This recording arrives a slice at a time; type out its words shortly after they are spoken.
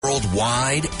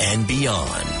worldwide and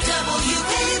beyond.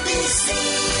 WABC.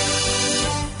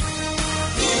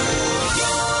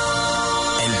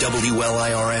 And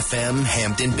WLIR-FM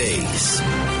Hampton Bays.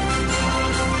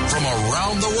 From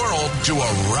around the world to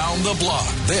around the block,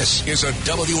 this is a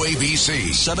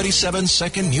WABC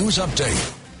 77-second news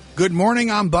update. Good morning,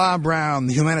 I'm Bob Brown.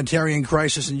 The humanitarian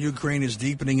crisis in Ukraine is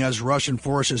deepening as Russian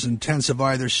forces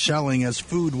intensify their shelling as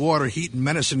food, water, heat, and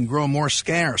medicine grow more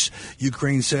scarce.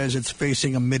 Ukraine says it's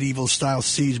facing a medieval-style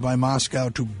siege by Moscow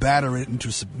to batter it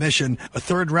into submission. A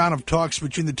third round of talks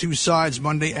between the two sides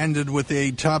Monday ended with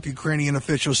a top Ukrainian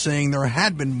official saying there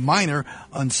had been minor,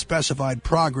 unspecified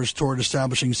progress toward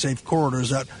establishing safe corridors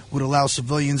that would allow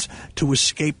civilians to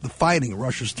escape the fighting.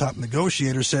 Russia's top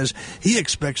negotiator says he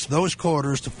expects those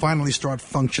corridors to finally start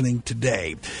functioning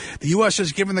today. The U.S.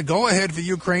 has given the go-ahead for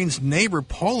Ukraine's neighbor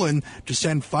Poland to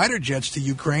send fighter jets to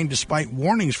Ukraine despite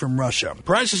warnings from Russia.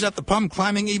 Prices at the pump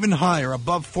climbing even higher,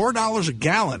 above $4 a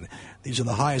gallon. These are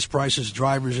the highest prices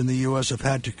drivers in the U.S. have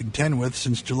had to contend with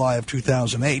since July of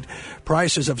 2008.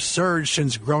 Prices have surged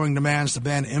since growing demands to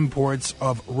ban imports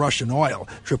of Russian oil.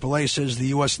 AAA says the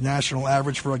U.S. national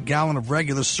average for a gallon of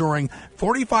regular soaring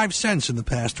 45 cents in the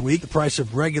past week. The price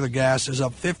of regular gas is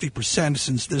up 50%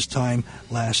 since this time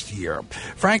last year.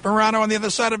 Frank Morano on the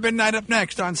other side of midnight up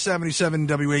next on 77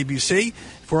 WABC.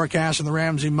 Forecast in the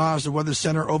Ramsey Mazda Weather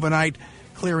Center overnight.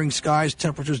 Clearing skies,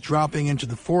 temperatures dropping into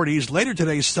the 40s. Later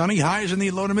today, sunny, highs in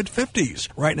the low to mid-50s.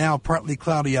 Right now, partly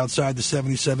cloudy outside the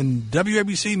 77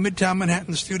 WABC Midtown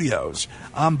Manhattan studios.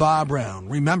 I'm Bob Brown.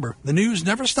 Remember, the news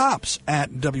never stops at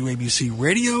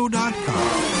WABCRadio.com.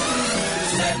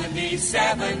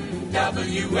 77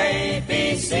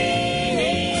 WABC.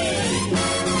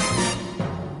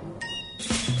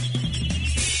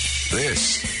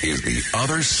 This is The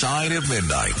Other Side of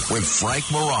Midnight with Frank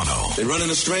Morano. They're running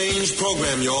a strange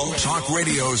program, y'all. Talk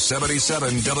Radio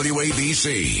 77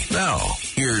 WABC. Now,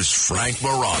 here's Frank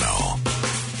Morano.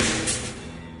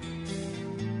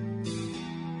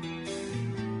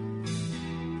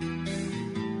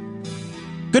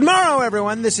 Good morrow,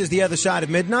 everyone. This is The Other Side of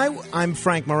Midnight. I'm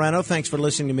Frank Morano. Thanks for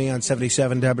listening to me on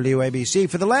 77 WABC.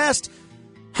 For the last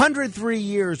 103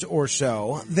 years or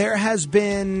so, there has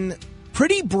been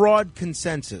pretty broad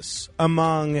consensus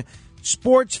among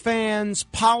sports fans,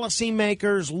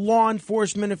 policymakers, law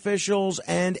enforcement officials,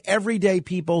 and everyday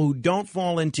people who don't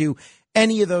fall into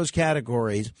any of those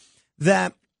categories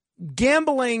that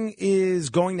gambling is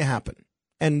going to happen.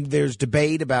 And there's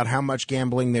debate about how much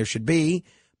gambling there should be.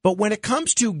 But when it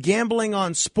comes to gambling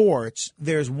on sports,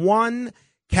 there's one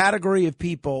category of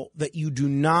people that you do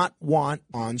not want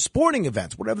on sporting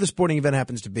events, whatever the sporting event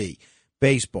happens to be.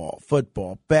 Baseball,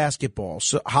 football, basketball,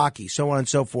 hockey, so on and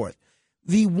so forth.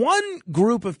 The one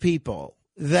group of people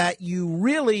that you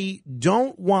really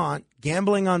don't want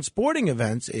gambling on sporting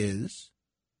events is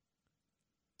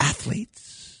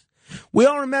athletes. We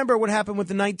all remember what happened with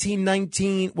the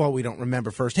 1919, well, we don't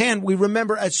remember firsthand. We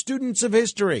remember as students of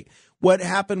history what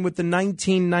happened with the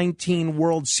 1919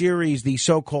 World Series, the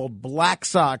so-called Black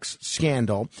Sox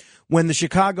scandal, when the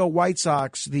Chicago White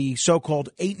Sox, the so-called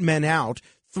 8 men out,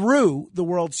 through the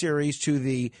World Series to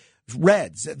the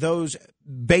Reds. Those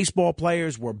baseball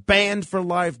players were banned for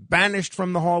life, banished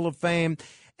from the Hall of Fame.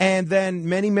 And then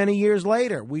many, many years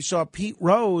later, we saw Pete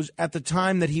Rose at the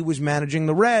time that he was managing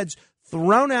the Reds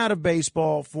thrown out of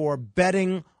baseball for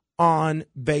betting on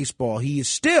baseball. He is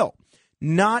still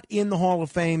not in the Hall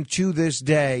of Fame to this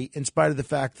day, in spite of the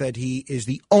fact that he is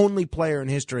the only player in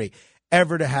history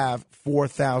ever to have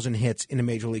 4,000 hits in a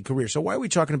major league career. So why are we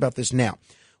talking about this now?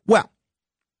 Well,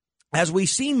 as we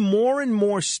see more and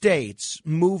more states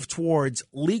move towards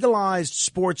legalized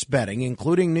sports betting,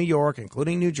 including New York,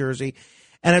 including New Jersey,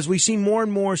 and as we see more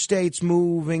and more states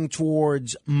moving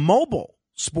towards mobile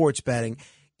sports betting,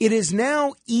 it is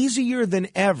now easier than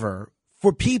ever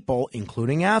for people,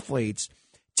 including athletes,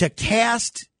 to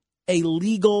cast a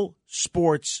legal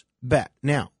sports bet.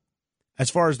 Now, as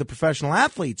far as the professional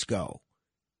athletes go,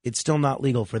 it's still not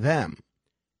legal for them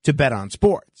to bet on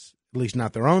sports, at least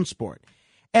not their own sport.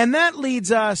 And that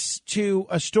leads us to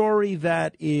a story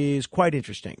that is quite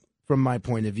interesting from my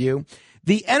point of view.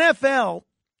 The NFL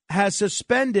has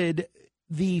suspended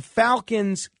the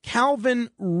Falcons' Calvin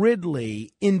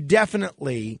Ridley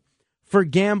indefinitely for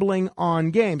gambling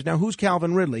on games. Now, who's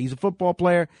Calvin Ridley? He's a football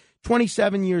player,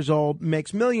 27 years old,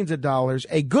 makes millions of dollars,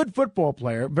 a good football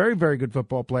player, very, very good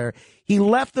football player. He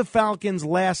left the Falcons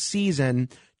last season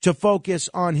to focus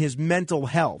on his mental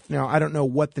health. Now, I don't know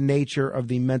what the nature of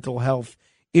the mental health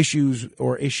issues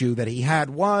or issue that he had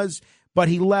was, but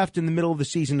he left in the middle of the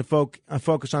season to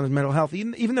focus on his mental health,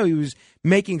 even though he was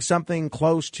making something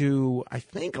close to, I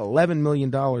think, $11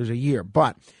 million a year.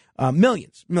 But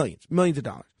millions of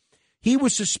dollars. He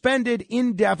was suspended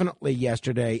indefinitely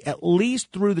yesterday, at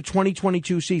least through the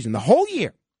 2022 season, the whole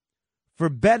year, for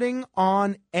betting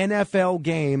on NFL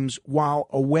games while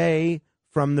away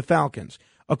from the Falcons.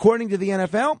 According to the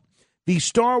NFL, the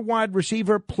star wide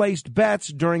receiver placed bets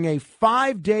during a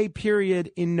 5-day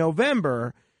period in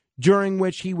November during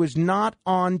which he was not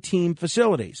on team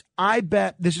facilities. I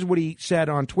bet, this is what he said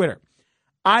on Twitter,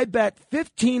 I bet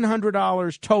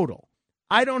 $1,500 total.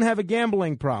 I don't have a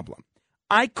gambling problem.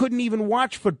 I couldn't even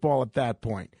watch football at that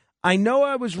point. I know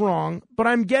I was wrong, but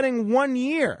I'm getting 1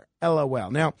 year,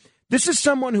 LOL. Now, this is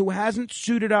someone who hasn't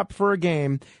suited up for a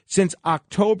game since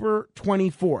October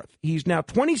 24th. He's now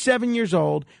 27 years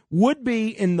old, would be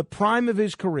in the prime of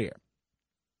his career.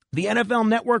 The NFL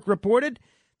Network reported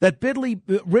that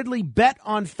Ridley bet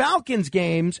on Falcons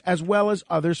games as well as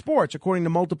other sports, according to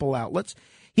multiple outlets.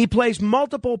 He placed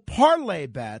multiple parlay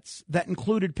bets that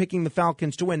included picking the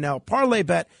Falcons to win. Now, a parlay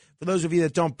bet, for those of you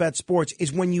that don't bet sports,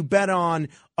 is when you bet on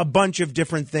a bunch of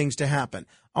different things to happen.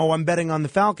 Oh, I'm betting on the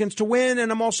Falcons to win, and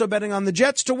I'm also betting on the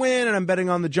Jets to win, and I'm betting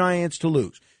on the Giants to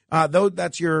lose. Though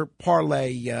that's your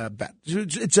parlay bet.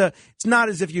 It's not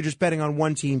as if you're just betting on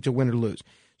one team to win or lose.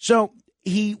 So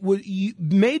he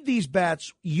made these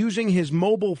bets using his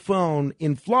mobile phone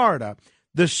in Florida.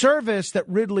 The service that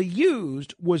Ridley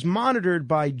used was monitored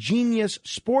by Genius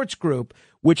Sports Group,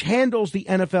 which handles the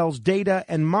NFL's data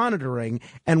and monitoring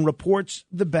and reports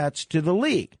the bets to the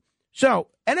league. So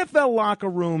NFL locker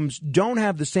rooms don't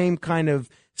have the same kind of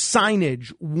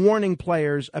signage warning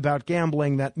players about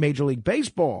gambling that Major League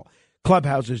Baseball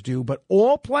clubhouses do, but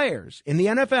all players in the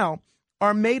NFL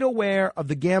are made aware of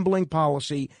the gambling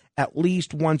policy at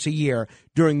least once a year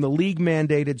during the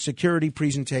league-mandated security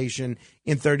presentation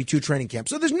in 32 training camps.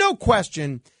 So there's no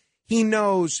question he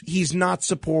knows he's not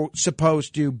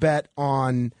supposed to bet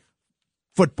on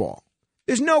football.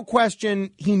 There's no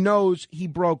question he knows he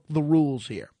broke the rules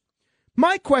here.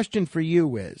 My question for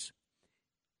you is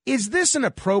this an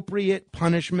appropriate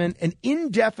punishment, an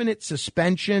indefinite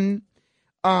suspension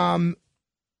for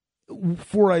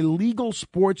a legal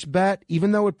sports bet,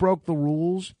 even though it broke the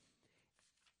rules?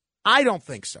 I don't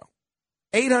think so.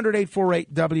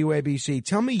 800-848-WABC.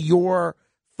 Tell me your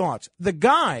thoughts. The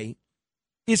guy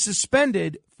is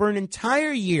suspended for an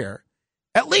entire year,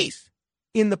 at least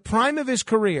in the prime of his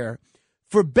career,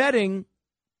 for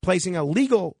placing a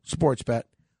legal sports bet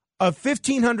of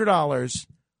 $1,500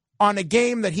 on a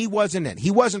game that he wasn't in.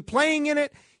 He wasn't playing in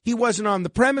it. He wasn't on the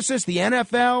premises. The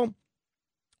NFL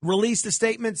released a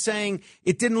statement saying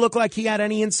it didn't look like he had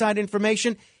any inside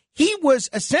information. He was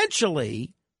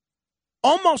essentially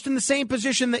almost in the same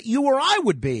position that you or I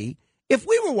would be if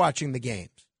we were watching the games.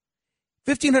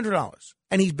 $1,500,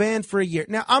 and he's banned for a year.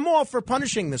 Now, I'm all for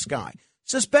punishing this guy.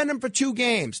 Suspend him for 2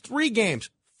 games, 3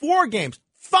 games, 4 games,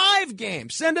 5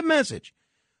 games. Send a message.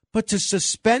 But to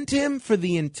suspend him for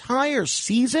the entire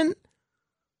season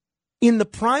in the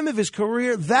prime of his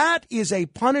career, that is a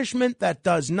punishment that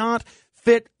does not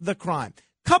fit the crime.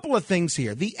 Couple of things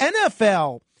here. The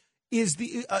NFL is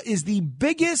the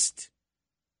biggest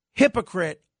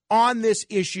hypocrite on this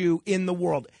issue in the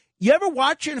world. You ever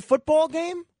watch a football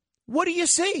game? What do you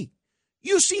see?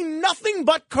 You see nothing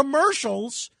but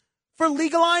commercials for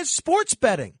legalized sports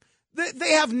betting.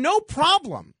 They have no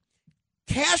problem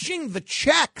cashing the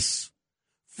checks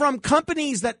from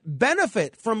companies that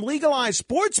benefit from legalized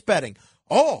sports betting.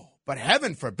 Oh, but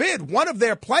heaven forbid one of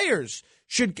their players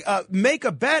should make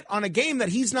a bet on a game that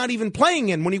he's not even playing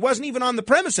in when he wasn't even on the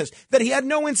premises, that he had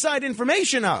no inside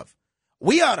information of.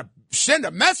 We ought to send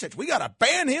a message. We got to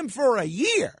ban him for a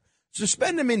year.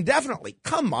 Suspend him indefinitely.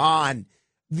 Come on.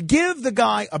 Give the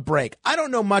guy a break. I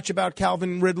don't know much about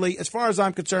Calvin Ridley. As far as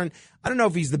I'm concerned, I don't know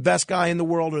if he's the best guy in the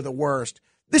world or the worst.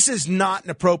 This is not an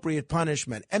appropriate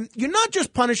punishment. And you're not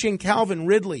just punishing Calvin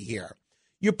Ridley here.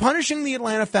 You're punishing the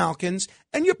Atlanta Falcons,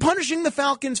 and you're punishing the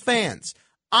Falcons fans.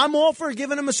 I'm all for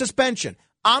giving him a suspension.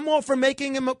 I'm all for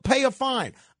making him pay a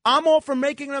fine. I'm all for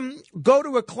making him go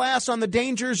to a class on the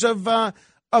dangers of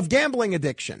gambling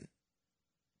addiction.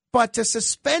 But to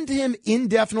suspend him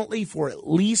indefinitely for at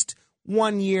least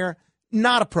 1 year,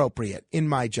 not appropriate in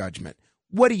my judgment.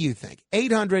 What do you think?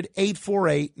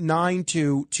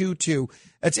 800-848-9222.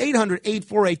 That's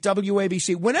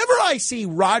 800-848-WABC. Whenever I see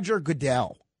Roger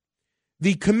Goodell,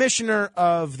 the commissioner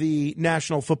of the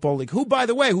National Football League, who, by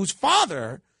the way, whose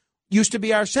father used to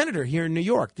be our senator here in New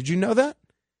York. Did you know that?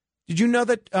 Did you know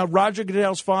that Roger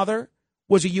Goodell's father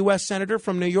was a U.S. senator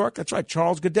from New York? That's right,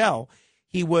 Charles Goodell.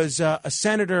 He was a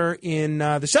senator in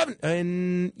the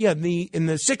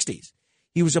 60s.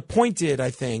 He was appointed,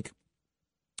 I think,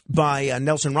 by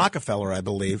Nelson Rockefeller, I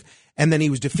believe, And then he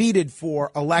was defeated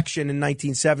for election in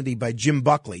 1970 by Jim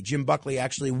Buckley. Jim Buckley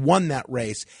actually won that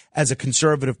race as a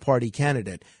Conservative Party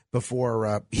candidate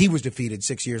before he was defeated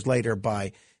 6 years later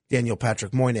by Daniel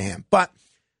Patrick Moynihan. But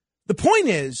the point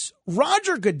is,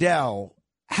 Roger Goodell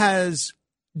has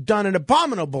done an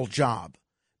abominable job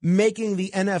making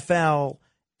the NFL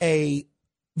a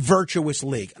virtuous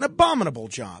league, an abominable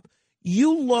job.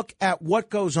 You look at what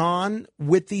goes on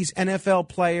with these NFL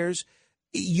players.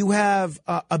 You have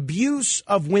abuse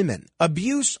of women,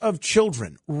 abuse of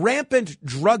children, rampant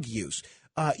drug use.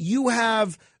 You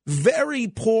have very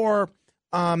poor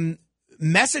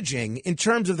messaging in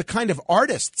terms of the kind of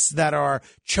artists that are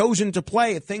chosen to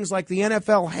play at things like the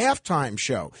NFL halftime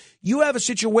show. You have a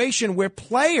situation where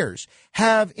players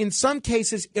have, in some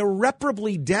cases,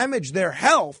 irreparably damaged their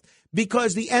health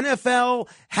because the NFL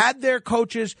had their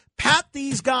coaches pat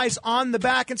these guys on the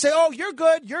back and say, oh, you're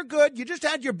good, you just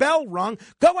had your bell rung,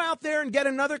 go out there and get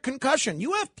another concussion.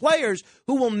 You have players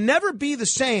who will never be the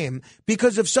same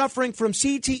because of suffering from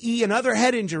CTE and other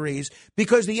head injuries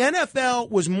because the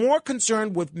NFL was more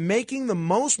concerned with making the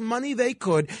most money they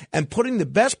could and putting the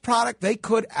best product they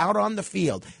could out on the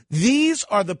field. These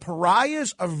are the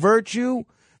pariahs of virtue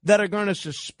that are going to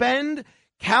suspend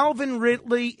Calvin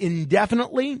Ridley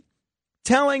indefinitely,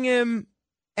 telling him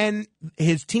and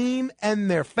his team and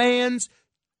their fans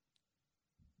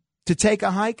to take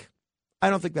a hike. I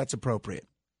don't think that's appropriate.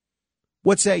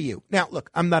 What say you? Now, look,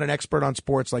 I'm not an expert on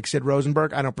sports like Sid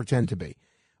Rosenberg. I don't pretend to be.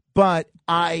 But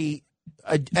I'm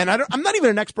not even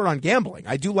an expert on gambling.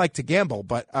 I do like to gamble,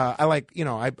 but I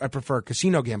prefer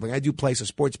casino gambling. I do place a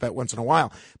sports bet once in a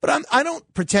while. But I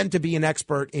don't pretend to be an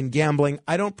expert in gambling.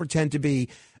 I don't pretend to be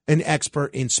an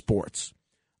expert in sports.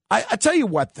 I tell you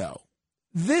what, though.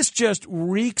 This just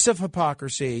reeks of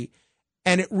hypocrisy,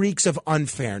 and it reeks of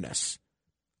unfairness.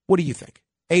 What do you think?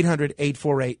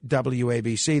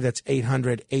 800-848-WABC. That's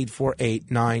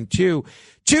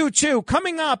 800-848-9222.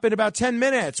 Coming up in about 10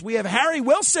 minutes, we have Harry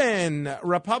Wilson,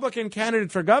 Republican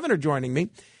candidate for governor, joining me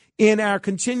in our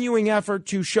continuing effort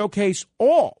to showcase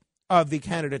all of the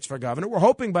candidates for governor. We're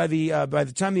hoping by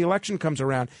the time the election comes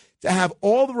around to have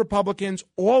all the Republicans,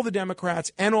 all the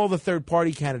Democrats, and all the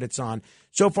third-party candidates on.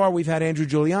 So far, we've had Andrew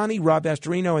Giuliani, Rob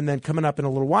Astorino, and then coming up in a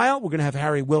little while, we're going to have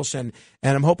Harry Wilson.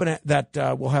 And I'm hoping that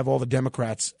we'll have all the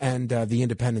Democrats and the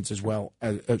independents as well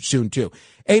soon, too.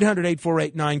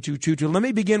 800-848-9222. Let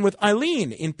me begin with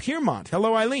Eileen in Piermont.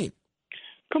 Hello, Eileen.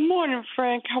 Good morning,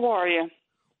 Frank. How are you?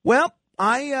 Well,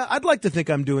 I'd like to think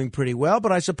I'm doing pretty well,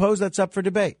 but I suppose that's up for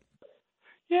debate.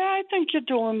 Yeah, I think you're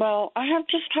doing well. I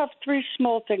just have three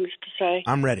small things to say.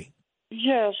 I'm ready.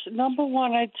 Yes. Number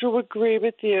one, I do agree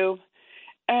with you.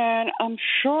 And I'm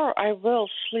sure I will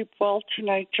sleep well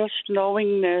tonight just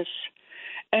knowing this.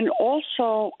 And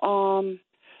also,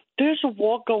 there's a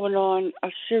war going on, a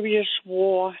serious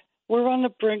war. We're on the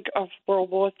brink of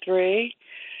World War III.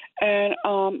 And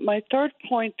my third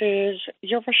point is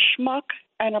you're a schmuck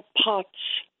and a putz.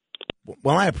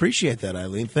 Well, I appreciate that,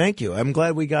 Eileen. Thank you. I'm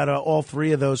glad we got all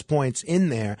three of those points in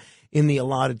there in the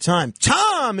allotted time.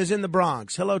 Tom is in the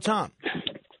Bronx. Hello, Tom.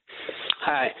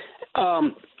 Hi.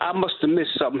 I must have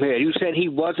missed something here. You said he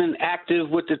wasn't active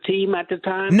with the team at the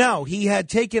time? No, he had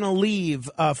taken a leave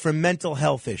for mental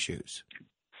health issues.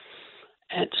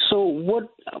 And so what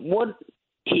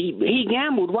he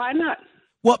gambled. Why not?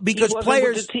 Well, because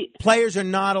players are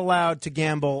not allowed to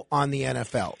gamble on the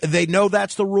NFL. They know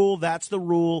that's the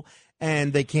rule,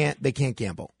 and they can't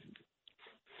gamble.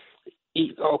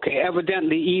 Okay,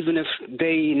 evidently, even if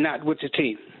they not with the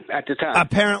team at the time.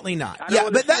 Apparently not. Yeah,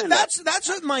 but that's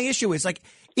what my issue is. Like,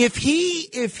 if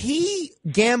he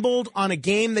gambled on a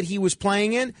game that he was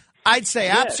playing in, I'd say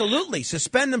absolutely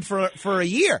suspend him for a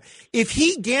year. If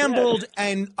he gambled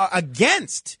and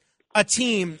against a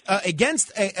team,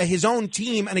 against his own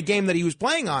team and a game that he was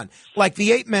playing on, like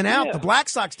the 8 men out, the Black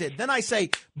Sox did, then I say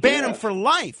ban him for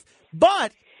life.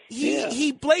 But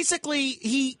he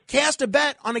basically cast a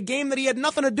bet on a game that he had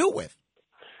nothing to do with.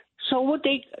 So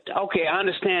I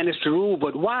understand it's the rule,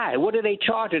 but why? What are they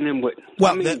charging him with?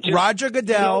 Well, Roger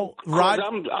Goodell.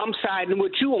 I'm siding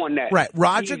with you on that. Right.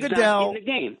 Roger He's not in the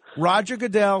game. Roger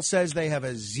Goodell says they have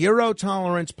a zero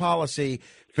tolerance policy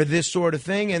for this sort of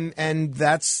thing, and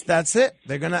that's it.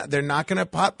 They're not gonna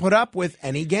put up with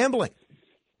any gambling.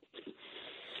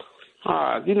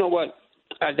 You know what?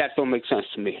 That don't make sense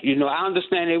to me. I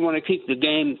understand they want to keep the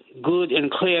game good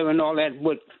and clear and all that,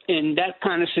 but in that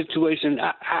kind of situation,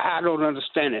 I don't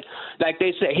understand it. Like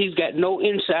they say, he's got no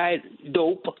inside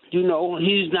dope.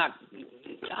 He's not.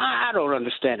 I don't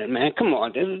understand it, man. Come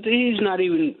on, he's not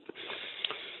even.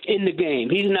 in the game.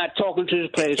 He's not talking to his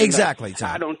players. Exactly,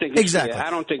 Tom. I don't think it's fair. I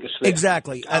don't think it's fair.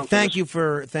 Exactly. Thank you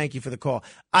for the call.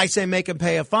 I say make him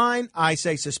pay a fine. I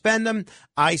say suspend him.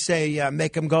 I say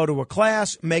make him go to a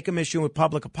class. Make him issue a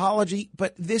public apology.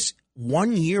 But this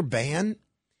 1-year ban,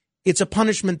 it's a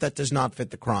punishment that does not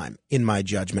fit the crime, in my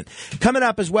judgment. Coming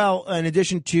up as well, in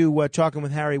addition to talking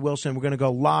with Harry Wilson, we're going to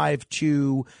go live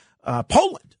to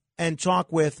Poland and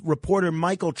talk with reporter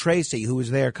Michael Tracy, who is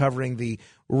there covering the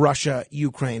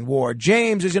Russia-Ukraine war.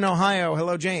 James is in Ohio.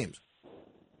 Hello, James.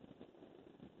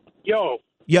 Yo.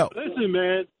 Listen,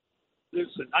 man.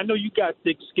 Listen, I know you got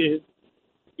thick skin,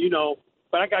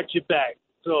 but I got your back,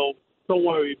 so don't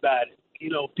worry about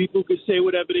it. People can say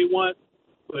whatever they want,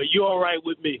 but you're all right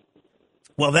with me.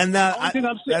 Well, then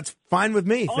that's fine with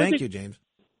me. Thank you, James.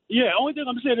 Yeah, only thing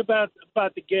I'm saying about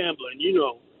the gambling,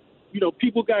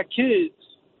 people got kids.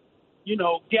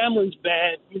 Gambling's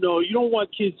bad. You don't want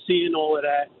kids seeing all of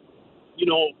that,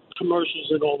 commercials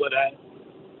and all of that.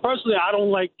 Personally, I don't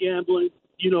like gambling,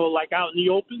 like out in the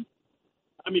open.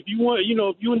 I mean, if you want,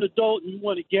 if you're an adult and you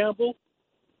want to gamble,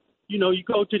 you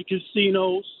go to the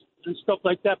casinos and stuff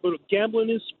like that. But gambling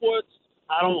in sports,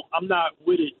 I'm not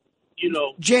with it.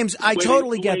 James, I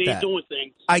totally get that.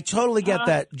 I totally get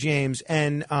that, James.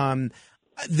 And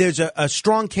there's a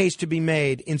strong case to be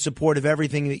made in support of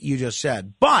everything that you just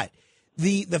said. But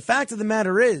the fact of the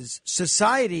matter is,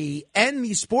 society and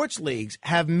these sports leagues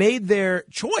have made their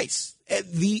choice.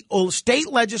 The state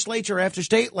legislature after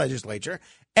state legislature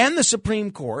and the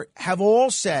Supreme Court have all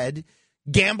said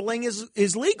gambling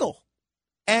is legal.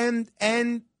 And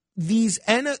these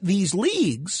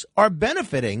leagues are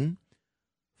benefiting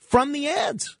from the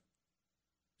ads.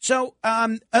 So,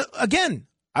 again,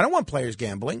 I don't want players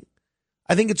gambling.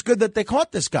 I think it's good that they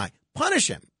caught this guy. Punish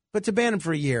him. But to ban him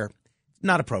for a year,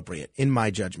 not appropriate, in my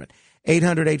judgment.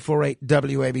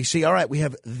 800-848-WABC. All right, we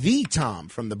have the Tom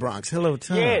from the Bronx. Hello,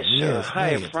 Tom. Yes.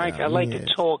 Hi, Frank. I'd like to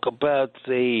talk about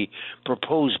the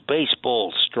proposed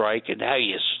baseball strike and how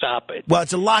you stop it. Well,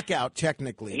 it's a lockout,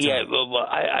 technically. Tom. Yeah, well,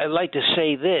 I'd like to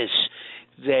say this,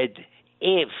 that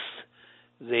if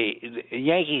the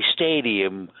Yankee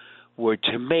Stadium were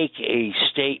to make a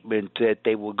statement that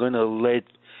they were going to let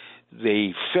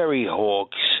the Ferry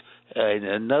Hawks and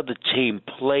another team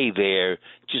play there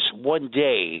just one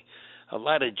day, a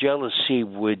lot of jealousy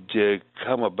would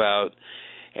come about,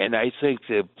 and I think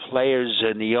the players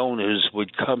and the owners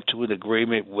would come to an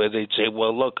agreement where they'd say,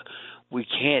 well, look, we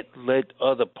can't let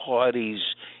other parties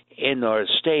in our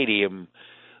stadium.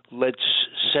 Let's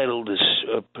settle this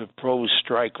proposed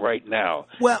strike right now.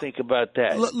 Well, think about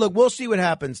that. Look, we'll see what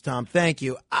happens, Tom. Thank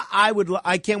you.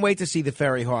 I can't wait to see the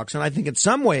Ferry Hawks, and I think in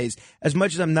some ways, as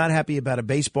much as I'm not happy about a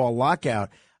baseball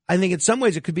lockout, I think in some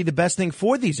ways it could be the best thing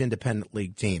for these independent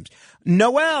league teams.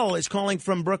 Noel is calling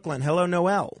from Brooklyn. Hello,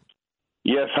 Noel.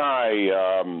 Yes, hi,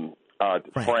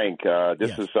 Frank.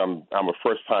 This is I'm a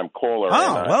first-time caller.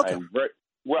 Oh, welcome.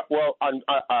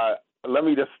 Let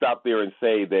me just stop there and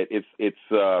say that it's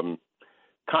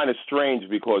kind of strange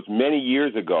because many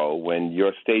years ago, when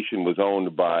your station was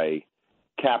owned by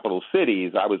Capital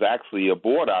Cities, I was actually a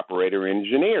board operator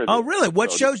engineer. Oh, really?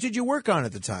 What shows did you work on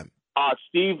at the time?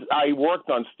 I worked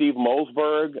on Steve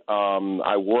Molesberg.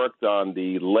 I worked on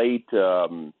the late,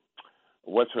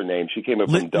 what's her name? She came up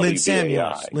from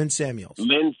WBAI. Lynn Samuels.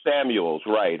 Lynn Samuels,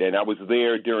 right. And I was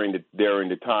there during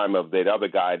the time of that other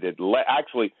guy that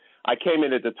actually, I came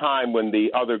in at the time when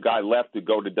the other guy left to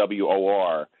go to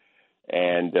WOR.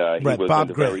 And he was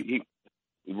Bob Gray.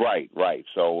 Right.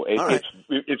 So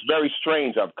it's very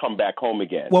strange. I've come back home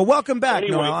again. Well, welcome back,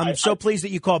 anyway, Noel. I'm so pleased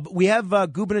that you called. We have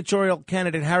gubernatorial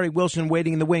candidate Harry Wilson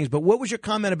waiting in the wings. But what was your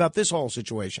comment about this whole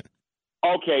situation?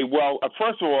 Okay, well,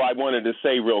 first of all, I wanted to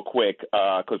say real quick,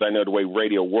 because I know the way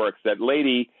radio works, that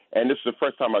lady, and this is the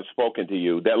first time I've spoken to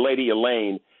you, that lady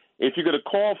Elaine, if you're going to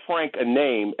call Frank a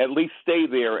name, at least stay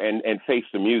there and face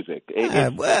the music.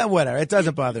 Well, whatever. It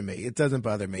doesn't bother me.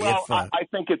 Well, I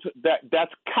think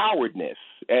that's cowardness,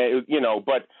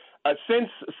 but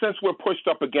since we're pushed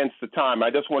up against the time,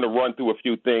 I just want to run through a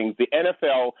few things. The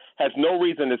NFL has no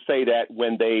reason to say that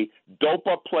when they dope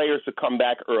up players to come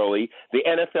back early. The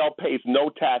NFL pays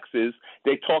no taxes.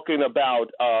 They're talking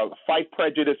about fight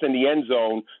prejudice in the end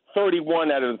zone.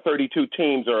 31 out of the 32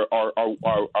 teams are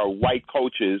white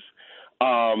coaches.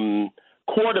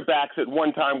 Quarterbacks at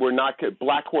one time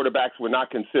black quarterbacks were not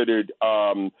considered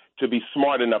to be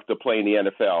smart enough to play in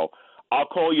the NFL. I'll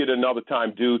call you at another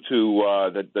time due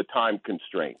to the time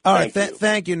constraint. All right.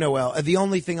 Thank you, Noel. The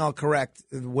only thing I'll correct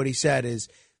what he said is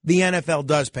the NFL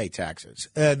does pay taxes.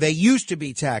 They used to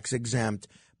be tax exempt,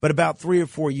 but about 3 or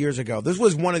 4 years ago, this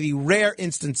was one of the rare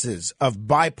instances of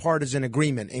bipartisan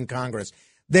agreement in Congress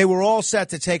they were all set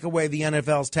to take away the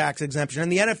NFL's tax exemption.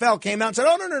 And the NFL came out and said,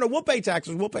 oh, no, we'll pay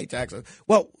taxes.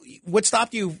 Well, what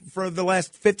stopped you for the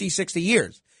last 50, 60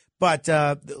 years? But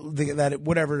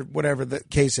whatever the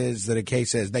case is,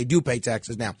 they do pay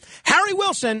taxes now. Harry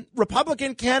Wilson,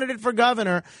 Republican candidate for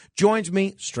governor, joins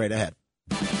me straight ahead.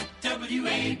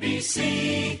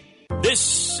 WABC.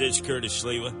 This is Curtis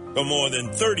Lewa. For more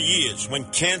than 30 years, when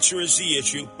cancer is the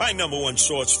issue, my number one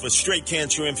source for straight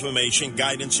cancer information,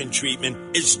 guidance, and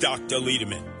treatment is Dr.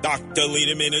 Lederman. Dr.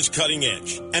 Lederman is cutting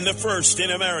edge and the first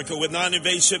in America with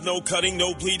non-invasive, no cutting,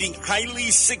 no bleeding, highly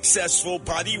successful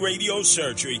body radio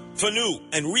surgery for new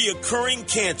and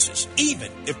reoccurring cancers,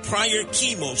 even if prior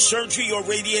chemo, surgery, or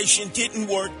radiation didn't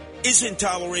work, isn't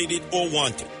tolerated, or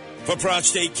wanted. For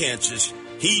prostate cancers,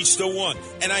 he's the one,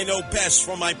 and I know best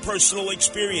from my personal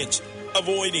experience,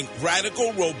 avoiding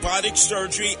radical robotic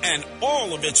surgery and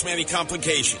all of its many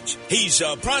complications. He's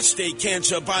a prostate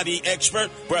cancer body expert,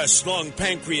 breast, lung,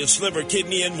 pancreas, liver,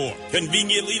 kidney, and more.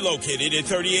 Conveniently located at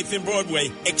 38th and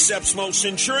Broadway, accepts most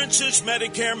insurances,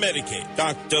 Medicare, Medicaid.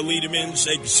 Dr. Lederman's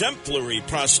exemplary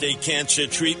prostate cancer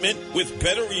treatment with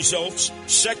better results,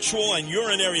 sexual and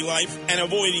urinary life, and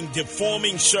avoiding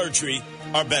deforming surgery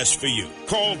are best for you.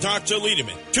 Call Dr.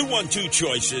 Lederman,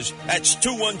 212-CHOICES. That's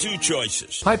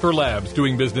 212-CHOICES. Hyper Labs,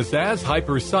 doing business as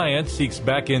Hyper Science, seeks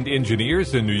back-end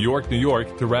engineers in New York,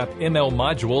 to wrap ML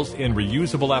modules in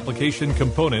reusable application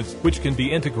components, which can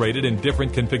be integrated in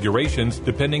different configurations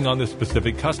depending on the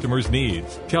specific customer's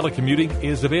needs. Telecommuting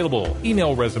is available.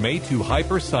 Email resume to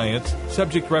Hyperscience,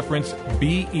 subject reference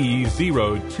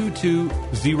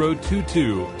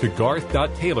BE022022 to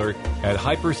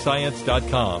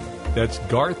garth.taylor@hyperscience.com. That's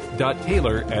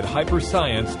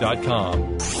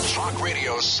garth.taylor@hyperscience.com. Talk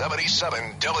Radio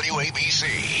 77 WABC.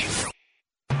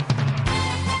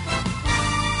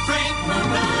 Frank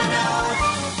Morano,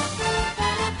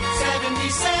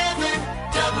 77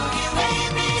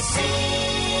 WABC.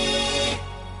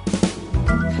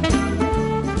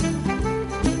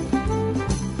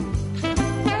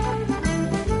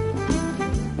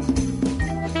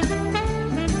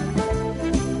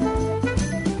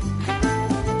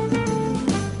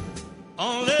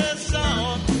 Only a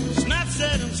song, it's not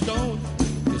set in stone.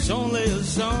 It's only a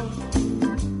song.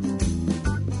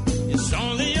 It's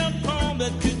only a poem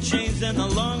that could change in the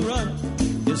long run.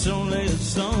 It's only a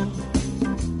song.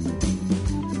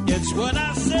 It's what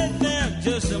I said there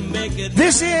just to make it.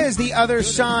 This is The Other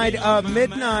Side of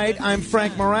Midnight. I'm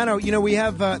Frank Morano. You know, we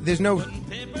have, there's no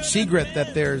secret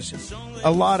that there's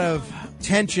a lot of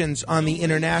tensions on the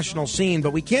international scene,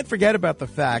 but we can't forget about the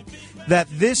fact that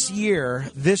this year,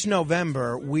 this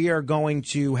November, we are going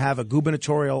to have a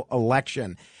gubernatorial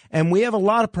election. And we have a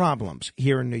lot of problems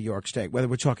here in New York State, whether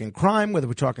we're talking crime, whether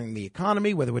we're talking the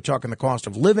economy, whether we're talking the cost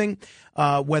of living,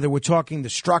 whether we're talking the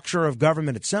structure of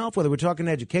government itself, whether we're talking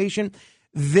education.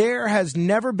 There has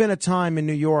never been a time in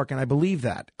New York, and I believe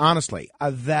that, honestly,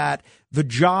 that the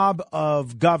job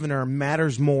of governor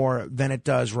matters more than it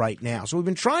does right now. So we've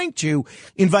been trying to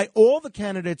invite all the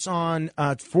candidates on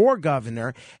for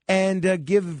governor and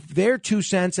give their 2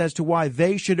 cents as to why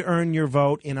they should earn your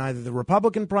vote in either the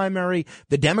Republican primary,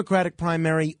 the Democratic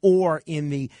primary, or in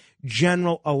the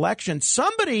general election.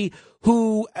 Somebody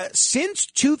who, since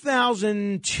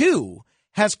 2002,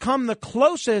 has come the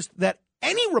closest that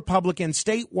any Republican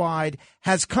statewide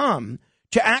has come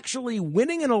to actually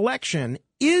winning an election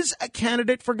is a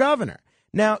candidate for governor.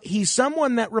 Now, he's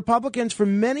someone that Republicans for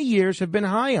many years have been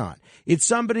high on. It's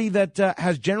somebody that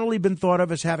has generally been thought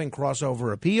of as having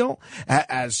crossover appeal,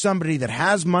 as somebody that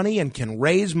has money and can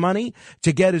raise money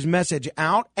to get his message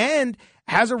out, and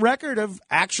has a record of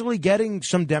actually getting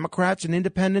some Democrats and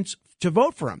independents to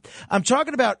vote for him. I'm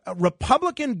talking about a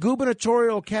Republican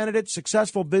gubernatorial candidate,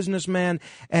 successful businessman,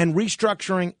 and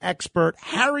restructuring expert,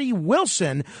 Harry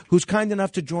Wilson, who's kind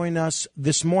enough to join us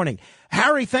this morning.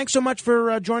 Harry, thanks so much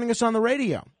for joining us on the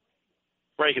radio.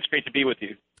 Frank, it's great to be with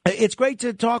you. It's great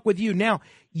to talk with you. Now,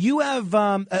 you have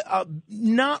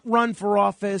not run for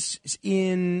office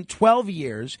in 12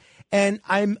 years, and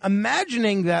I'm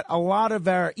imagining that a lot of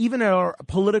even our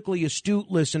politically astute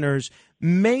listeners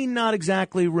may not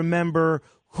exactly remember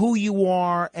who you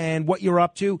are and what you're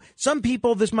up to. Some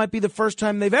people, this might be the first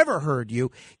time they've ever heard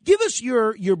you. Give us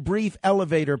your brief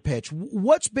elevator pitch.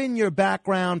 What's been your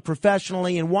background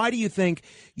professionally, and why do you think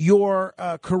your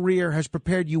career has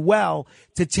prepared you well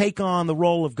to take on the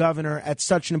role of governor at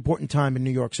such an important time in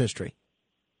New York's history?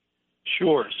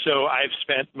 Sure. So I've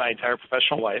spent my entire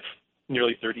professional life,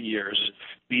 nearly 30 years,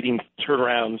 leading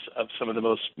turnarounds of some of the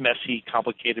most messy,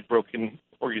 complicated, broken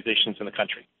organizations in the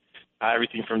country.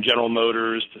 everything from General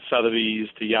Motors to Sotheby's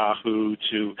to Yahoo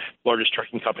to largest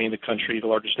trucking company in the country, the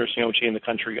largest nursing home chain in the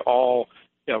country, all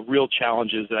real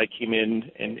challenges that I came in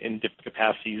different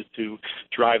capacities to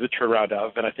drive the turnaround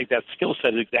of. And I think that skill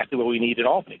set is exactly what we need in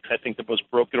Albany, because I think the most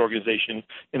broken organization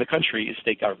in the country is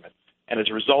state government. And as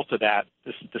a result of that,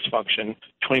 this dysfunction,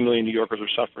 20 million New Yorkers are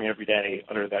suffering every day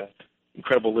under that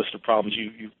incredible list of problems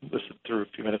you listed through a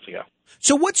few minutes ago.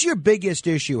 So what's your biggest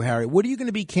issue, Harry? What are you going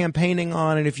to be campaigning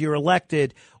on? And if you're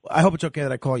elected, I hope it's okay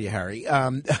that I call you Harry.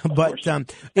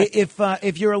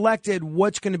 If you're elected,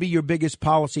 what's going to be your biggest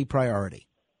policy priority?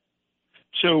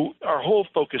 So our whole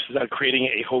focus is on creating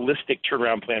a holistic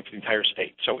turnaround plan for the entire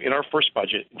state. So in our first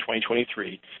budget in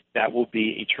 2023, that will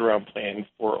be a turnaround plan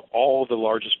for all the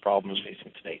largest problems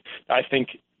facing the state. I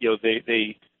think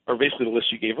they are basically the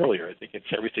list you gave earlier. I think it's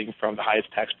everything from the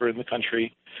highest tax burden in the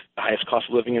country, the highest cost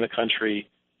of living in the country,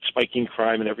 spiking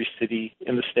crime in every city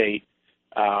in the state,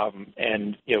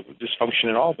 and dysfunction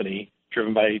in Albany,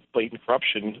 driven by blatant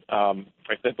corruption,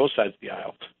 frankly, on both sides of the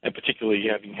aisle, and particularly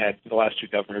having had the last two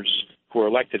governors who were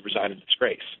elected resign in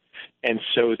disgrace. And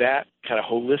so that kind of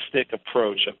holistic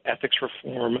approach of ethics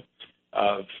reform,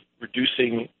 of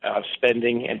reducing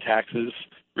spending and taxes,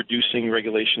 reducing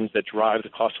regulations that drive the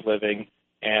cost of living,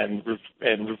 and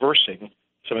reversing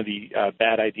some of the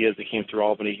bad ideas that came through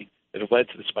Albany that have led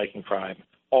to the spike in crime,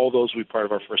 all those will be part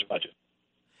of our first budget.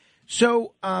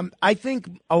 So I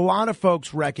think a lot of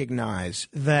folks recognize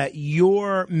that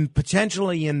you're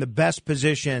potentially in the best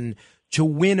position to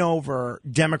win over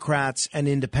Democrats and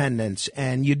independents,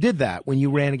 and you did that when you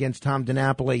ran against Tom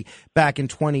DiNapoli back in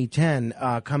 2010,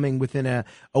 coming within a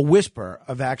whisper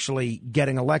of actually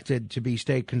getting elected to be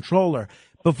state controller.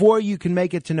 Before you can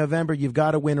make it to November, you've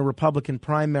got to win a Republican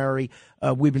primary.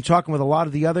 We've been talking with a lot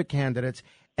of the other candidates.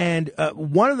 And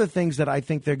one of the things that I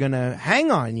think they're going to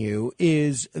hang on you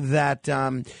is that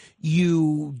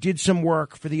you did some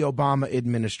work for the Obama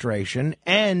administration.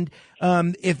 And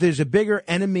if there's a bigger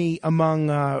enemy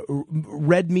among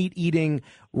red meat eating,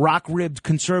 rock-ribbed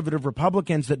conservative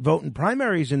Republicans that vote in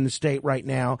primaries in the state right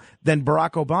now than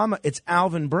Barack Obama, it's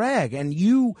Alvin Bragg. And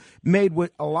you made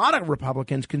what a lot of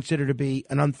Republicans consider to be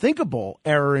an unthinkable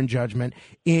error in judgment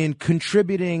in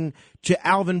contributing to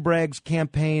Alvin Bragg's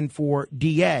campaign for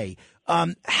DA.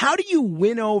 How do you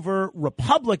win over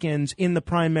Republicans in the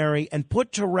primary and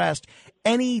put to rest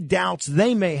any doubts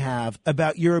they may have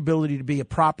about your ability to be a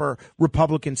proper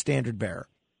Republican standard bearer?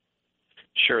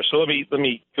 Sure. So let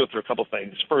me go through a couple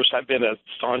things. First, I've been a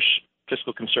staunch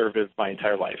fiscal conservative my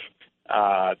entire life.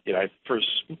 I first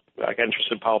got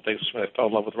interested in politics when I fell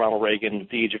in love with Ronald Reagan at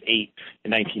the age of 8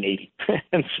 in 1980.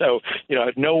 And so,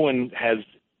 no one has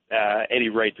any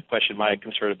right to question my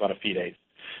conservative bona fides.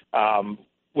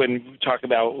 When we talk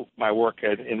about my work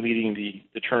in leading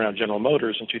the turnaround General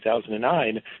Motors in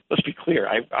 2009, let's be clear.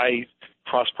 I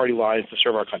crossed party lines to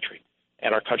serve our country.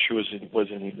 And our country was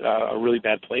in a really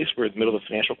bad place. We're in the middle of a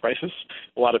financial crisis.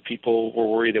 A lot of people were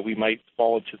worried that we might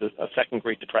fall into a second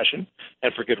Great Depression,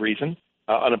 and for good reason.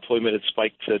 Unemployment had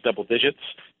spiked to double digits,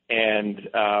 and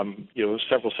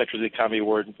several sectors of the economy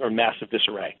were in massive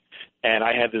disarray. And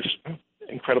I had this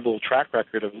incredible track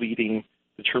record of leading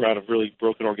the turnaround of really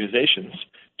broken organizations.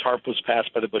 TARP was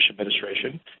passed by the Bush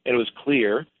administration, and it was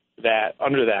clear that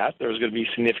under that there was going to be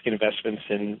significant investments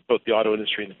in both the auto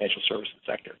industry and the financial services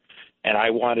sector. And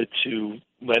I wanted to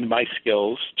lend my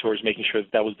skills towards making sure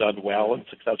that was done well and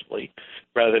successfully,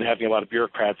 rather than having a lot of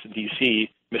bureaucrats in D.C.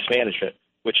 mismanage it,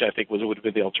 which I think would have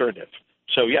been the alternative.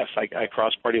 So, yes, I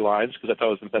crossed party lines because I thought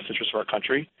it was in the best interest of our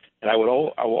country, and I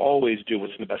will always do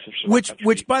what's in the best interest of our country.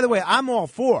 Which, by the way, I'm all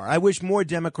for. I wish more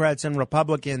Democrats and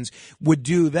Republicans would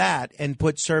do that and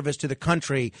put service to the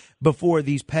country before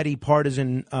these petty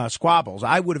partisan squabbles.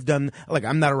 I would have done,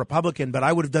 I'm not a Republican, but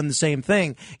I would have done the same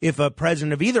thing if a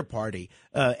president of either party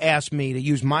asked me to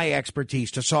use my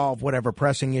expertise to solve whatever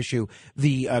pressing issue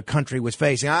the country was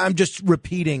facing. I'm just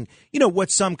repeating,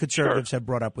 what some conservatives have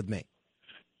brought up with me.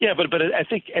 Yeah, but I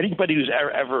think anybody who's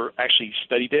ever actually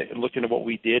studied it and looked into what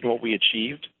we did and what we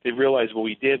achieved, they realized what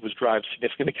we did was drive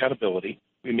significant accountability.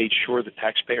 We made sure that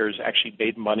taxpayers actually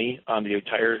made money on the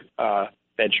entire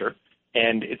venture,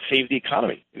 and it saved the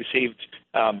economy. We saved,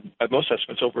 by most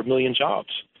estimates, over 1 million jobs.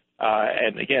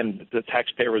 And again, the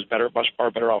taxpayer was much far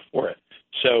better off for it.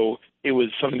 So it was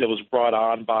something that was brought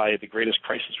on by the greatest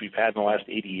crisis we've had in the last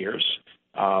 80 years.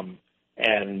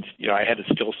 And, I had a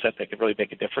skill set that could really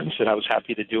make a difference, and I was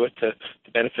happy to do it to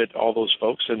benefit all those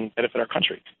folks and benefit our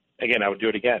country. Again, I would do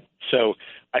it again. So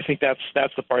I think that's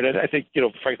the part. I think,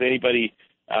 frankly, anybody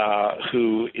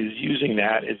who is using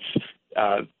that,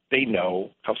 they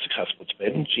know how successful it's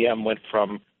been. GM went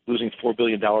from losing $4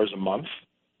 billion a month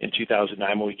in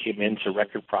 2009 when we came into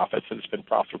record profits, and it's been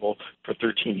profitable for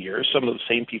 13 years. Some of the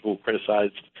same people who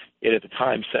criticized it at the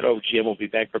time said, oh, GM will be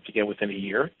bankrupt again within a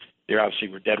year. They obviously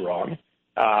were dead wrong.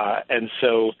 And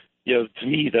so, to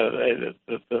me, the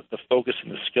focus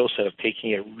and the skill set of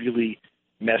taking a really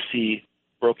messy,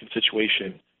 broken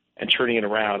situation and turning it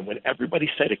around when everybody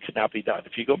said it could not be done.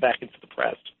 If you go back into the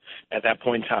press at that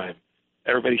point in time,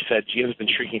 everybody said GM's been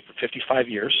shrinking for 55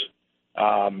 years.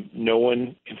 No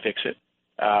one can fix it.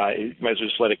 You might as well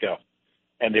just let it go.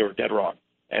 And they were dead wrong.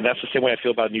 And that's the same way I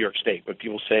feel about New York State. When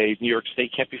people say New York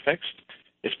State can't be fixed,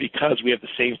 it's because we have the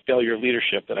same failure of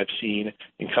leadership that I've seen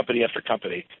in company after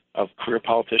company of career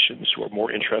politicians who are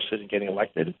more interested in getting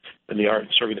elected than they are in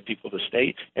serving the people of the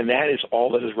state. And that is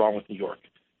all that is wrong with New York.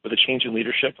 With a change in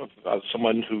leadership of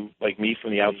someone who, like me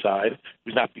from the outside,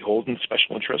 who's not beholden to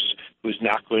special interests, who's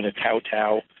not going to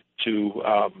kowtow to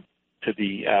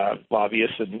the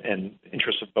lobbyists and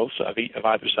interests of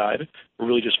either side. We're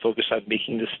really just focused on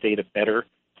making the state a better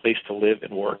place to live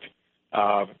and work,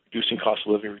 reducing cost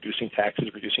of living, reducing taxes,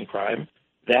 reducing crime.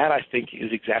 That, I think,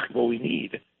 is exactly what we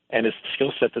need, and it's the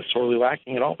skill set that's sorely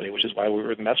lacking in Albany, which is why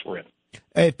we're in the mess we're in.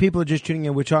 If people are just tuning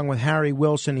in, we're talking with Harry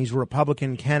Wilson. He's a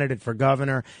Republican candidate for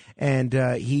governor, and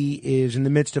he is in the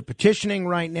midst of petitioning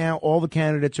right now. All the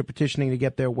candidates are petitioning to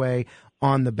get their way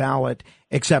on the ballot,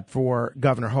 except for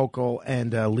Governor Hochul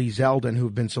and Lee Zeldin,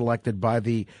 who've been selected by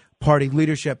the party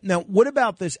leadership. Now, what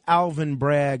about this Alvin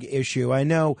Bragg issue? I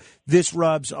know this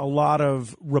rubs a lot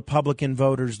of Republican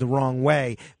voters the wrong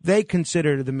way. They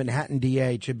consider the Manhattan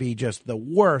DA to be just the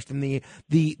worst and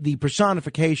the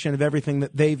personification of everything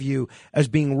that they view as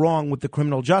being wrong with the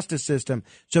criminal justice system.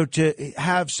 So to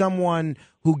have someone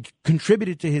who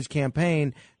contributed to his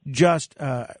campaign just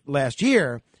last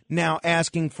year now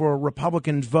asking for a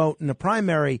Republican's vote in the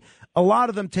primary, a lot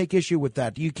of them take issue with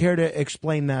that. Do you care to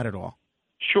explain that at all?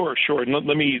 Sure. And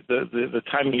let me, the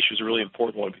timing issue is a really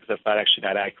important one because that's not actually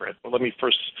not accurate. But let me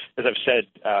first, as I've said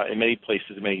in many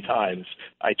places many times,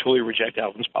 I totally reject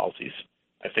Alvin's policies.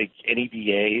 I think any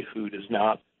DA who does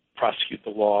not prosecute the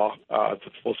law to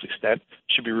the fullest extent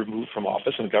should be removed from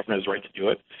office, and the governor has the right to do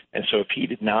it. And so if he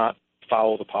did not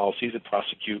follow the policies and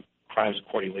prosecute crimes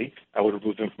accordingly, I would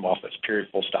remove him from office, period,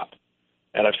 full stop.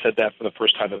 And I've said that for the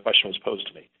first time the question was posed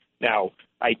to me. Now,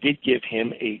 I did give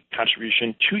him a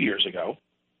contribution 2 years ago,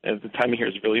 and the timing here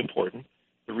is really important.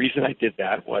 The reason I did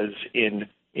that was in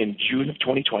June of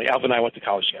 2020, Alvin and I went to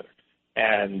college together,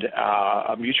 and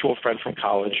a mutual friend from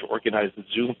college organized a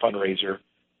Zoom fundraiser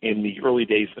in the early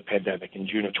days of the pandemic in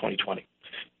June of 2020,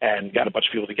 and got a bunch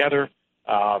of people together.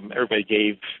 Everybody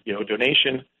gave, a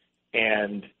donation,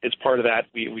 and as part of that,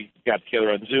 we got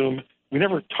together on Zoom. We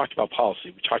never talked about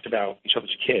policy. We talked about each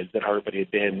other's kids and how everybody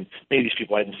had been. Many of these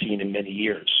people I hadn't seen in many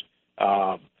years.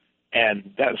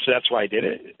 And so that's why I did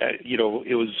it.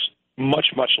 It was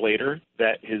much, much later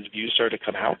that his views started to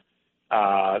come out.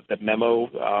 The memo,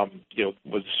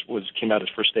 came out his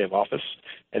first day of office.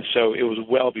 And so it was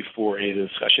well before any of the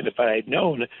discussion. If I had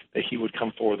known that he would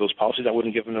come forward with those policies, I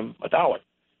wouldn't have given him $1.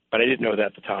 But I didn't know that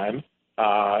at the time.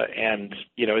 And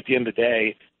at the end of the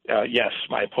day, yes,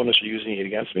 my opponents are using it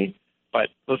against me. But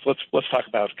let's talk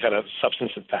about kind of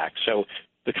substance and facts. So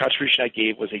the contribution I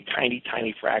gave was a tiny,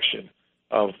 tiny fraction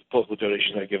of political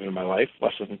donations I've given in my life,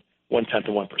 less than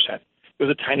 0.1%. It was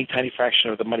a tiny, tiny fraction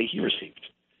of the money he received.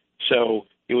 So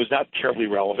it was not terribly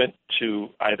relevant to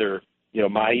either,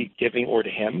 my giving or to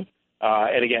him.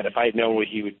 And again, if I had known what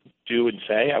he would do and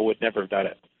say, I would never have done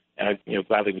it. And I,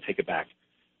 gladly would take it back.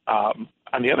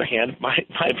 On the other hand, my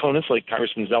opponents, like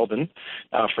Congressman Zeldin,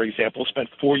 for example, spent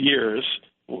 4 years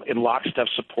in lockstep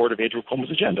support of Andrew Cuomo's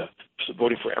agenda,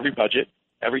 voting for every budget,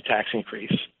 every tax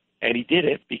increase. And he did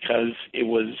it because it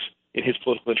was in his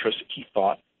political interest, he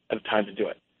thought, at the time to do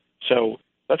it. So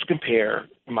let's compare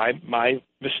my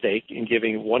mistake in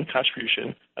giving one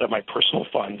contribution out of my personal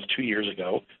funds 2 years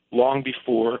ago, long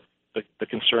before the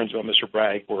concerns about Mr.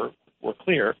 Bragg were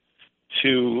clear,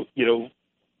 to,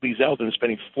 Lee Zeldin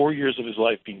spending 4 years of his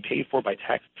life being paid by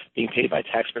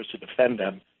taxpayers to defend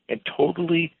them, and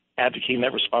totally advocating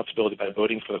that responsibility by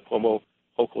voting for the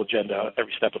Cuomo-Hochul agenda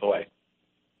every step of the way.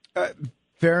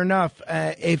 Fair enough.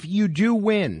 If you do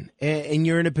win and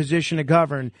you're in a position to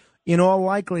govern, in all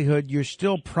likelihood, you're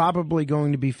still probably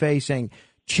going to be facing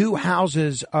two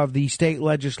houses of the state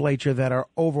legislature that are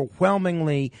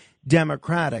overwhelmingly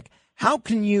Democratic. How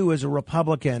can you, as a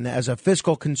Republican, as a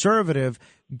fiscal conservative,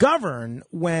 govern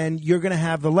when you're going to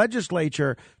have the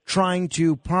legislature trying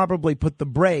to probably put the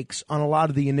brakes on a lot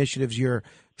of the initiatives you're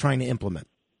trying to implement?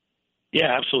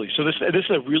 Yeah, absolutely. So this is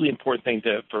a really important thing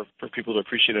for people to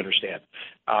appreciate and understand,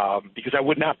 because I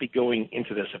would not be going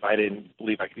into this if I didn't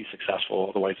believe I could be successful.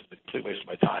 Otherwise, it's a complete waste of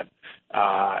my time,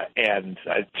 and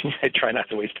I try not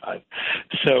to waste time.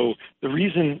 So the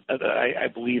reason that I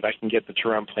believe I can get the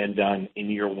turnaround plan done in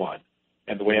year one,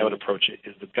 and the way I would approach it,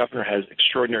 is the governor has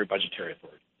extraordinary budgetary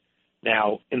authority.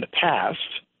 Now, in the past,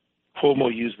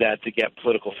 Cuomo used that to get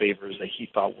political favors that he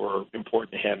thought were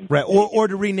important to him. Right, or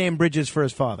to rename bridges for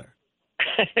his father.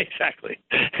 Exactly,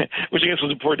 which I guess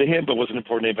was important to him, but wasn't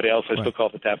important to anybody else. I still call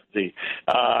it the Tappan Zee.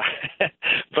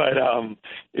 But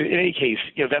in any case,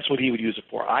 that's what he would use it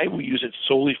for. I would use it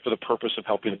solely for the purpose of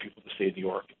helping the people of the state of New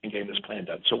York and getting this plan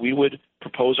done. So we would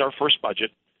propose our first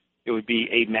budget. It would be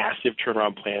a massive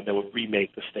turnaround plan that would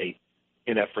remake the state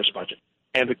in that first budget.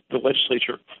 And the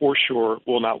legislature, for sure,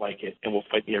 will not like it and will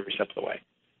fight me every step of the way.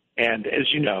 And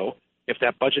as you know, if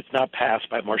that budget's not passed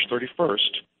by March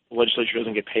 31st, the legislature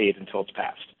doesn't get paid until it's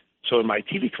passed. So in my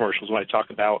TV commercials, when I talk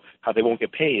about how they won't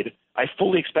get paid, I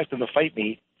fully expect them to fight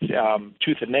me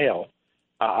tooth and nail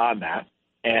on that.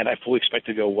 And I fully expect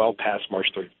to go well past March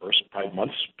 31st, probably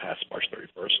months past March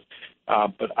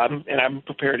 31st. But I'm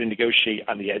prepared to negotiate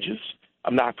on the edges.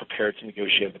 I'm not prepared to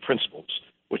negotiate on the principles,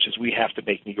 which is we have to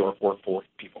make New York work for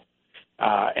working people.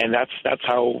 And that's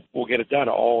how we'll get it done,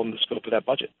 all in the scope of that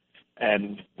budget.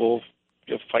 And we'll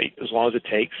fight as long as it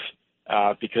takes,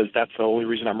 because that's the only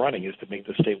reason I'm running, is to make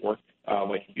the state work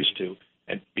like it used to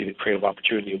and be the creative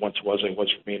opportunity it once was and it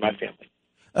was for me and my family.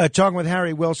 Talking with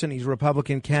Harry Wilson, he's a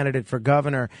Republican candidate for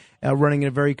governor, running in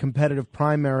a very competitive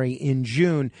primary in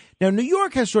June. Now, New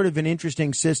York has sort of an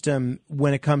interesting system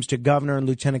when it comes to governor and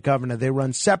lieutenant governor. They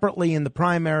run separately in the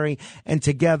primary and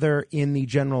together in the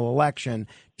general election.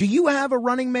 Do you have a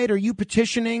running mate? Are you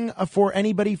petitioning for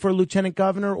anybody for lieutenant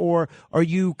governor, or are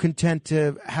you content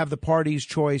to have the party's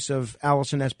choice of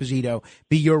Allison Esposito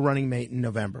be your running mate in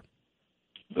November?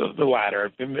 The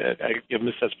latter.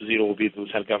 Ms. Esposito will be the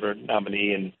lieutenant governor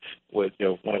nominee, and when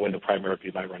I win the primary, be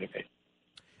my running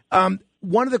mate.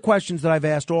 One of the questions that I've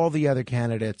asked all the other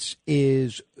candidates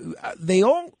is,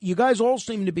 you guys all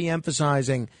seem to be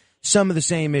emphasizing some of the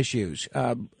same issues: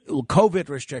 COVID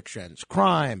restrictions,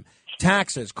 crime,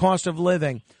 taxes, cost of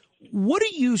living. What do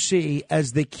you see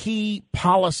as the key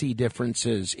policy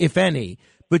differences, if any,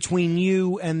 between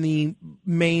you and the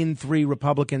main three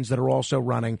Republicans that are also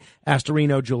running,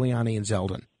 Astorino, Giuliani, and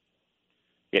Zeldin?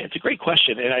 Yeah, it's a great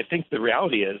question, and I think the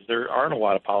reality is there aren't a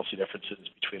lot of policy differences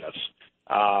between us.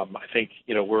 I think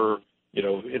we're in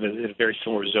a very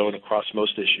similar zone across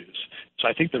most issues. So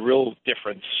I think the real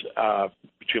difference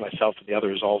between myself and the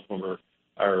others, all of whom are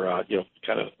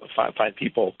kind of fine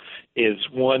people, is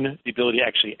one, the ability to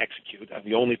actually execute. I'm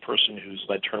the only person who's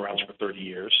led turnarounds for 30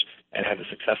 years and had the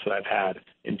success that I've had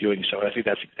in doing so. And I think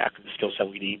that's exactly the skill set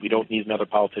we need. We don't need another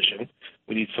politician.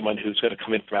 We need someone who's going to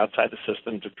come in from outside the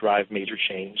system to drive major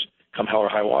change, come hell or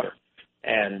high water.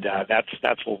 And that's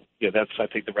I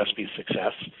think the recipe of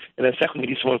success. And then secondly,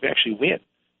 we need someone who can actually win.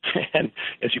 And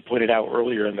as you pointed out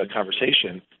earlier in the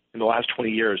conversation, in the last 20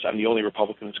 years, I'm the only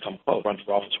Republican who's come close. Run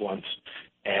for office once.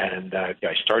 And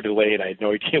I started late. I had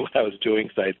no idea what I was doing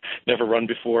because I'd never run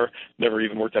before, never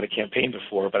even worked on a campaign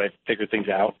before, but I figured things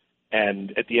out.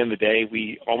 And at the end of the day,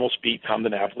 we almost beat Tom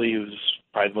DiNapoli, who's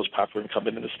probably the most popular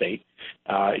incumbent in the state.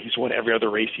 He's won every other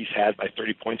race he's had by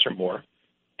 30 points or more.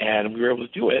 And we were able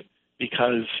to do it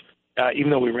because even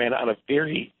though we ran on a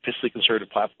very fiscally conservative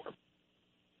platform,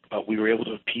 we were able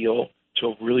to appeal to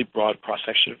a really broad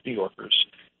cross-section of New Yorkers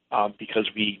because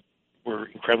we were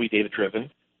incredibly data-driven,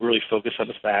 really focused on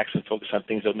the facts and focused on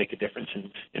things that would make a difference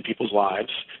in people's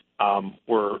lives.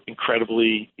 We're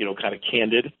incredibly, kind of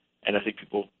candid, and I think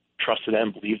people trusted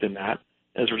them, believed in that.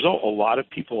 And as a result, a lot of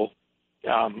people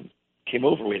came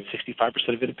over. We had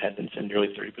 65% of independents and nearly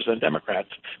 30% of Democrats,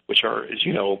 which are, as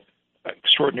you know,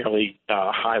 extraordinarily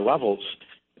high levels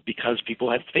because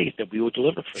people had faith that we would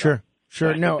deliver for them.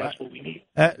 Sure. No, that's what we need.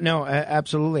 No,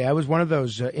 absolutely. I was one of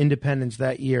those independents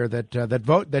that year that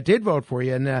did vote for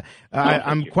you, and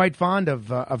I'm quite fond of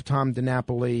Tom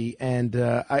DiNapoli. And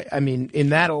I mean, in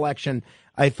that election,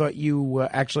 I thought you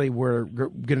actually were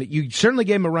going to. You certainly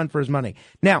gave him a run for his money.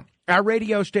 Now, our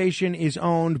radio station is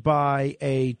owned by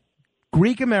a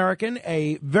Greek American,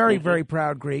 a very, very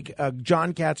proud Greek,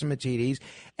 John Katzimatidis,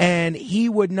 and he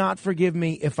would not forgive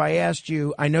me if I asked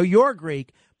you. I know you're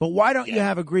Greek, but why don't you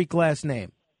have a Greek last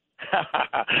name?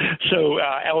 So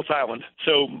Ellis Island.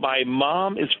 So my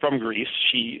mom is from Greece.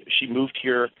 She moved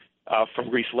here from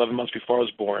Greece 11 months before I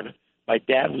was born. My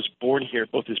dad was born here.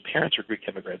 Both his parents are Greek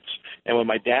immigrants. And when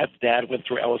my dad's dad went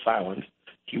through Ellis Island,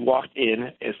 he walked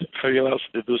in as Kyrios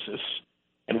Debusis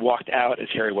and walked out as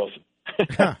Harry Wilson.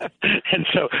 And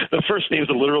so the first name,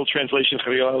 the literal translation of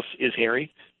Carlos is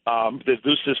Harry. The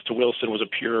Lucis to Wilson was a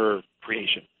pure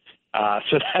creation.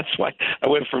 So that's why I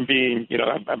went from being,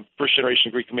 I'm first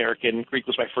generation Greek American. Greek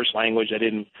was my first language. I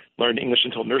didn't learn English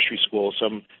until nursery school.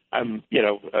 So I'm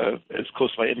as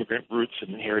close to my immigrant roots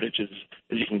and heritage as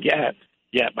you can get.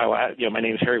 Yeah, my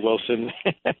name is Harry Wilson,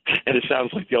 and it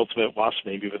sounds like the ultimate WASP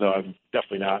name, even though I'm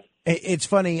definitely not. It's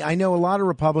funny. I know a lot of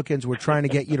Republicans were trying to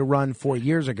get you to run 4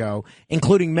 years ago,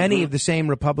 including many of the same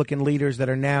Republican leaders that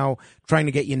are now trying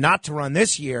to get you not to run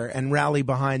this year and rally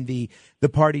behind the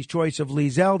party's choice of Lee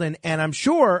Zeldin. And I'm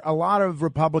sure a lot of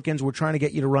Republicans were trying to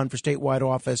get you to run for statewide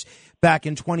office back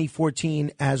in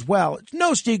 2014 as well. It's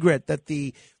no secret that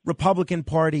the Republican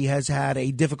Party has had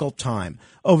a difficult time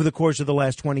over the course of the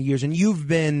last 20 years, and you've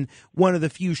been one of the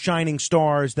few shining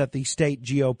stars that the state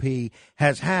GOP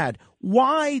has had.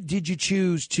 Why did you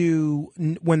choose to,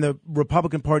 when the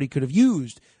Republican Party could have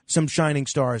used some shining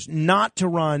stars, not to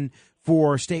run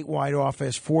for statewide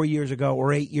office 4 years ago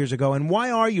or 8 years ago, and why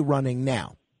are you running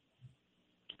now?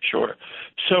 Sure.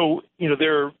 So,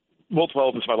 there are multiple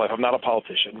elements of my life. I'm not a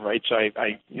politician, right? So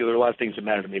there are a lot of things that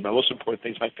matter to me. My most important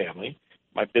thing is my family.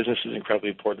 My business is incredibly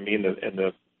important to me, and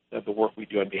the work we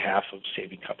do on behalf of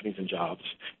saving companies and jobs.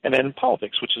 And then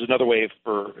politics, which is another way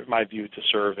for my view to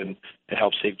serve and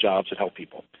help save jobs and help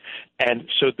people. And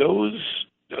so those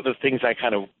are the things I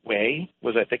kind of weigh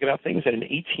as I think about things. And in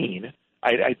 2018,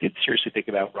 I did seriously think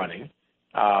about running.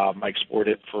 I explored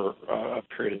it for a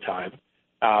period of time.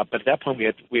 But at that point,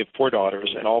 we had 4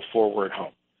 daughters, and all 4 were at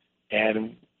home.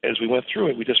 And as we went through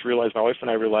it, we just realized, my wife and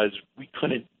I realized we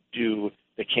couldn't do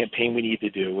the campaign we need to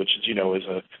do, which is, is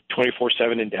a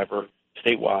 24/7 endeavor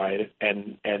statewide,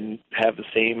 and have the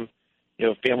same,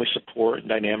 family support and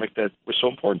dynamic that was so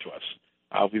important to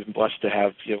us. We've been blessed to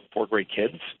have, 4 great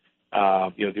kids.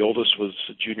 The oldest was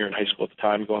a junior in high school at the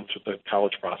time, going through the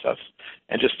college process,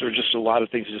 and there were just a lot of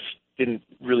things that just didn't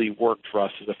really work for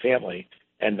us as a family,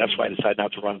 and that's why I decided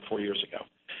not to run 4 years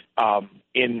ago.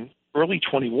 In early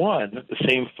 21, the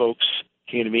same folks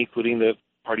came to me, including the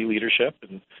party leadership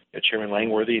and Chairman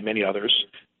Langworthy and many others,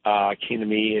 came to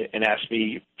me and asked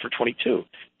me for 22.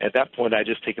 At that point, I had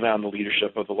just taken on the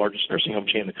leadership of the largest nursing home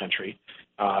chain in the country.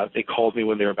 They called me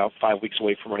when they were about 5 weeks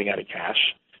away from running out of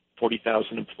cash,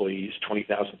 40,000 employees,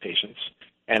 20,000 patients,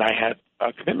 and I had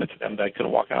a commitment to them that I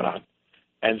couldn't walk out on.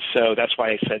 And so that's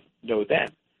why I said no then.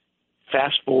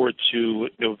 Fast forward to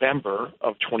November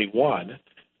of 21,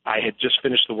 I had just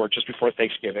finished the work just before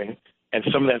Thanksgiving, and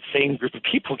some of that same group of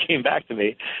people came back to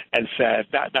me and said,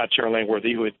 not Chairman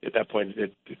Langworthy, who at that point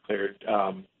had declared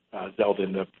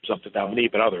Zeldin the presumptive nominee,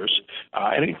 but others,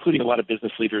 and including a lot of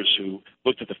business leaders who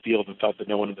looked at the field and felt that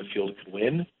no one in the field could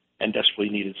win and desperately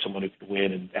needed someone who could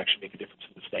win and actually make a difference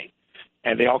in the state.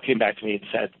 And they all came back to me and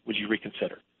said, would you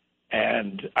reconsider?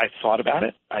 And I thought about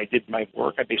it. I did my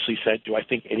work. I basically said, do I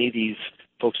think any of these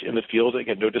folks in the field,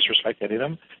 again, no disrespect to any of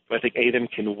them, do I think any of them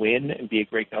can win and be a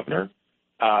great governor?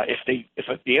 If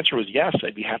the answer was yes,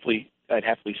 I'd happily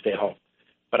stay at home.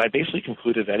 But I basically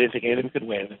concluded that I didn't think any of them could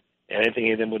win, and I didn't think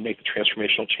any of them would make the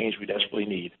transformational change we desperately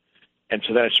need. And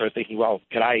so then I started thinking, well,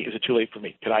 is it too late for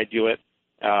me? Could I do it?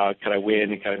 Could I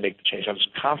win and kind of make the change? I was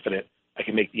confident I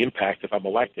can make the impact if I'm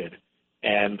elected.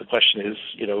 And the question is,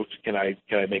 can I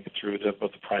make it through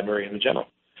both the primary and the general?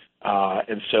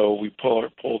 And so we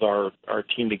pulled our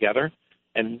team together.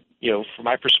 And, from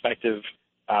my perspective,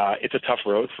 it's a tough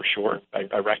road for sure.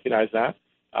 I recognize that.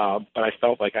 But I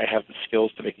felt like I have the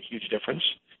skills to make a huge difference.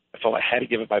 I felt I had to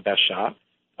give it my best shot.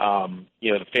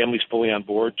 The family's fully on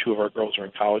board. 2 of our girls are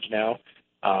in college now.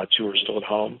 2 are still at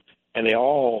home. And they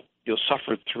all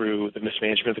suffered through the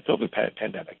mismanagement of the COVID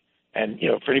pandemic. And,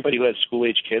 for anybody who has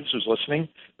school-age kids who's listening,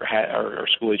 or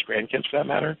school-age grandkids for that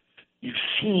matter, you've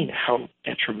seen how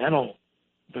detrimental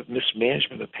the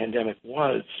mismanagement of the pandemic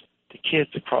was to kids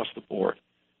across the board.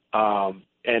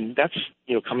 And that's,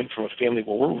 coming from a family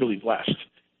where we're really blessed.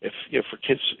 If, for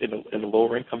kids in the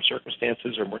lower income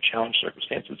circumstances or more challenged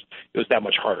circumstances, it was that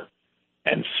much harder.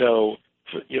 And so,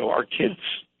 our kids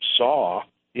saw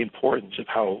the importance of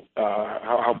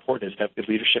how important it is to have good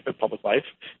leadership in public life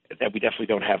that we definitely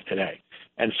don't have today.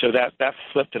 And so that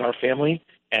flipped in our family,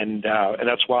 and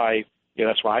that's why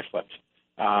I flipped.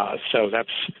 So that's,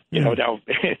 now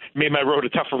made my road a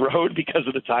tougher road because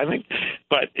of the timing.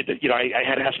 But, I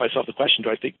had to ask myself the question, do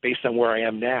I think based on where I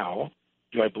am now,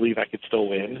 do I believe I could still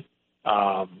win?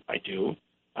 I do.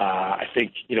 I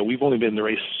think, we've only been in the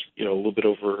race, a little bit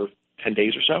over 10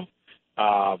 days or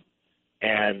so.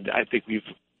 And I think we've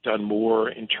done more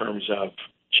in terms of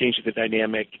changing the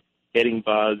dynamic, getting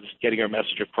buzz, getting our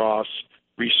message across,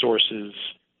 resources,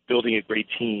 building a great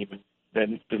team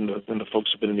than the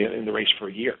folks who've been in the race for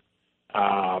a year.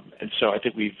 And so I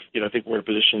think I think we're in a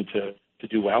position to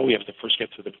do well. We have to first get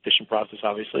through the petition process,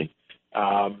 obviously,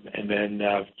 and then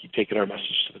keep taking our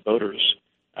message to the voters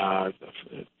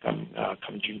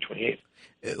come June 28th.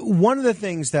 One of the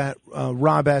things that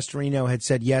Rob Astorino had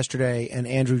said yesterday and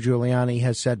Andrew Giuliani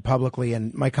has said publicly,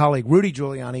 and my colleague Rudy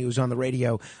Giuliani, who's on the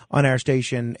radio on our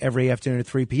station every afternoon at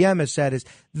 3 p.m., has said is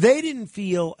they didn't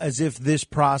feel as if this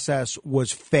process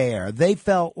was fair. They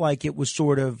felt like it was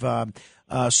sort of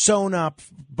sewn up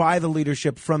by the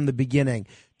leadership from the beginning.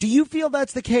 Do you feel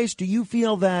that's the case? Do you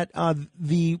feel that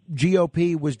the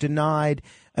GOP was denied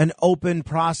an open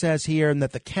process here and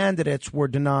that the candidates were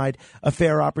denied a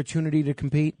fair opportunity to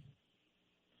compete?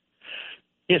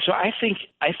 Yeah, so I think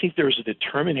there was a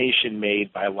determination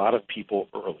made by a lot of people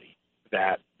early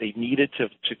that they needed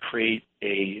to create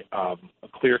a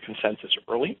clear consensus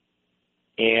early,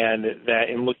 and that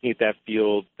in looking at that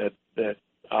field that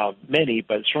many,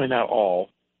 but certainly not all,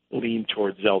 lean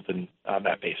towards Zeldin on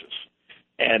that basis.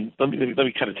 And let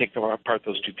me kind of take apart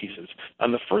those two pieces.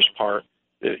 On the first part,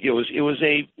 it was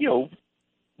a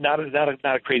not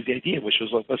a crazy idea, which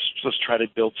was let's try to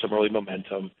build some early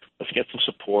momentum. Let's get some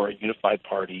support, unified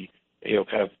party,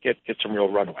 kind of get some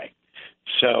real runway.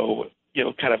 So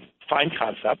kind of fine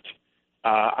concept.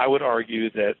 I would argue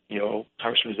that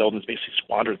Congressman Zeldin has basically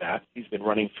squandered that. He's been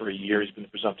running for a year. He's been the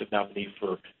presumptive nominee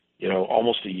for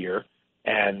almost a year,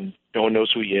 and no one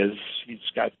knows who he is. He's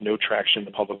got no traction in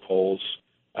the public polls.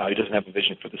 He doesn't have a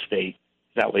vision for the state.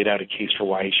 He's not laid out a case for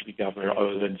why he should be governor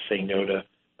other than saying no to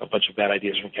a bunch of bad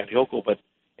ideas from Kathy Hochul. But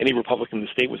any Republican in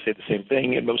the state would say the same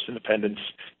thing, and most independents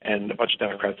and a bunch of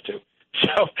Democrats too.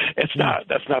 So that's not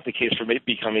the case for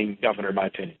becoming governor, in my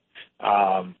opinion.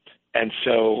 And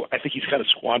so I think he's kind of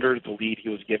squandered the lead he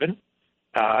was given.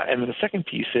 And then the second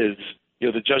piece is,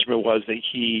 the judgment was that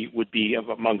he would be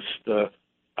amongst the,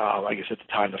 I guess at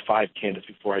the time, the 5 candidates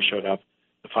before I showed up,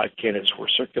 the 5 candidates who were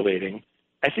circulating.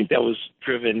 I think that was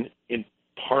driven in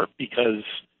part because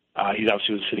he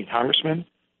obviously was a sitting congressman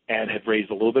and had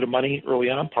raised a little bit of money early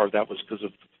on. Part of that was because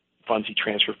of funds he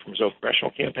transferred from his own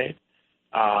congressional campaign.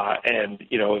 And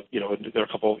there are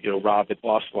a couple, Rob had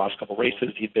lost the last couple races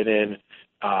he'd been in.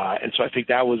 And so I think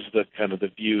that was the kind of the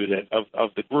view that of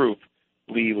the group,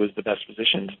 Lee was the best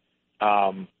positioned.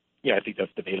 I think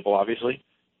that's debatable, obviously.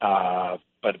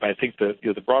 But I think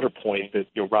the broader point that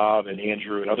Rob and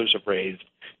Andrew and others have raised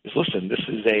is, listen, this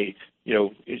is a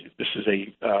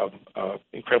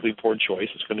incredibly important choice.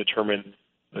 It's going to determine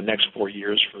the next 4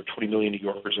 years for 20 million New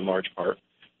Yorkers in large part,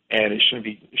 and it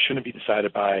shouldn't be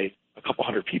decided by a couple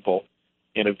hundred people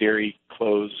in a very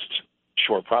closed,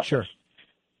 short process. Sure.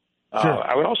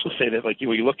 I would also say that, when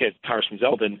you look at Congressman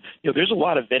Zeldin, there's a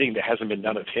lot of vetting that hasn't been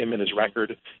done of him and his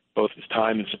record, both his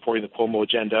time in supporting the Cuomo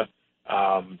agenda,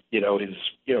 his,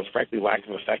 frankly, lack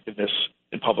of effectiveness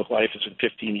in public life. It's been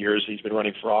 15 years he's been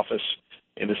running for office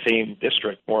in the same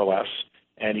district, more or less,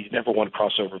 and he's never won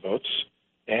crossover votes,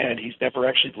 and he's never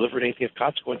actually delivered anything of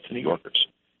consequence to New Yorkers.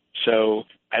 So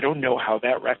I don't know how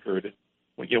that record,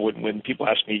 when people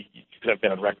ask me, because I've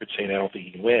been on record saying I don't think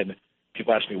he can win,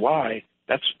 people ask me why.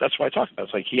 That's what I talk about.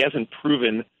 It's like he hasn't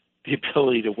proven the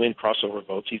ability to win crossover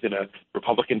votes. He's in a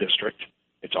Republican district.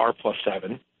 It's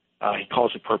R+7. He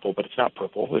calls it purple, but it's not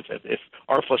purple. If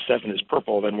R+7 is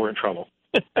purple, then we're in trouble.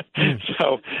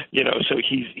 So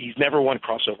he's never won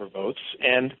crossover votes,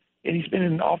 and he's been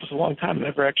in office a long time and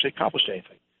never actually accomplished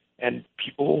anything. And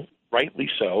people, rightly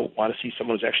so, want to see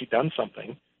someone who's actually done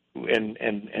something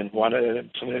and want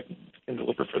someone that can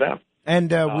deliver for them.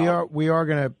 And we are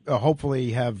going to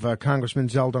hopefully have Congressman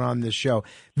Zeldin on this show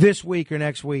this week or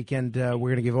next week, and we're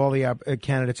going to give all the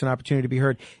candidates an opportunity to be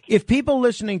heard. If people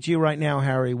listening to you right now,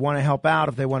 Harry, want to help out,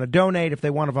 if they want to donate, if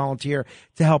they want to volunteer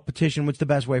to help petition, what's the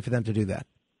best way for them to do that?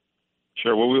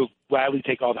 Sure. Well, we'll gladly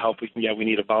take all the help we can get. We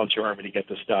need a volunteer army to get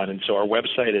this done. And so our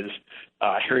website is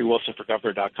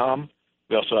harrywilsonforgovernor.com.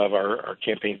 We also have our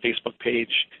campaign Facebook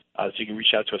page, so you can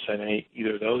reach out to us on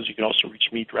either of those. You can also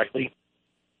reach me directly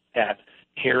at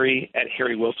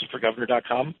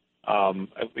harrywilsonforgovernor.com. I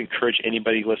encourage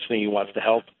anybody listening who wants to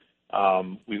help.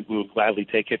 We will gladly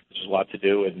take it. There's a lot to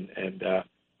do, and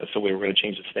that's the way we're going to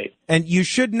change the state. And you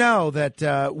should know that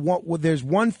there's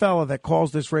one fella that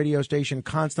calls this radio station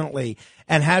constantly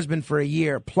and has been for a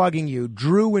year, plugging you,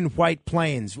 Drew in White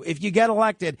Plains. If you get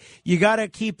elected, you got to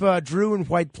keep Drew in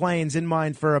White Plains in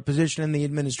mind for a position in the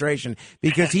administration,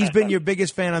 because he's been your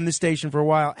biggest fan on this station for a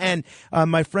while. And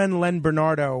my friend Len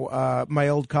Bernardo, my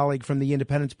old colleague from the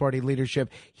Independence Party leadership,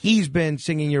 he's been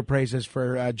singing your praises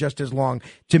for just as long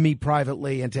to me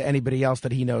privately and to anybody else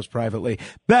that he knows privately.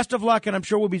 Best of luck, and I'm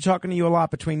sure we'll be talking to you a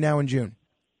lot between now and June.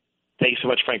 Thanks so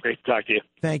much, Frank. Great to talk to you.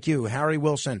 Thank you. Harry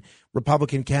Wilson,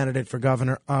 Republican candidate for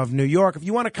governor of New York. If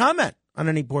you want to comment on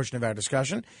any portion of our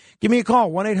discussion, give me a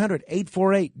call,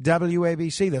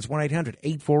 1-800-848-WABC. That's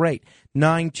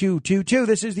 1-800-848-9222.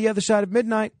 This is The Other Side of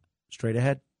Midnight. Straight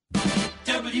ahead.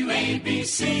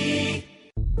 WABC.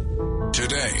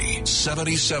 Today,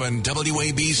 77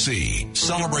 WABC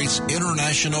celebrates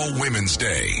International Women's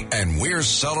Day, and we're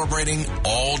celebrating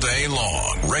all day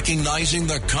long, recognizing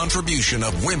the contribution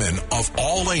of women of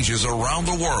all ages around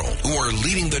the world who are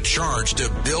leading the charge to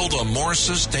build a more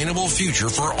sustainable future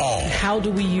for all. How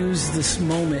do we use this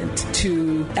moment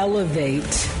to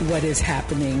elevate what is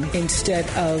happening instead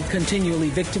of continually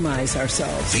victimize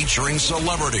ourselves? Featuring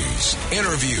celebrities,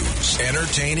 interviews,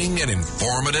 entertaining and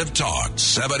informative talk.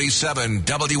 77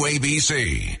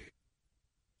 WABC.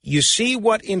 You see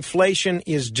what inflation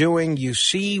is doing. You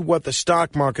see what the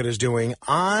stock market is doing.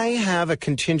 I have a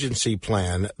contingency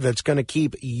plan that's going to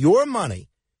keep your money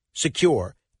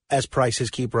secure as prices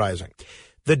keep rising.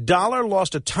 The dollar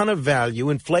lost a ton of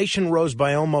value. Inflation rose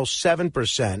by almost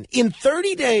 7%. In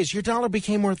 30 days, your dollar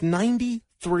became worth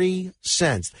 93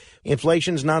 cents.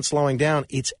 Inflation's not slowing down.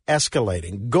 It's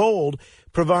escalating. Gold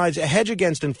provides a hedge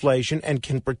against inflation and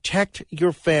can protect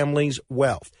your family's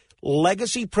wealth.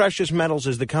 Legacy Precious Metals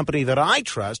is the company that I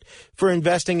trust for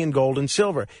investing in gold and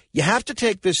silver. You have to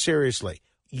take this seriously.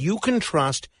 You can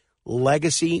trust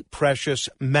Legacy Precious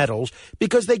Metals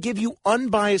because they give you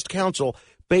unbiased counsel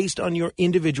based on your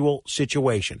individual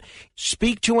situation.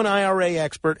 Speak to an IRA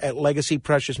expert at Legacy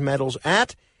Precious Metals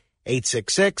at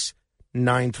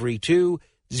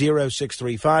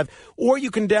 866-932-0635, or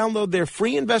you can download their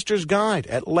free investor's guide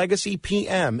at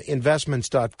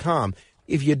legacypminvestments.com.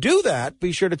 If you do that,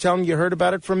 be sure to tell them you heard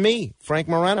about it from me, Frank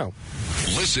Moreno.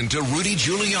 Listen to Rudy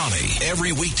Giuliani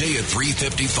every weekday at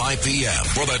 3:55 p.m.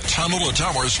 for the Tunnel to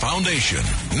Towers Foundation.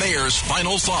 Mayor's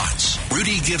Final Thoughts.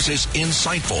 Rudy gives his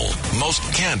insightful, most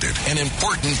candid, and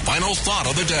important final thought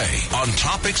of the day on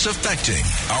topics affecting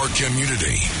our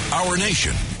community, our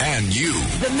nation, and you.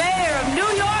 The mayor of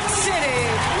New York City,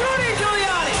 Rudy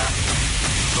Giuliani.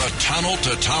 The Tunnel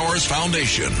to Towers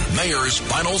Foundation. Mayor's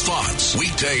Final Thoughts.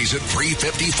 Weekdays at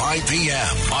 3:55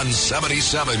 p.m. on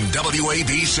 77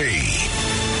 WABC.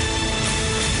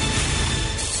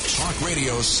 Talk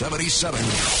Radio 77.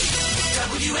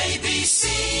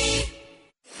 WABC.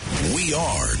 We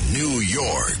are New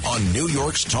York on New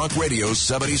York's Talk Radio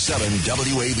 77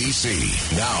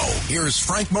 WABC. Now, here's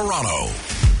Frank Morano.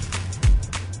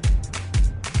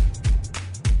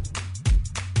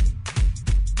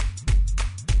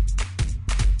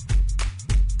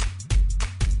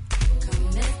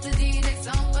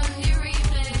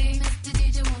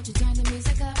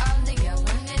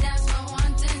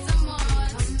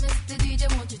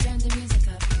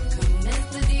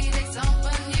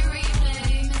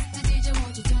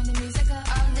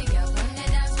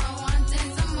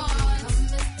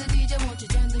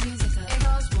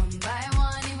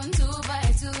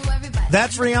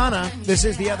 That's Rihanna. This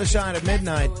is The Other Side of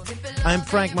Midnight. I'm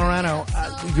Frank Morano.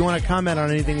 If you want to comment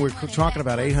on anything we're talking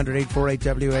about,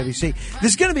 800-848-WABC.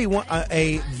 This is going to be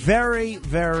a very,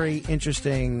 very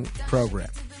interesting program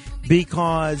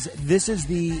because this is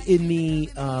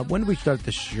when did we start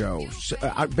the show?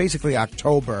 Basically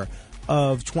October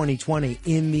of 2020.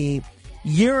 In the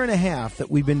year and a half that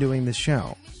we've been doing this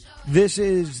show, this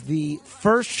is the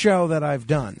first show that I've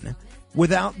done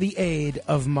without the aid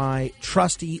of my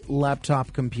trusty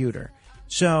laptop computer.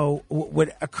 So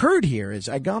what occurred here is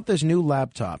I got this new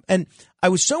laptop, and I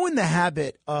was so in the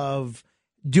habit of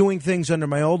doing things under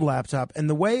my old laptop, and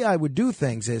the way I would do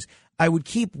things is I would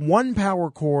keep one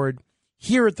power cord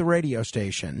here at the radio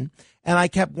station, and I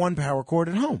kept one power cord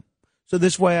at home. So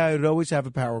this way I would always have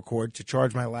a power cord to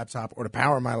charge my laptop or to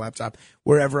power my laptop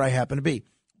wherever I happen to be.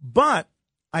 But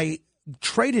I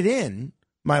traded in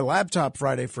my laptop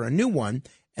Friday for a new one,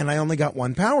 and I only got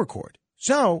one power cord.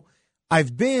 So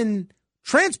I've been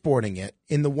transporting it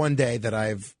in the one day that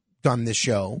I've done this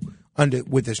show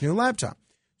with this new laptop.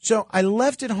 So I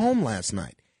left it home last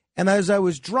night, and as I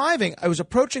was driving, I was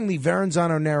approaching the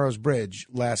Verrazano Narrows Bridge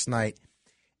last night,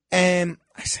 and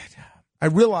I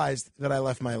realized that I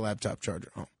left my laptop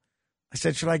charger home. I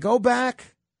said, should I go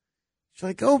back?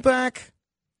 I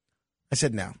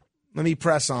said, no. Let me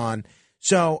press on.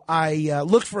 So I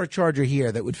looked for a charger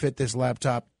here that would fit this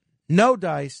laptop. No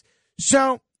dice.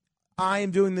 So I am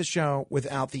doing this show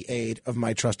without the aid of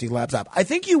my trusty laptop. I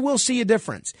think you will see a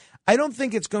difference. I don't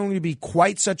think it's going to be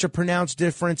quite such a pronounced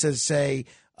difference as, say,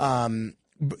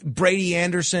 Brady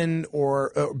Anderson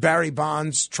or Barry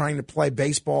Bonds trying to play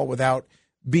baseball without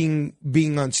being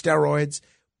on steroids.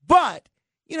 But,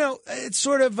 it's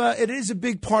sort of it is a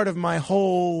big part of my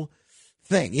whole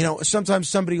thing. You know, sometimes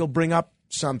somebody will bring up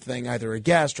something, either a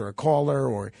guest or a caller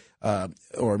or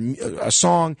a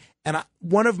song. And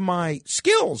one of my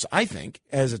skills, I think,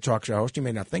 as a talk show host, you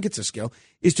may not think it's a skill,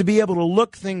 is to be able to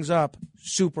look things up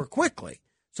super quickly.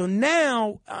 So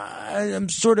now I'm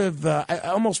sort of, I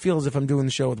almost feel as if I'm doing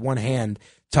the show with one hand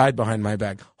tied behind my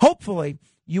back. Hopefully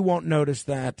you won't notice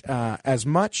that as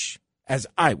much as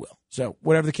I will. So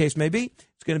whatever the case may be,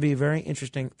 it's going to be a very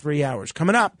interesting 3 hours.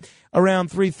 Coming up around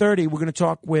 3:30, we're going to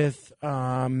talk with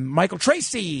Michael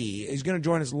Tracy. He's going to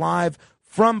join us live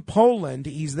from Poland.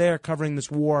 He's there covering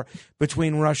this war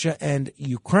between Russia and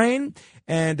Ukraine.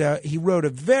 And he wrote a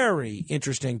very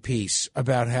interesting piece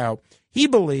about how he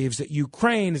believes that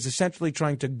Ukraine is essentially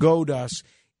trying to goad us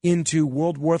into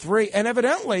World War III. And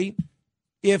evidently,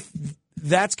 if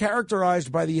that's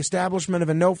characterized by the establishment of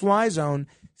a no-fly zone,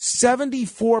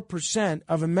 74%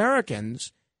 of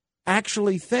Americans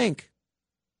actually think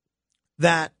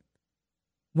that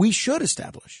we should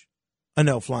establish a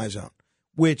no-fly zone,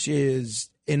 which is,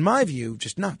 in my view,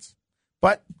 just nuts.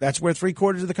 But that's where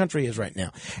 3/4 of the country is right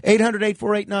now.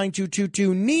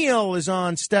 800-848-9222. Neil is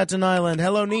on Staten Island.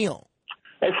 Hello, Neil.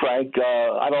 Hey, Frank.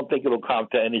 I don't think it'll come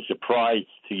to any surprise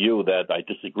to you that I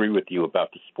disagree with you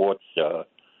about the sports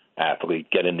athlete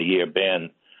getting the year ban.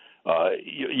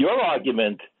 Your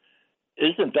argument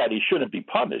isn't that he shouldn't be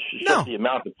punished. It's just the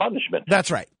amount of punishment.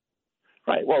 That's right.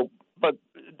 Right. Well, but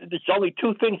there's only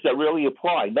two things that really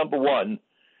apply. Number one,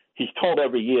 he's told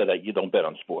every year that you don't bet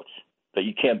on sports, that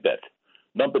you can't bet.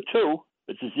 Number two,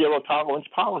 it's a zero-tolerance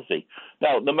policy.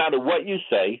 Now, no matter what you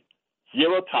say,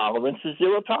 zero tolerance is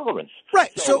zero tolerance.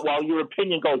 Right. So while your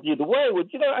opinion goes either way,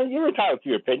 you're entitled to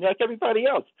your opinion like everybody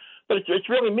else. But it's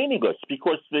really meaningless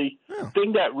because the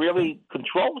thing that really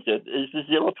controls it is the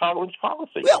zero tolerance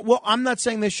policy. Yeah, well, I'm not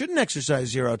saying they shouldn't exercise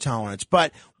zero tolerance,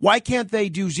 but why can't they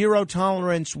do zero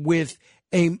tolerance with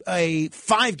a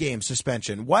 5-game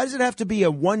suspension? Why does it have to be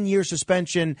a 1-year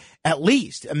suspension at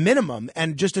least, a minimum,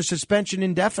 and just a suspension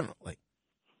indefinitely?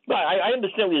 I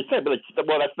understand what you're saying, but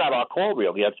that's not our call,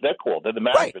 really. That's their call. They're the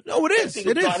management. Right. No, it is.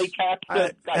 It is. Johnny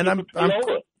Katz and I'm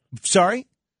sorry?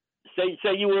 Say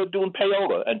you were doing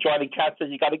payola, and Johnny Katz says,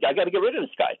 I got to get rid of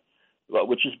this guy,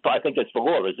 which is, I think that's the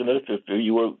law, isn't it, if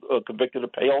you were convicted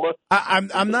of payola?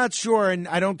 I'm not sure, and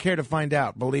I don't care to find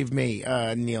out, believe me,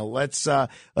 Neil. Let's.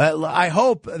 I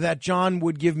hope that John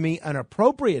would give me an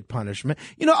appropriate punishment.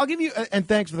 You know, I'll give you, and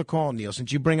thanks for the call, Neil,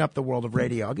 since you bring up the world of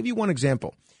radio. I'll give you one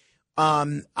example.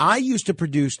 I used to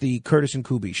produce the Curtis and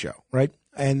Kuby show, right,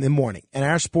 in the morning, and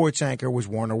our sports anchor was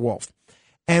Warner Wolf.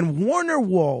 And Warner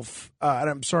Wolf, and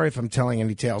I'm sorry if I'm telling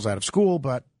any tales out of school,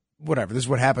 but whatever. This is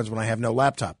what happens when I have no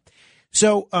laptop.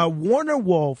 So Warner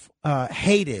Wolf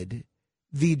hated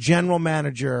the general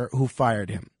manager who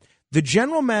fired him. The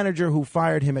general manager who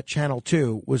fired him at Channel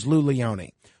 2 was Lou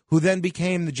Leone, who then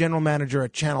became the general manager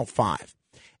at Channel 5.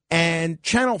 And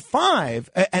Channel 5,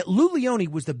 Lou Leone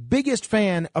was the biggest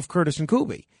fan of Curtis and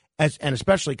Kuby, and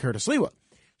especially Curtis Lewa.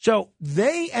 So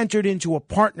they entered into a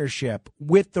partnership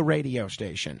with the radio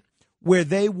station where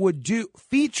they would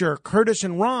feature Curtis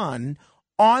and Ron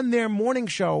on their morning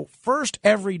show first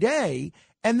every day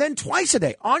and then twice a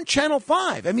day on Channel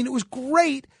 5. I mean, it was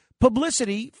great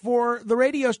publicity for the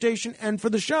radio station and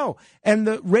for the show. And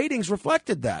the ratings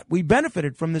reflected that. We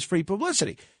benefited from this free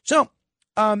publicity. So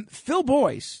Phil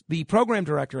Boyce, the program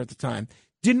director at the time,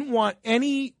 didn't want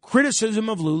any criticism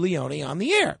of Lou Leone on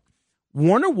the air.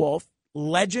 Warner Wolf,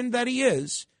 legend that he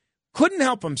is, couldn't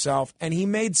help himself, and he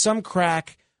made some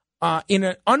crack in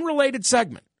an unrelated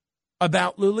segment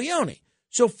about Lou Leone.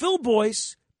 So Phil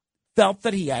Boyce felt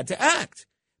that he had to act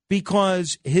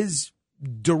because his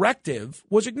directive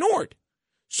was ignored.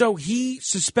 So he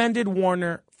suspended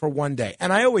Warner for 1 day.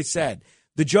 And I always said,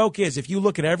 the joke is, if you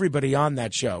look at everybody on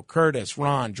that show, Curtis,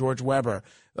 Ron, George Weber,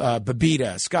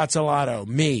 Babita, Scott Salato,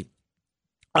 me,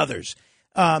 others,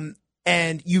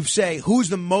 and you say, who's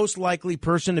the most likely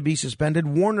person to be suspended?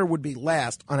 Warner would be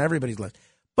last on everybody's list.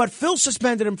 But Phil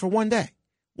suspended him for 1 day.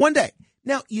 1 day.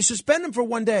 Now, you suspend him for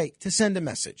 1 day to send a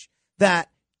message that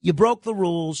you broke the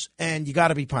rules and you got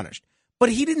to be punished. But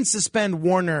he didn't suspend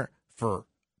Warner for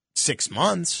 6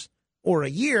 months or a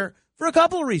year for a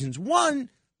couple of reasons. One,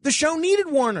 the show needed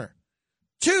Warner.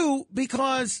 Two,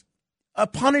 because a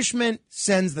punishment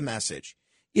sends the message.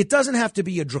 It doesn't have to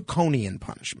be a draconian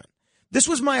punishment. This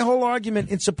was my whole argument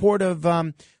in support of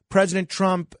President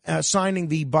Trump signing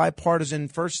the bipartisan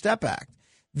First Step Act.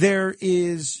 There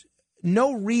is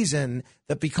no reason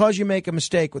that because you make a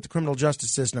mistake with the criminal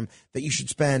justice system that you should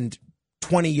spend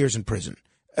 20 years in prison.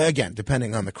 Again,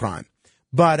 depending on the crime.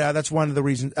 But that's one of the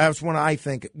reasons. That's I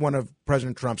think one of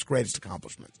President Trump's greatest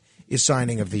accomplishments is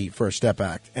signing of the First Step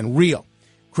Act and real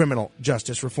criminal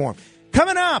justice reform.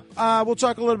 Coming up, we'll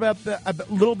talk a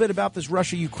little bit about this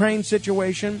Russia-Ukraine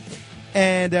situation,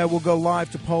 and we'll go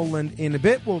live to Poland in a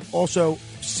bit. We'll also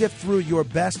sift through your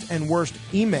best and worst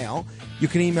email. You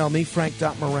can email me,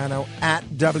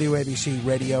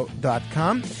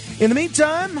 frank.morano@wabcradio.com. In the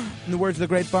meantime, in the words of the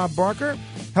great Bob Barker,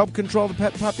 help control the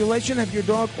pet population. Have your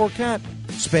dog or cat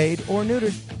spayed or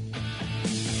neutered.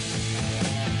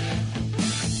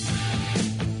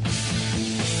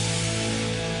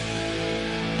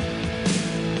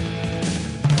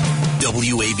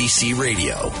 WABC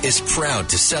Radio is proud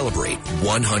to celebrate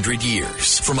 100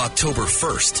 years. From October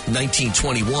 1st,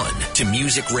 1921, to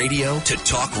music radio to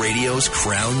talk radio's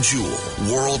crown jewel,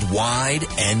 worldwide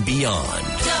and beyond.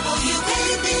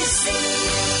 WABC.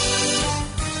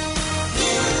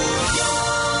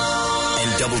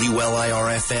 And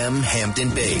WLIR-FM Hampton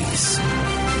Bays.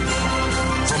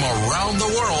 From around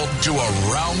the world to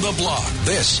around the block,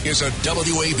 this is a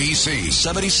WABC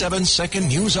 77-second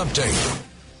news update.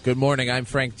 Good morning, I'm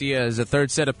Frank Diaz. The third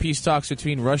set of peace talks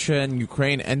between Russia and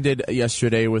Ukraine ended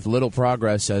yesterday with little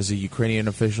progress. As a Ukrainian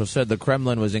official said, the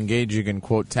Kremlin was engaging in,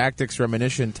 quote, tactics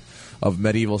reminiscent of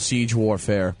medieval siege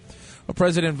warfare.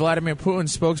 President Vladimir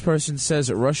Putin's spokesperson says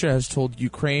that Russia has told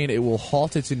Ukraine it will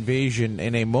halt its invasion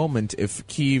in a moment if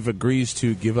Kyiv agrees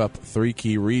to give up 3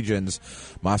 key regions.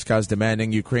 Moscow is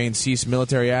demanding Ukraine cease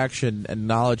military action,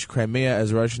 acknowledge Crimea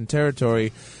as Russian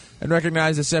territory, and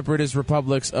recognize the separatist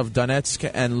republics of Donetsk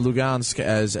and Lugansk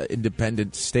as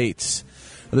independent states.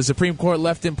 The Supreme Court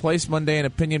left in place Monday an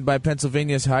opinion by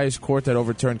Pennsylvania's highest court that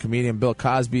overturned comedian Bill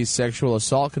Cosby's sexual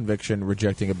assault conviction,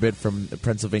 rejecting a bid from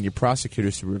Pennsylvania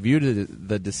prosecutors to review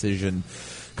the decision.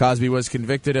 Cosby was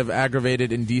convicted of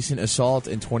aggravated indecent assault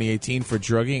in 2018 for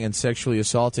drugging and sexually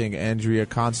assaulting Andrea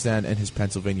Constant in his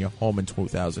Pennsylvania home in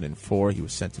 2004. He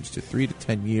was sentenced to 3 to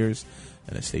 10 years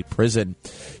in a state prison.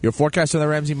 Your forecast on the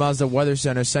Ramsey Mazda Weather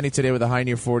Center. Sunny today with a high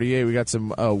near 48. We got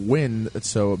some wind,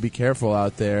 so be careful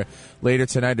out there. Later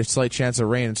tonight, a slight chance of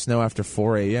rain and snow after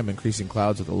 4 a.m., increasing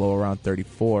clouds with a low around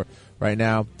 34. Right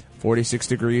now, 46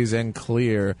 degrees and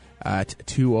clear at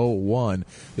 2:01.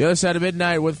 The other side of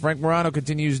midnight with Frank Morano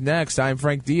continues next. I'm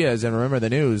Frank Diaz, and remember,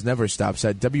 the news never stops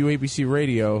at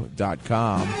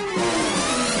WABCRadio.com.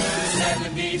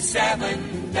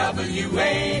 77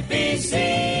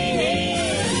 WABC.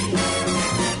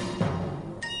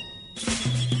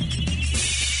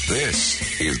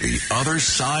 This is The Other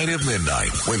Side of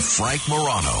Midnight with Frank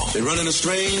Morano. They're running a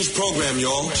strange program,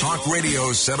 y'all. Talk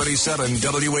Radio 77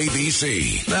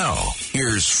 WABC. Now,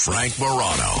 here's Frank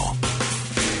Morano.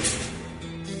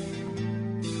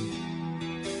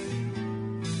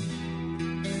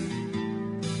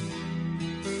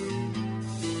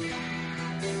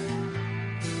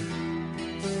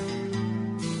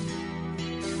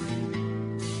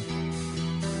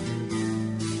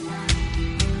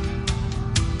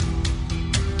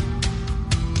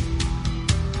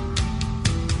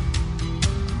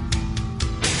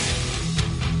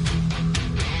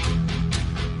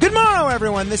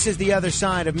 Everyone, this is The Other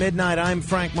Side of Midnight. I'm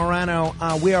Frank Morano.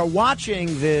 We are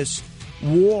watching this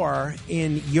war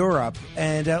in Europe,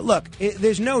 and look,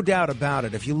 there's no doubt about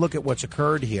it. If you look at what's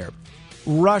occurred here,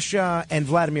 Russia and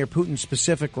Vladimir Putin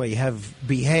specifically have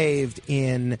behaved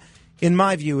in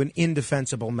my view, an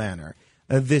indefensible manner.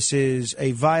 This is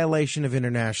a violation of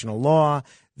international law.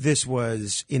 This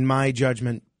was, in my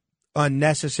judgment,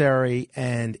 unnecessary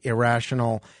and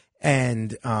irrational.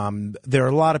 And there are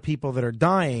a lot of people that are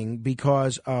dying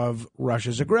because of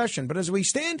Russia's aggression. But as we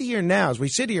sit here now,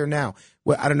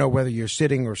 well, I don't know whether you're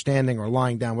sitting or standing or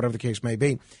lying down, whatever the case may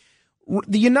be,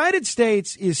 the United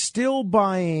States is still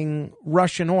buying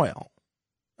Russian oil.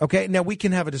 Okay, now we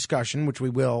can have a discussion, which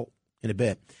we will in a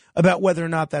bit, about whether or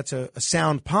not that's a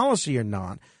sound policy or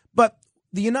not. But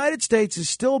the United States is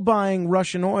still buying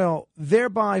Russian oil,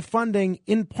 thereby funding,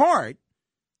 in part,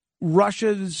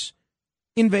 Russia's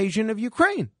invasion of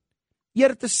Ukraine.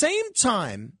 Yet at the same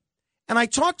time, and I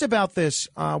talked about this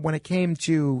when it came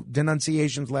to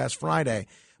denunciations last Friday,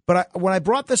 but when I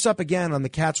brought this up again on the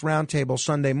Katz Roundtable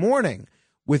Sunday morning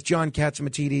with John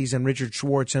Katzimatidis and Richard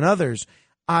Schwartz and others,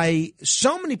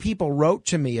 so many people wrote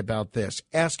to me about this,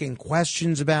 asking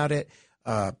questions about it,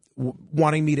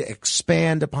 wanting me to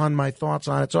expand upon my thoughts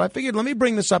on it. So I figured, let me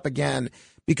bring this up again,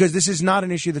 because this is not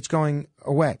an issue that's going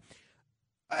away.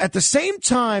 At the same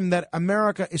time that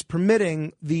America is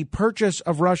permitting the purchase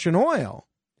of Russian oil,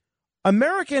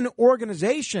 American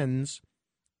organizations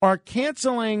are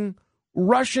canceling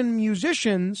Russian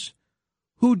musicians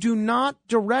who do not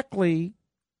directly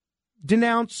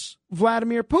denounce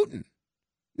Vladimir Putin.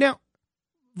 Now,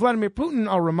 Vladimir Putin,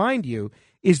 I'll remind you,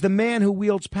 is the man who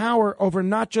wields power over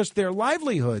not just their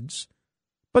livelihoods,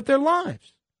 but their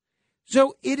lives.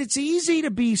 So it's easy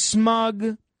to be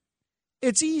smug.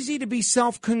 It's easy to be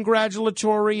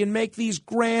self-congratulatory and make these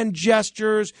grand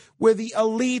gestures where the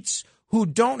elites who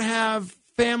don't have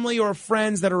family or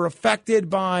friends that are affected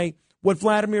by what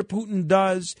Vladimir Putin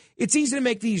does, it's easy to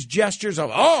make these gestures of,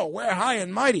 oh, we're high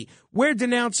and mighty. We're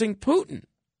denouncing Putin.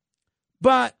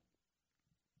 But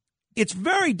it's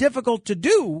very difficult to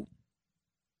do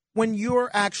when you're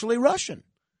actually Russian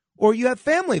or you have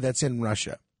family that's in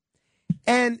Russia.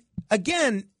 And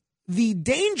again, the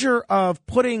danger of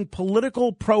putting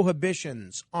political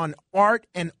prohibitions on art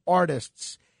and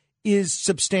artists is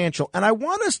substantial. And I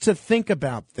want us to think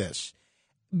about this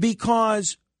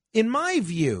because, in my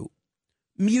view,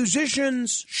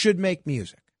 musicians should make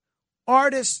music.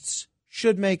 Artists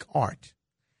should make art.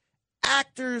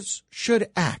 Actors should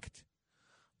act.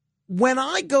 When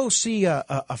I go see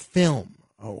a film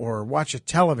or watch a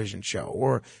television show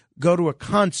or go to a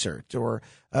concert or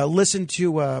listen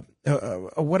to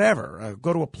whatever,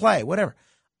 go to a play, whatever,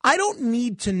 I don't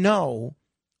need to know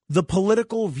the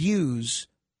political views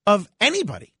of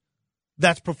anybody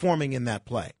that's performing in that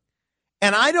play.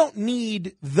 And I don't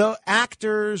need the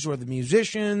actors or the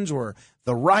musicians or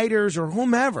the writers or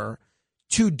whomever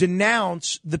to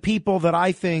denounce the people that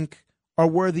I think are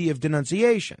worthy of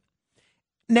denunciation.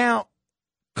 Now,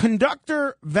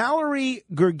 conductor Valery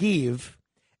Gergiev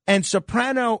and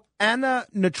soprano Anna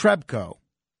Netrebko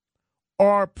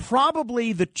are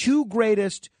probably the two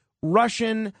greatest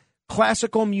Russian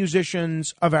classical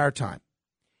musicians of our time.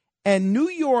 And New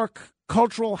York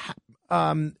cultural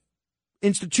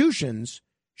institutions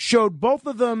showed both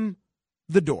of them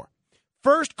the door.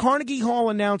 First, Carnegie Hall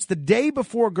announced the day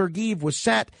before Gergiev was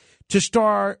set to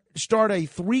start a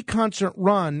 3-concert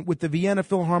run with the Vienna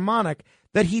Philharmonic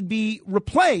that he'd be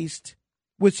replaced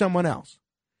with someone else.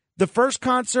 The first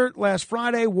concert last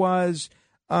Friday was,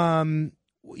 you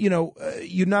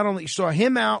not only saw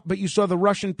him out, but you saw the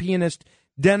Russian pianist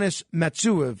Denis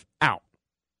Matsuev out.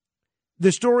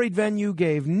 The storied venue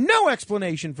gave no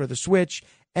explanation for the switch,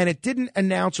 and it didn't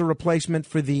announce a replacement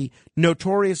for the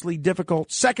notoriously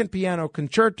difficult second piano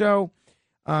concerto,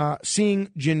 seeing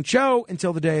Jin Cho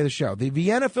until the day of the show. The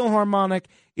Vienna Philharmonic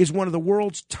is one of the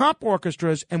world's top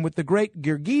orchestras, and with the great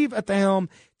Gergiev at the helm,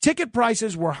 ticket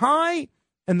prices were high,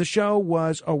 and the show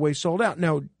was always sold out.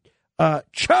 Now,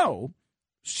 Cho,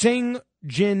 Sing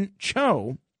Jin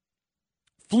Cho,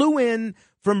 flew in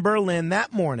from Berlin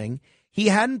that morning. He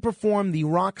hadn't performed the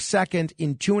rock second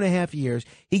in 2.5 years.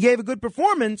 He gave a good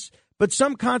performance, but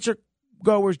some concert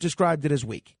goers described it as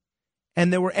weak.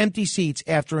 And there were empty seats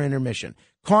after intermission.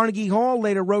 Carnegie Hall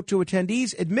later wrote to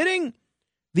attendees admitting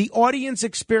the audience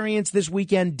experience this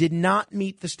weekend did not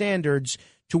meet the standards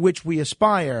to which we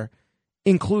aspire,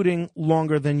 including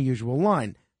longer than usual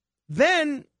line.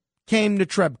 Then came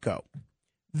Netrebko.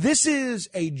 This is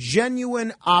a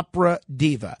genuine opera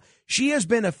diva. She has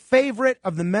been a favorite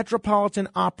of the Metropolitan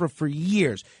Opera for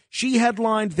years. She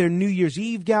headlined their New Year's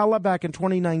Eve gala back in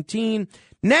 2019.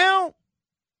 Now,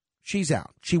 she's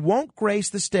out. She won't grace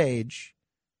the stage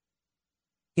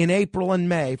in April and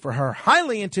May for her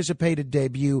highly anticipated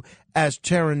debut as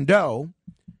Turandot.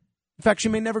 In fact, she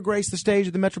may never grace the stage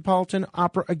of the Metropolitan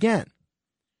Opera again.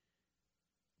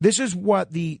 This is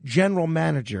what the general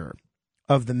manager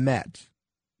of the Met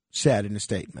said in a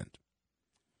statement.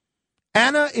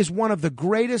 Anna is one of the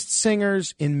greatest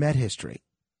singers in Met history.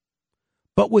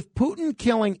 But with Putin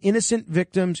killing innocent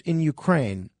victims in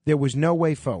Ukraine, there was no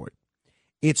way forward.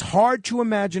 It's hard to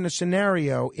imagine a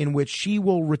scenario in which she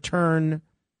will return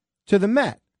to the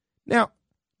Met. Now,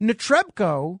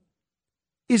 Netrebko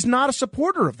is not a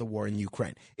supporter of the war in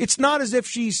Ukraine. It's not as if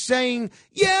she's saying,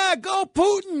 yeah, go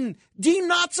Putin,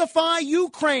 denazify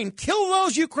Ukraine, kill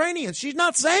those Ukrainians. She's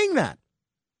not saying that.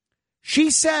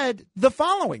 She said the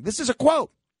following. This is a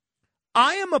quote.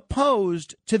 I am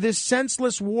opposed to this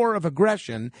senseless war of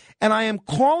aggression, and I am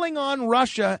calling on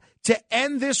Russia to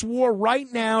end this war right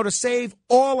now to save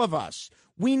all of us.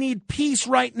 We need peace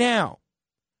right now.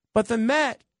 But the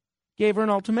Met gave her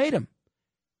an ultimatum,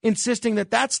 insisting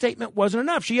that that statement wasn't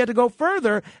enough. She had to go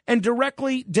further and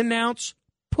directly denounce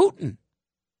Putin.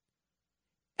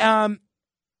 Now,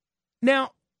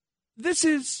 this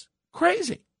is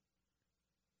crazy.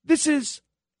 This is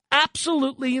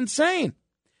absolutely insane.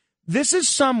 This is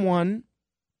someone,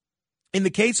 in the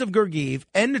case of Gergiev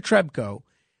and Netrebko,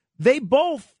 they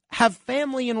both have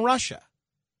family in Russia.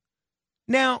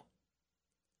 Now,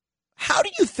 how do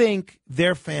you think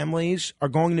their families are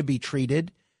going to be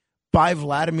treated by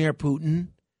Vladimir Putin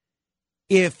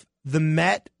if the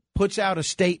Met puts out a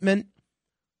statement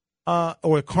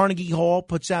or Carnegie Hall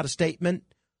puts out a statement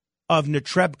of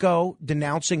Netrebko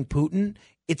denouncing Putin?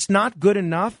 it's not good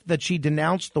enough that she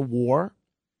denounced the war.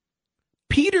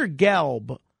 Peter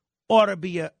Gelb ought to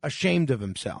be ashamed of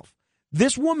himself.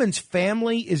 This woman's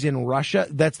family is in Russia.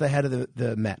 That's the head of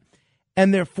the Met.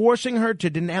 And they're forcing her to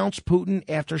denounce Putin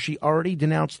after she already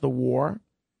denounced the war.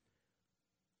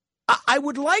 I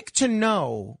would like to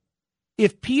know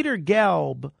if Peter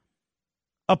Gelb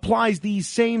applies these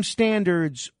same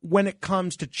standards when it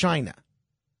comes to China.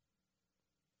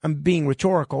 I'm being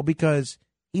rhetorical because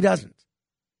he doesn't.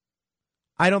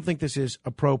 I don't think this is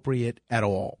appropriate at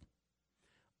all.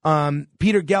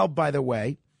 Peter Gelb, by the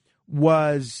way,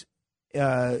 is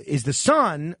the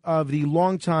son of the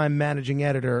longtime managing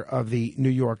editor of the New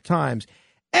York Times.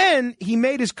 And he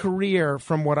made his career,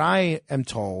 from what I am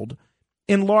told,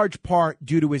 in large part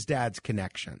due to his dad's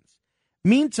connections.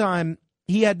 Meantime,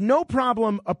 he had no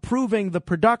problem approving the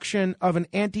production of an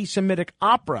anti-Semitic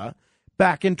opera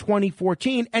back in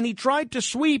 2014, and he tried to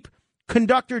sweep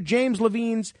conductor James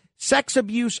Levine's sex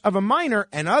abuse of a minor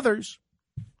and others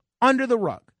under the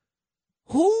rug.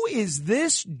 Who is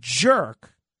this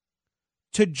jerk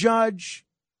to judge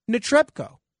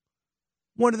Netrebko?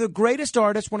 One of the greatest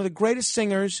artists, one of the greatest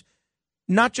singers,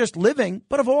 not just living,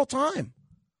 but of all time.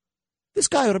 This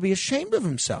guy ought to be ashamed of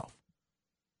himself,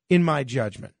 in my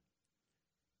judgment.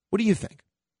 What do you think?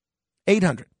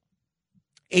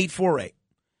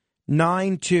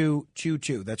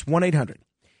 800-848-9222. That's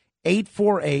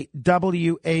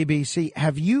 1-800-848-WABC.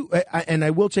 Have you, and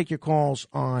I will take your calls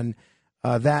on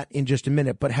that in just a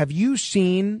minute, but have you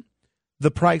seen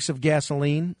the price of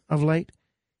gasoline of late?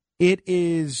 It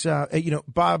is,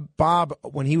 Bob,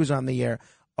 when he was on the air,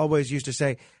 always used to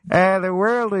say, the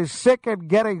world is sick and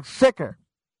getting sicker.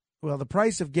 Well, the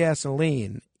price of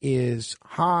gasoline is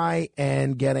high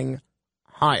and getting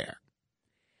higher.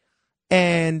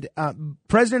 And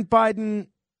President Biden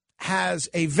has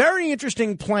a very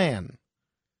interesting plan,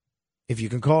 if you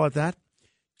can call it that,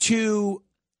 to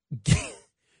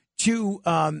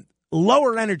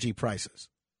lower energy prices,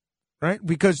 right?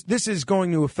 Because this is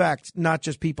going to affect not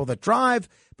just people that drive,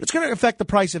 but it's going to affect the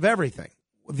price of everything.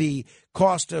 The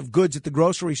cost of goods at the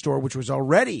grocery store, which was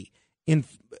already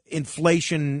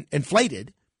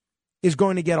inflated, is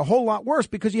going to get a whole lot worse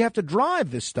because you have to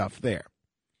drive this stuff there.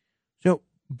 So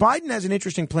Biden has an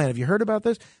interesting plan. Have you heard about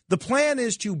this? The plan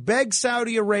is to beg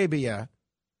Saudi Arabia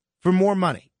for more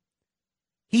money.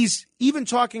 He's even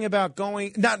talking about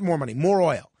not more money, more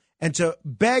oil, and to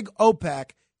beg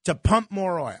OPEC to pump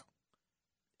more oil,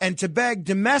 and to beg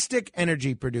domestic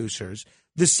energy producers,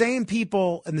 the same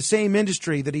people in the same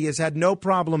industry that he has had no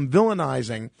problem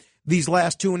villainizing these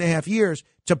last 2.5 years,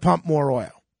 to pump more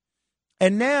oil.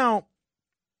 And now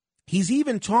he's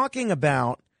even talking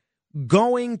about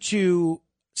going to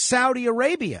Saudi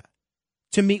Arabia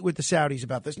to meet with the Saudis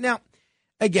about this. Now,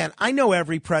 again, I know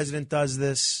every president does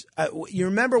this. You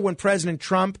remember when President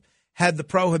Trump had the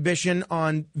prohibition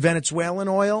on Venezuelan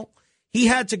oil? He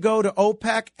had to go to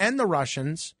OPEC and the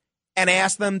Russians and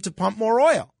ask them to pump more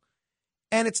oil.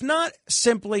 And it's not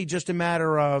simply just a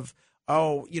matter of,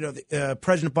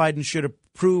 President Biden should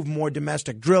approve more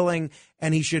domestic drilling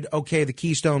and he should okay the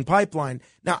Keystone Pipeline.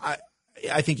 Now,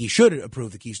 I think he should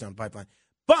approve the Keystone Pipeline.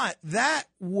 But that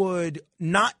would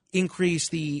not increase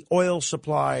the oil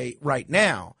supply right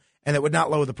now, and that would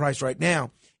not lower the price right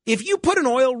now. If you put an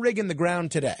oil rig in the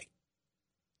ground today,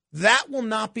 that will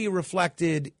not be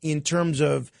reflected in terms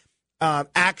of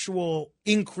actual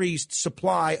increased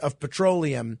supply of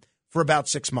petroleum for about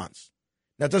 6 months.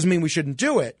 That doesn't mean we shouldn't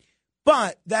do it,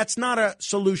 but that's not a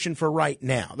solution for right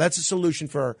now. That's a solution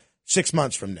for 6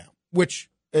 months from now, which,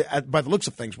 by the looks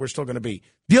of things, we're still going to be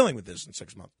dealing with this in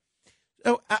 6 months.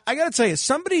 So I got to tell you,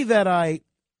 somebody that I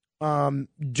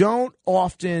don't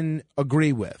often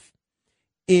agree with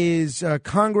is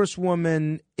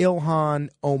Congresswoman Ilhan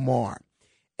Omar.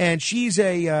 And she's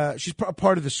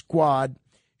part of the squad.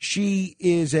 She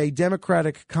is a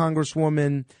Democratic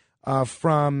congresswoman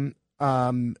from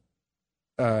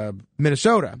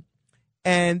Minnesota.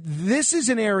 And this is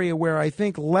an area where I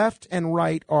think left and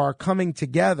right are coming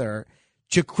together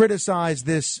to criticize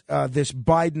this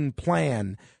Biden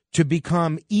plan to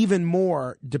become even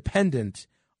more dependent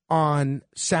on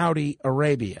Saudi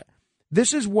Arabia.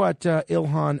 This is what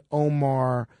Ilhan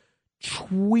Omar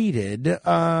tweeted.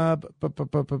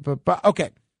 Okay.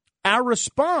 Our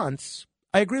response,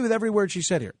 I agree with every word she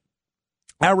said here.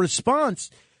 Our response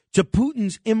to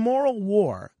Putin's immoral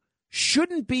war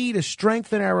shouldn't be to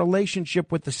strengthen our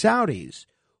relationship with the Saudis,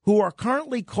 who are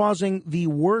currently causing the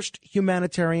worst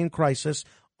humanitarian crisis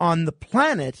on the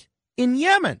planet in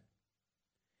Yemen.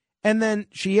 And then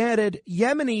she added,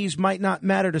 Yemenis might not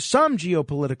matter to some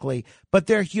geopolitically, but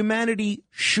their humanity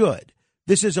should.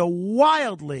 This is a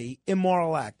wildly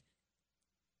immoral act.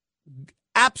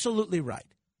 Absolutely right.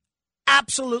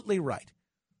 Absolutely right.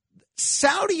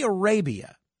 Saudi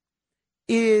Arabia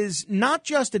is not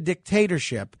just a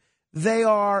dictatorship. They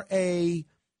are a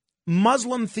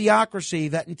Muslim theocracy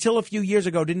that until a few years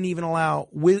ago didn't even allow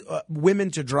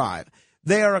women to drive.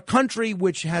 They are a country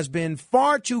which has been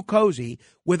far too cozy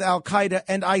with al-Qaeda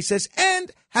and ISIS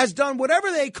and has done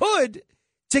whatever they could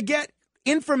to get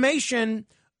information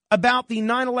about the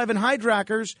 9/11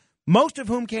 hijackers, most of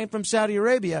whom came from Saudi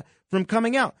Arabia, from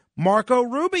coming out. Marco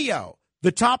Rubio,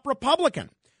 the top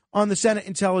Republican on the Senate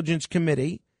Intelligence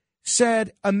Committee,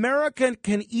 said America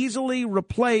can easily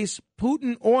replace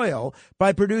Putin oil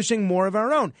by producing more of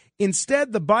our own.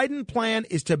 Instead, the Biden plan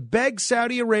is to beg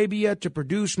Saudi Arabia to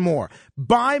produce more,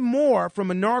 buy more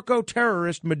from a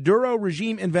narco-terrorist Maduro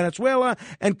regime in Venezuela,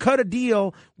 and cut a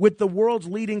deal with the world's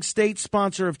leading state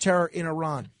sponsor of terror in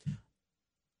Iran.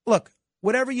 Look,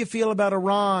 whatever you feel about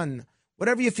Iran,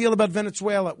 whatever you feel about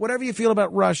Venezuela, whatever you feel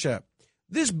about Russia,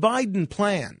 this Biden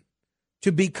plan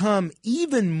to become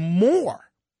even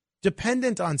more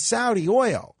dependent on Saudi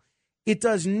oil, it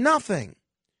does nothing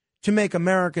to make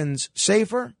Americans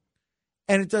safer,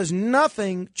 and it does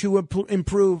nothing to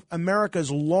improve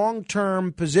America's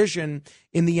long-term position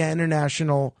in the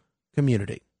international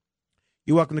community.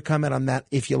 You're welcome to comment on that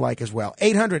if you like as well.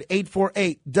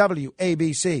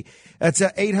 800-848-WABC. That's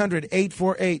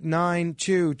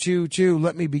 800-848-9222.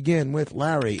 Let me begin with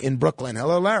Larry in Brooklyn.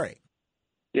 Hello, Larry.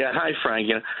 Yeah, hi,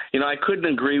 Frank. I couldn't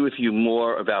agree with you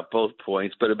more about both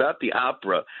points, but about the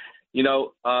opera,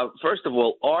 first of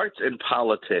all, arts and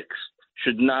politics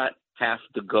should not have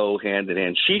to go hand in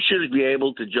hand. She should be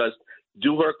able to just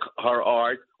do her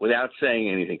art without saying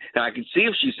anything. Now, I could see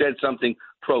if she said something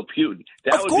pro-Putin.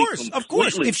 Of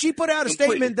course. If she put out a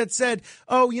statement that said,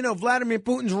 Vladimir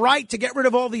Putin's right to get rid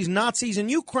of all these Nazis in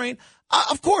Ukraine,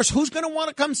 of course, who's going to want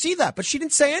to come see that? But she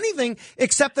didn't say anything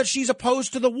except that she's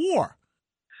opposed to the war.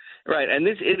 Right, and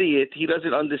this idiot, he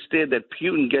doesn't understand that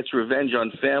Putin gets revenge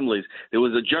on families. There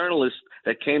was a journalist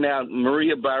that came out,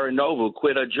 Maria Baranova, who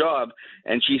quit her job,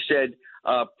 and she said,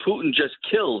 Putin just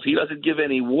kills. He doesn't give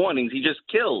any warnings. He just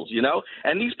kills,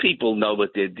 And these people know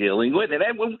what they're dealing with,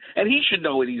 and he should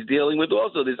know what he's dealing with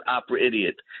also, this opera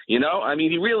idiot, he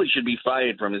really should be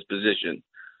fired from his position.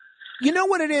 You know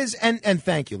what it is? And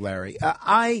thank you, Larry.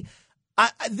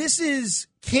 This is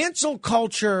cancel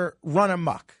culture run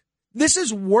amok. This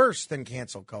is worse than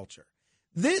cancel culture.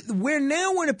 We're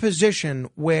now in a position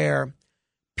where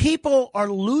people are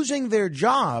losing their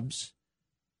jobs,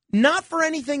 not for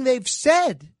anything they've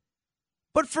said,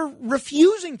 but for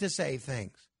refusing to say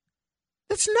things.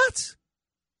 That's nuts.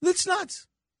 That's nuts.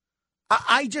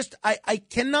 I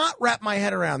cannot wrap my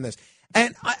head around this.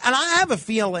 And I have a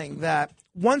feeling that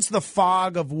once the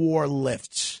fog of war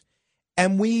lifts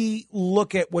and we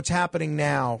look at what's happening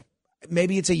now,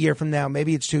 maybe it's a year from now,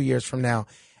 maybe it's 2 years from now,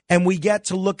 and we get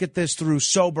to look at this through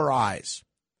sober eyes,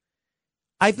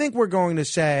 I think we're going to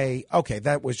say, okay,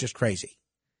 that was just crazy.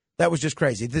 That was just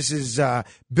crazy. This is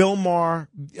Bill Maher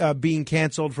being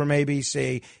canceled from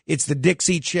ABC. It's the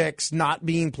Dixie Chicks not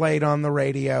being played on the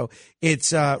radio.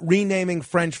 It's renaming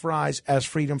French fries as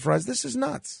freedom fries. This is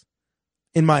nuts,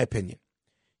 in my opinion.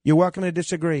 You're welcome to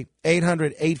disagree.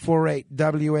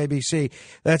 800-848-WABC.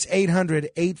 That's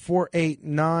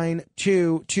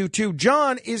 800-848-9222.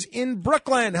 John is in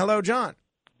Brooklyn. Hello, John.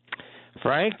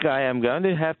 Frank, I am going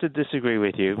to have to disagree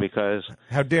with you because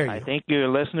how dare you? I think your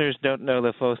listeners don't know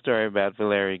the full story about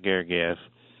Valery Gergiev.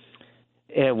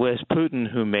 It was Putin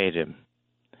who made him.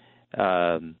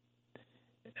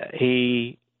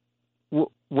 He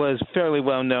was fairly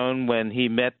well known when he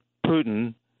met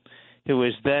Putin, who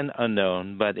was then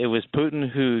unknown, but it was Putin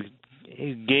who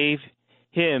gave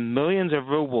him millions of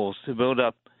rubles to build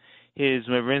up his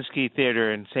Mariinsky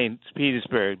Theater in St.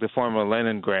 Petersburg, the former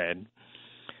Leningrad.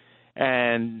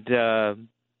 And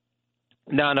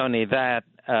not only that,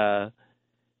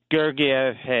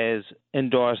 Gergiev has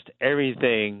endorsed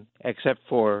everything except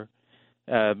for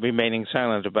remaining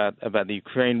silent about the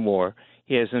Ukraine war.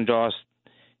 He has endorsed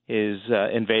his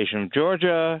invasion of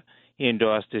Georgia. He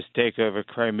endorsed his takeover of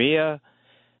Crimea,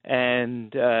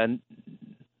 and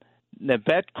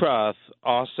Nebetkov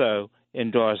also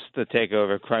endorsed the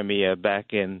takeover of Crimea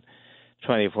back in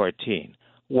 2014.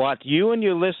 What you and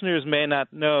your listeners may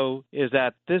not know is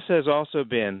that this has also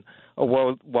been a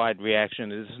worldwide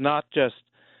reaction. It's not just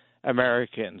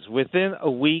Americans. Within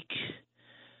a week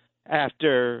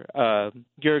after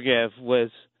Gergiev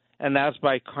was announced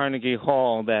by Carnegie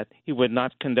Hall that he would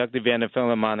not conduct the Vienna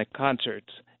Philharmonic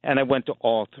concerts, and I went to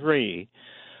all three.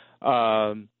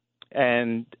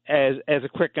 And as a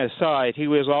quick aside, he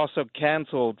was also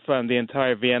canceled from the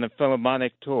entire Vienna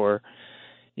Philharmonic tour.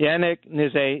 Yannick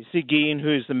Nézet-Séguin,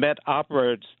 who's the Met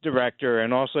Opera's director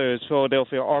and also is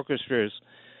Philadelphia Orchestra's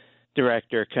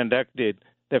director, conducted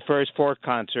the first 4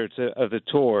 concerts of the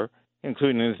tour,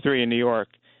 including the 3 in New York.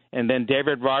 And then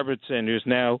David Robertson, who's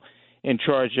now in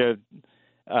charge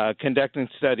of conducting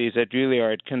studies at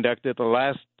Juilliard, conducted the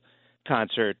last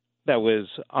concert that was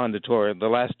on the tour, the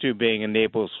last 2 being in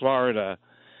Naples, Florida.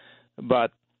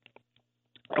 But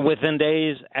within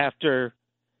days after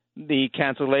the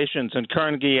cancellations, and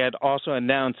Carnegie had also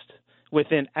announced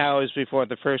within hours before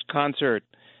the first concert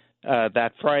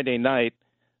that Friday night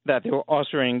that they were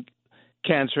also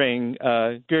canceling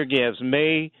Gergiev's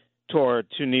May tour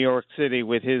to New York City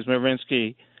with his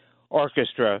Mariinsky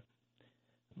Orchestra.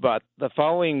 But the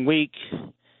following week,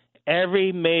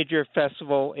 every major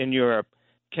festival in Europe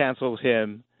canceled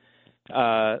him.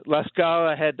 La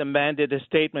Scala had demanded a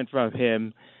statement from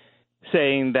him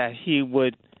saying that he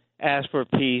would ask for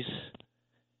peace.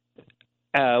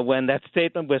 When that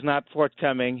statement was not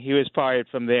forthcoming, he was fired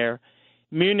from there.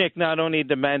 Munich not only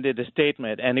demanded a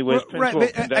statement, and he was principal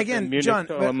conductor of Munich John,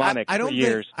 Philharmonic for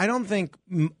years. I don't think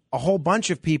a whole bunch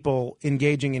of people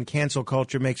engaging in cancel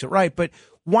culture makes it right, but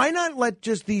why not let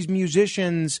just these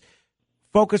musicians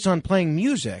focus on playing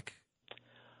music?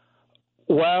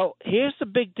 Well, here's the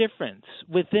big difference.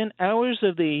 Within hours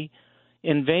of the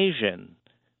invasion,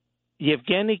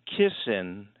 Yevgeny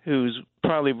Kissin, who's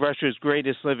probably Russia's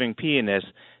greatest living pianist,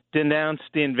 denounced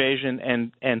the invasion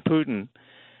and Putin.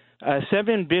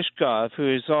 Sevin Bishkov,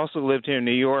 who has also lived here in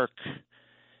New York,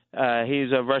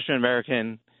 he's a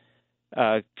Russian-American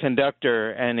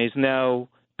conductor, and he's now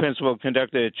principal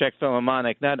conductor of the Czech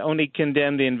Philharmonic, not only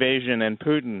condemned the invasion and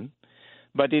Putin,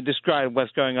 but he described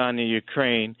what's going on in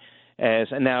Ukraine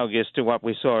as analogous to what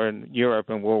we saw in Europe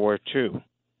in World War II.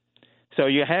 So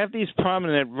you have these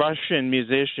prominent Russian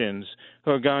musicians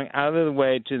who are going out of the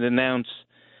way to denounce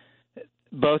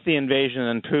both the invasion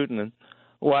and Putin,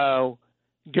 while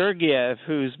Gergiev,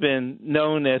 who's been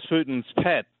known as Putin's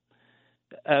pet,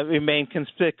 remained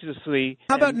conspicuously.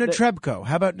 How about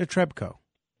Netrebko?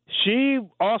 She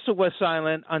also was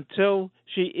silent until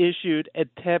she issued a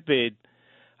tepid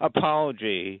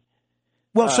apology.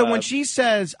 Well, so when she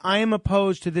says, I am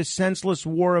opposed to this senseless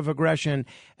war of aggression,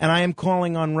 and I am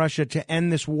calling on Russia to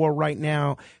end this war right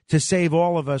now, to save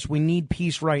all of us, we need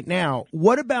peace right now,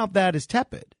 what about that is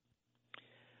tepid?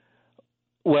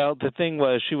 Well, the thing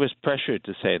was, she was pressured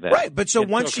to say that. Right, but so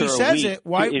once she says it,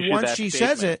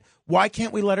 why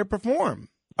can't we let her perform?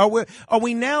 Are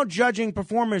we now judging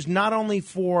performers not only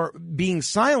for being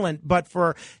silent, but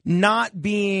for not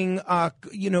being,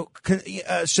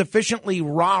 sufficiently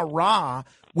rah-rah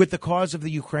with the cause of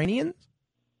the Ukrainians?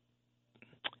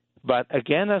 But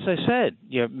again, as I said,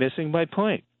 you're missing my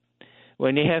point.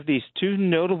 When you have these 2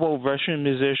 notable Russian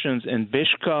musicians in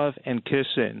Bishkov and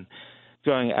Kissin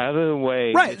going out of the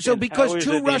way. Right, so because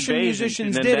 2 Russian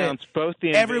musicians did it,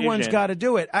 everyone's got to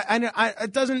do it.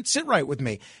 It doesn't sit right with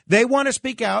me. They want to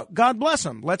speak out. God bless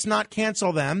them. Let's not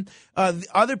cancel them.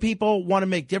 Other people want to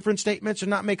make different statements or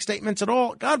not make statements at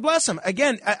all. God bless them.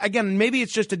 Again, maybe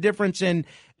it's just a difference in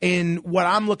what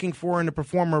I'm looking for in a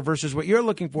performer versus what you're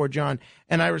looking for, John.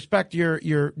 And I respect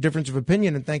your difference of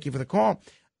opinion, and thank you for the call.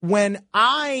 When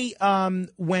I am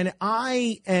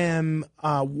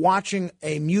watching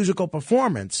a musical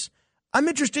performance, I'm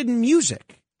interested in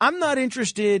music. I'm not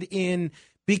interested in,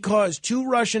 because 2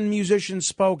 Russian musicians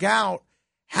spoke out,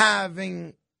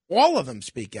 having all of them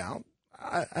speak out.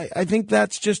 I think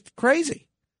that's just crazy,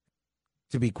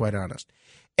 to be quite honest.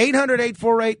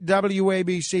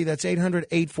 800-848-WABC. That's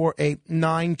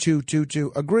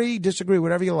 800-848-9222. Agree, disagree,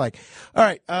 whatever you like. All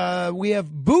right, we have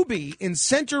Booby in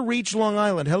Center Reach, Long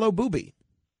Island. Hello, Booby.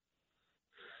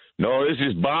 No, this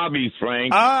is Bobby,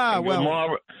 Frank.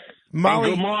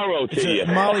 Molly. Good morrow to you.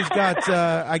 Molly's got,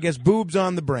 I guess, boobs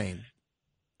on the brain.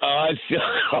 Okay,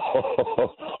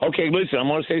 listen, I'm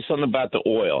going to say something about the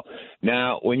oil.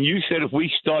 Now, when you said if we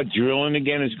start drilling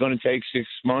again, it's going to take 6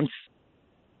 months.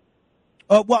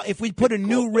 Well, if we put a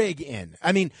new rig in,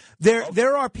 I mean,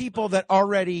 there are people that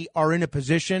already are in a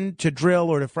position to drill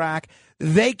or to frack.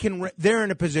 They're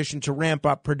in a position to ramp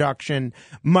up production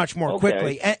much more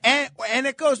quickly, and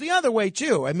it goes the other way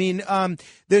too. I mean,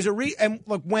 there's and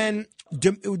look, when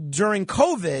during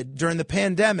COVID, during the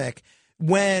pandemic,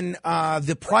 when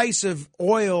the price of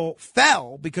oil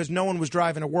fell because no one was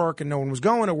driving to work and no one was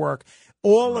going to work.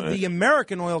 All of the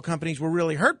American oil companies were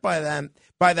really hurt by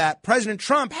that. President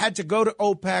Trump had to go to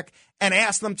OPEC and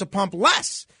ask them to pump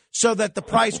less. so that the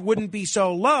price wouldn't be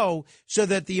so low, so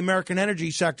that the American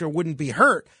energy sector wouldn't be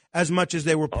hurt as much as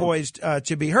they were poised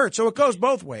to be hurt. So it goes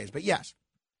both ways, but yes.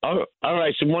 All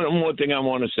right, so one more thing I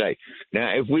want to say.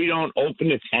 Now, if we don't open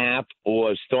the tap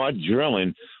or start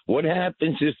drilling, what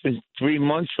happens if in 3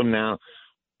 months from now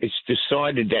it's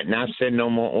decided that not send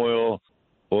no more oil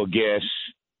or gas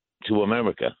to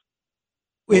America?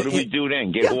 What do we do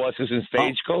then? Get horses and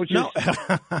stagecoaches? No,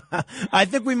 I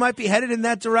think we might be headed in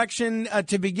that direction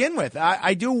to begin with.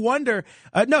 I do wonder.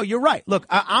 No, you're right. Look,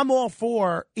 I'm all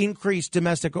for increased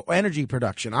domestic energy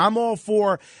production. I'm all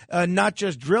for not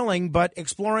just drilling, but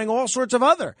exploring all sorts of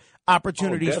other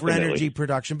opportunities for energy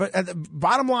production. But the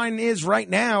bottom line is right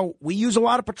now, we use a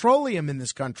lot of petroleum in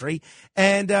this country,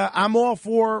 and I'm all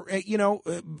for,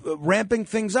 ramping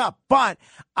things up. But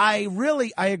I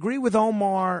agree with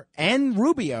Omar and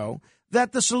Rubio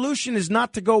that the solution is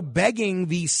not to go begging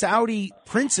the Saudi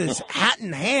princes hat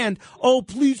in hand, oh,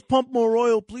 please pump more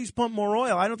oil, please pump more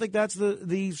oil. I don't think that's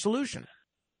the solution.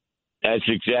 That's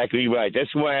exactly right.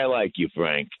 That's why I like you,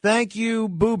 Frank. Thank you,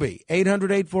 Booby.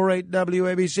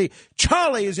 800-848-WABC.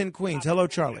 Charlie is in Queens. Hello,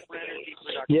 Charlie.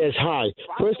 Yes, hi.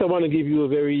 First, I want to give you a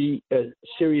very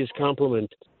serious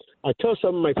compliment. I tell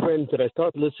some of my friends that I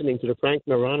start listening to the Frank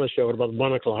Narana show at about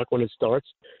 1 o'clock when it starts,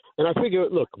 and I figure,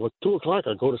 look, 2 o'clock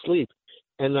I go to sleep,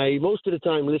 and I most of the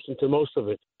time listen to most of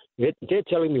it. They're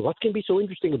telling me, what can be so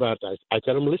interesting about that? I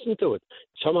tell them, listen to it.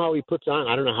 Somehow he puts on,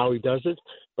 I don't know how he does it,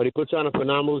 but he puts on a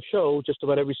phenomenal show just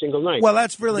about every single night. Well,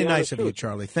 that's really nice of you,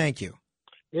 Charlie. Thank you.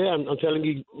 Yeah, I'm telling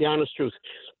you the honest truth.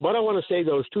 What I want to say,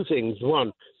 though, is two things.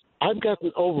 One, I've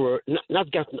gotten over, not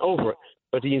gotten over,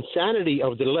 but the insanity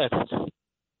of the left.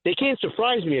 They can't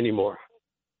surprise me anymore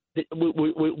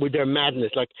with their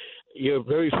madness. Like, you're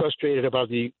very frustrated about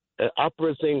the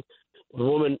opera thing. The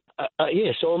woman,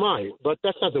 yeah, so am I. But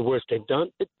that's not the worst they've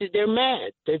done. They're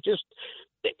mad. They're just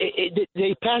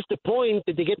they passed the point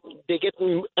that they get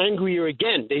angrier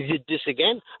again. They did this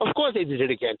again. Of course they did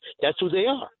it again. That's who they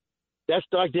are. That's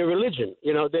like their religion.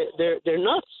 You know, they're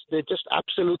nuts. They're just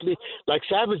absolutely, like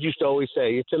Savage used to always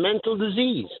say, it's a mental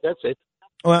disease. That's it.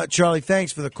 Well, Charlie,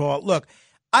 thanks for the call. Look,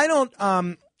 I don't.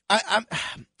 I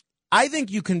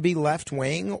think you can be left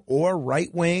wing or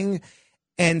right wing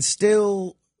and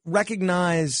still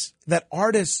recognize that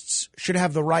artists should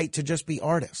have the right to just be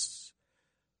artists,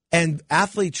 and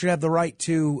athletes should have the right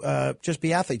to just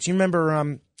be athletes. You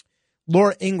remember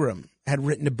Laura Ingraham had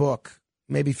written a book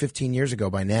maybe 15 years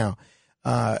ago by now.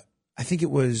 I think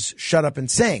it was Shut Up and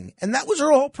Sing. And that was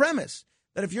her whole premise,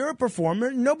 that if you're a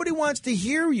performer, nobody wants to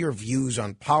hear your views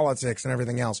on politics and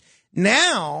everything else.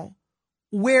 Now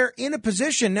we're in a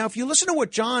position. Now, if you listen to what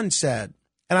John said,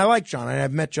 and I like John,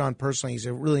 I've met John personally. He's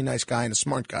a really nice guy and a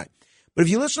smart guy. But if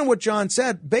you listen to what John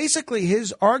said, basically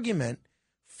his argument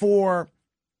for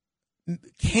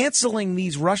canceling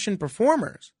these Russian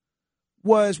performers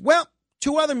was, well,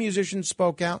 two other musicians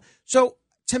spoke out. So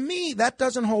to me, that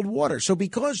doesn't hold water. So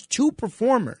because two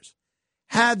performers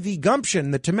had the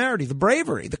gumption, the temerity, the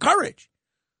bravery, the courage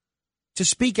to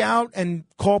speak out and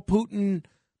call Putin,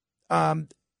 call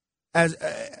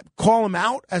him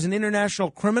out as an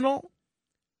international criminal,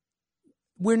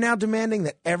 we're now demanding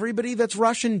that everybody that's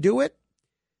Russian do it?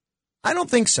 I don't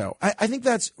think so. I think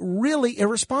that's really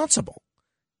irresponsible.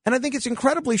 And I think it's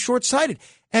incredibly short-sighted.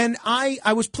 And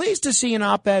I was pleased to see an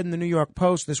op-ed in the New York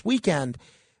Post this weekend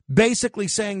basically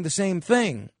saying the same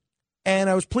thing. And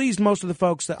I was pleased most of the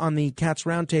folks that on the Cats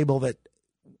Roundtable that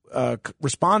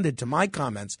responded to my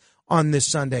comments on this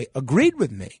Sunday agreed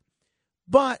with me.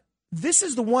 But this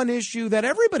is the one issue that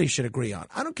everybody should agree on.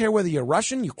 I don't care whether you're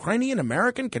Russian, Ukrainian,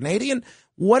 American, Canadian,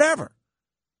 whatever.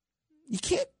 You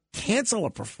can't cancel a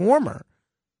performer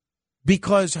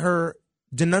because her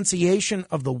denunciation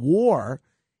of the war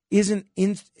isn't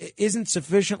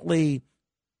sufficiently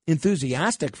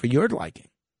enthusiastic for your liking.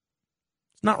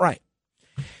 It's not right.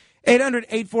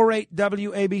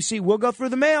 800-848-WABC. We'll go through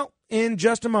the mail in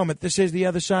just a moment. This is The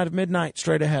Other Side of Midnight.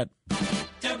 Straight ahead.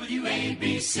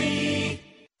 WABC.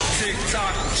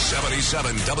 TikTok.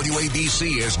 77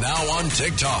 WABC is now on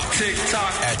TikTok.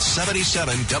 TikTok. At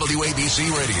 77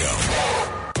 WABC Radio.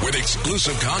 With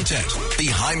exclusive content,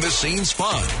 behind-the-scenes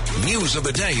fun, news of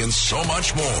the day, and so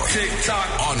much more.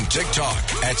 TikTok. On TikTok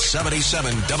at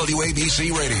 77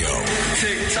 WABC Radio.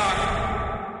 TikTok.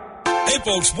 Hey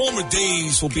folks, warmer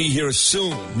days will be here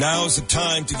soon. Now's the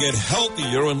time to get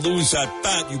healthier and lose that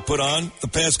fat you put on the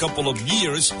past couple of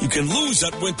years. You can lose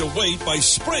that winter weight by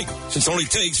spring, since it only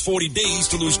takes 40 days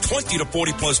to lose 20 to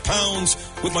 40 plus pounds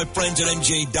with my friends at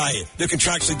NJ Diet. Their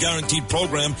contractually guaranteed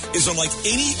program is unlike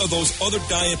any of those other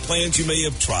diet plans you may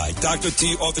have tried. Dr.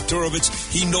 T. Arthur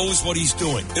Turovitz, he knows what he's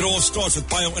doing. It all starts with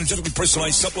bioenergetically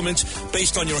personalized supplements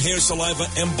based on your hair, saliva,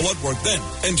 and blood work. Then,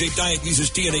 NJ Diet uses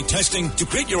DNA testing to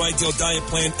create your ideal diet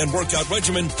plan and workout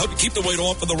regimen, help you keep the weight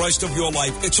off for the rest of your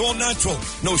life. It's all natural.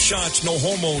 No shots, no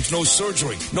hormones, no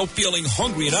surgery, no feeling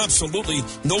hungry, and absolutely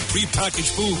no prepackaged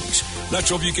foods. Not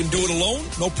sure if you can do it alone?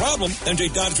 No problem.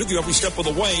 NJ Diet is with you every step of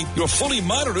the way. You're fully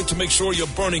monitored to make sure you're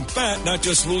burning fat, not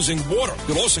just losing water.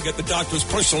 You'll also get the doctor's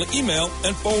personal email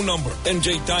and phone number.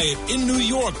 NJ Diet in New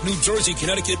York, New Jersey,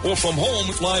 Connecticut, or from home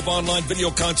with live online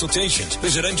video consultations.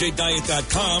 Visit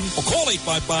NJDiet.com or call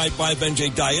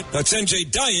 855-5NJ-DIET. That's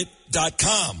NJDiet.com.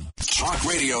 Talk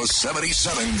Radio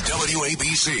 77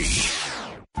 WABC.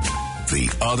 The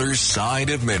Other Side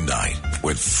of Midnight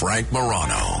with Frank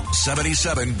Morano.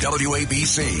 77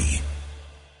 WABC.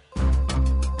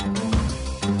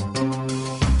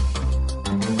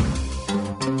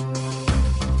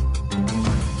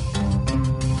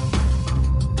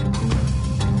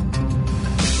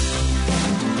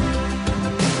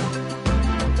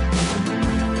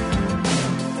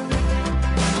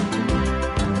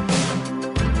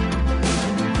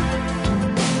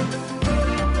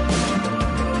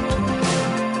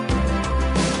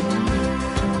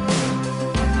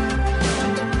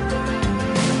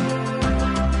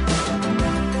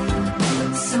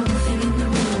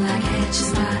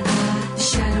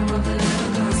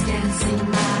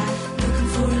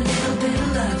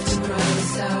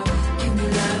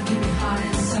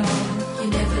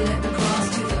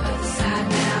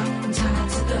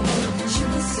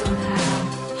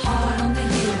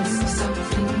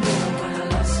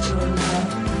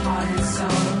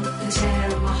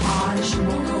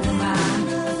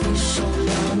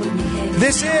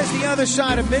 This is The Other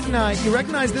Side of Midnight. You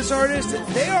recognize this artist?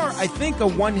 They are, I think, a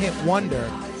one-hit wonder.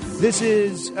 This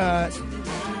is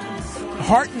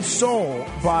Heart and Soul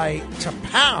by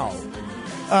T'Pau.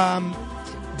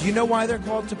 Do you know why they're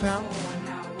called T'Pau?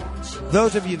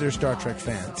 Those of you that are Star Trek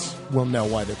fans will know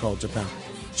why they're called T'Pau.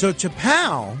 So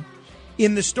T'Pau,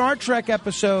 in the Star Trek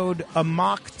episode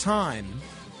Amok Time,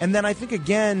 and then I think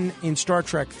again in Star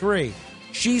Trek 3,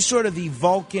 she's sort of the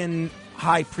Vulcan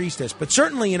high priestess, but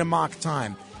certainly in Amok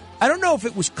Time. I don't know if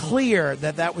it was clear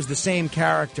that that was the same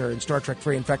character in Star Trek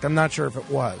 3. In fact, I'm not sure if it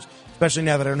was, especially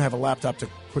now that I don't have a laptop to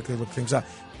quickly look things up.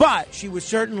 But she was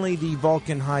certainly the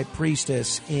Vulcan high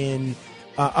priestess in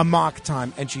Amok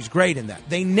Time, and she's great in that.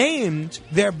 They named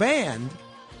their band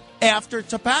after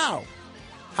T'Pau.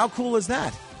 How cool is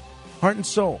that? Heart and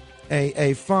Soul.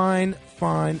 A fine,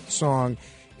 fine song,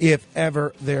 if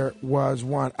ever there was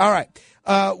one. All right.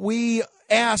 We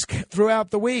ask throughout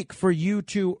the week for you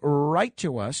to write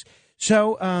to us.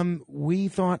 So we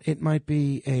thought it might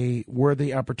be a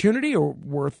worthy opportunity or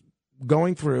worth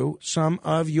going through some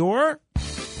of your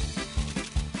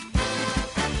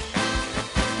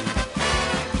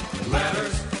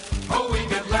letters. Oh, we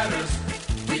get letters.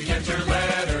 We get your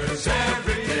letters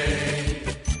every day.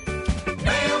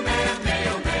 Mailman,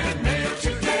 mailman, mail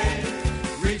today.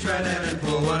 Reach right in and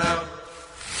pull one out.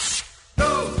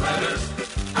 Those letters.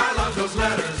 I love those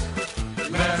letters.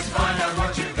 Let's find out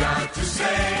what you got to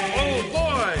say. Oh,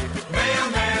 boy.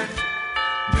 Mailman,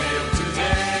 mail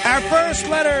today. Our first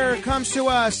letter comes to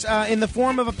us in the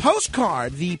form of a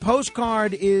postcard. The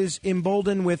postcard is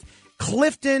emboldened with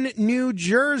Clifton, New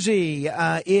Jersey.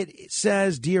 It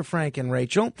says, Dear Frank and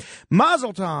Rachel,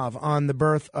 Mazel Tov on the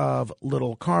birth of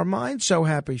little Carmine. So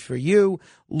happy for you.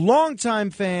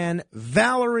 Longtime fan,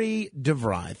 Valerie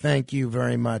DeVry. Thank you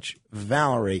very much,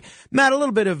 Valerie. Matt, a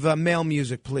little bit of male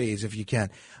music, please, if you can.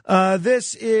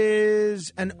 This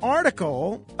is an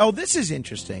article. Oh, this is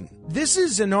interesting. This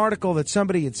is an article that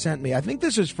somebody had sent me. I think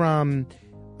this is from...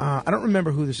 I don't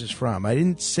remember who this is from. I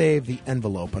didn't save the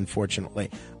envelope, unfortunately.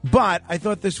 But I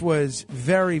thought this was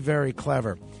very, very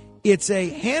clever. It's a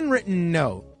handwritten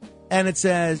note, and it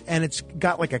says, and it's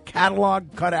got like a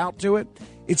catalog cut out to it.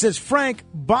 It says, Frank,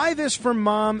 buy this for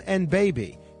mom and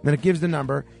baby. And then it gives the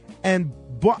number, and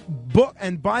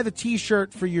buy the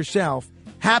T-shirt for yourself.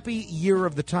 Happy Year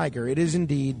of the Tiger. It is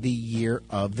indeed the Year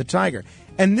of the Tiger.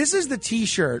 And this is the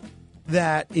T-shirt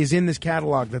that is in this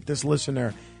catalog that this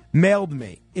listener mailed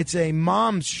me. It's a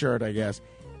mom's shirt, I guess,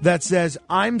 that says,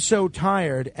 I'm so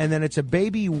tired, and then it's a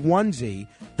baby onesie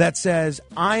that says,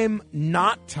 I'm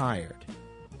not tired.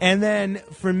 And then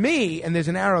for me, and there's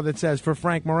an arrow that says, for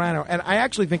Frank Morano, and I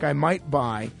actually think I might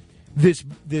buy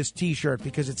this T-shirt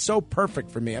because it's so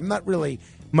perfect for me. I'm not really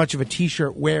much of a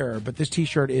T-shirt wearer, but this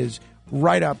T-shirt is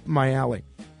right up my alley.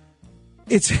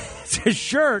 It's a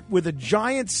shirt with a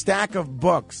giant stack of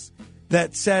books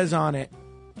that says on it,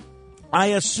 "I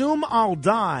assume I'll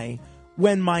die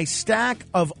when my stack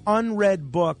of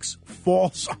unread books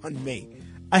falls on me."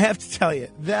 I have to tell you,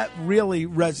 that really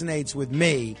resonates with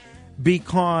me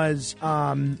because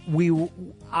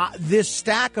this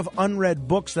stack of unread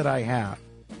books that I have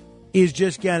is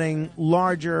just getting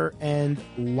larger and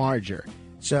larger.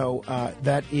 So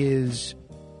that is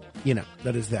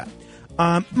that.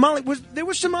 Molly, there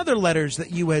were some other letters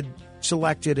that you had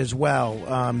selected as well.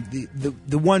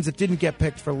 The ones that didn't get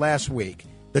picked for last week.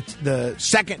 The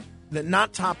second,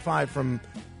 not top 5 from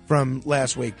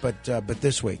last week, but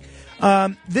this week.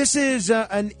 This is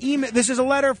an email. This is a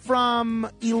letter from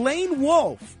Elaine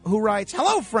Wolf, who writes,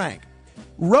 "Hello, Frank.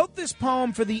 Wrote this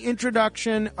poem for the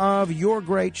introduction of your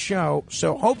great show,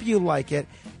 so hope you like it.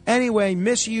 Anyway,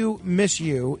 miss you,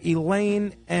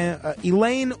 Elaine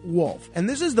Wolf." And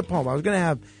this is the poem. I was going to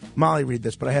have Molly read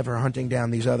this, but I have her hunting down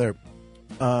these other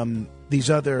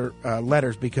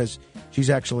letters because she's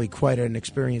actually quite an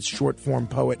experienced short-form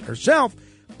poet herself.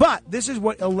 But this is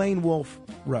what Elaine Wolf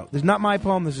wrote. This is not my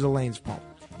poem. This is Elaine's poem.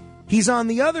 He's on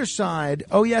the other side.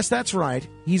 Oh, yes, that's right.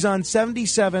 He's on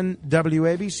 77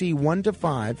 WABC 1 to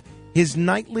 5, his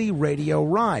nightly radio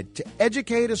ride to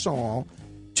educate us all,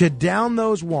 to down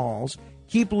those walls,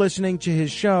 keep listening to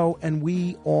his show, and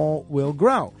we all will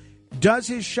grow. Does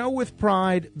his show with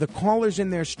pride, the callers in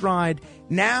their stride.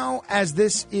 Now, as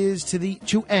this is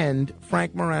to end,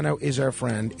 Frank Morano is our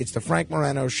friend. It's the Frank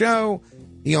Morano Show,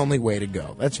 the only way to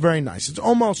go. That's very nice. It's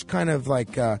almost kind of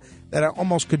like that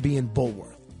almost could be in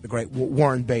Bulworth, the great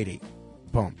Warren Beatty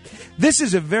poem. This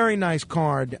is a very nice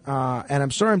card, and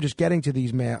I'm sorry I'm just getting to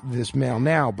this mail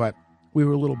now, but we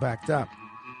were a little backed up.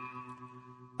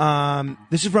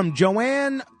 This is from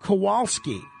Joanne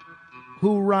Kowalski,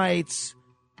 who writes,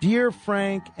 "Dear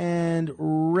Frank and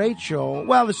Rachel,"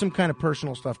 well, there's some kind of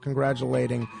personal stuff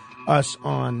congratulating us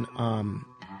on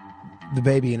the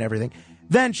baby and everything.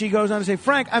 Then she goes on to say,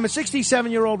 "Frank, I'm a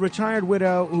 67-year-old retired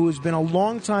widow who has been a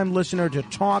longtime listener to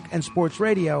talk and sports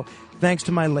radio thanks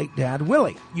to my late dad,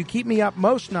 Willie. You keep me up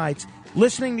most nights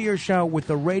listening to your show with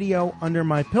the radio under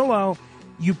my pillow.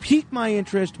 You pique my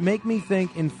interest, make me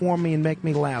think, inform me, and make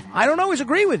me laugh. I don't always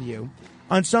agree with you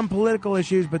on some political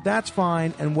issues, but that's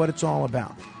fine and what it's all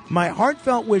about. My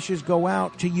heartfelt wishes go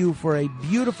out to you for a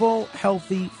beautiful,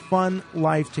 healthy, fun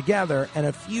life together and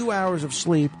a few hours of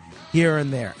sleep here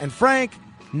and there. And Frank,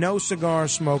 no cigar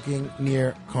smoking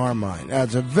near Carmine."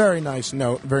 That's a very nice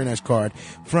note, very nice card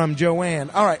from Joanne.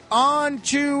 All right, on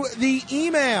to the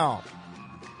email.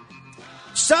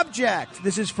 Subject.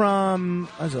 This is from,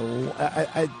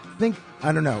 I think,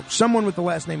 I don't know, someone with the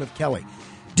last name of Kelly.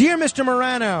 "Dear Mr.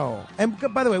 Morano," and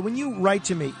by the way, when you write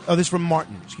to me, this is from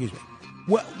Martin, excuse me.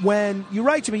 When you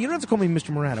write to me, you don't have to call me Mr.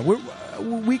 Morano.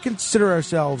 We consider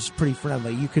ourselves pretty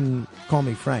friendly. You can call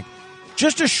me Frank.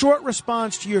 "Just a short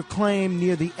response to your claim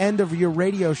near the end of your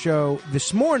radio show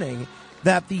this morning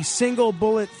that the single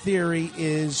bullet theory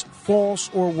is false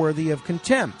or worthy of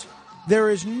contempt. There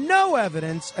is no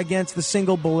evidence against the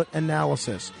single bullet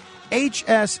analysis.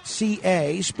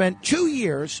 HSCA spent 2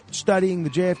 years studying the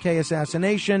JFK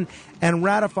assassination and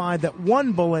ratified that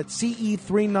one bullet,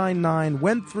 CE-399,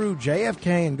 went through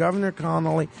JFK and Governor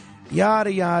Connolly,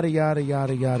 yada, yada, yada,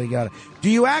 yada, yada, yada. Do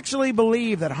you actually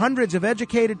believe that hundreds of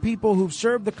educated people who've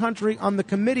served the country on the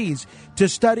committees to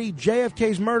study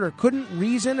JFK's murder couldn't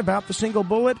reason about the single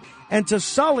bullet? And to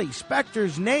sully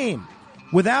Specter's name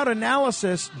without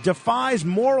analysis defies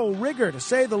moral rigor, to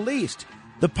say the least.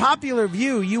 The popular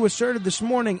view you asserted this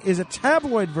morning is a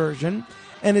tabloid version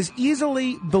and is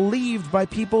easily believed by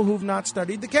people who've not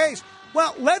studied the case."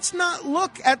 Well, let's not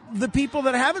look at the people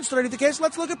that haven't studied the case.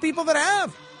 Let's look at people that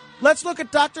have. Let's look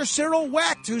at Dr. Cyril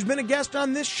Wecht, who's been a guest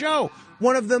on this show,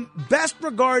 one of the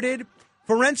best-regarded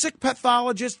forensic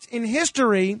pathologists in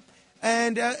history,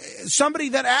 and somebody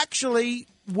that actually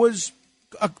was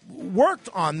worked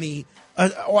on the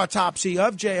autopsy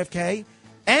of JFK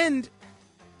and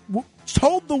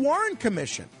told the Warren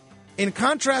Commission, in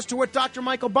contrast to what Dr.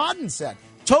 Michael Baden said,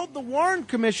 told the Warren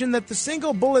Commission that the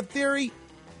single bullet theory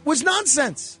was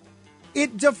nonsense.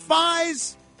 It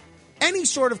defies any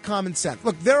sort of common sense.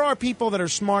 Look, there are people that are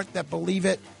smart that believe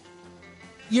it.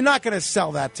 You're not going to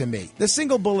sell that to me. The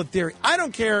single bullet theory, I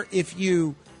don't care if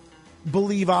you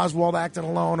believe Oswald acted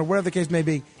alone or whatever the case may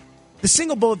be. The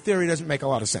single bullet theory doesn't make a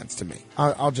lot of sense to me.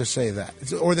 I'll just say that.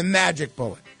 Or the magic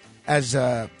bullet, as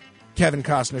Kevin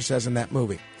Costner says in that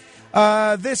movie.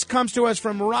 This comes to us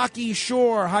from Rocky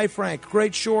Shore. Hi, Frank.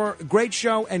 Great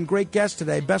show and great guest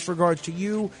today. Best regards to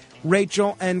you,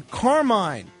 Rachel, and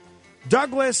Carmine.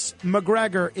 Douglas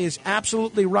McGregor is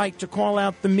absolutely right to call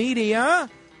out the media,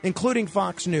 including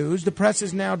Fox News. The press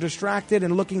is now distracted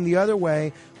and looking the other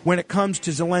way when it comes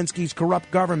to Zelensky's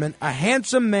corrupt government. A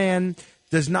handsome man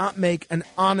does not make an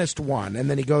honest one. And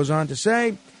then he goes on to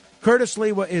say, Curtis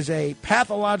Lewa is a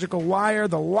pathological liar.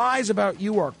 The lies about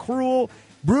you are cruel,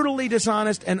 brutally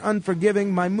dishonest, and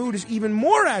unforgiving. My mood is even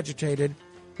more agitated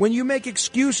when you make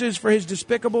excuses for his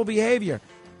despicable behavior.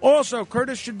 Also,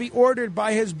 Curtis should be ordered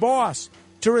by his boss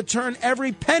to return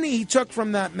every penny he took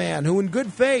from that man who, in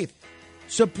good faith,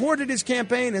 supported his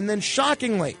campaign and then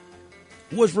shockingly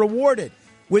was rewarded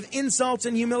with insults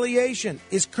and humiliation.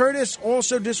 Is Curtis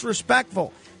also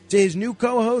disrespectful to his new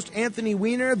co-host, Anthony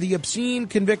Weiner, the obscene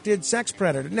convicted sex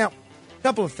predator? Now, a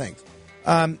couple of things.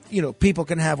 People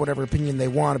can have whatever opinion they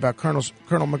want about Colonel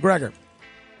McGregor.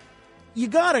 You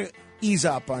got to ease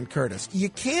up on Curtis. You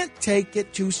can't take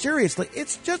it too seriously.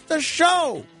 It's just a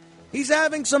show. He's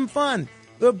having some fun.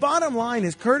 The bottom line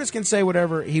is Curtis can say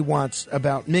whatever he wants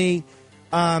about me.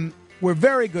 We're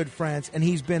very good friends, and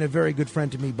he's been a very good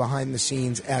friend to me behind the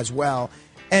scenes as well.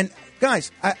 And,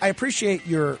 guys, I appreciate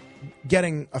your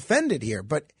getting offended here,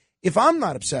 but if I'm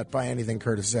not upset by anything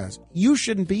Curtis says, you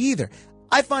shouldn't be either.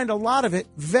 I find a lot of it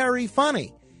very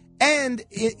funny, and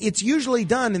it's usually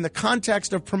done in the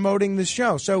context of promoting this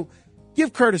show. So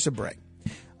give Curtis a break.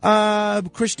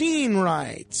 Christine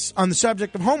writes on the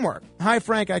subject of homework. Hi,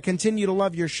 Frank. I continue to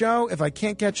love your show. If I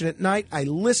can't catch it at night, I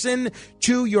listen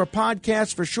to your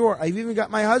podcast for sure. I've even got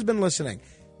my husband listening.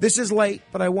 This is late,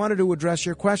 but I wanted to address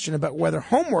your question about whether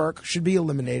homework should be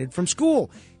eliminated from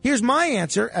school. Here's my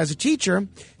answer as a teacher.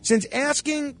 Since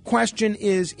asking question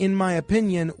is, in my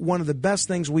opinion, one of the best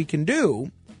things we can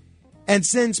do, and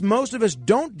since most of us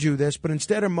don't do this, but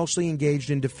instead are mostly engaged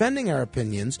in defending our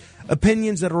opinions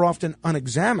that are often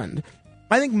unexamined,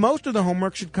 I think most of the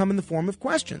homework should come in the form of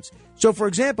questions. So, for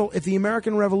example, if the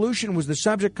American Revolution was the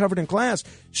subject covered in class,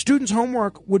 students'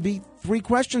 homework would be 3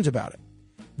 questions about it.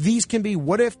 These can be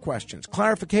what-if questions,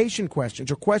 clarification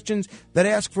questions, or questions that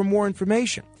ask for more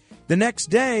information. The next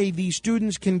day, these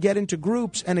students can get into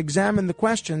groups and examine the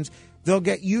questions. They'll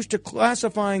get used to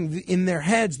classifying in their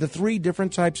heads the 3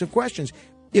 different types of questions.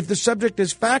 If the subject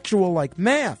is factual, like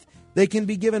math, they can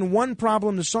be given one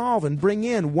problem to solve and bring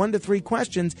in 1 to 3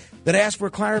 questions that ask for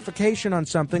clarification on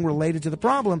something related to the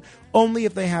problem, only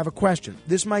if they have a question.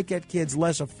 This might get kids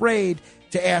less afraid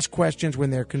to ask questions when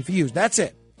they're confused. That's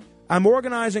it. I'm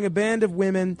organizing a band of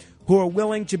women who are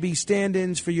willing to be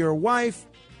stand-ins for your wife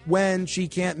when she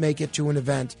can't make it to an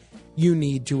event you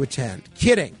need to attend.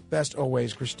 Kidding. Best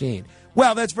always, Christine.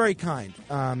 Well, that's very kind.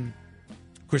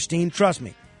 Christine, trust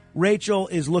me, Rachel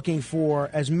is looking for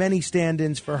as many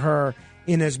stand-ins for her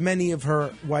in as many of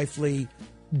her wifely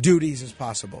duties as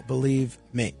possible. Believe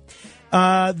me.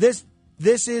 This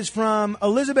is from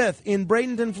Elizabeth in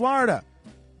Bradenton, Florida.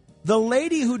 The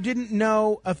lady who didn't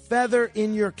know a feather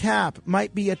in your cap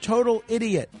might be a total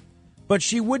idiot, but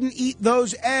she wouldn't eat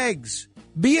those eggs.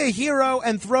 Be a hero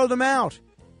and throw them out.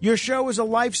 Your show is a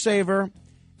lifesaver,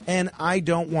 and I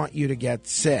don't want you to get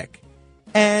sick.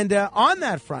 And on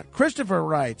that front, Christopher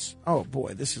writes, oh,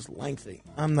 boy, this is lengthy.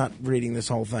 I'm not reading this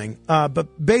whole thing.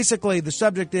 But basically, the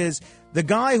subject is the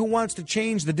guy who wants to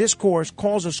change the discourse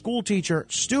calls a school teacher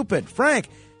stupid. Frank,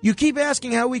 you keep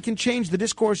asking how we can change the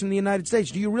discourse in the United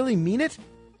States. Do you really mean it?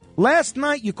 Last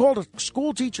night, you called a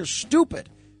school teacher stupid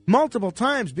multiple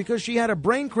times because she had a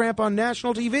brain cramp on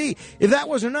national TV. If that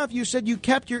was enough, you said you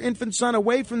kept your infant son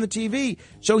away from the TV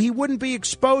so he wouldn't be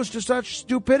exposed to such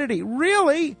stupidity.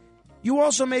 Really? You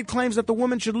also made claims that the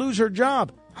woman should lose her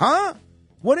job. Huh?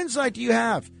 What insight do you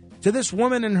have to this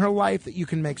woman in her life that you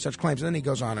can make such claims? And then he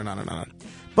goes on and on and on.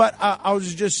 But I'll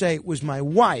just say it was my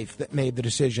wife that made the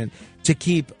decision to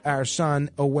keep our son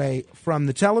away from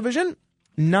the television,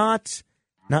 not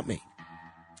me.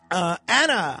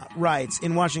 Anna writes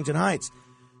in Washington Heights,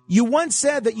 you once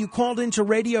said that you called into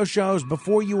radio shows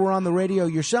before you were on the radio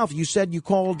yourself. You said you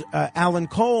called Alan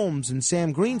Colmes and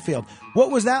Sam Greenfield.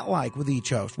 What was that like with each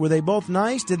host? Were they both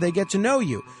nice? Did they get to know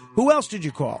you? Who else did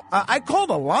you call? I called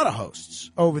a lot of hosts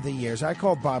over the years. I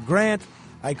called Bob Grant.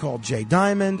 I called Jay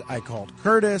Diamond. I called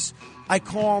Curtis. I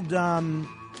called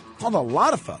a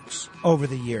lot of folks over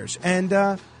the years. And,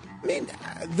 I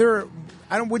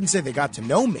wouldn't say they got to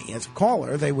know me as a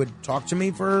caller. They would talk to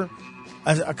me for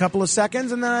a couple of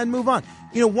seconds, and then I'd move on.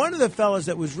 You know, one of the fellas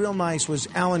that was real nice was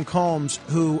Alan Colmes,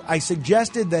 who I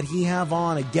suggested that he have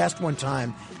on a guest one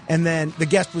time, and then the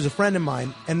guest was a friend of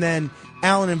mine, and then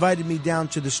Alan invited me down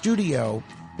to the studio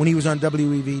when he was on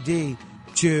WEVD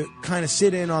to kind of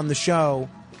sit in on the show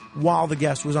while the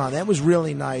guest was on. That was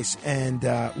really nice and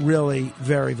really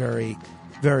very, very,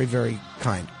 very, very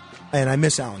kind. And I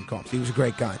miss Alan Combs. He was a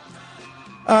great guy.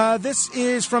 This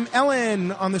is from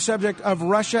Ellen on the subject of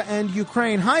Russia and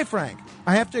Ukraine. Hi, Frank.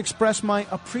 I have to express my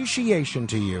appreciation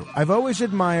to you. I've always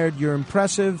admired your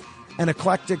impressive and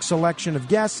eclectic selection of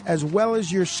guests, as well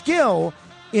as your skill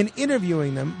in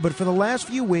interviewing them. But for the last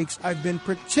few weeks, I've been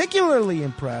particularly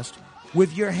impressed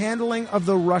with your handling of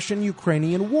the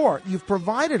Russian-Ukrainian war. You've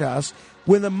provided us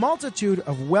with a multitude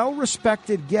of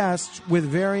well-respected guests with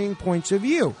varying points of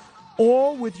view,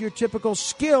 all with your typical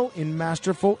skill in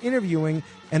masterful interviewing,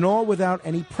 and all without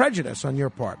any prejudice on your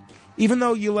part. Even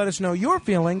though you let us know your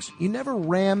feelings, you never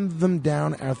rammed them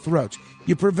down our throats.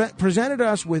 You presented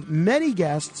us with many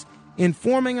guests,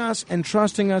 informing us and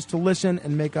trusting us to listen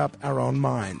and make up our own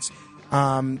minds.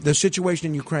 The situation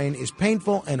in Ukraine is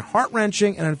painful and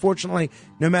heart-wrenching, and unfortunately,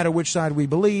 no matter which side we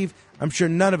believe, I'm sure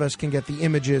none of us can get the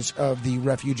images of the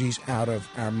refugees out of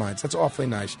our minds. That's awfully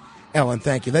nice, Ellen.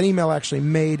 Thank you. That email actually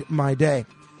made my day.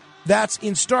 That's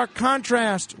in stark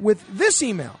contrast with this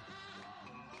email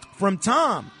from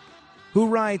Tom, who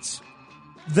writes,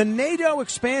 the NATO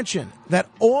expansion that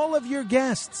all of your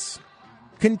guests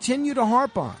continue to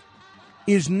harp on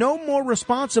is no more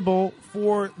responsible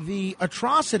for the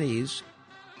atrocities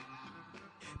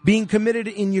being committed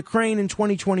in Ukraine in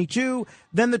 2022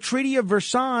 than the Treaty of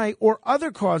Versailles or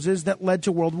other causes that led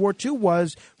to World War II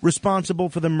was responsible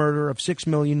for the murder of 6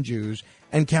 million Jews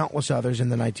and countless others in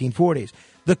the 1940s.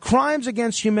 The crimes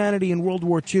against humanity in World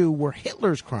War II were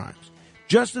Hitler's crimes,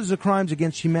 just as the crimes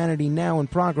against humanity now in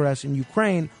progress in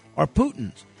Ukraine are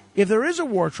Putin's. If there is a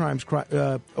war crimes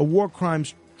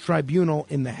tribunal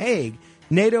in The Hague,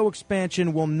 NATO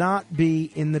expansion will not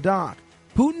be in the dock.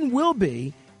 Putin will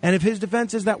be, and if his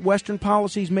defense is that Western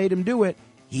policies made him do it,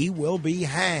 he will be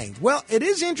hanged. Well, it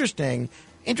is interesting.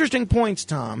 Interesting points,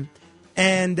 Tom.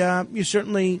 And you're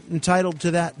certainly entitled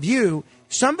to that view.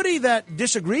 Somebody that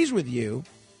disagrees with you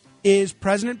is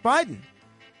President Biden.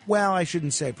 Well, I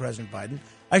shouldn't say President Biden.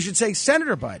 I should say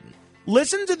Senator Biden.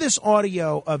 Listen to this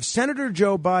audio of Senator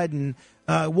Joe Biden.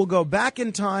 We'll go back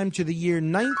in time to the year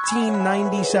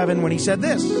 1997 when he said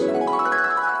this.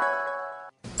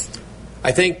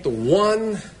 I think the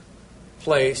one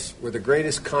place where the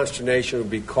greatest consternation would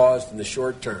be caused in the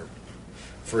short term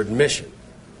for admission,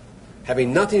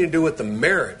 having nothing to do with the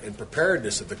merit and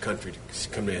preparedness of the country to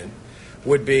come in,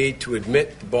 would be to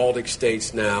admit the Baltic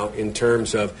states now in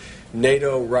terms of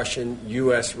NATO-Russian,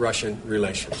 U.S.-Russian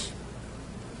relations.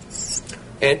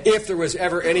 And if there was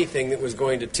ever anything that was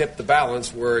going to tip the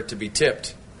balance, were it to be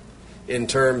tipped in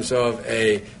terms of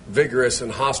a vigorous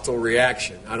and hostile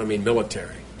reaction, I don't mean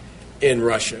military, in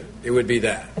Russia, it would be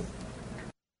that.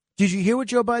 Did you hear what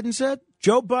Joe Biden said?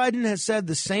 Joe Biden has said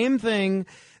the same thing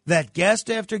that guest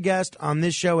after guest on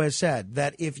this show has said,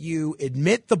 that if you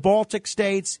admit the Baltic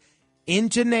states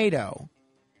into NATO,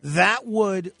 that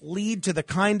would lead to the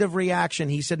kind of reaction,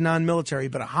 he said non-military,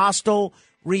 but a hostile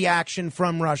reaction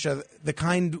from Russia, the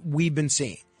kind we've been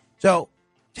seeing. So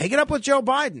take it up with Joe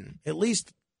Biden, at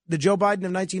least the Joe Biden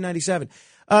of 1997.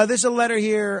 There's a letter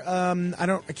here.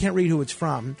 I can't read who it's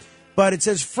from, but it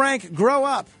says, Frank, grow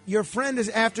up. Your friend is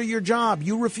after your job.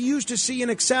 You refuse to see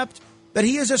and accept that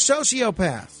he is a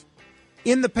sociopath.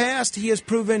 In the past, he has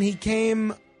proven he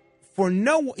cares for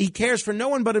no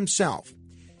one but himself.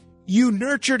 You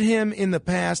nurtured him in the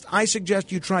past. I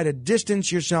suggest you try to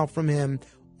distance yourself from him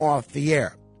off the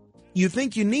air. You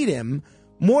think you need him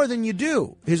more than you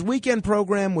do. His weekend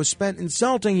program was spent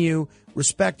insulting you.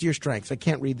 Respect your strengths. I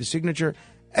can't read the signature.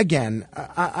 Again,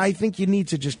 I think you need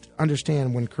to just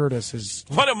understand when Curtis is...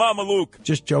 What a Mama Luke.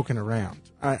 ...just joking around.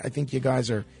 I think you guys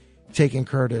are taking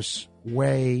Curtis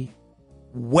way,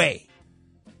 way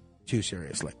too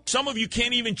seriously. Some of you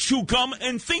can't even chew gum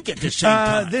and think at the same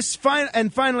time.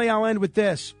 Finally, I'll end with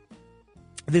this.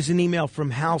 There's an email from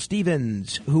Hal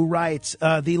Stevens who writes,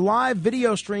 the live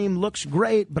video stream looks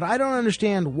great, but I don't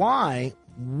understand why,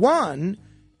 one,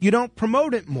 you don't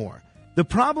promote it more. The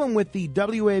problem with the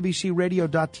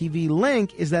WABCRadio.tv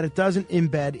link is that it doesn't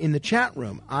embed in the chat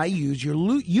room. I use your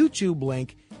YouTube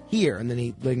link here, and then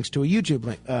he links to a YouTube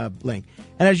link.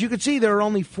 And as you can see, there are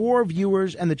only 4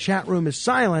 viewers, and the chat room is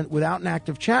silent. Without an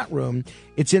active chat room,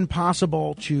 it's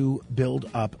impossible to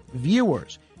build up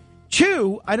viewers.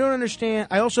 2, I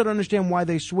also don't understand why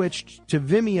they switched to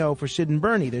Vimeo for Sid and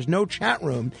Bernie. There's no chat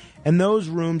room, and those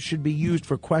rooms should be used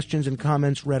for questions and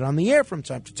comments read on the air from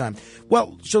time to time.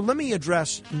 Well, so let me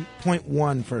address point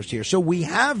 1 first here. So we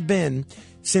have been,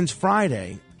 since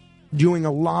Friday, doing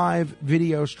a live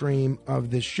video stream of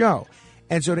this show.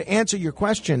 And so to answer your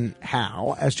question,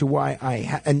 Hal, as to why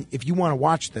and if you want to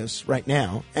watch this right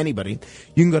now, anybody,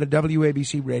 you can go to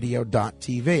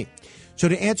WABCRadio.tv. So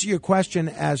to answer your question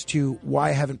as to why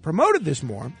I haven't promoted this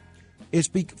more, is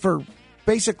for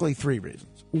basically three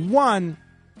reasons. One,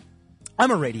 I'm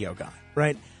a radio guy,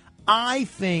 right? I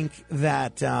think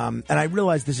that, and I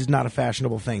realize this is not a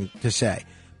fashionable thing to say,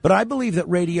 but I believe that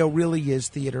radio really is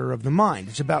theater of the mind.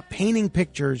 It's about painting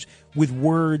pictures with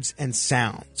words and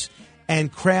sounds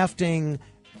and crafting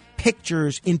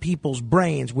pictures in people's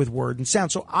brains with word and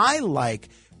sound. So I like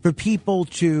for people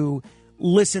to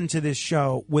listen to this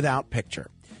show without picture,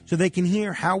 so they can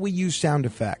hear how we use sound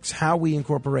effects, how we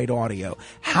incorporate audio,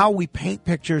 how we paint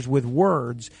pictures with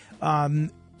words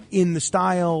in the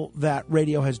style that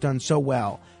radio has done so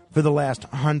well for the last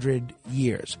 100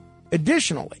 years.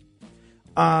 Additionally,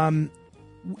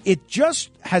 it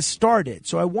just has started,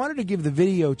 so I wanted to give the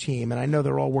video team, and I know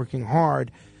they're all working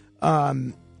hard,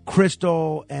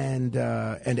 Crystal and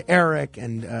Eric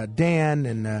and Dan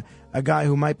and a guy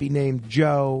who might be named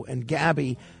Joe and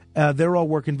Gabby. They're all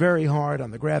working very hard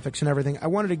on the graphics and everything. I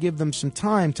wanted to give them some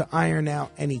time to iron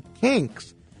out any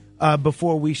kinks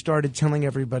before we started telling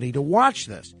everybody to watch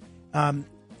this.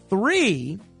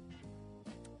 Three,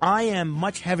 I am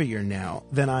much heavier now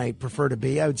than I prefer to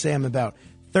be. I would say I'm about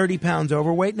 30 pounds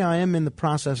overweight. Now, I am in the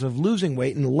process of losing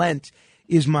weight, and Lent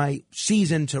is my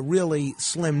season to really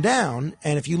slim down.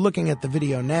 And if you're looking at the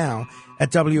video now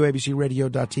at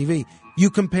WABCRadio.tv, you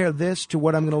compare this to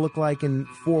what I'm going to look like in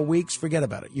 4 weeks, forget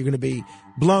about it. You're going to be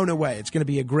blown away. It's going to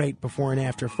be a great before and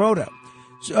after photo.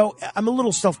 So I'm a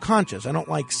little self-conscious. I don't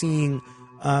like seeing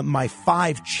my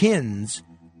 5 chins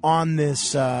on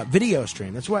this video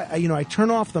stream. That's why I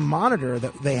turn off the monitor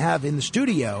that they have in the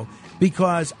studio,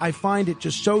 because I find it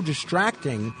just so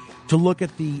distracting to look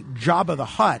at the Jabba the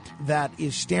Hutt that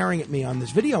is staring at me on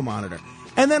this video monitor.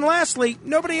 And then lastly,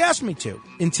 nobody asked me to.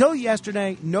 Until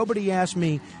yesterday, nobody asked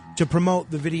me to promote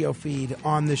the video feed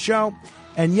on the show.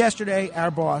 And yesterday,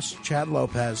 our boss, Chad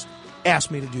Lopez,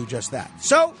 asked me to do just that.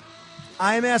 So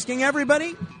I am asking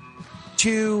everybody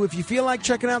to, if you feel like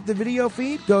checking out the video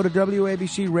feed, go to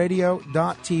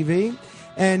WABCRadio.tv,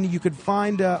 and you could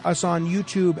find us on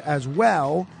YouTube as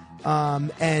well.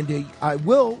 And I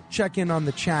will check in on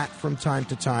the chat from time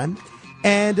to time,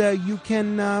 and you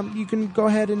can go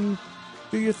ahead and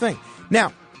do your thing.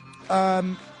 Now,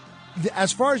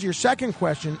 as far as your second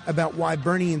question about why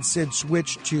Bernie and Sid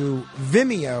switched to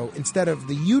Vimeo instead of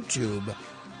the YouTube,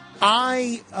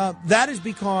 that is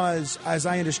because, as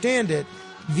I understand it,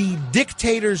 the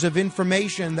dictators of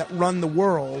information that run the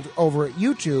world over at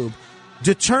YouTube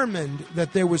determined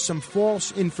that there was some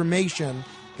false information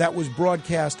that was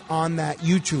broadcast on that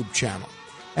YouTube channel.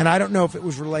 And I don't know if it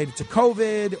was related to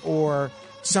COVID or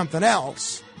something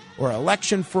else, or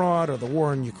election fraud or the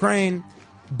war in Ukraine,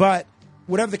 but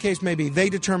whatever the case may be, they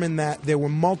determined that there were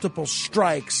multiple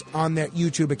strikes on their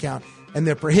YouTube account, and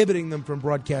they're prohibiting them from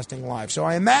broadcasting live. So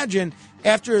I imagine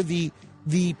after the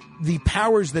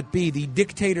powers that be, the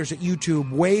dictators at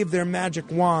YouTube, wave their magic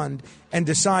wand and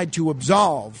decide to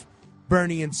absolve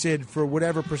Bernie and Sid for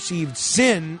whatever perceived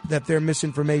sin that their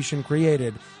misinformation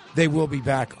created, they will be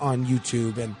back on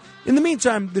YouTube. And in the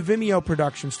meantime, the Vimeo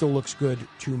production still looks good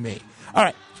to me. All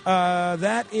right.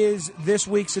 That is this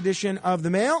week's edition of The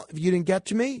Mail. If you didn't get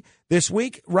to me this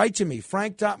week, write to me,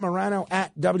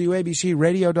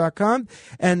 frank.morano@wabcradio.com,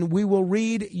 and we will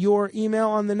read your email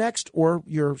on the next, or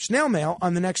your snail mail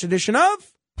on the next edition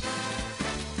of...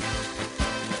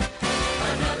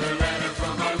 Another letter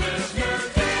from our listener,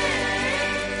 Dave.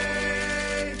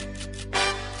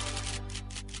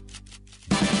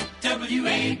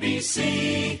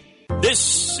 WABC.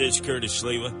 This is Curtis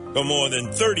Lewa. For more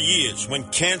than 30 years, when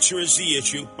cancer is the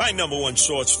issue, my number one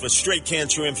source for straight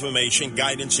cancer information,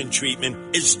 guidance, and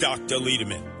treatment is Dr.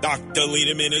 Lederman. Dr.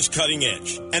 Lederman is cutting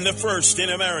edge and the first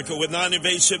in America with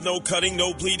non-invasive, no cutting,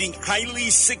 no bleeding, highly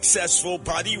successful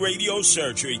body radio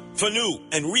surgery for new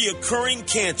and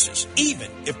reoccurring cancers,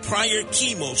 even if prior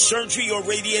chemo, surgery, or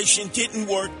radiation didn't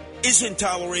work, isn't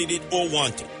tolerated, or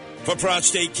wanted. For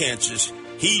prostate cancers,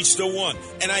 he's the one,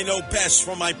 and I know best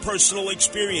from my personal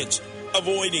experience,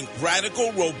 avoiding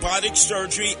radical robotic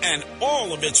surgery and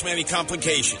all of its many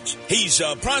complications. He's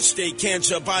a prostate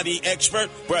cancer body expert,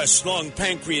 breast, lung,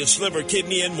 pancreas, liver,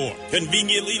 kidney, and more.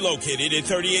 Conveniently located at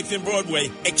 38th and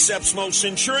Broadway, accepts most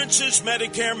insurances,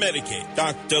 Medicare, Medicaid.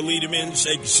 Dr. Lederman's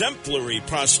exemplary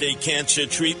prostate cancer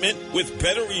treatment with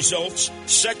better results,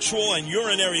 sexual and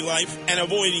urinary life, and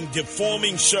avoiding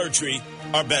deforming surgery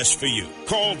are best for you.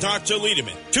 Call Dr.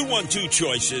 Lederman,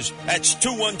 212-CHOICES. That's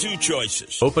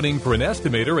 212-CHOICES. Opening for an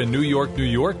estimator in New York, New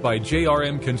York by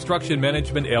JRM Construction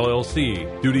Management,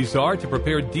 LLC. Duties are to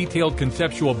prepare detailed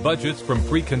conceptual budgets from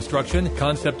pre-construction,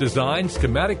 concept design,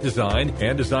 schematic design,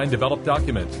 and design-developed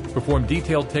documents. Perform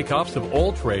detailed takeoffs of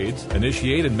all trades,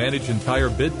 initiate and manage entire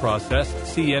bid process,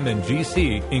 CM and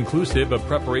GC, inclusive of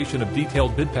preparation of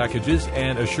detailed bid packages,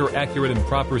 and assure accurate and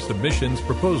proper submissions,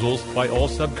 proposals by all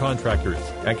subcontractors.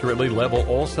 Accurately level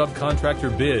all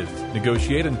subcontractor bids.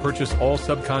 Negotiate and purchase all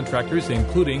subcontractors,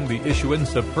 including the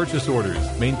issuance of purchase orders.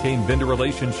 Maintain vendor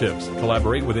relationships.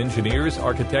 Collaborate with engineers,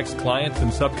 architects, clients,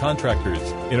 and subcontractors.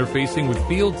 Interfacing with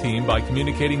field team by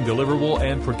communicating deliverable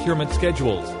and procurement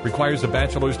schedules. Requires a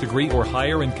bachelor's degree or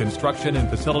higher in construction and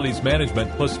facilities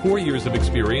management, plus 4 years of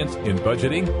experience in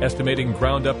budgeting, estimating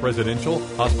ground-up residential,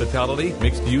 hospitality,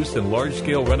 mixed-use, and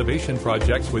large-scale renovation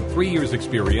projects with 3 years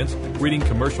experience reading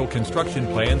commercial construction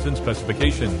plans and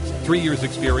specifications. 3 years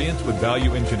experience with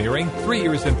value engineering, 3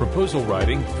 years in proposal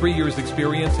writing, 3 years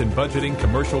experience in budgeting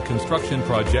commercial construction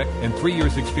project, and 3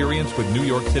 years experience with New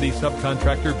York City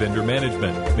subcontractor vendor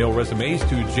management. Mail resumes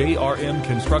to JRM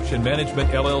Construction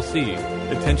Management, LLC.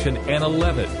 Attention Anna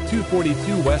Levitt,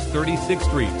 242 West 36th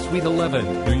Street, Suite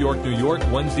 11, New York, New York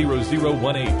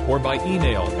 10018, or by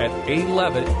email at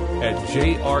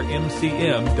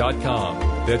alevitt@jrmcm.com.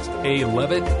 That's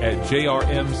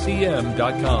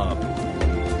alevitt@jrmcm.com.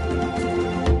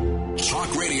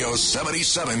 Talk Radio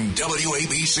 77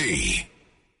 WABC.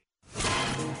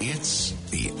 It's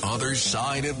The Other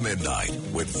Side of Midnight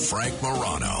with Frank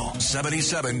Morano.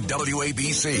 77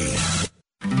 WABC.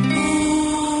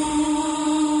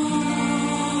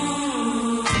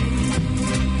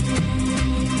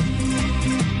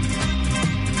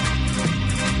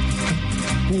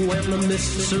 When the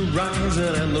mists are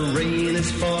rising and the rain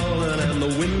is falling and the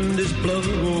wind is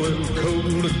blowing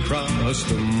cold across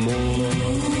the moor,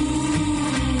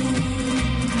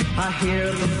 I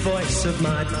hear the voice of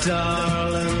my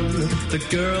darling, the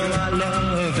girl I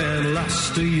love and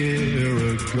lost a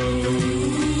year ago.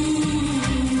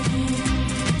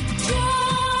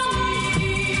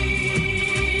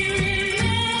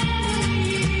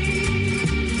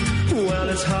 Well,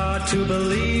 it's hard to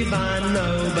believe, I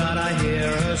know, but I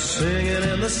hear her singing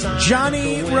in the sun.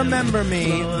 Johnny Remember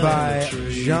Me by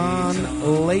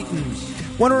John Layton.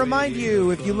 Want to remind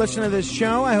you, if you listen to this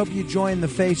show, I hope you join the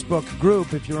Facebook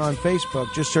group. If you're on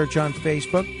Facebook, just search on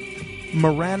Facebook,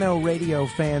 Morano Radio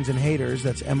Fans and Haters.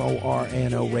 That's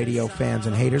Morano Radio Fans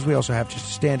and Haters. We also have just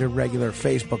a standard regular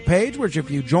Facebook page, which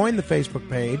if you join the Facebook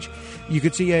page, you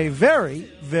could see a very,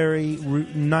 very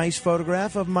nice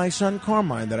photograph of my son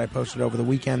Carmine that I posted over the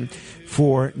weekend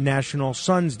for National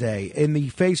Sons Day. In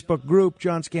the Facebook group,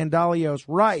 John Scandalios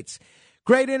writes,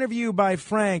 great interview by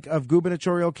Frank of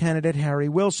gubernatorial candidate Harry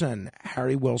Wilson.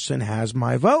 Harry Wilson has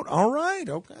my vote. All right.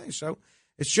 Okay. So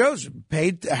it shows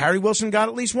Harry Wilson got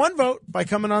at least one vote by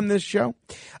coming on this show.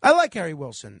 I like Harry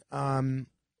Wilson. I'm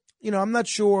not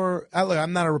sure.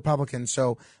 I'm not a Republican,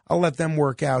 so I'll let them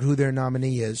work out who their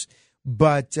nominee is.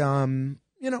 But, I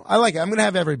like it. I'm going to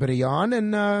have everybody on,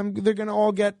 and they're going to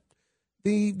all get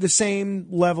the same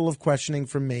level of questioning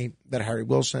from me that Harry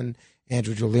Wilson,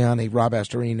 Andrew Giuliani, Rob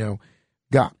Astorino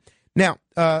got. Now,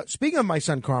 speaking of my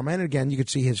son Carmine, again, you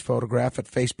could see his photograph at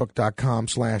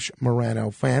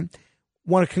facebook.com/MoranoFan.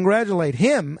 Want to congratulate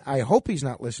him. I hope he's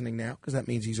not listening now because that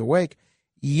means he's awake.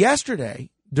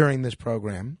 Yesterday, during this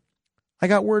program, I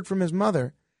got word from his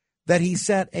mother that he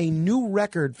set a new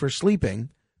record for sleeping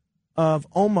of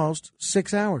almost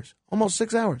 6 hours. Almost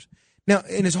 6 hours. Now,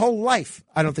 in his whole life,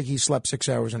 I don't think he slept 6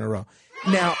 hours in a row.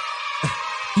 Now,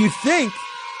 you'd think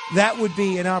that would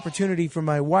be an opportunity for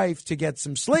my wife to get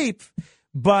some sleep,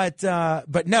 but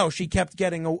no, she kept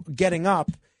getting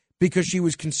up because she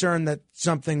was concerned that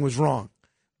something was wrong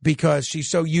because she's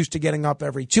so used to getting up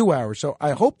every 2 hours. So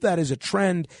I hope that is a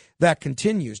trend that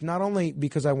continues, not only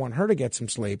because I want her to get some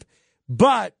sleep,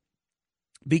 but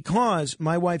because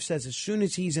my wife says as soon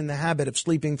as he's in the habit of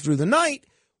sleeping through the night,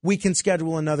 we can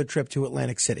schedule another trip to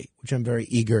Atlantic City, which I'm very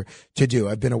eager to do.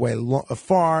 I've been away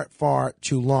far, far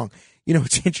too long. You know,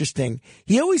 it's interesting.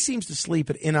 He always seems to sleep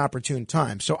at inopportune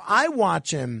times. So I watch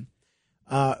him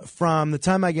from the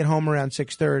time I get home around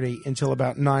 6:30 until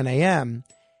about 9 a.m.,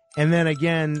 and then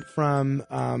again from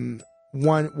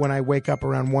when I wake up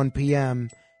around 1 p.m.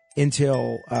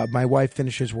 until my wife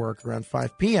finishes work around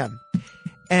 5 p.m.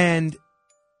 And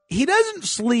he doesn't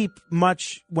sleep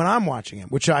much when I'm watching him,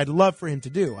 which I'd love for him to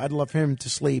do. I'd love him to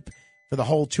sleep for the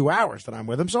whole 2 hours that I'm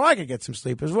with him so I could get some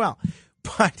sleep as well.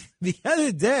 But the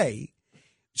other day,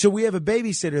 so we have a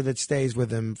babysitter that stays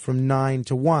with him from 9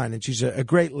 to 1, and she's a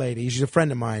great lady. She's a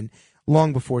friend of mine.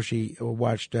 long before she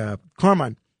watched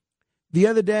Carmine. The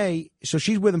other day, so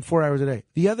she's with him 4 hours a day.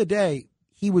 The other day,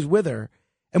 he was with her,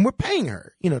 and we're paying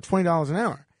her, $20 an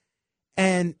hour.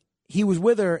 And he was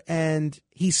with her, and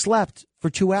he slept for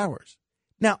 2 hours.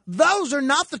 Now, those are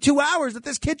not the 2 hours that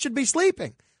this kid should be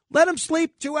sleeping. Let him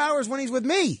sleep 2 hours when he's with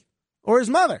me or his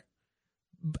mother.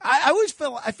 I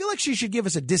feel like she should give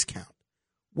us a discount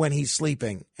when he's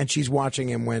sleeping, and she's watching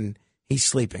him when he's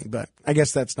sleeping. But I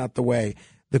guess that's not the way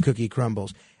the cookie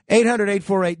crumbles.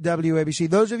 800-848-WABC.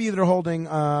 Those of you that are holding,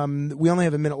 we only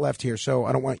have a minute left here, so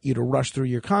I don't want you to rush through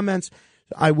your comments.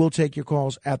 I will take your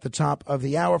calls at the top of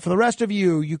the hour. For the rest of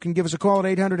you, you can give us a call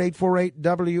at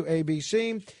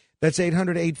 800-848-WABC. That's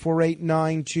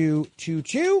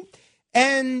 800-848-9222.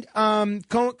 And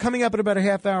coming up in about a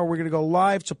half hour, we're going to go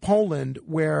live to Poland,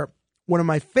 where one of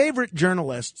my favorite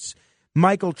journalists,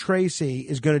 Michael Tracy,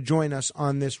 is going to join us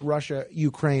on this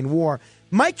Russia-Ukraine war.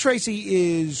 Mike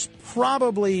Tracy is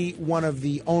probably one of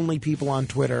the only people on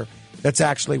Twitter that's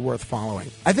actually worth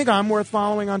following. I think I'm worth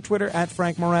following on Twitter, at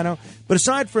Frank Morano. But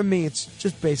aside from me, it's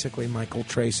just basically Michael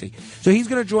Tracy. So he's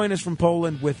going to join us from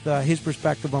Poland with his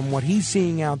perspective on what he's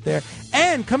seeing out there.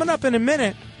 And coming up in a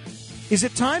minute, is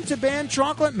it time to ban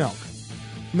chocolate milk?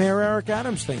 Mayor Eric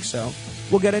Adams thinks so.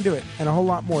 We'll get into it and a whole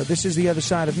lot more. This is The Other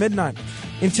Side of Midnight.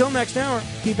 Until next hour,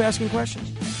 keep asking questions.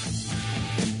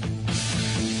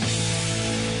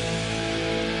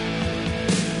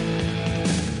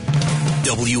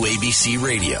 WABC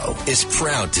Radio is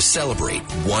proud to celebrate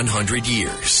 100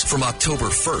 years. From October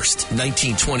 1st,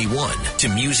 1921, to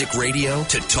music radio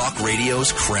to talk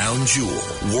radio's crown jewel,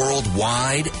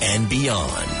 worldwide and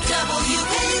beyond.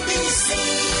 WABC.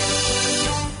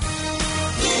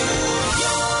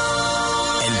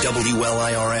 And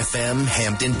WLIR-FM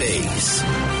Hampton Bays.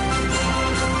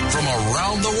 From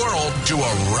around the world to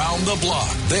around the block,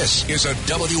 this is a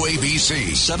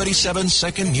WABC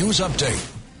 77-second news update.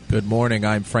 Good morning.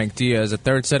 I'm Frank Diaz. A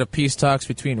third set of peace talks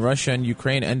between Russia and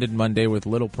Ukraine ended Monday with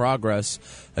little progress,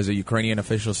 as a Ukrainian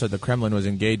official said the Kremlin was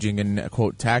engaging in,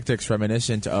 quote, tactics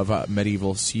reminiscent of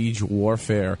medieval siege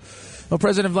warfare. Well,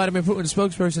 President Vladimir Putin's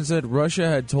spokesperson said Russia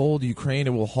had told Ukraine it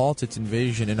will halt its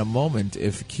invasion in a moment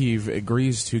if Kyiv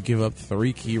agrees to give up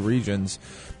 3 key regions.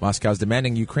 Moscow's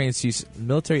demanding Ukraine cease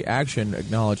military action,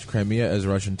 acknowledge Crimea as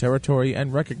Russian territory,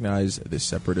 and recognize the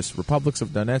separatist republics of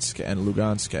Donetsk and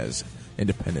Lugansk as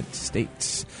independent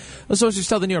states. Sources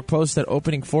tell the New York Post that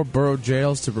opening 4 borough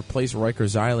jails to replace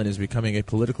Rikers Island is becoming a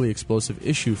politically explosive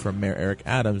issue for Mayor Eric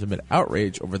Adams amid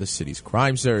outrage over the city's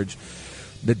crime surge.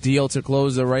 The deal to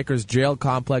close the Rikers jail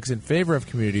complex in favor of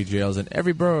community jails in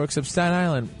every borough except Staten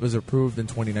Island was approved in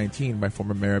 2019 by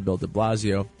former Mayor Bill de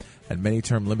Blasio and many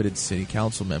term limited city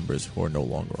council members who are no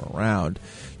longer around.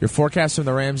 Your forecast from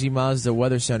the Ramsey Mazda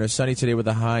Weather Center: sunny today with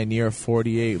a high near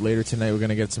 48. Later tonight we're going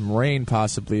to get some rain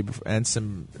possibly and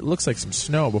it looks like some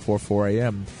snow before 4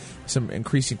 a.m. Some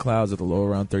increasing clouds at the low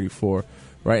around 34.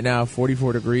 Right now,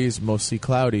 44 degrees, mostly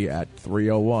cloudy at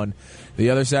 3:01.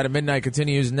 The Other Side of Midnight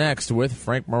continues next with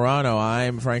Frank Morano.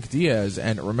 I'm Frank Diaz,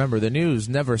 and remember, the news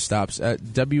never stops at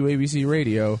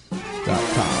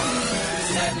WABCRadio.com.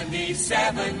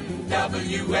 77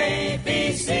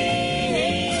 WABC.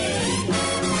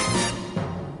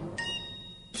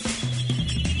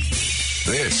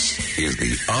 This is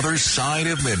The Other Side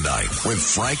of Midnight with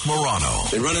Frank Morano.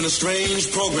 They're running a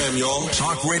strange program, y'all.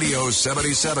 Talk Radio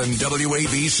 77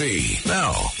 WABC.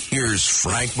 Now, here's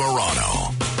Frank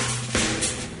Morano.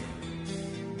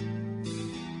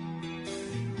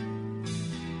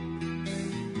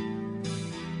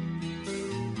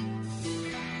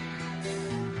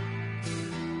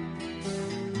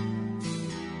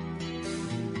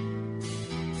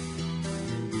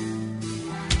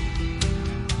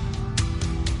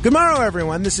 Good morrow,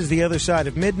 everyone. This is The Other Side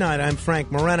of Midnight. I'm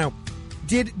Frank Moreno.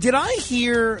 Did I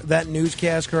hear that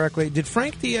newscast correctly? Did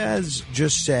Frank Diaz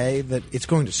just say that it's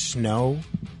going to snow?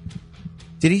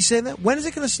 Did he say that? When is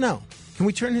it going to snow? Can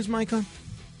we turn his mic on?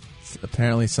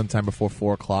 Apparently sometime before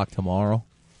 4 o'clock tomorrow.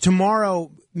 Tomorrow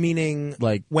meaning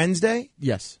like Wednesday?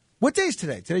 Yes. What day is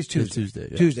today? Today's Tuesday. Tuesday.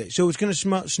 Yeah. Tuesday. So it's going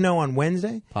to snow on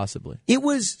Wednesday? Possibly. It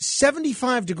was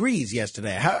 75 degrees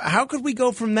yesterday. How could we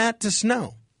go from that to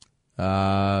snow?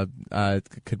 It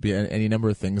could be any number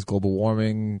of things. Global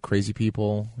warming, crazy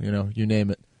people, you name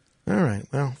it. All right.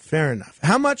 Well, fair enough.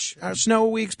 How much snow are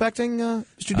we expecting,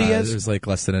 Mr. Diaz? It was like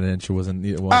less than an inch. It wasn't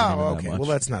even okay. that much. Well,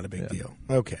 that's not a big deal.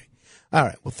 Okay. All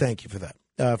right. Well, thank you for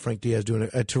that. Frank Diaz doing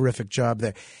a terrific job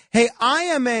there. Hey, I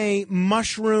am a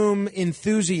mushroom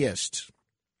enthusiast.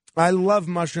 I love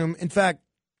mushroom. In fact,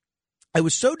 I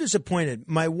was so disappointed.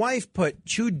 My wife put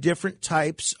 2 different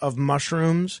types of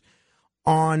mushrooms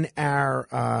on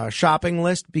our shopping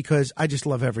list because I just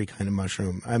love every kind of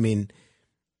mushroom. I mean,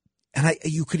 and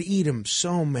you could eat them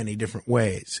so many different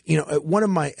ways. You know, one of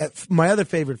my other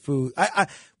favorite food.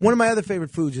 One of my other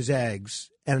favorite foods is eggs,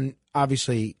 and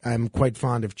obviously I'm quite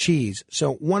fond of cheese.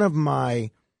 So one of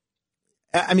my,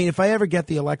 I mean, if I ever get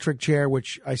the electric chair,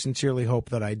 which I sincerely hope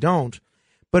that I don't,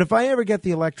 but if I ever get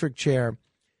the electric chair,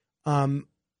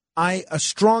 a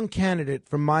strong candidate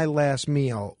for my last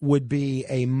meal would be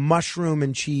a mushroom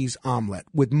and cheese omelet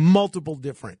with multiple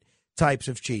different types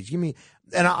of cheese. Give me,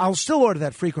 and I'll still order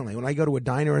that frequently. When I go to a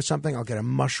diner or something, I'll get a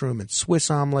mushroom and Swiss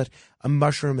omelet, a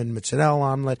mushroom and mozzarella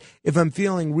omelet. If I'm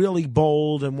feeling really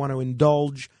bold and want to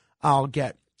indulge, I'll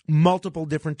get multiple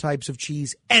different types of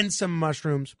cheese and some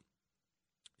mushrooms.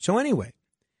 So anyway,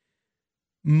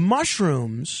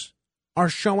 mushrooms are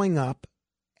showing up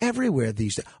everywhere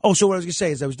these days. Oh, so what I was going to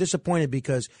say is I was disappointed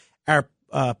because our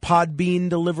Podbean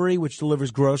delivery, which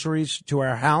delivers groceries to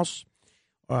our house,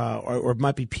 or it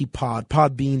might be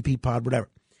Podbean, Peapod, whatever,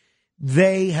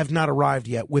 they have not arrived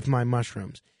yet with my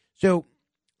mushrooms. So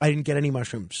I didn't get any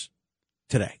mushrooms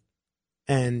today.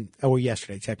 Or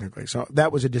yesterday, technically. So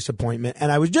that was a disappointment.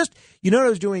 And I was just, what I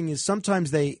was doing is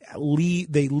sometimes they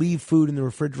leave food in the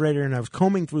refrigerator, and I was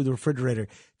combing through the refrigerator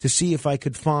to see if I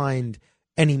could find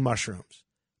any mushrooms.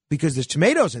 Because there's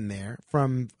tomatoes in there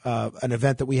from an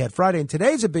event that we had Friday. And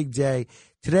today's a big day.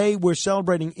 Today we're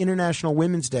celebrating International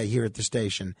Women's Day here at the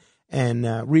station. And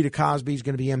Rita Cosby's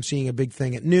going to be emceeing a big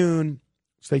thing at noon.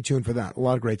 Stay tuned for that. A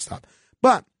lot of great stuff.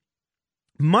 But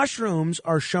mushrooms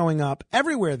are showing up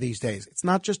everywhere these days. It's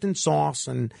not just in sauce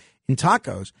and in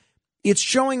tacos. It's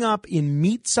showing up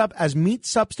in as meat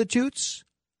substitutes.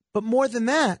 But more than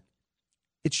that,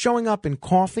 it's showing up in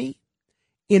coffee,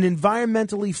 in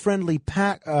environmentally friendly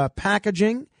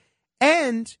packaging,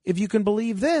 and, if you can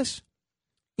believe this,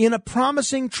 in a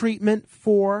promising treatment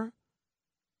for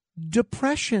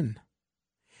depression.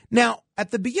 Now,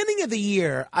 at the beginning of the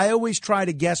year, I always try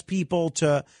to guess people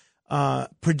to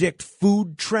predict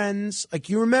food trends. Like,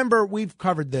 you remember, we've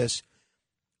covered this.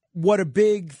 What a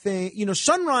big thing.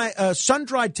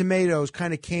 Sun-dried tomatoes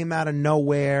kind of came out of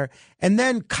nowhere. And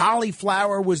then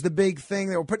cauliflower was the big thing.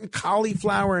 They were putting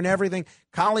cauliflower in everything.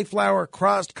 Cauliflower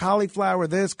crust, cauliflower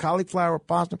this, cauliflower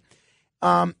pasta.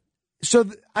 So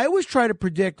I always try to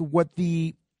predict what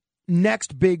the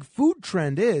next big food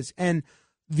trend is. And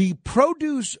the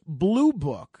Produce Blue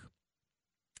Book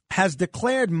has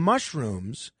declared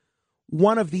mushrooms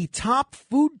one of the top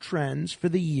food trends for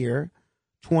the year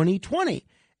 2020.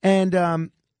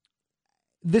 And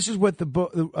this is what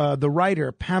the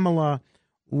writer, Pamela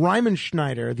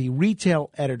Reimenschneider, the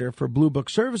retail editor for Blue Book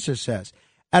Services, says.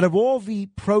 Out of all the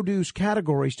produce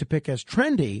categories to pick as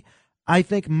trendy, I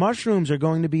think mushrooms are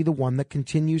going to be the one that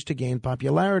continues to gain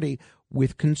popularity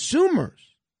with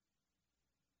consumers.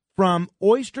 From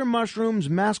oyster mushrooms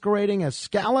masquerading as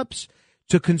scallops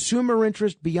to consumer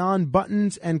interest beyond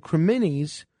buttons and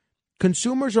creminis,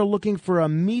 consumers are looking for a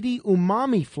meaty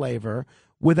umami flavor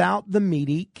without the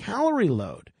meaty calorie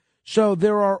load. So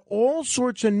there are all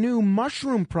sorts of new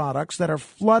mushroom products that are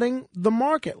flooding the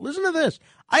market. Listen to this.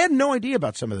 I had no idea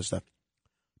about some of this stuff.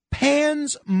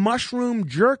 Pan's mushroom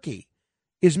jerky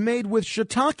is made with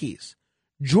shiitakes.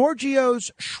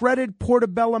 Giorgio's shredded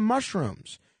portobello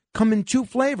mushrooms come in two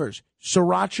flavors,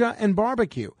 sriracha and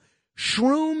barbecue.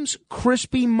 Shroom's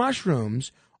crispy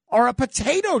mushrooms are a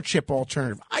potato chip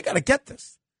alternative. I got to get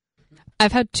this.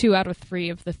 I've had 2 out of 3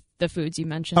 of the foods you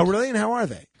mentioned. Oh, really? And how are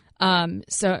they?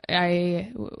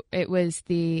 It was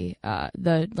the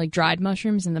like dried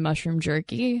mushrooms and the mushroom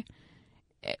jerky.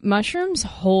 Mushrooms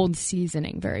hold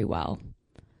seasoning very well.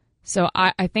 So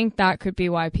I think that could be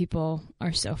why people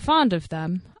are so fond of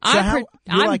them. So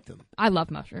you like them? I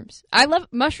love mushrooms.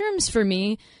 Mushrooms for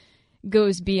me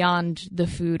goes beyond the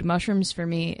food. Mushrooms for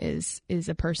me is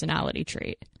a personality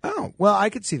trait. Oh, well,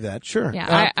 I could see that, sure.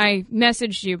 Yeah, I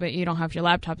messaged you, but you don't have your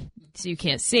laptop, so you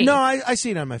can't see. No, I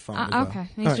see it on my phone. as well. Okay,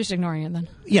 he's just ignoring it then.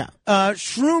 Yeah.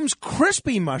 Shroom's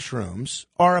crispy mushrooms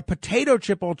are a potato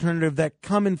chip alternative that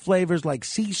come in flavors like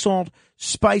sea salt,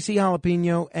 spicy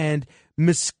jalapeno, and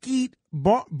mesquite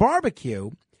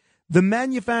barbecue. The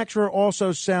manufacturer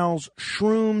also sells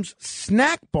Shroom's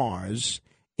snack bars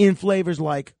in flavors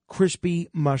like crispy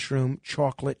mushroom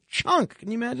chocolate chunk.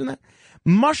 Can you imagine that?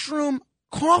 Mushroom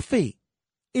coffee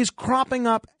is cropping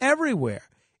up everywhere.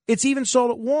 It's even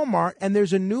sold at Walmart, and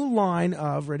there's a new line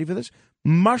of, ready for this,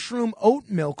 mushroom oat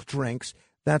milk drinks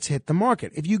that's hit the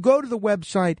market. If you go to the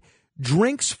website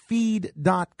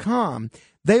drinksfeed.com,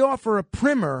 they offer a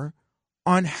primer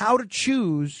on how to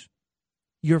choose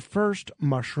your first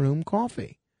mushroom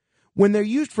coffee. When they're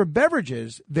used for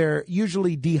beverages, they're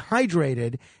usually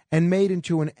dehydrated and made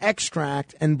into an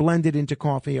extract and blended into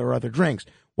coffee or other drinks.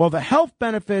 While the health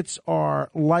benefits are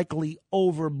likely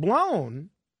overblown,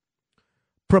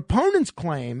 proponents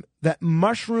claim that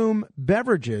mushroom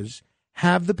beverages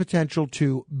have the potential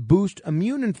to boost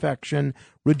immune infection,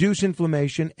 reduce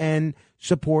inflammation, and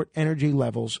support energy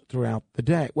levels throughout the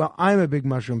day. Well, I'm a big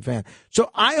mushroom fan, so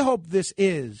I hope this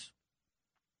is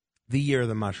the year of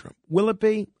the mushroom. Will it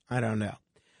be? I don't know.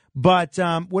 But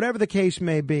whatever the case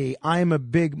may be, I am a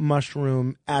big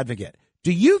mushroom advocate.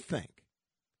 Do you think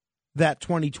that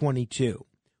 2022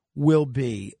 will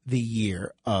be the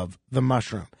year of the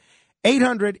mushroom?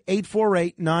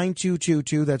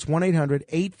 800-848-9222. That's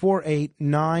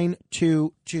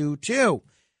 1-800-848-9222.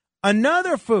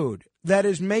 Another food that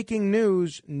is making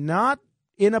news, not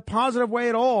in a positive way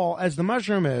at all, as the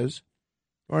mushroom is,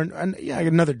 or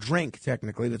another drink,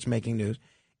 technically, that's making news,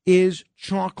 is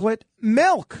chocolate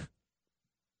milk.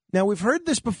 Now, we've heard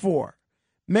this before.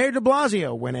 Mayor de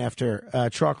Blasio went after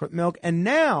chocolate milk, and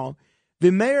now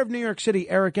the mayor of New York City,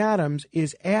 Eric Adams,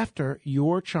 is after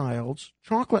your child's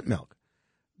chocolate milk.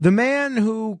 The man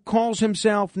who calls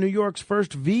himself New York's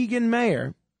first vegan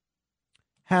mayor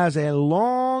has a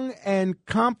long and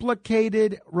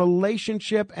complicated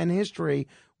relationship and history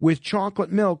with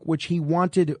chocolate milk, which he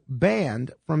wanted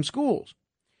banned from schools.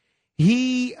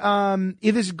 It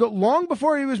is long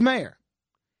before he was mayor.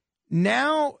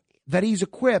 Now that he's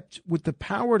equipped with the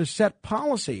power to set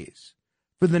policies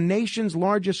for the nation's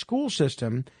largest school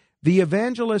system, the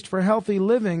evangelist for healthy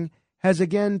living has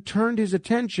again turned his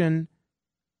attention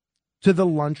to the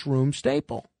lunchroom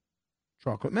staple,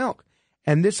 chocolate milk.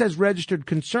 And this has registered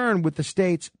concern with the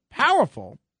state's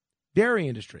powerful dairy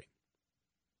industry.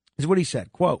 Is what he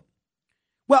said. Quote,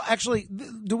 well, actually,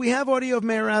 do we have audio of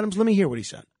Mayor Adams? Let me hear what he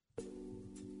said.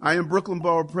 I am Brooklyn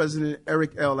Borough President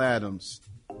Eric L. Adams.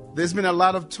 There's been a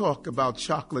lot of talk about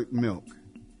chocolate milk.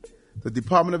 The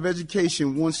Department of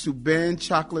Education wants to ban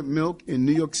chocolate milk in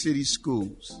New York City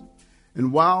schools.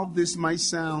 And while this might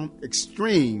sound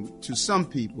extreme to some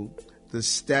people, the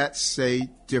stats say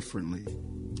differently.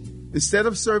 Instead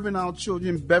of serving our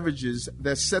children beverages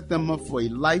that set them up for a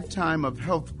lifetime of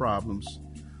health problems,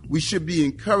 we should be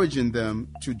encouraging them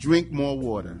to drink more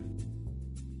water.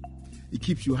 It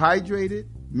keeps you hydrated,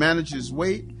 manages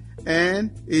weight,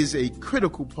 and is a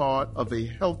critical part of a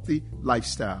healthy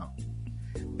lifestyle.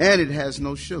 And it has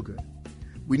no sugar.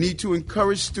 We need to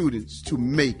encourage students to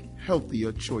make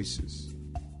healthier choices.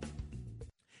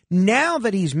 Now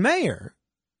that he's mayor,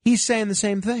 he's saying the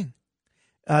same thing.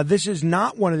 This is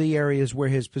not one of the areas where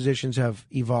his positions have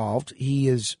evolved. He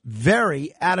is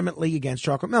very adamantly against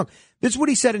chocolate milk. This is what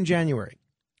he said in January.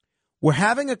 We're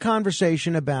having a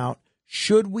conversation about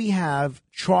should we have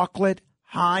chocolate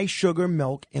high sugar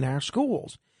milk in our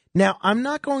schools. Now, I'm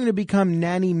not going to become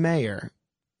nanny mayor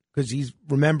because he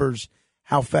remembers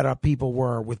how fed up people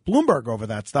were with Bloomberg over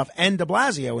that stuff and de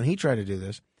Blasio when he tried to do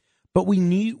this. But we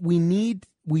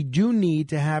do need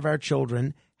to have our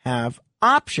children have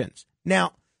options.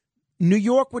 Now, New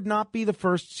York would not be the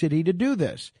first city to do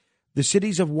this. The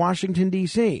cities of Washington,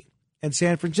 D.C. and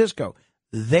San Francisco,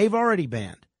 they've already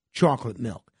banned chocolate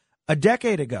milk. A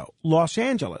decade ago, Los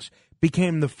Angeles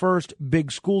became the first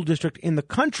big school district in the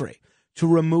country to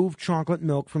remove chocolate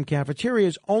milk from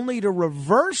cafeterias, only to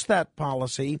reverse that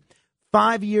policy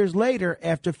 5 years later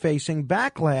after facing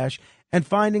backlash and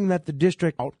finding that the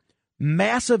district had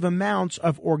massive amounts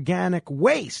of organic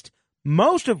waste,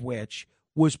 most of which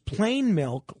was plain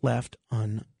milk left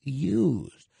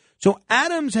unused. So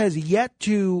Adams has yet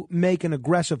to make an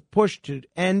aggressive push to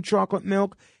end chocolate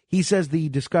milk. He says the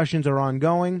discussions are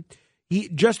ongoing.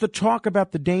 Just the talk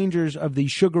about the dangers of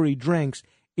these sugary drinks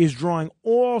is drawing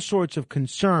all sorts of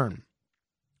concern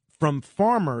from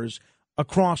farmers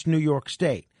across New York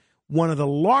State, one of the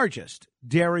largest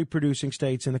dairy-producing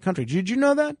states in the country. Did you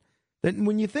know that? That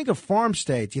when you think of farm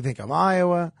states, you think of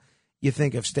Iowa, you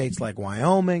think of states like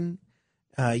Wyoming,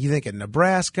 you think of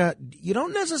Nebraska. You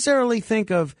don't necessarily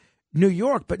think of New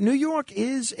York, but New York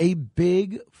is a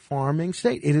big farming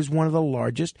state. It is one of the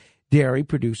largest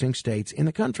dairy-producing states in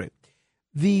the country.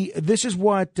 This is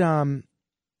what so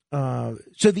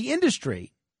the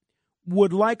industry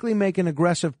would likely make an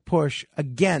aggressive push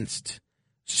against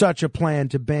such a plan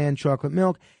to ban chocolate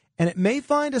milk, and it may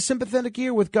find a sympathetic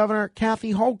ear with Governor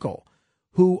Kathy Hochul,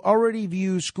 who already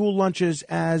views school lunches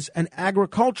as an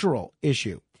agricultural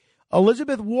issue.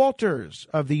 Elizabeth Walters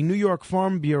of the New York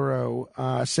Farm Bureau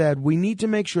said, we need to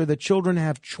make sure that children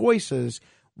have choices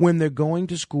when they're going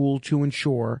to school to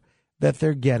ensure that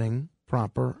they're getting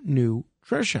proper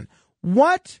nutrition.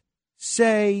 What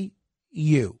say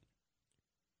you?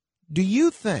 do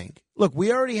you think, look,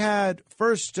 we already had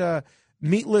first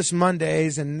Meatless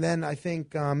Mondays, and then I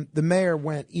think the mayor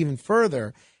went even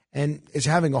further and is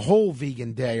having a whole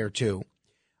vegan day or two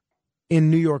in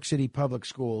New York City public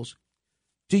schools.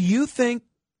 Do you think,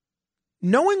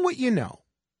 knowing what you know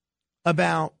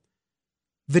about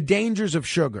the dangers of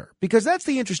sugar, because that's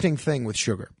the interesting thing with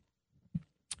sugar,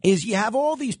 is you have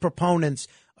all these proponents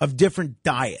of different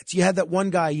diets. You had that one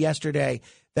guy yesterday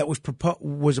that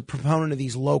was a proponent of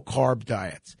these low-carb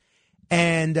diets.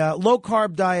 And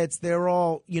low-carb diets, they're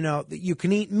all, you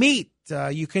can eat meat,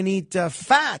 you can eat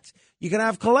fat, you can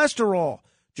have cholesterol,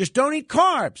 just don't eat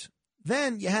carbs.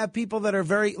 Then you have people that are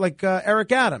very, like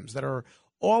Eric Adams, that are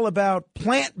all about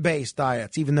plant-based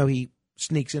diets, even though he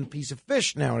sneaks in a piece of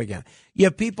fish now and again. You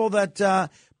have people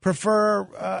that prefer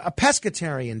a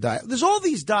pescatarian diet. There's all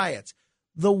these diets.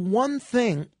 The one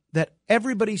thing that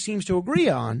everybody seems to agree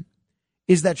on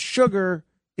is that sugar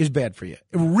is bad for you,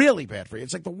 really bad for you.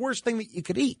 It's like the worst thing that you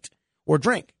could eat or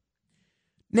drink.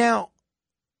 Now,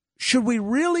 should we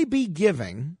really be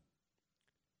giving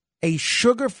a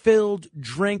sugar-filled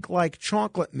drink like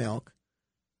chocolate milk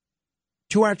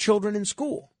to our children in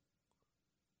school?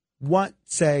 What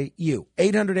say you?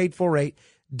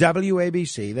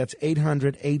 800-848-WABC. That's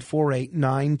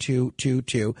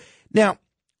 800-848-9222. Now,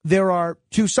 there are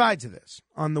two sides of this.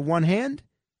 On the one hand,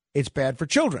 it's bad for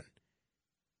children.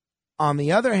 On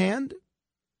the other hand,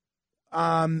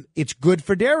 it's good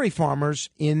for dairy farmers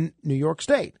in New York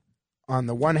State. On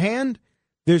the one hand,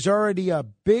 there's already a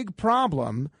big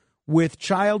problem with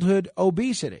childhood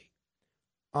obesity.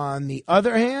 On the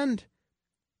other hand,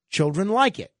 children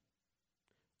like it.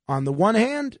 On the one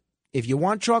hand, if you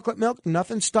want chocolate milk,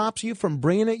 nothing stops you from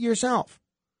bringing it yourself.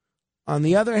 On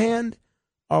the other hand,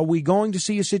 are we going to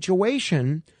see a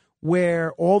situation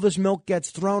where all this milk gets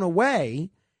thrown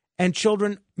away and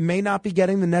children may not be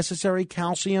getting the necessary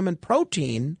calcium and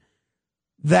protein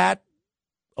that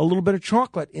a little bit of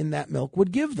chocolate in that milk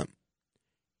would give them?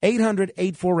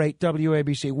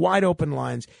 800-848-WABC, wide open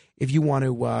lines. If you want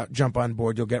to jump on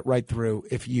board, you'll get right through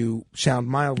if you sound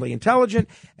mildly intelligent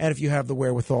and if you have the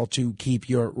wherewithal to keep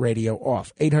your radio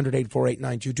off.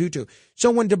 800-848-9222.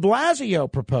 So when de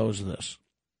Blasio proposed this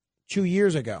 2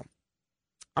 years ago,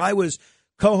 I was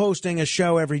co-hosting a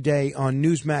show every day on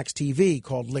Newsmax TV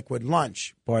called Liquid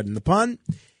Lunch, pardon the pun.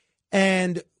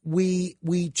 And we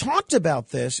talked about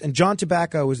this, and John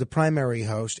Tobacco was the primary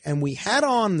host, and we had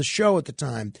on the show at the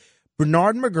time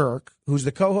Bernard McGurk, who's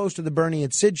the co-host of the Bernie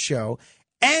and Sid show,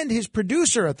 and his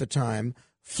producer at the time,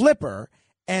 Flipper,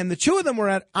 and the two of them were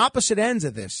at opposite ends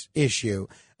of this issue.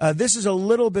 This is a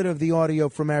little bit of the audio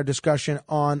from our discussion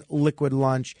on Liquid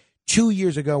Lunch 2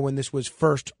 years ago when this was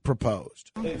first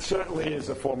proposed. It certainly is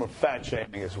a form of fat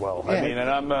shaming as well. Yeah. I mean, and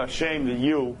I'm ashamed of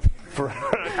you for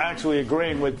actually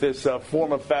agreeing with this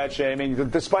form of fat shaming,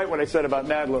 despite what I said about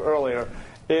Nadler earlier.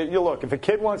 Look, if a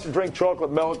kid wants to drink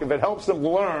chocolate milk, if it helps them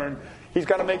learn, he's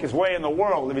got to make his way in the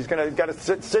world. If he's got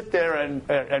to sit there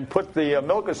and put the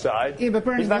milk aside, yeah, but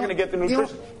Bernie, he's not going to get the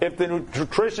nutrition. If the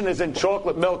nutrition is in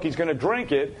chocolate milk, he's going to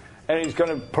drink it, and he's going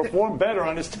to perform better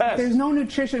on his test. There's no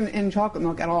nutrition in chocolate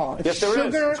milk at all. Yes, there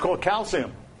is. It's called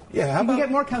calcium. Yeah, you can get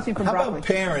more calcium from broccoli. How about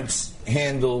parents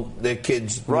handle their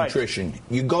kids' nutrition?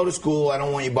 You go to school, I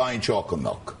don't want you buying chocolate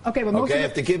milk. Okay, but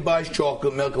if the kid buys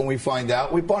chocolate milk and we find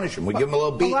out, we punish him. We give him a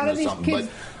little beating or something. Kids,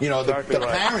 but, the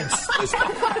parents...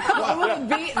 A little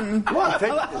beaten. What?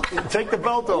 Take the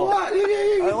belt off. What?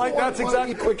 I like that's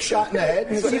exactly... A quick shot in the head.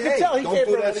 And say, you can tell he don't came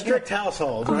do from that a strict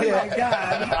household. Oh, my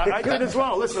God. I did as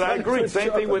well. Listen, I agree.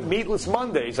 Same thing with Meatless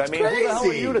Mondays. I mean, who the hell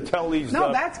are you to tell these...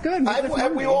 No, that's good.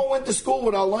 We all went to school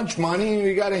with our lunch money.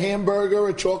 We got a hamburger,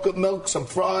 a chocolate milk, some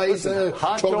fries,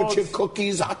 chocolate chip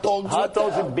cookies, hot dogs. Hot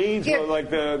dogs and beans were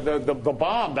like the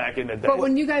bomb back in the day. But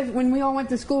when we all went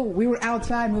to school, we were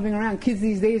outside moving around. Kids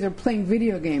these days are playing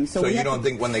video games. So you don't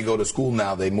think when they go to school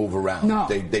now they move around? No.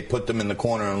 They put them in the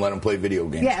corner and let them play video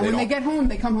games. Yeah, and when they get home,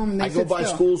 they come home and they sit still. I go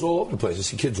by schools all over the place. I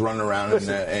see kids running around and,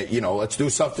 let's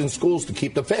do stuff in schools to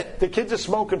keep them fit. The kids are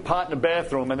smoking pot in the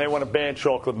bathroom and they want to ban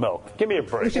chocolate milk. Give me a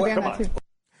break. Come on.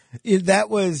 That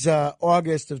was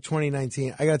August of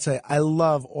 2019. I got to tell you, I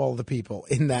love all the people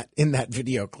in that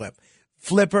video clip.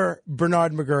 Flipper,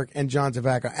 Bernard McGurk, and John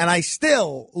Tobacco. And I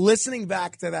still, listening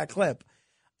back to that clip,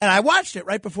 and I watched it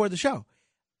right before the show,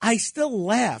 I still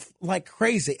laugh like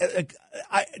crazy.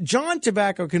 John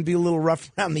Tobacco can be a little rough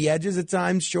around the edges at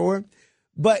times, sure,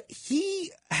 but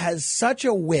he has such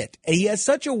a wit. He has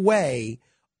such a way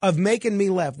of making me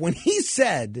laugh. When he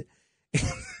said...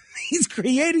 He's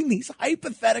creating these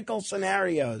hypothetical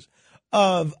scenarios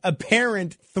of a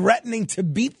parent threatening to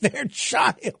beat their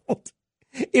child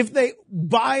if they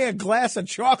buy a glass of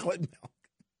chocolate milk.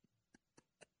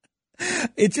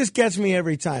 It just gets me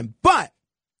every time. But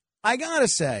I got to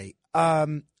say,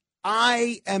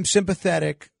 I am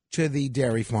sympathetic to the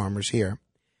dairy farmers here.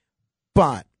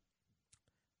 But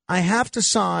I have to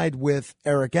side with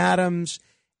Eric Adams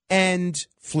and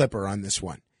Flipper on this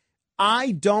one.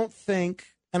 I don't think,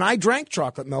 and I drank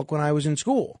chocolate milk when I was in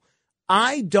school,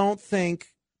 I don't think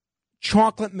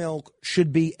chocolate milk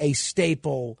should be a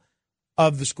staple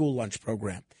of the school lunch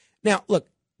program. Now, look,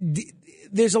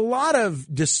 there's a lot of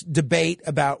debate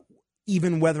about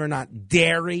even whether or not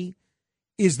dairy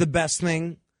is the best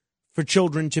thing for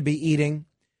children to be eating.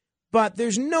 But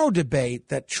there's no debate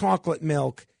that chocolate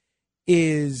milk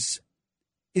is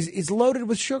loaded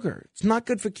with sugar. It's not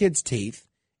good for kids' teeth.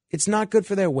 It's not good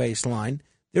for their waistline.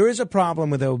 There is a problem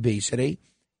with obesity.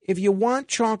 If you want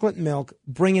chocolate milk,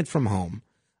 bring it from home.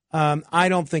 I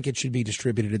don't think it should be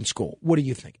distributed in school. What do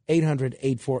you think?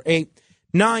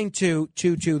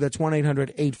 800-848-9222. That's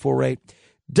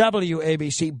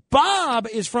 1-800-848-WABC. Bob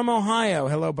is from Ohio.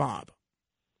 Hello, Bob.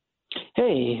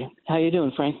 Hey, how you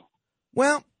doing, Frank?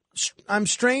 Well, I'm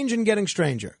strange and getting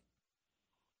stranger.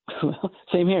 Well,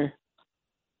 same here.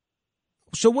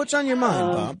 So what's on your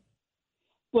mind, Bob?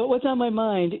 Well, what's on my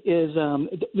mind is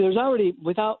there's already,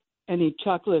 without any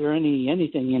chocolate or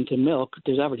anything into milk,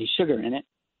 there's already sugar in it.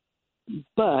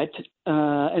 But,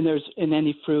 and there's in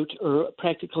any fruit or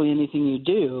practically anything you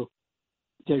do,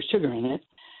 there's sugar in it.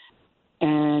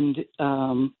 And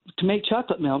to make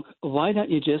chocolate milk, why don't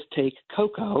you just take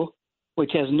cocoa,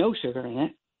 which has no sugar in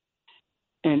it,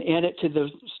 and add it to the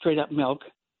straight up milk?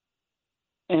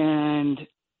 And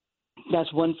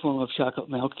that's one form of chocolate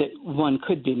milk that one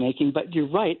could be making. But you're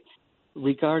right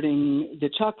regarding the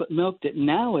chocolate milk that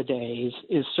nowadays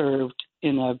is served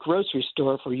in a grocery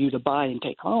store for you to buy and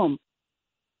take home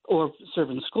or serve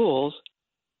in schools.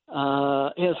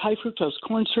 It has high fructose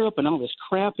corn syrup and all this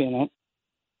crap in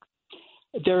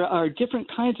it. There are different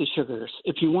kinds of sugars.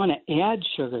 If you want to add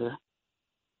sugar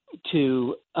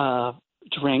to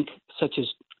drink, such as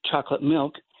chocolate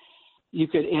milk, you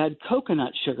could add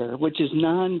coconut sugar, which is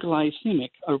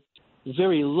non-glycemic or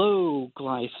very low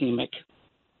glycemic.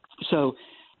 So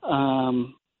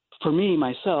for me,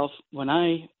 myself, when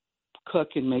I cook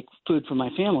and make food for my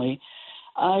family,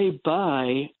 I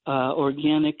buy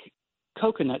organic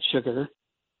coconut sugar,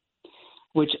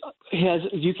 which has,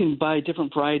 you can buy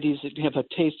different varieties that have a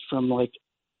taste from like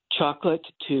chocolate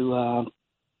to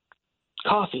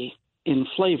coffee in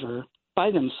flavor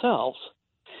by themselves,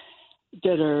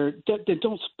 that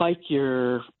don't spike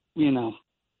your,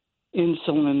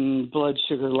 insulin, blood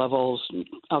sugar levels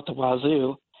out the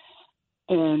wazoo.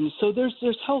 And so there's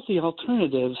healthy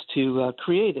alternatives to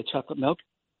create a chocolate milk.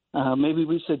 Maybe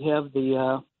we should have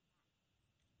the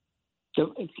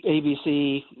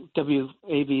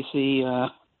WABC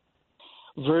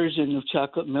version of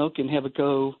chocolate milk and have it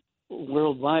go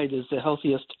worldwide as the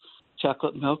healthiest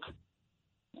chocolate milk.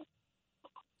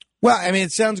 Well, I mean,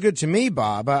 it sounds good to me,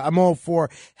 Bob. I'm all for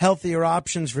healthier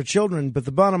options for children, but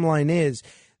the bottom line is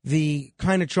the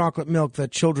kind of chocolate milk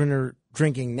that children are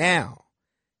drinking now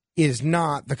is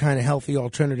not the kind of healthy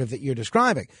alternative that you're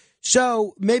describing.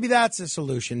 So maybe that's a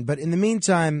solution. But in the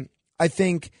meantime, I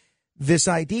think this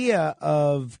idea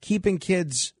of keeping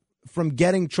kids from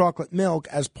getting chocolate milk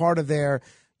as part of their,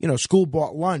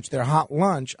 school-bought lunch, their hot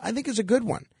lunch, I think is a good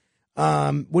one.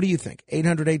 What do you think?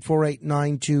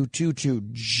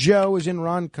 800-848-9222. Joe is in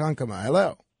Ronkonkoma.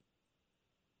 Hello.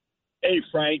 Hey,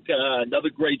 Frank. Another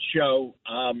great show.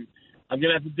 I'm going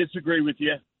to have to disagree with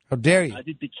you. How dare you? I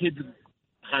think the kids –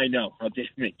 I know. How dare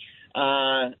me.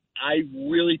 I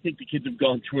really think the kids have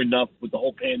gone through enough with the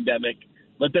whole pandemic.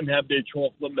 Let them have their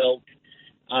chocolate milk.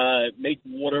 Make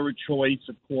water a choice,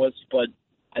 of course, but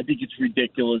I think it's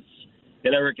ridiculous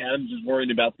that Eric Adams is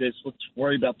worried about this. Let's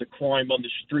worry about the crime on the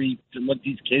streets and let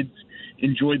these kids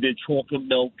enjoy their chocolate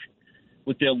milk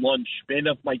with their lunch. Bad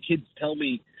enough, my kids tell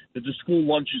me that the school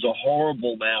lunches are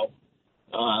horrible now.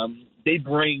 They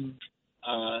bring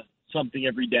something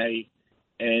every day,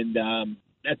 and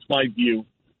that's my view.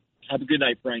 Have a good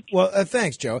night, Frank. Well,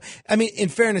 thanks, Joe. I mean, in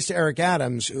fairness to Eric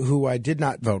Adams, who I did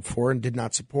not vote for and did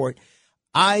not support,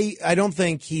 I don't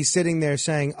think he's sitting there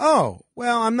saying, oh,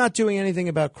 well, I'm not doing anything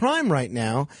about crime right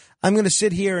now. I'm going to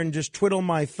sit here and just twiddle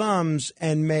my thumbs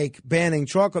and make banning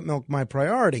chocolate milk my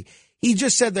priority. He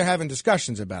just said they're having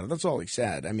discussions about it. That's all he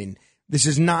said. I mean, this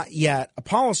is not yet a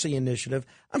policy initiative.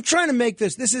 I'm trying to make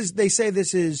this they say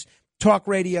this is talk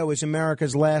radio is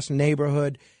America's last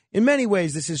neighborhood. In many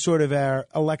ways, this is sort of our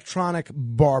electronic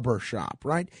barber shop,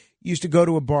 right? You used to go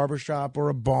to a barber shop or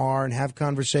a bar and have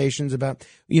conversations about,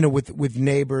 with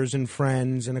neighbors and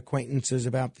friends and acquaintances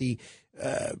about the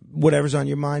whatever's on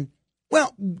your mind.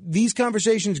 Well, these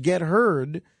conversations get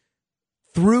heard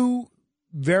through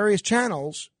various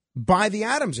channels by the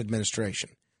Adams administration.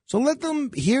 So let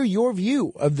them hear your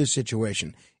view of this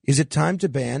situation. Is it time to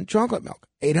ban chocolate milk?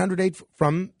 800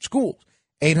 from schools.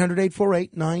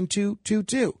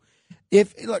 800-848-9222.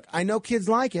 Look, I know kids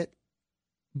like it,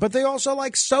 but they also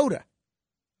like soda.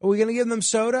 Are we going to give them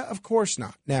soda? Of course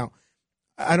not. Now,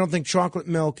 I don't think chocolate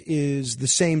milk is the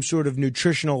same sort of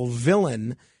nutritional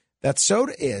villain that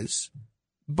soda is,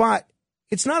 but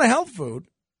it's not a health food.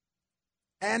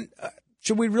 And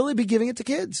should we really be giving it to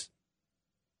kids?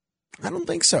 I don't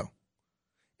think so.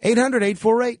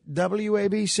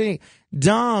 800-848-WABC.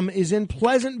 Dom is in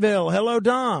Pleasantville. Hello,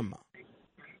 Dom.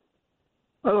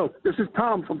 Hello, this is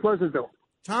Tom from Pleasantville.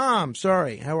 Tom,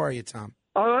 sorry. How are you, Tom?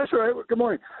 Oh, that's all right. Good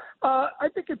morning. I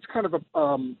think it's kind of a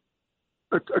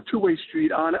two-way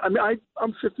street on it. I mean,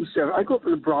 I'm 57. I grew up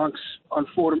in the Bronx on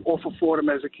Fordham, off of Fordham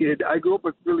as a kid. I grew up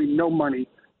with really no money,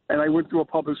 and I went through a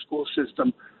public school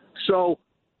system. So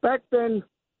back then,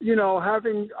 you know, I've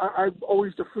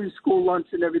always the free school lunch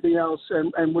and everything else,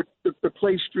 and with the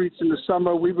play streets in the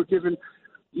summer, we were given.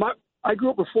 I grew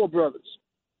up with four brothers.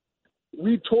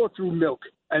 We tore through milk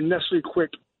and Nestle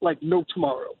Quick like no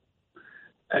tomorrow,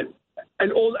 and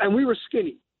we were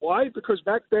skinny. Why? Because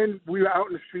back then we were out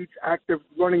in the streets, active,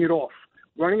 running it,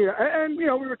 and you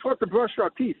know we were taught to brush our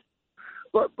teeth.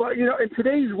 But you know, in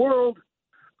today's world,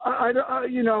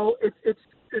 you know,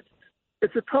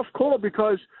 it's a tough call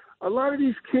because a lot of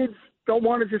these kids don't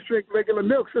want to just drink regular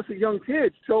milk, especially young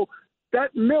kids. So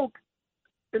that milk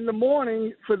in the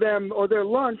morning for them or their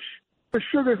lunch, the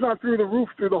sugar's not through the roof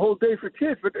through the whole day for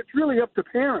kids, but it's really up to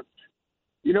parents.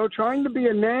 You know, trying to be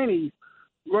a nanny,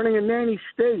 running a nanny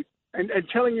state, and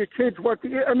telling your kids what to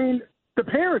eat. I mean, the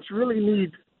parents really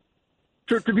need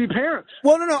to be parents.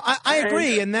 Well, no, I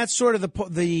agree, and that's sort of the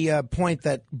point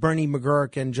that Bernie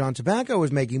McGurk and John Tobacco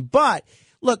was making. But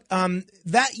look,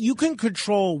 that you can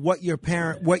control what your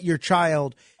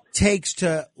child takes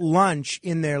to lunch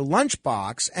in their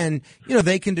lunchbox, and you know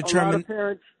they can determine.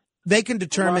 They can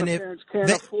determine if parents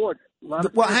can't afford.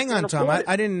 Well, hang on, Tom.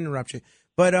 I didn't interrupt you,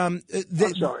 but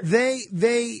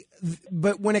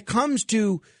but when it comes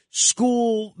to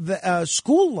school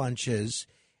lunches,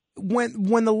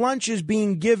 when the lunch is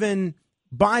being given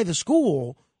by the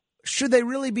school, should they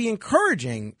really be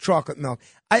encouraging chocolate milk?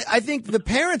 I think the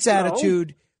parents'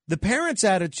 attitude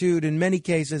in many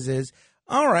cases is,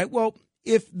 all right, well,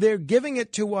 if they're giving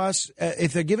it to us,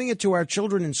 if they're giving it to our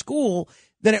children in school,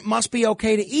 then it must be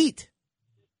okay to eat.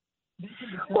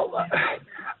 Well,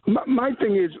 my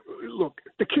thing is, look,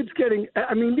 the kids getting,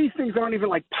 I mean, these things aren't even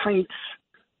like pints.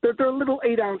 They're little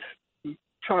 8-ounce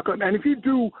chocolate. And if you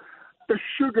do the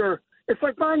sugar, it's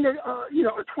like buying a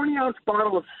 20-ounce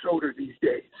bottle of soda these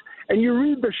days. And you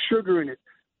read the sugar in it,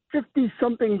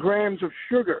 50-something grams of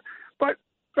sugar. But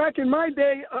back in my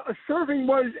day, a serving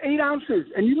was 8 ounces.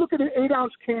 And you look at an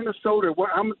 8-ounce can of soda,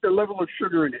 how much the level of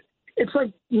sugar in it. It's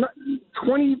like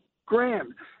 20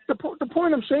 grams. The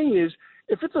point I'm saying is,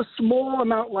 if it's a small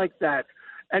amount like that,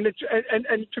 and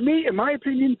to me, in my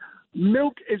opinion,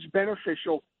 milk is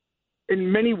beneficial in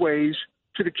many ways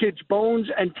to the kids' bones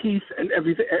and teeth and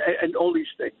everything and all these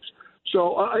things.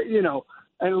 So you know,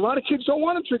 and a lot of kids don't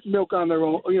want to drink milk on their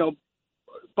own, you know,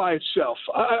 by itself.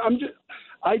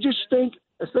 I just think,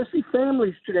 especially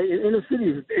families today in inner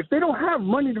cities, if they don't have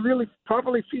money to really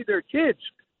properly feed their kids,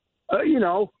 you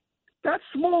know, that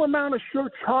small amount of sugar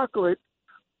chocolate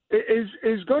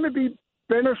is going to be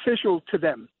beneficial to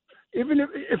them, even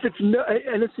if it's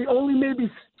and it's the only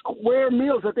maybe square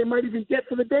meals that they might even get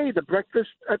for the day, the breakfast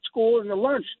at school and the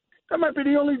lunch. That might be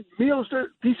the only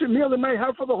decent meal they might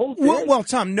have for the whole day. Well,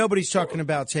 Tom, nobody's talking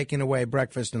about taking away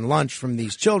breakfast and lunch from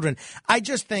these children. I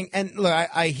just think, and look,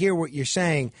 I hear what you're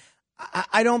saying.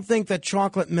 I don't think that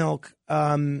chocolate milk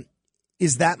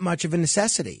is that much of a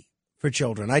necessity for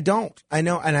children. I don't. I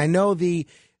know the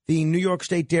New York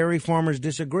State dairy farmers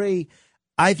disagree.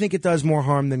 I think it does more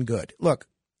harm than good. Look,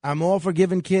 I'm all for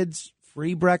giving kids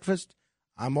free breakfast.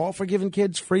 I'm all for giving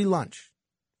kids free lunch.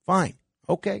 Fine.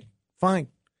 Okay. Fine.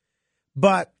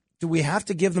 But do we have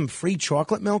to give them free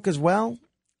chocolate milk as well?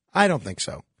 I don't think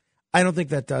so. I don't think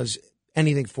that does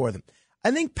anything for them.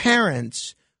 I think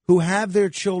parents who have their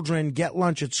children get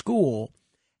lunch at school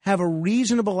have a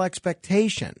reasonable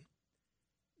expectation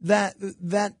that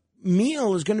that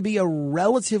meal is going to be a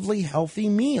relatively healthy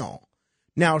meal.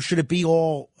 Now, should it be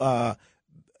all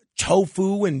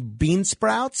tofu and bean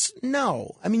sprouts?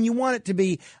 No. I mean, you want it to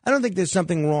be. I don't think there's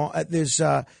something wrong. There's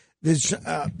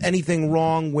anything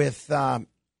wrong with I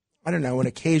don't know, an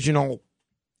occasional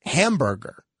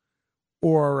hamburger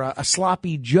or a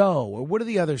sloppy Joe, or what are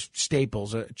the other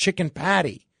staples? A chicken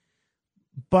patty.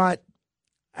 But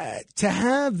to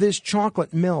have this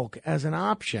chocolate milk as an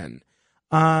option,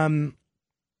 I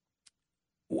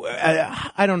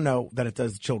don't know that it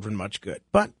does children much good,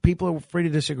 but people are free to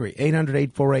disagree.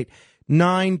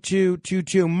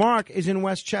 800-848-9222. Mark is in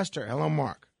Westchester. Hello,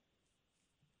 Mark.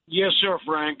 Yes, sir,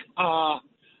 Frank. I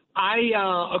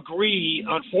agree.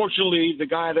 Unfortunately, the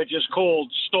guy that just called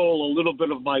stole a little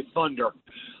bit of my thunder.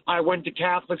 I went to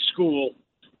Catholic school,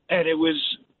 and it was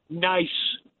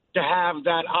nice to have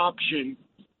that option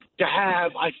to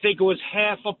have, I think it was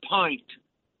half a pint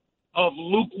of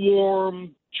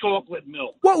lukewarm chocolate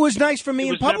milk. Well, it was nice for me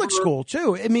in public school,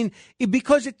 too. I mean,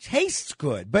 because it tastes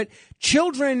good. But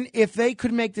children, if they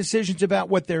could make decisions about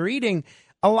what they're eating,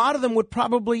 a lot of them would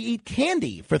probably eat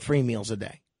candy for 3 meals a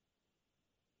day.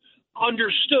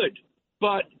 Understood.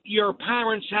 But your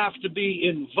parents have to be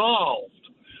involved.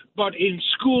 But in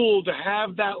school, to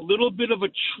have that little bit of a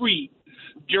treat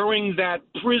during that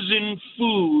prison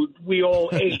food we all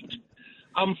ate.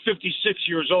 I'm 56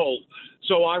 years old,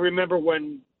 so I remember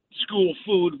when school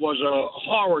food was a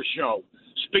horror show.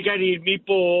 Spaghetti and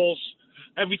meatballs,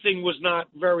 everything was not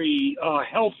very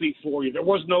healthy for you. There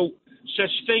was no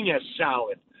such thing as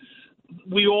salad.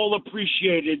 We all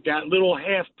appreciated that little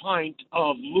half pint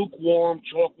of lukewarm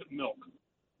chocolate milk.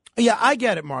 Yeah, I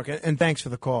get it, Mark, and thanks for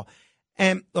the call.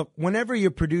 And look, whenever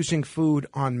you're producing food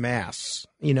en masse,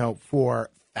 for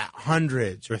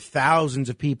hundreds or thousands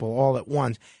of people all at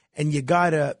once, and you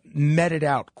got to met it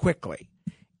out quickly,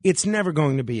 it's never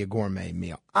going to be a gourmet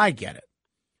meal. I get it.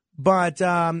 But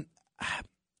I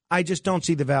just don't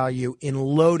see the value in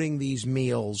loading these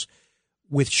meals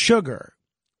with sugar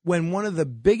when one of the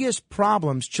biggest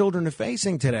problems children are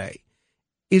facing today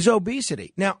is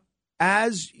obesity. Now,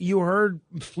 as you heard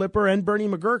Flipper and Bernie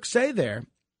McGurk say there,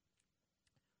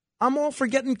 I'm all for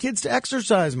getting kids to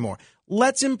exercise more.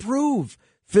 Let's improve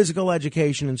physical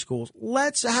education in schools.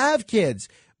 Let's have kids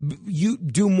you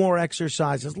do more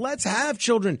exercises. Let's have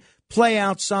children play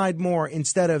outside more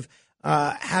instead of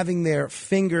having their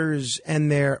fingers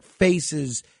and their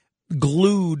faces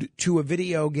glued to a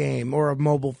video game or a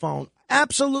mobile phone.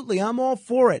 Absolutely, I'm all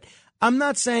for it. I'm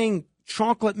not saying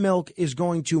chocolate milk is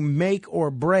going to make or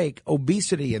break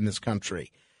obesity in this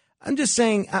country. I'm just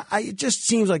saying it just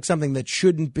seems like something that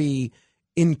shouldn't be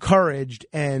encouraged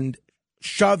and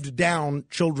shoved down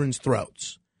children's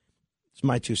throats. It's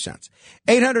my 2 cents.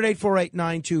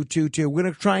 800-848-9222. We're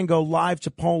going to try and go live to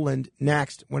Poland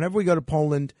next. Whenever we go to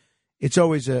Poland, it's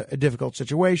always a difficult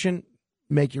situation.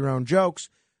 Make your own jokes.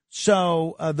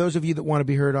 So those of you that want to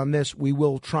be heard on this, we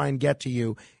will try and get to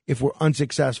you if we're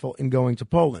unsuccessful in going to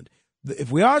Poland.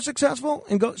 If we are successful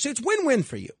and go, so it's win-win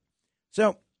for you.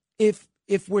 So if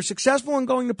we're successful in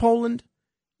going to Poland,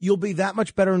 you'll be that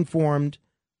much better informed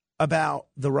about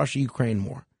the Russia-Ukraine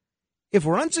war. If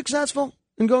we're unsuccessful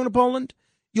in going to Poland,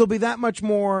 you'll be that much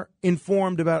more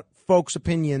informed about folks'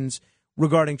 opinions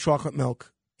regarding chocolate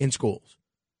milk in schools.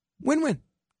 Win-win.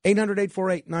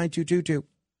 800-848-9222.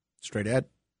 Straight ahead.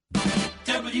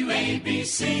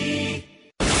 WABC.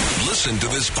 Listen to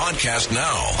this podcast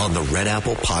now on the Red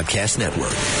Apple Podcast Network.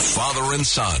 Father and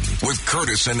Son with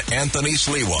Curtis and Anthony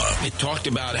Sliwa. It talked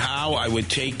about how I would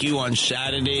take you on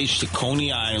Saturdays to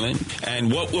Coney Island, and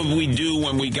what would we do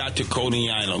when we got to Coney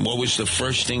Island? What was the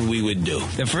first thing we would do?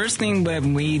 The first thing that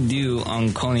we do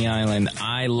on Coney Island,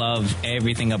 I love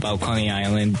everything about Coney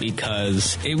Island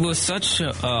because it was such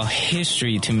a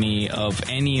history to me of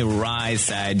any rides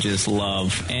that I just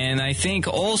love. And I think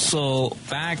also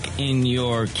back in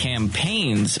your campaigns,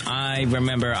 I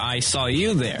remember I saw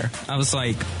you there. I was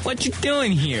like, what you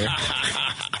doing here?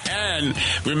 And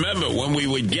remember, when we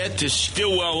would get to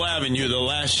Stillwell Avenue, the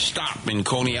last stop in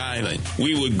Coney Island,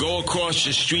 we would go across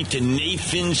the street to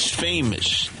Nathan's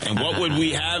Famous. And what would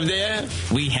we have there?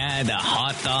 We had a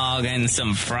hot dog and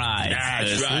some fries.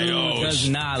 That's right. Who does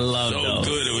not love those?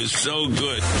 So good. It was so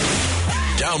good.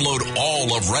 Download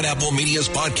all of Red Apple Media's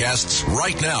podcasts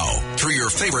right now through your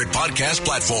favorite podcast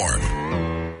platform.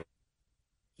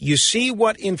 You see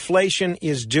what inflation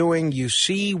is doing. You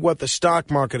see what the stock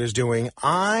market is doing.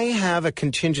 I have a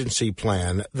contingency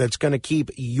plan that's going to keep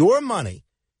your money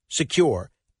secure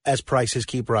as prices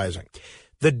keep rising.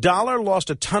 The dollar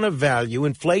lost a ton of value.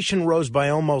 Inflation rose by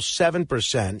almost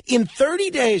 7%. In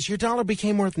 30 days, your dollar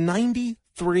became worth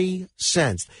 93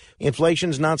 cents.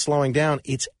 Inflation's not slowing down.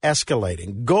 It's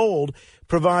escalating. Gold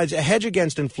provides a hedge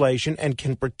against inflation and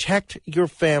can protect your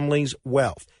family's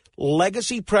wealth.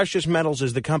 Legacy Precious Metals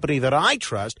is the company that I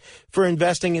trust for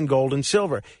investing in gold and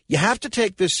silver. You have to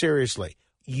take this seriously.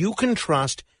 You can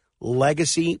trust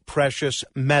Legacy Precious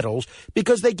Metals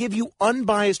because they give you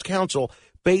unbiased counsel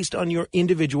based on your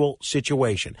individual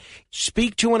situation.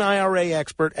 Speak to an IRA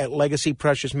expert at Legacy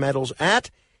Precious Metals at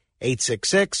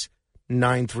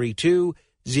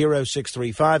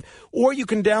 866-932-0635, or you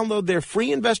can download their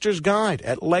free investor's guide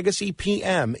at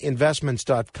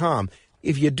legacypminvestments.com.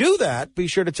 If you do that, be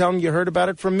sure to tell them you heard about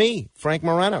it from me, Frank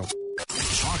Moreno.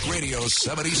 Talk Radio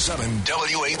 77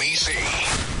 WABC.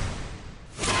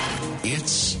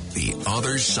 It's The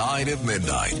Other Side of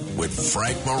Midnight with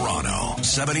Frank Morano,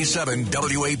 77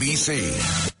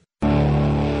 WABC.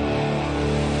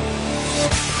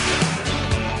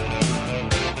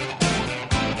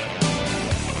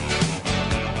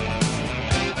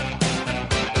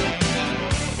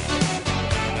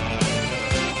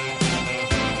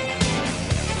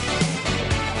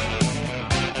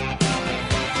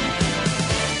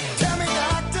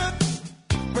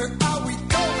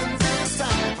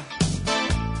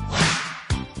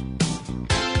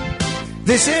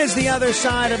 This is The Other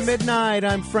Side of Midnight.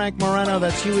 I'm Frank Moreno.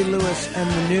 That's Huey Lewis and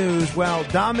the news. Well,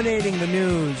 dominating the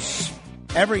news,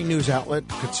 every news outlet,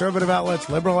 conservative outlets,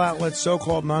 liberal outlets,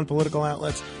 so-called non-political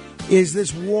outlets, is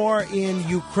this war in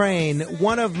Ukraine.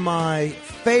 One of my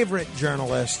favorite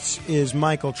journalists is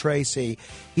Michael Tracy.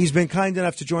 He's been kind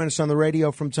enough to join us on the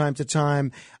radio from time to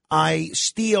time. I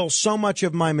steal so much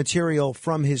of my material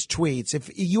from his tweets.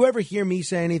 If you ever hear me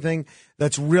say anything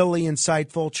that's really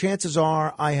insightful, chances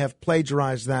are I have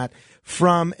plagiarized that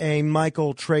from a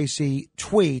Michael Tracy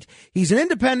tweet. He's an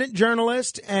independent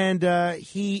journalist, and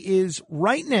he is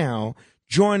right now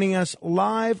joining us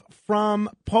live from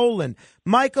Poland.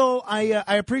 Michael, I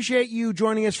appreciate you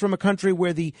joining us from a country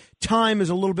where the time is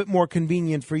a little bit more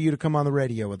convenient for you to come on the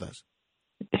radio with us.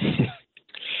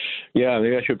 Yeah,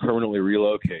 maybe I should permanently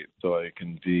relocate so I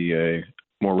can be a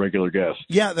more regular guest.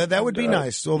 Yeah, that would be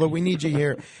nice, although we need you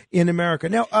here in America.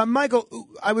 Now, Michael,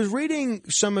 I was reading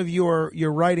some of your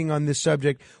writing on this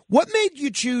subject. What made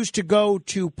you choose to go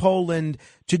to Poland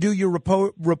to do your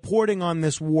reporting on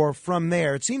this war from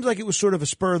there? It seems like it was sort of a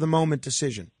spur-of-the-moment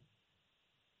decision.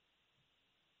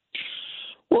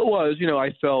 Well, it was.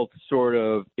 I felt sort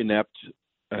of inept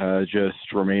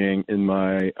just remaining in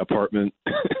my apartment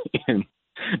in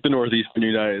the northeastern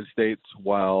United States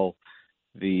while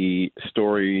the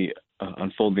story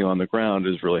unfolding on the ground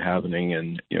is really happening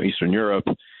in Eastern Europe.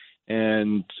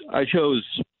 And I chose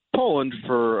Poland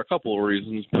for a couple of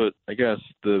reasons, but I guess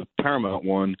the paramount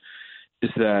one is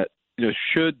that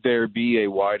should there be a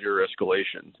wider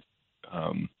escalation,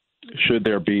 should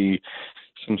there be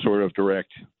some sort of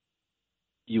direct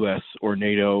U.S. or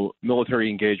NATO military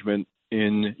engagement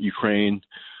in Ukraine,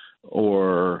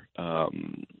 or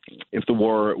if the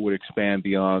war would expand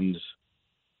beyond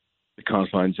the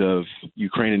confines of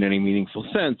Ukraine in any meaningful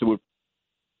sense, it would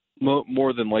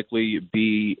more than likely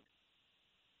be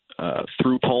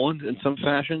through Poland in some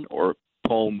fashion, or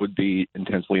Poland would be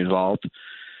intensely involved.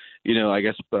 I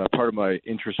guess part of my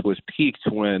interest was piqued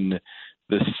when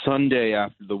the Sunday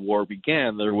after the war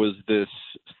began, there was this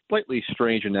slightly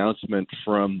strange announcement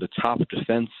from the top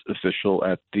defense official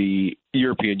at the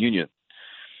European Union,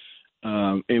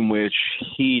 in which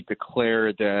he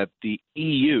declared that the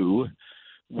EU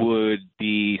would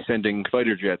be sending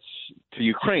fighter jets to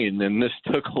Ukraine. And this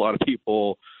took a lot of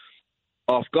people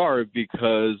off guard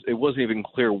because it wasn't even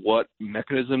clear what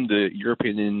mechanism the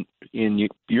European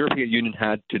Union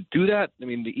had to do that. I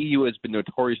mean, the EU has been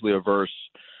notoriously averse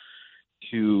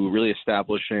to really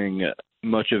establishing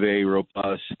much of a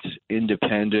robust,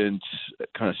 independent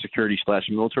kind of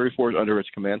security/military force under its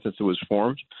command since it was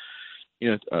formed,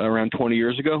 around 20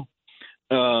 years ago.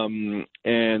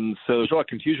 And so there's a lot of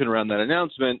confusion around that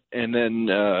announcement. And then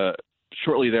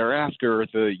shortly thereafter,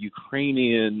 the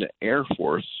Ukrainian Air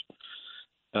Force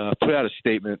put out a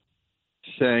statement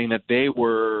saying that they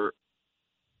were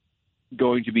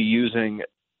going to be using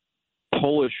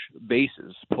Polish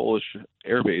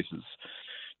air bases,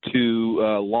 to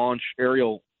launch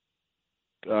aerial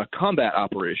combat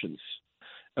operations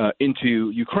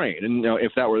into Ukraine. And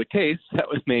if that were the case, that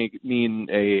would mean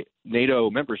a NATO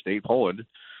member state, Poland,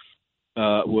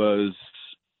 was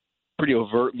pretty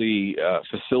overtly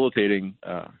facilitating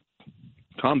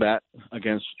combat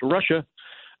against Russia,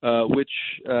 which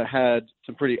had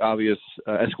some pretty obvious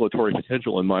escalatory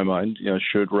potential in my mind,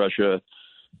 should Russia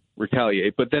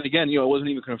retaliate. But then again, it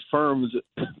wasn't even confirmed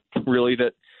really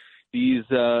that these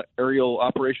aerial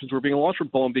operations were being launched from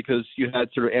Poland, because you had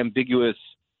sort of ambiguous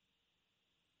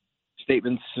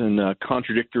statements and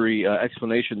contradictory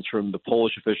explanations from the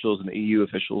Polish officials and the EU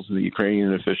officials and the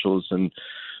Ukrainian officials and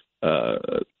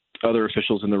other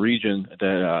officials in the region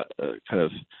that kind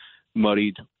of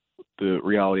muddied the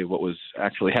reality of what was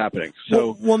actually happening.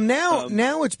 So,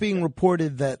 now it's being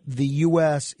reported that the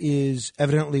U.S. is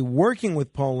evidently working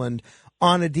with Poland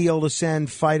on a deal to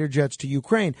send fighter jets to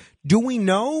Ukraine. Do we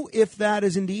know if that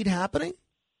is indeed happening?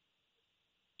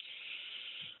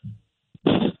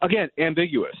 Again,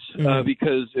 ambiguous,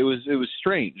 because it was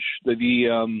strange.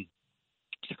 The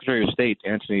Secretary of State,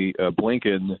 Antony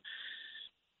Blinken,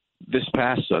 this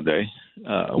past Sunday,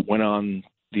 went on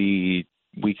the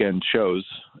weekend shows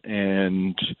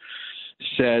and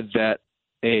said that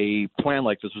a plan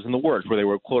like this was in the works, where they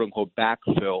were, quote unquote,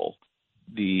 backfill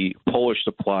the Polish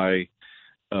supply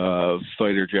of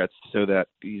fighter jets so that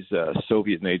these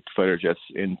Soviet-made fighter jets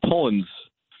in Poland's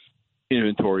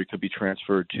inventory could be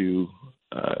transferred to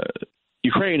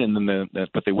Ukraine, and then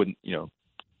but they wouldn't,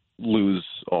 lose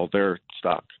all their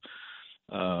stock.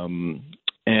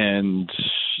 And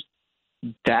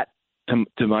that,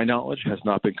 to my knowledge, has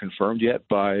not been confirmed yet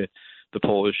by the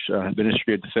Polish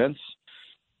Ministry of Defense.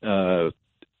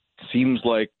 Seems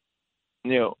like,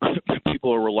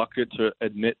 people are reluctant to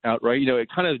admit outright. It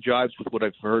kind of jives with what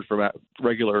I've heard from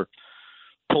regular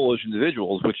Polish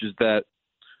individuals, which is that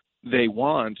they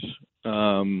want,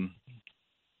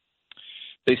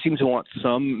 they seem to want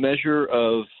some measure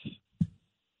of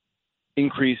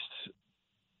increased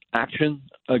action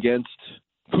against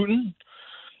Putin,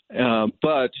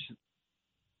 but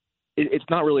it's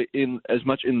not really in as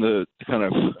much in the kind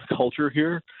of culture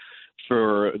here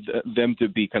for them to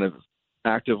be kind of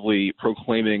actively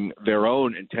proclaiming their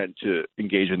own intent to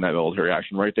engage in that military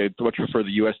action, right? They'd much prefer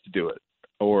the U.S. to do it,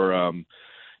 or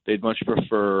they'd much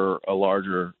prefer a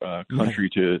larger country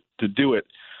to do it,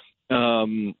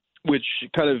 which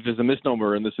kind of is a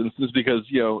misnomer in this instance, because,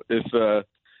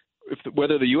 if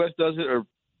whether the U.S. does it or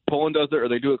Poland does it, or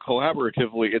they do it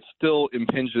collaboratively, it still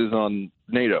impinges on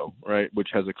NATO, right, which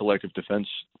has a collective defense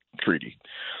treaty.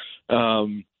 But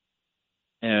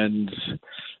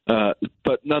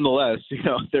nonetheless,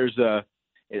 there's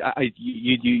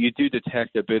you do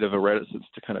detect a bit of a reticence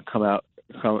to kind of come out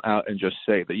and just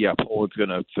say that, yeah, Poland's going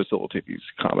to facilitate these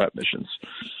combat missions.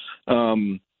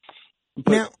 But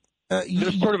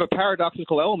there's sort of a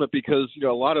paradoxical element, because a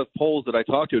lot of Poles that I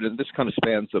talk to, and this kind of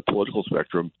spans the political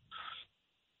spectrum,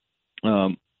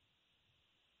 they're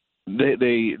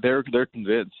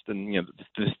convinced, and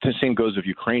the same goes of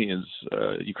Ukrainians,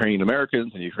 Ukrainian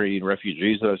Americans, and Ukrainian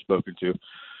refugees that I've spoken to in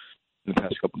the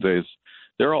past couple of days.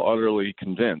 They're all utterly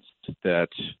convinced that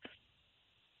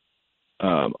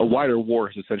a wider war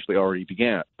has essentially already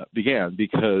began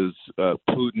because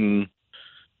Putin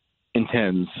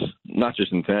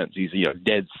he's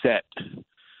dead set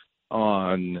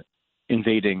on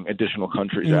invading additional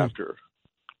countries after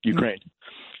Ukraine.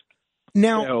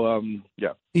 Now,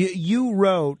 you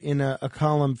wrote in a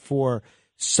column for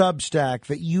Substack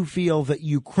that you feel that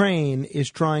Ukraine is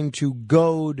trying to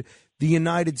goad the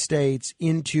United States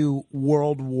into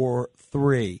World War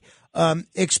III.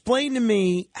 Explain to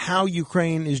me how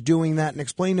Ukraine is doing that, and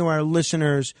explain to our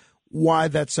listeners why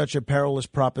that's such a perilous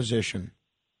proposition.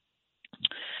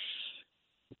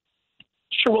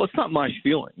 Sure. Well, it's not my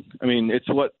feeling. I mean, it's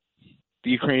what the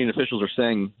Ukrainian officials are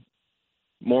saying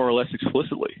more or less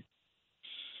explicitly.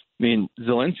 I mean,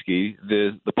 Zelensky,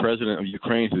 the president of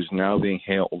Ukraine, who's now being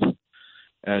hailed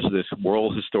as this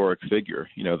world historic figure,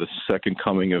 the second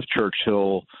coming of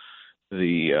Churchill,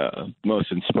 the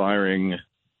most inspiring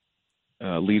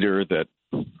leader that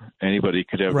anybody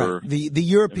could ever the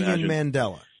European imagine.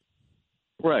 Mandela.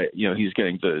 Right. He's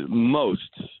getting the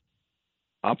most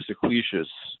obsequious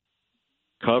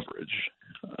coverage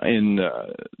in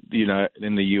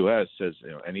the U.S. as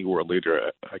any world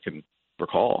leader I can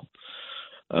recall.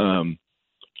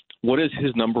 What is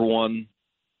his number one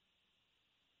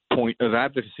point of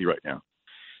advocacy right now?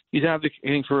 He's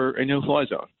advocating for a no-fly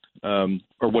zone,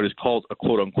 or what is called a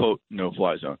quote-unquote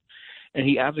no-fly zone. And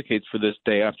he advocates for this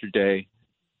day after day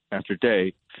after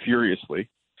day, furiously,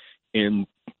 in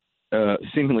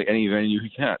seemingly any venue he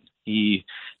can. He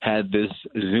had this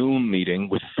Zoom meeting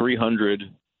with 300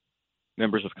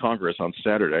 members of Congress on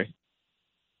Saturday,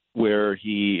 where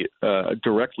he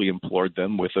directly implored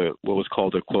them with what was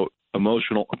called a, quote,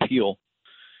 emotional appeal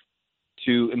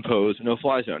to impose a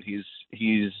no-fly zone.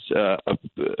 He's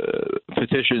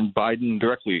petitioned Biden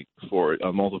directly for it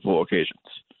on multiple occasions.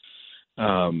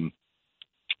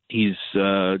 He's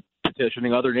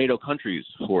petitioning other NATO countries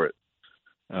for it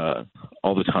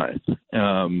all the time.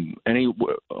 Any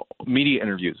media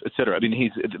interviews, et cetera. I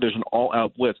mean, there's an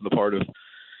all-out blitz on the part of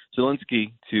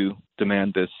Zelensky to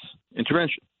demand this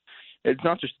intervention. It's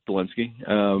not just Zelensky.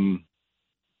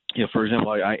 For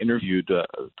example, I interviewed 2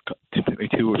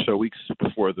 or so weeks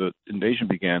before the invasion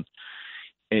began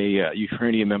a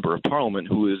Ukrainian member of parliament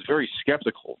who is very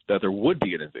skeptical that there would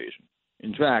be an invasion.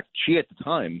 In fact, she at the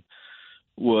time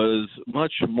was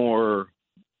much more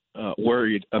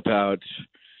worried about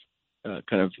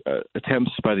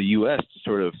attempts by the U.S. to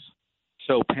sort of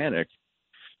sow panic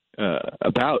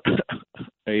about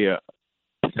a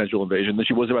potential invasion than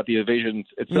she was about the invasion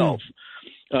itself.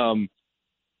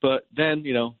 But then,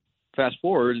 fast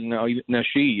forward, and now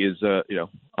she is, she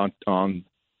was on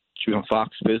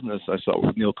Fox Business. I saw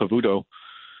with Neil Cavuto,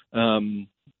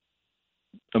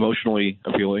 emotionally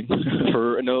appealing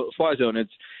for a no-fly zone.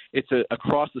 It's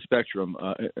across the spectrum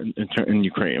in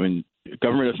Ukraine. I mean,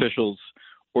 government officials,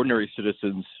 ordinary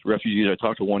citizens, refugees. I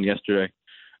talked to one yesterday,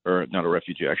 or not a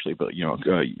refugee actually, but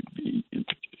a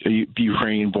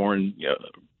Ukrainian-born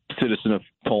citizen of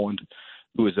Poland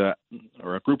who was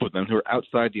or a group of them who were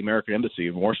outside the American embassy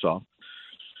in Warsaw,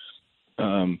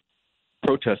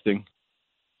 protesting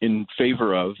in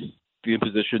favor of the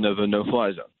imposition of a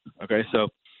no-fly zone. Okay, so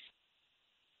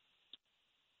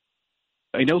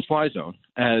a no-fly zone,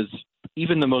 as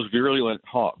even the most virulent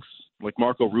hawks like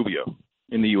Marco Rubio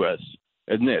in the U.S.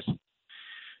 admit,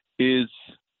 is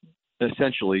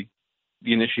essentially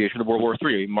the initiation of World War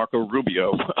III. Marco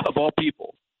Rubio, of all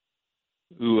people,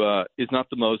 who is not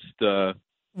the most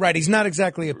right. He's not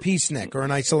exactly a peacenik or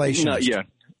an isolationist.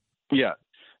 Yeah.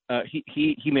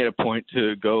 He made a point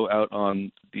to go out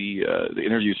on the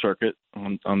interview circuit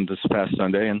on this past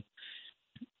Sunday and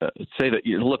say that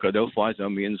look, a no-fly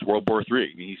zone means World War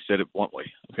III. He said it bluntly.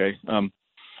 Okay, and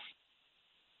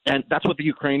that's what the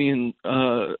Ukrainian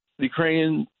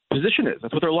position is.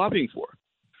 That's what they're lobbying for.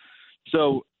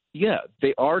 So yeah,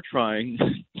 they are trying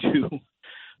to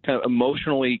kind of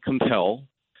emotionally compel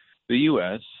the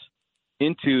U.S.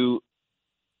 into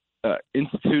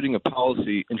instituting a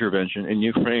policy intervention in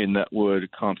Ukraine that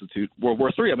would constitute World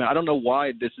War III. I mean, I don't know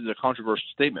why this is a controversial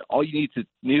statement. All you need to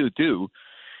do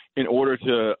in order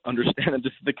to understand that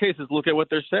this is the case is look at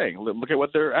what they're saying, look at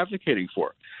what they're advocating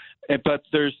for. But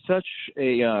there's such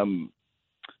a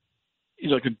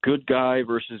like a good guy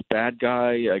versus bad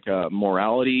guy, like a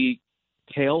morality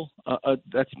tale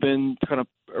that's been kind of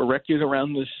erected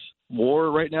around this war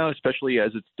right now, especially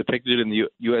as it's depicted in the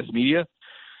U.S. media.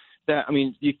 That, I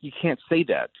mean, you can't say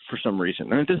that for some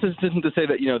reason. I mean, this isn't to say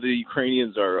that the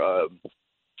Ukrainians are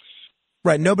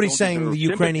right. Nobody's saying the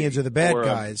Ukrainians are the bad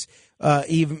guys.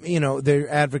 Even they're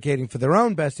advocating for their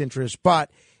own best interests.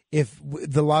 But if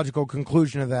the logical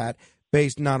conclusion of that,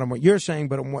 based not on what you're saying,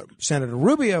 but on what Senator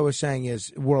Rubio is saying,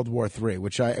 is World War III,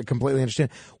 which I completely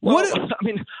understand. Well, I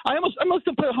mean, I almost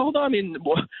hold on. I mean,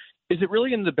 is it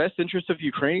really in the best interest of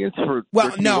Ukrainians for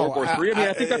no, World War III? I mean,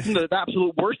 I think that's in the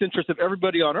absolute worst interest of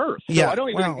everybody on earth. So I don't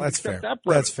even that's accept fair. that.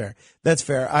 That's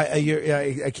fair.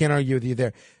 I can't argue with you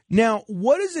there. Now,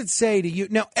 what does it say to you?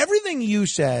 Now, everything you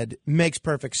said makes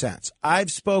perfect sense. I've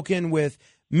spoken with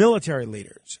military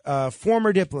leaders,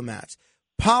 former diplomats,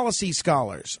 policy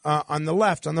scholars on the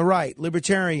left, on the right,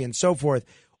 libertarians, so forth,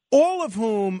 all of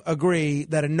whom agree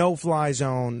that a no-fly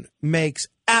zone makes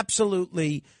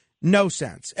absolutely no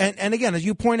sense. And again, as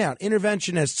you point out,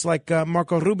 interventionists like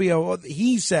Marco Rubio,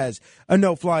 he says a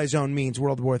no-fly zone means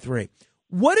World War III.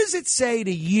 What does it say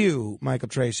to you, Michael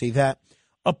Tracy, that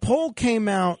a poll came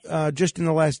out just in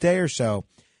the last day or so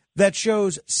that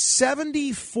shows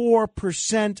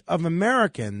 74% of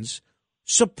Americans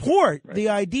support the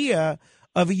idea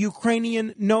of a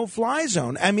Ukrainian no-fly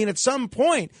zone? I mean, at some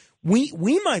point,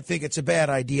 we might think it's a bad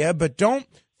idea, but don't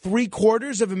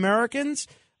 3/4 of Americans,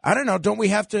 I don't know, don't we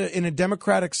have to, in a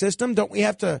democratic system, don't we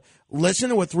have to listen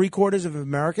to what 3/4 of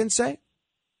Americans say?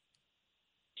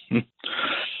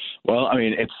 Well, I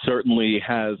mean, it certainly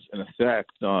has an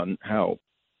effect on how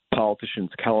politicians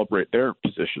calibrate their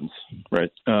positions,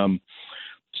 right?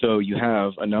 So you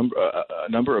have a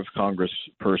number of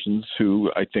congresspersons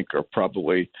who I think are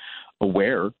probably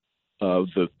aware of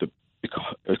the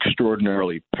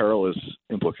extraordinarily perilous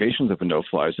implications of a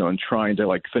no-fly zone, trying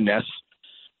to finesse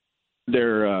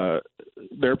their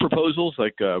proposals,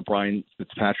 like Brian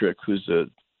Fitzpatrick, who's a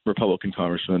Republican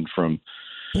congressman from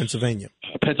Pennsylvania,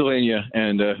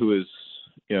 and who is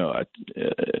I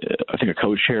think a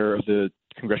co-chair of the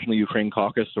Congressional Ukraine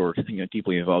Caucus, or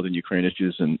deeply involved in Ukraine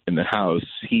issues in the House.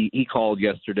 He called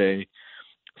yesterday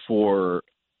for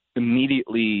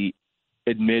immediately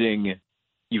admitting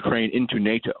Ukraine into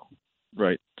NATO,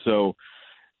 right? So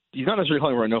he's not necessarily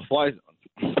calling for a no-fly zone,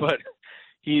 but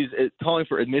he's calling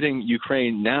for admitting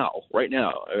Ukraine right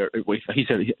now. He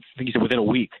said within a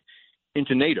week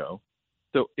into NATO.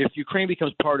 So if Ukraine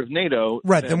becomes part of NATO,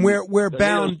 right, then we're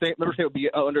bound. Member state would be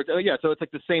under. So it's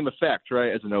like the same effect,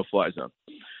 right, as a no-fly zone.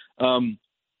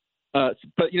 But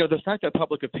the fact that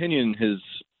public opinion has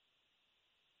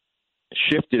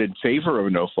shifted in favor of a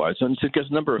no-fly zone is because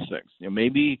a number of things.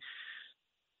 Maybe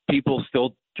people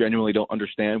still genuinely don't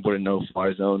understand what a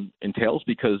no-fly zone entails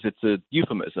because it's a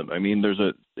euphemism. I mean,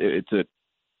 it's a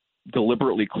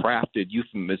deliberately crafted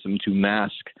euphemism to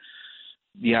mask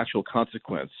the actual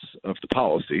consequence of the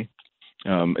policy.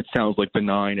 It sounds like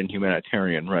benign and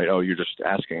humanitarian, right? Oh, you're just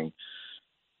asking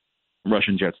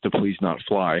Russian jets to please not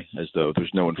fly, as though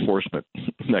there's no enforcement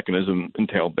mechanism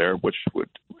entailed there, which would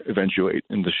eventuate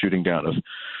in the shooting down of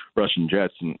Russian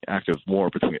jets and active war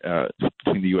between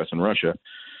the U.S. and Russia.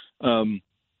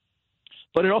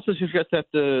 But it also suggests that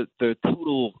the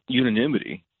total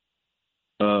unanimity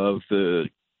of the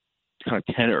kind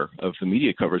of tenor of the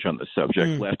media coverage on this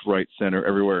subject, left, right, center,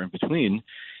 everywhere in between,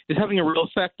 is having a real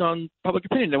effect on public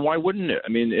opinion. And why wouldn't it? I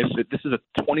mean, this is a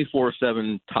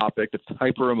 24/7 topic that's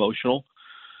hyper emotional,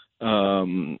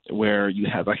 where you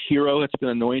have a hero that's been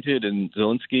anointed in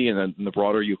Zelensky and then the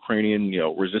broader Ukrainian,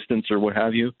 resistance or what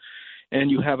have you, and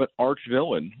you have an arch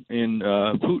villain in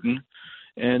Putin,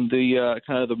 and the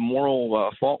kind of the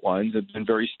moral fault lines have been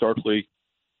very starkly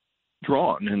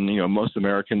drawn. And most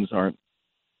Americans aren't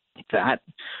that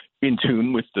in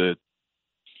tune with the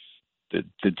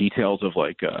details of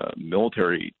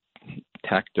military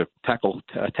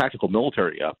tactical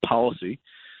military policy.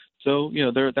 So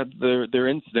their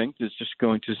instinct is just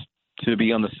going to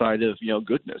be on the side of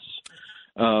goodness.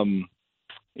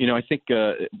 I think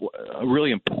a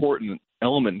really important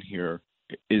element here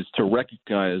is to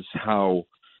recognize how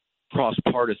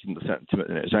cross-partisan the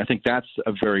sentiment is. And I think that's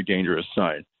a very dangerous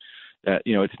sign that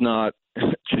it's not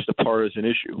just a partisan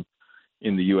issue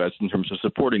in the U.S. in terms of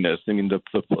supporting this. I mean, the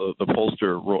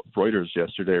pollster Reuters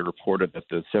yesterday reported that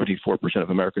the 74% of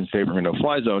Americans favoring a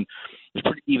no-fly zone is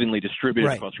pretty evenly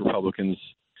distributed across Republicans,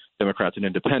 Democrats, and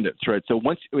Independents, right? So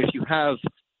if you have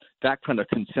that kind of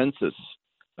consensus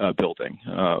building,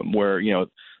 where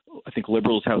I think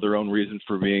liberals have their own reasons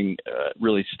for being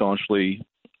really staunchly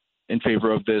in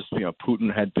favor of this.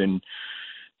 Putin had been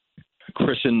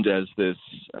christened as this.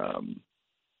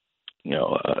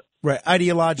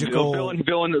 Ideological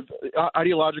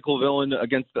ideological villain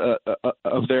against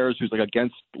of theirs, who's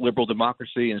against liberal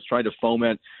democracy and is trying to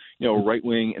foment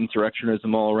right-wing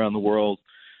insurrectionism all around the world,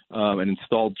 and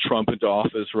installed Trump into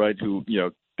office, right? Who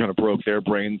kind of broke their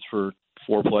brains for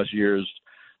 4+ years,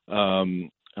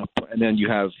 and then you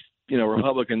have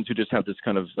Republicans who just have this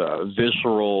kind of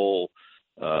visceral,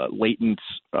 latent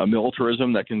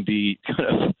militarism that can be kind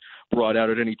of brought out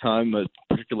at any time,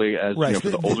 particularly as for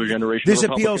the older generation. This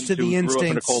of appeals to the instincts in the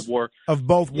instincts Cold War. Of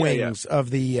both wings of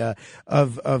the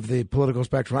of the political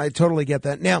spectrum. I totally get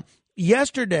that. Now,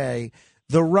 yesterday,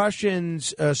 the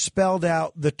Russians spelled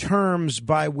out the terms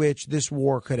by which this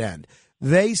war could end.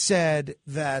 They said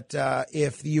that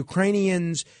if the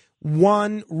Ukrainians,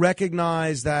 one,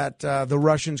 recognize that the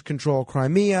Russians control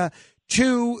Crimea.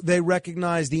 Two, they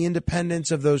recognize the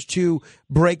independence of those two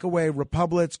breakaway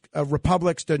republics,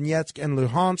 Donetsk and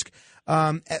Luhansk.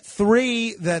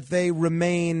 Three, that they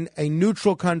remain a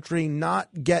neutral country, not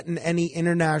getting any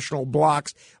international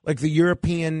blocks like the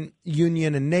European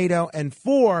Union and NATO. And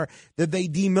four, that they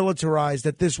demilitarize,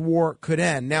 that this war could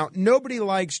end. Now, nobody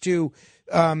likes to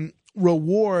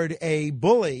reward a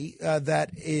bully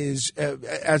that is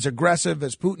as aggressive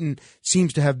as Putin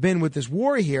seems to have been with this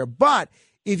war here, but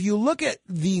if you look at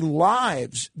the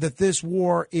lives that this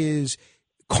war is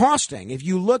costing, if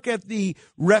you look at the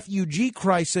refugee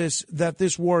crisis that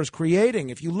this war is creating,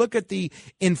 if you look at the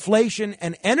inflation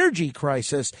and energy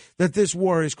crisis that this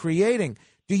war is creating,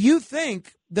 do you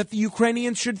think that the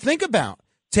Ukrainians should think about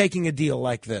taking a deal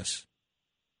like this?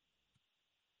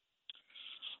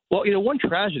 Well, one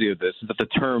tragedy of this is that the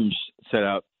terms set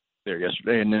out there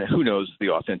yesterday, and who knows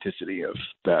the authenticity of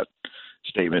that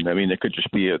statement. I mean, it could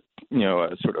just be a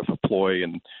sort of a ploy,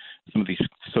 and some of these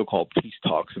so-called peace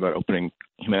talks about opening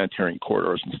humanitarian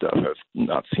corridors and stuff have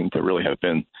not seemed to really have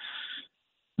been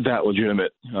that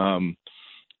legitimate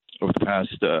over the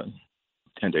past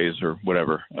 10 days or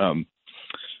whatever.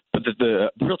 But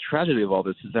the real tragedy of all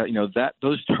this is that that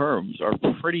those terms are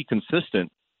pretty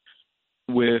consistent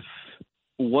with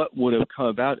what would have come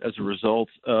about as a result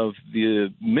of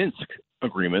the Minsk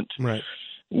agreement, right?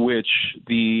 Which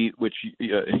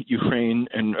Ukraine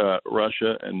and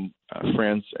Russia and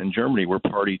France and Germany were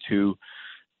party to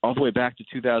all the way back to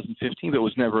 2015, but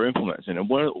was never implemented. And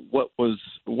what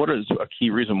is a key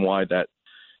reason why that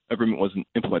agreement wasn't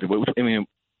implemented? I mean,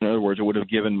 in other words, it would have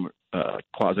given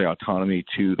quasi autonomy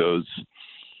to those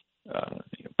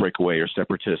breakaway or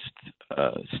separatist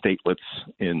statelets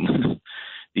in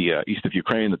the east of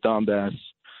Ukraine, the Donbass.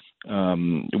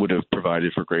 It would have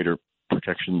provided for greater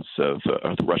protections of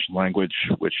the Russian language,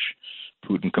 which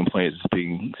Putin complains is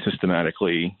being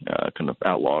systematically kind of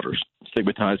outlawed or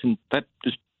stigmatized, and that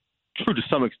is true to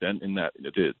some extent. In that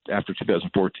after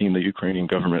 2014, the Ukrainian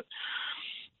government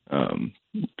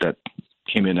that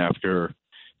came in after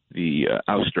the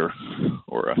ouster,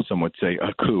 or some would say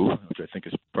a coup, which I think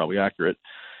is probably accurate,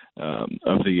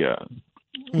 of the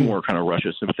more kind of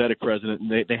Russia sympathetic president.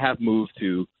 And they have moved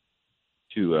to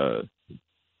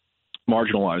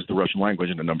marginalize the Russian language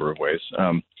in a number of ways.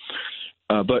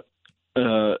 But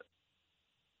the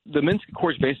Minsk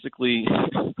Accords basically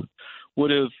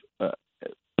would have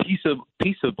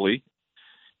peaceably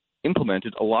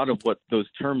implemented a lot of what those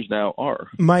terms now are.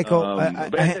 Michael, and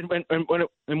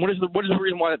what is the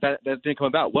reason why that didn't come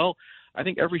about? Well, I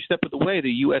think every step of the way, the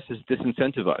U.S. has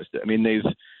disincentivized it. I mean,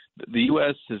 the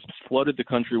U.S. has flooded the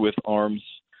country with arms.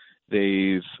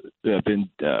 They've been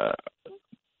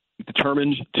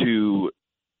determined to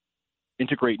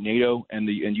integrate NATO and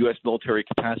U.S. military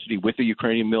capacity with the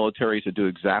Ukrainian military to do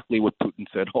exactly what Putin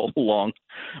said all along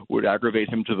would aggravate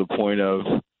him to the point of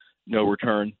no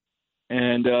return.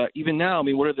 And even now, I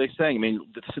mean, what are they saying? I mean,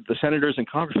 the senators and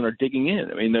congressmen are digging in.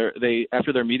 I mean, they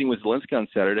after their meeting with Zelensky on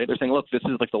Saturday, they're saying, look, this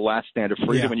is like the last stand of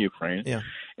freedom in Ukraine,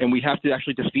 and we have to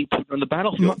actually defeat Putin on the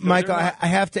battlefield. Michael, I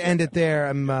have to end it there.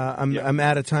 I'm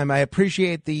out of time. I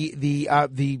appreciate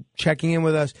the checking in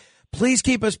with us. Please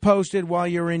keep us posted while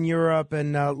you're in Europe,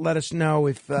 and let us know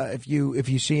if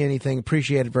you see anything.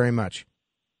 Appreciate it very much.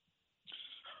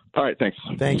 All right, thanks.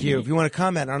 Thank you. If you want to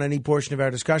comment on any portion of our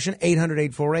discussion,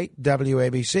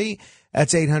 800-848-WABC.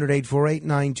 That's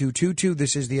 800-848-9222.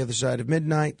 This is The Other Side of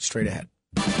Midnight. Straight ahead.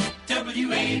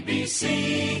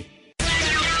 WABC.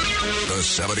 The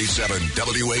 77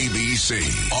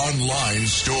 WABC online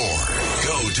store.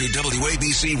 Go to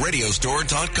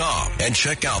WABCRadiostore.com and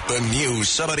check out the new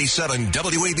 77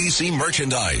 WABC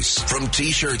merchandise. From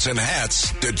t-shirts and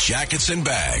hats to jackets and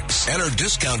bags. Enter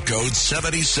discount code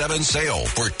 77SALE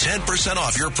for 10%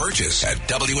 off your purchase at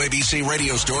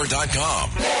WABCRadiostore.com.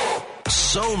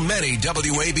 So many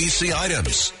WABC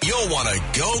items. You'll want to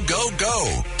go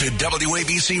to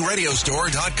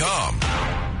WABCRadiostore.com.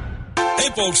 Hey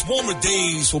folks, warmer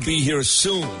days will be here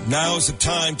soon. Now's the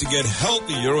time to get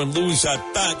healthier and lose that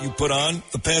fat you put on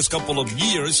the past couple of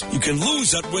years. You can lose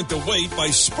that winter weight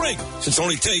by spring, since it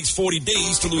only takes 40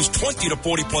 days to lose 20 to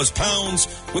 40 plus pounds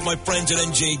with my friends at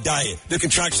NJ Diet. Their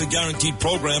contractually guaranteed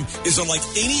program is unlike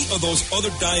any of those other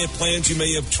diet plans you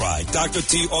may have tried. Dr.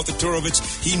 T. Arthur Turovitz,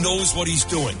 he knows what he's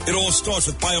doing. It all starts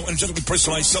with bioenergetically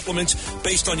personalized supplements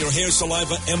based on your hair,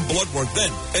 saliva, and blood work.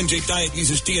 Then, NJ Diet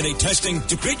uses DNA testing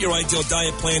to create your ideal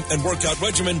diet plan and workout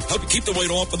regimen, help you keep the weight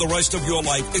off for the rest of your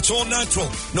life. It's all natural.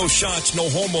 No shots, no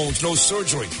hormones, no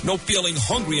surgery, no feeling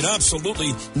hungry, and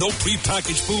absolutely no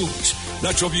prepackaged foods.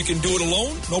 Not sure if you can do it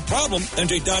alone? No problem.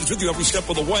 NJ Diet is with you every step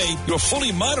of the way. You're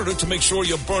fully monitored to make sure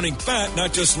you're burning fat,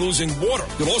 not just losing water.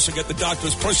 You'll also get the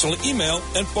doctor's personal email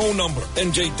and phone number.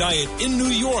 NJ Diet in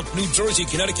New York, New Jersey,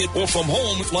 Connecticut, or from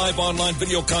home with live online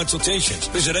video consultations.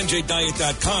 Visit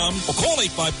NJDiet.com or call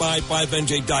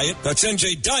 855-5NJ-DIET. That's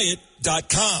NJDiet.com.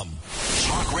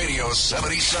 Talk Radio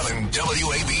 77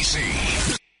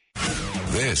 WABC.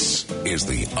 This is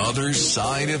The Other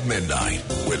Side of Midnight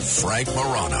with Frank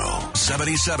Morano.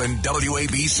 77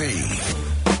 WABC.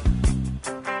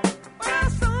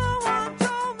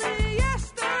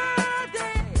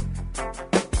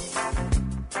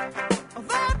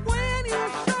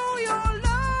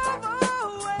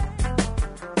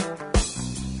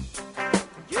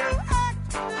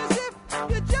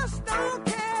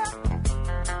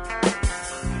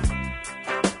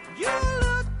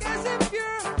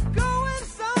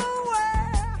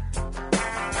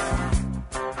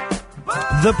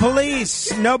 The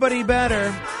Police, nobody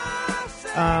better.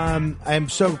 I'm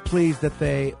so pleased that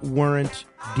they weren't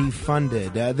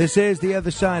defunded. This is The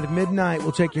Other Side of Midnight.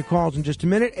 We'll take your calls in just a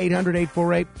minute.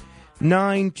 800-848-9222,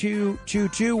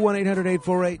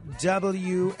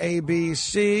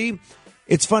 1-800-848-WABC.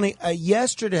 It's funny,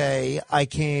 yesterday I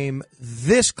came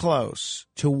this close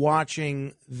to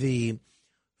watching the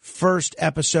first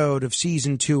episode of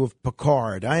Season 2 of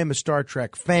Picard. I am a Star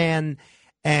Trek fan.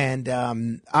 And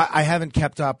I haven't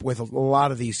kept up with a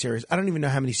lot of these series. I don't even know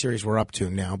how many series we're up to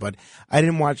now, but I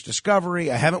didn't watch Discovery.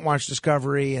 I haven't watched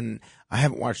Discovery, and I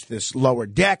haven't watched this Lower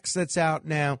Decks that's out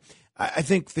now. I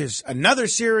think there's another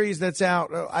series that's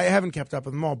out. I haven't kept up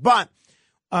with them all. But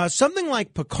something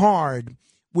like Picard,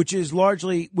 which is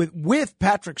largely with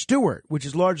Patrick Stewart, which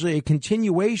is largely a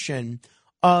continuation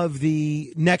of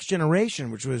the Next Generation,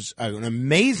 which was an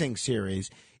amazing series.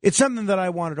 It's something that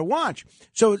I wanted to watch.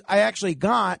 So I actually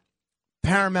got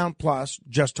Paramount Plus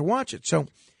just to watch it. So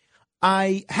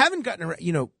I haven't gotten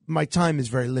around, my time is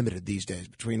very limited these days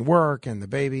between work and the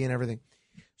baby and everything.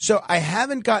 So I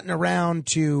haven't gotten around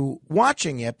to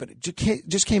watching it, but it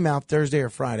just came out Thursday or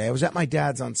Friday. I was at my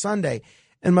dad's on Sunday,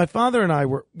 and my father and I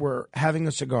were having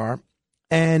a cigar,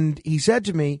 and he said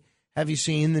to me, "Have you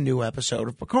seen the new episode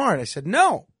of Picard?" I said,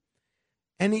 "No."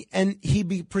 And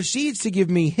he proceeds to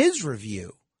give me his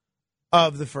review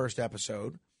of the first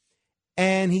episode.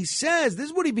 And he says, this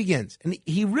is what he begins. And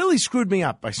he really screwed me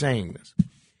up by saying this.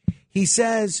 He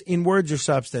says, in words or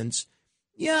substance,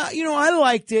 yeah, I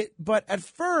liked it, but at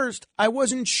first I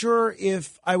wasn't sure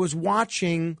if I was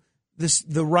watching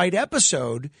the right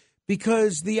episode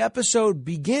because the episode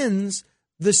begins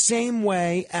the same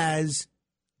way as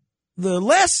the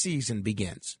last season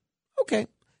begins. Okay.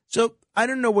 So I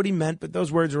don't know what he meant, but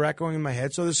those words are echoing in my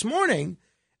head. So this morning,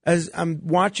 as I'm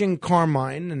watching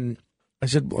Carmine, and I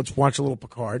said, let's watch a little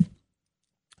Picard,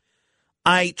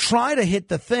 I try to hit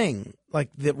the thing, like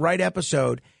the right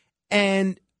episode,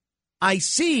 and I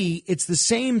see it's the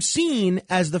same scene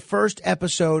as the first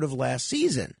episode of last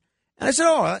season. And I said,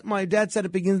 oh, my dad said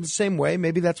it begins the same way.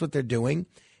 Maybe that's what they're doing.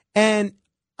 And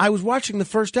I was watching the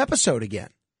first episode again.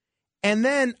 And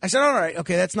then I said, all right,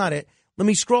 okay, that's not it. Let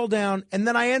me scroll down, and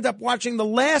then I end up watching the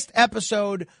last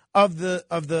episode of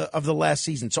the last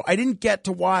season. So I didn't get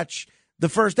to watch the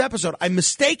first episode. I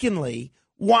mistakenly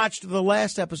watched the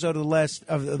last episode of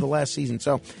the last season.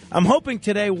 So I'm hoping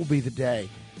today will be the day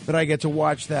that I get to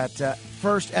watch that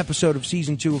first episode of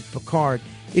season 2 of Picard.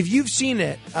 If you've seen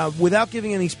it, without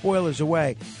giving any spoilers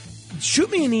away, shoot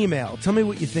me an email. Tell me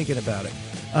what you're thinking about it.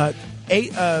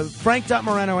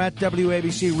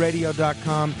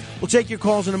 Frank.Moreno@WABCRadio.com. We'll take your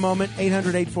calls in a moment,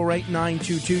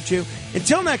 800-848-9222.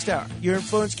 Until next hour, your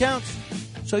influence counts,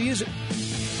 so use it.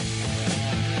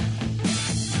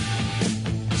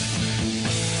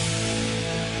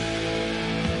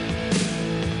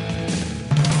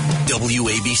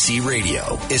 WABC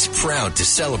Radio is proud to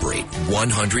celebrate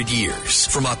 100 years.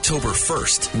 From October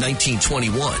 1st,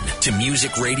 1921, to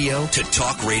music radio to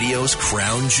talk radio's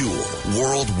crown jewel,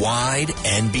 worldwide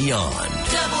and beyond.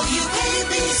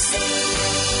 WABC.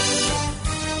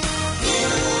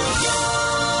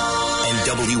 And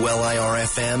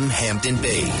WLIR-FM Hampton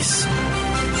Bays.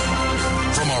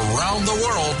 From around the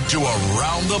world to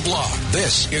around the block,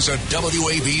 this is a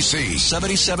WABC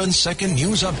 77-second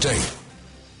news update.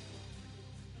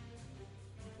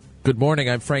 Good morning,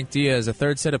 I'm Frank Diaz. A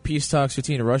third set of peace talks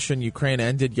between Russia and Ukraine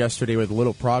ended yesterday with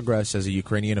little progress as a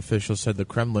Ukrainian official said the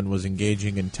Kremlin was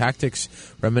engaging in tactics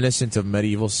reminiscent of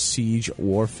medieval siege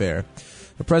warfare.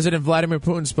 The President Vladimir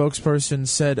Putin spokesperson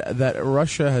said that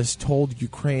Russia has told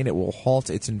Ukraine it will halt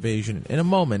its invasion in a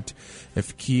moment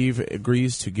if Kyiv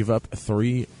agrees to give up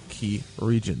 3 key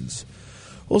regions.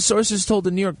 Well, sources told the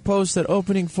New York Post that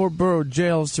opening 4 borough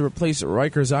jails to replace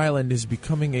Rikers Island is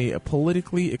becoming a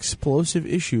politically explosive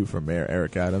issue for Mayor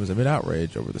Eric Adams amid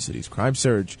outrage over the city's crime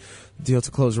surge. The deal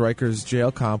to close Rikers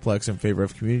jail complex in favor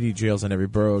of community jails in every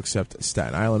borough except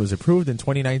Staten Island was approved in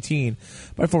 2019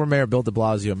 by former Mayor Bill de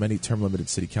Blasio and many term-limited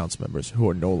city council members who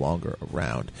are no longer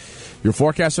around. Your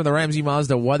forecast from the Ramsey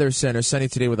Mazda Weather Center, sunny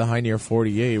today with a high near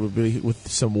 48, will be with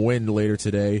some wind later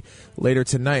today. Later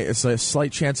tonight, it's a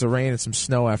slight chance of rain and some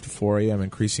snow after 4 a.m.,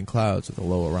 increasing clouds with a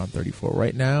low around 34.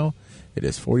 Right now, it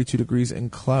is 42 degrees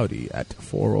and cloudy at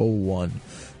 4:01.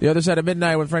 The Other Side of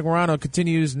Midnight with Frank Morano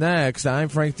continues next. I'm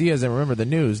Frank Diaz, and remember, the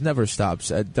news never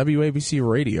stops at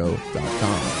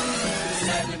WABCRadio.com.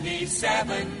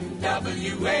 77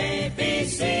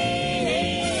 WABC.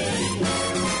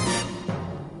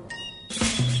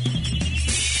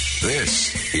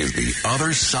 This is The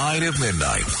Other Side of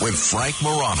Midnight with Frank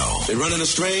Morano. They're running a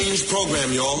strange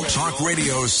program, y'all. Talk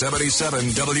Radio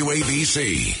 77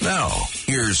 WABC. Now,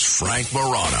 here's Frank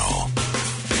Morano.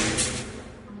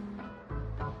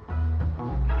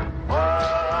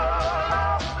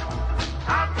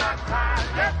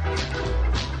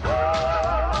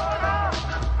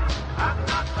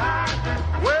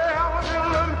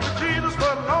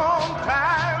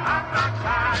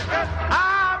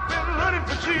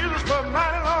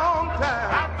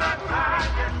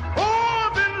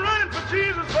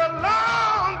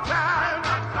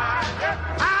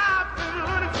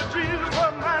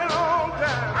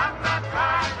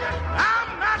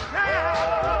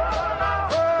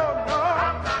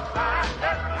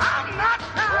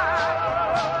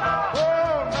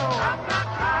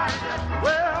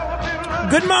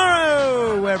 Good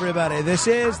morrow, everybody. This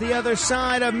is The Other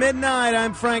Side of Midnight.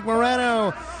 I'm Frank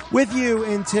Moreno with you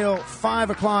until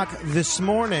 5 o'clock this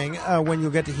morning when you'll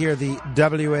get to hear the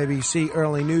WABC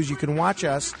early news. You can watch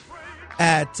us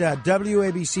at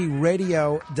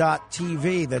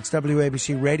WABCRadio.tv. That's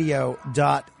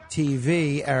WABCRadio.tv.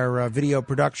 TV, our video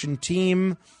production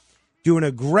team, doing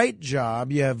a great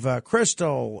job. You have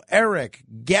Crystal, Eric,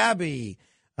 Gabby,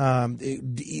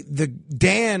 the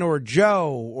Dan or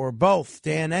Joe or both,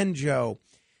 Dan and Joe,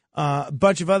 a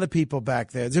bunch of other people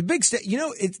back there. There's a big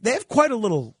they have quite a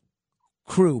little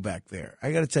crew back there,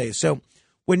 I got to tell you. So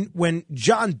when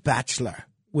John Batchelor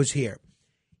was here,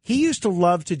 he used to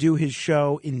love to do his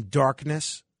show in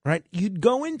darkness, right? You'd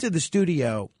go into the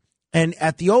studio, and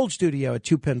at the old studio at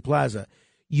Two Penn Plaza,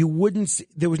 you wouldn't see,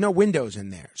 there was no windows in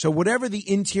there. So whatever the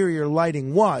interior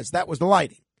lighting was, that was the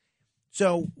lighting.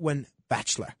 So when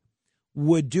Batchelor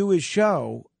would do his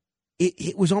show,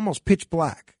 it was almost pitch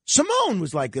black. Simone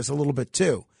was like this a little bit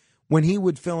too. When he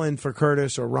would fill in for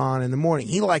Curtis or Ron in the morning,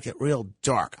 he liked it real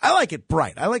dark. I like it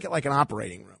bright. I like it like an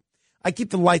operating room. I keep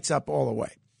the lights up all the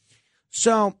way.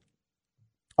 So,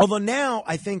 although now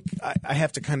I think I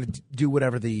have to kind of do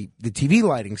whatever the TV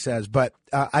lighting says, but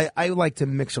I like to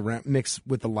mix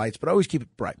with the lights, but I always keep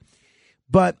it bright.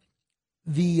 But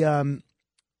the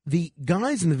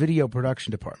guys in the video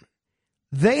production department,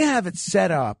 they have it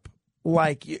set up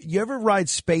like, you ever ride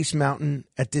Space Mountain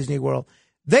at Disney World?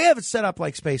 They have it set up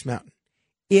like Space Mountain.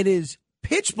 It is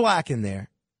pitch black in there,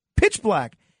 pitch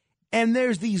black, and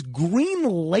there's these green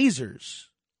lasers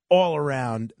all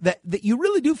around that you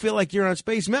really do feel like you're on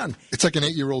Space Mountain. It's like an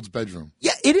 8-year-old's bedroom.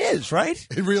 Yeah, it is, right?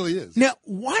 It really is. Now,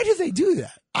 why do they do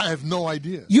that? I have no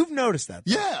idea. You've noticed that?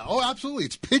 Yeah. Oh, absolutely.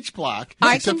 It's pitch black,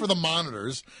 except for the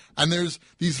monitors, and there's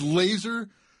these laser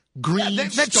green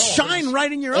that stars shine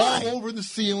right in your eye. all over the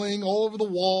ceiling, all over the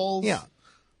walls. Yeah.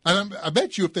 And I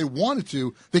bet you if they wanted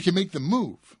to, they can make them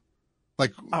move.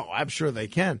 Oh, I'm sure they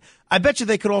can. I bet you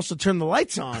they could also turn the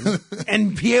lights on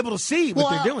and be able to see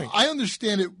what they're doing. I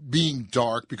understand it being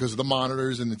dark because of the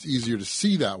monitors, and it's easier to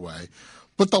see that way.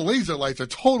 But the laser lights are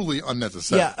totally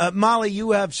unnecessary. Yeah, Molly,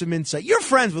 you have some insight. You're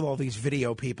friends with all these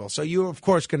video people, so you're, of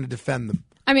course, going to defend them.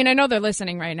 I mean, I know they're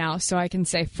listening right now, so I can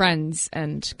say friends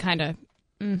and kind of...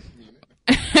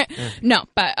 No,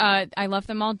 but I love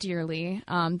them all dearly.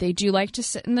 They do like to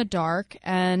sit in the dark,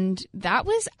 and that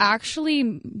was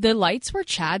actually, the lights were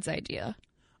Chad's idea.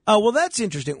 Oh, well, that's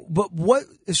interesting. But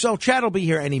so Chad will be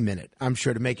here any minute, I'm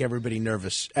sure, to make everybody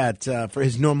nervous for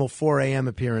his normal 4 a.m.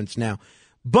 appearance now.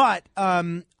 But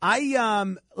I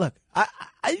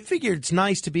figure it's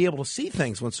nice to be able to see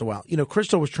things once in a while. You know,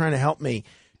 Crystal was trying to help me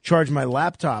charge my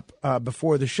laptop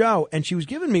before the show, and she was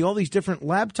giving me all these different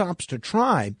laptops to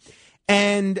try,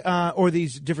 and or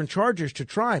these different chargers to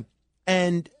try,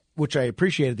 and which I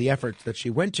appreciated the effort that she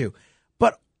went to.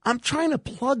 But I'm trying to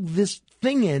plug this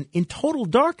thing in total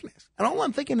darkness, and all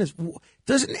I'm thinking is,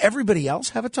 doesn't everybody else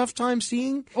have a tough time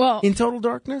seeing in total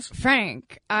darkness?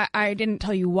 Frank, I didn't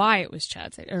tell you why it was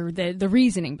Chad's, or the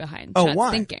reasoning behind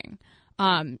Chad's thinking.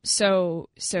 I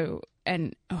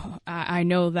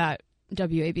know that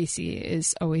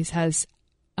WABC always has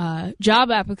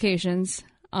job applications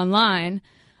online.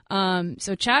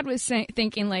 So Chad was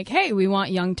thinking like, hey, we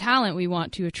want young talent. We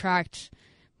want to attract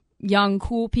young,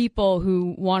 cool people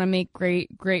who want to make great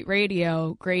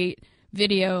radio, great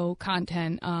video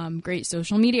content, great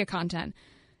social media content.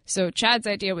 So Chad's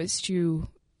idea was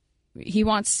he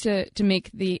wants to make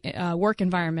the work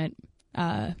environment,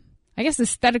 I guess,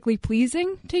 aesthetically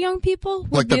pleasing to young people.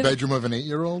 Like the bedroom of an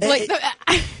 8-year-old?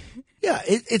 Yeah,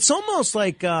 it's almost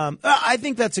like, I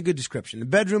think that's a good description. The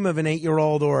bedroom of an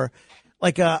 8-year-old, or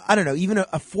like, I don't know, even a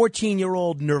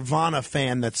 14-year-old Nirvana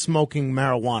fan that's smoking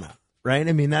marijuana, right?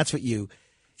 I mean, that's what you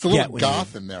It's a little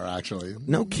goth in there, actually.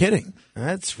 No kidding.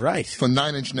 That's right. So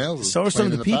 9 Inch Nails. So are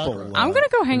some of the people. I'm going to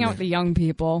go hang out with the young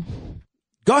people.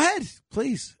 Go ahead,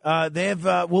 please. They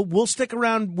have. We'll stick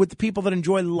around with the people that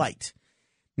enjoy light.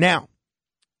 Now,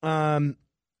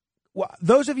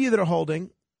 those of you that are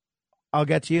holding, I'll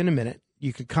get to you in a minute.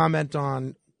 You can comment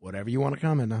on whatever you want to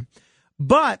comment on.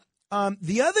 But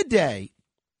the other day,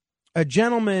 a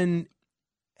gentleman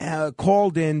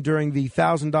called in during the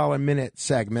 $1,000 minute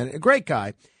segment, a great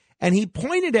guy, and he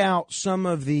pointed out some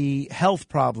of the health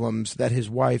problems that his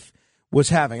wife was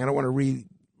having. I don't want to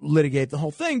relitigate the whole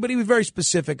thing, but he was very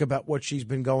specific about what she's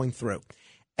been going through.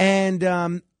 And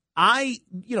I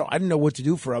didn't know what to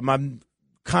do for him. I'm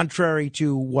contrary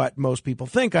to what most people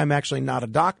think. I'm actually not a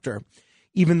doctor,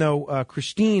 even though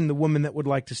Christine, the woman that would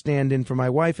like to stand in for my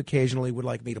wife occasionally, would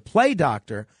like me to play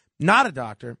doctor, not a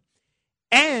doctor.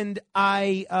 And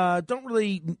I don't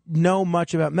really know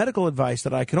much about medical advice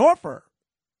that I can offer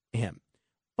him.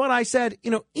 But I said,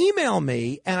 email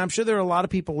me, and I'm sure there are a lot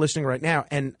of people listening right now,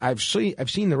 and I've seen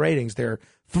the ratings. They're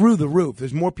through the roof.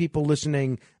 There's more people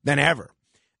listening than ever.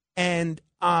 And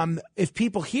if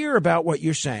people hear about what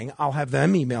you're saying, I'll have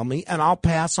them email me, and I'll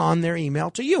pass on their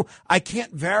email to you. I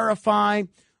can't verify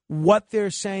what they're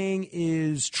saying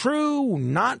is true,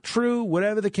 not true,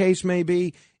 whatever the case may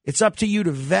be. It's up to you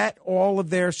to vet all of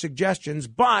their suggestions.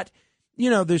 But,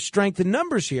 there's strength in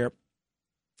numbers here.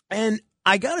 And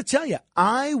I got to tell you,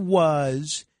 I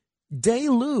was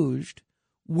deluged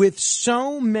with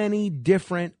so many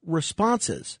different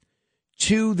responses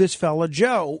to this fella,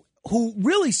 Joe, who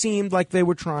really seemed like they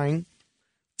were trying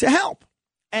to help.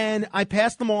 And I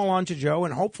passed them all on to Joe,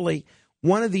 and hopefully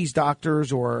one of these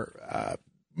doctors or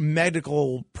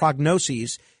medical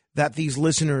prognoses that these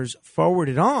listeners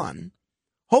forwarded on,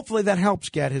 hopefully that helps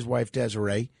get his wife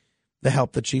Desiree the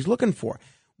help that she's looking for.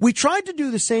 We tried to do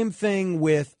the same thing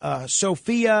with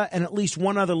Sophia and at least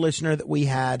one other listener that we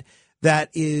had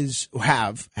that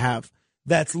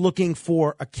that's looking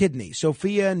for a kidney.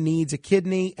 Sophia needs a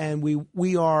kidney, and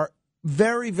we are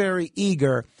very, very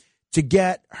eager to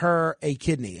get her a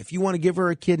kidney. If you want to give her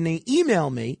a kidney, email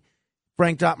me,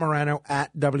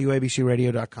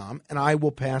 frank.morano@wabcradio.com, and I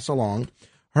will pass along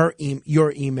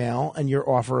your email and your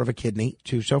offer of a kidney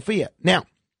to Sophia. Now,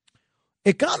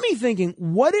 it got me thinking,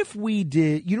 what if we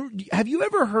did, have you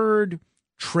ever heard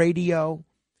Tradio?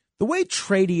 The way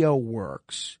Tradio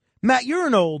works. Matt, you're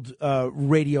an old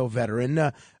radio veteran.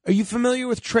 Are you familiar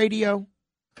with Tradio?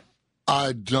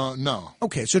 I don't know.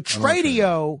 Okay, so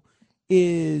Tradio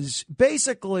is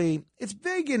basically, it's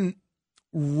big in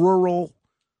rural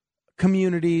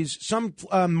communities. Some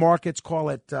markets call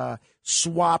it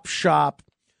swap shop,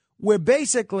 where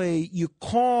basically you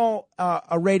call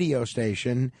a radio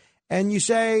station and you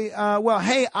say, well,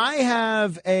 hey, I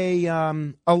have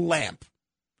a lamp,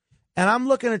 and I'm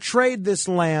looking to trade this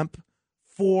lamp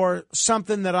for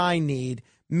something that I need,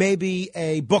 maybe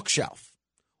a bookshelf,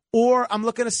 or I'm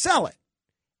looking to sell it.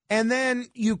 And then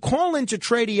you call into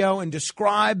Tradio and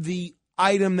describe the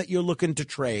item that you're looking to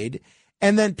trade,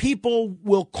 and then people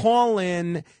will call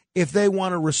in if they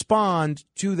want to respond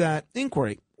to that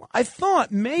inquiry. I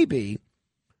thought maybe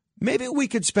we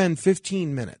could spend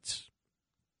 15 minutes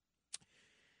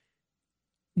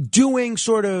doing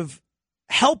sort of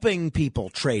helping people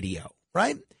Tradio,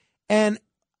 right? And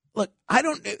look,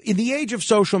 in the age of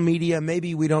social media,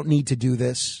 maybe we don't need to do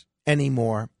this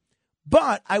anymore.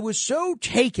 But I was so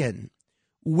taken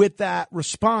with that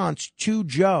response to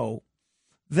Joe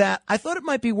that I thought it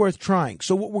might be worth trying.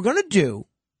 So what we're going to do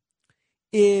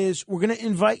is we're going to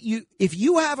invite you, if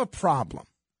you have a problem,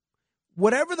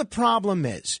 whatever the problem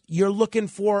is, you're looking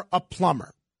for a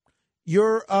plumber,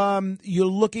 you're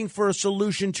looking for a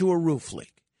solution to a roof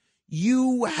leak,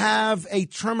 you have a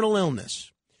terminal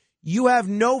illness, you have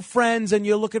no friends and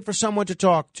you're looking for someone to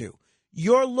talk to,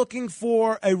 you're looking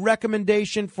for a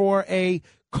recommendation for a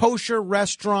kosher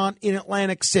restaurant in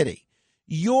Atlantic City,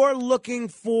 you're looking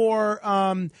for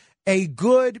a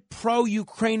good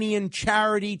pro-Ukrainian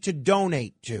charity to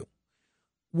donate to.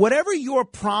 Whatever your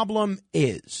problem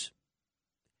is,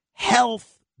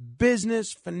 health,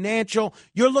 business, financial,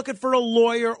 you're looking for a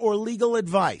lawyer or legal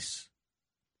advice,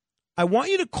 I want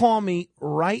you to call me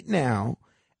right now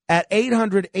at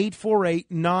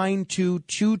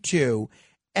 800-848-9222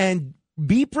 and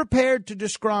be prepared to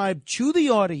describe to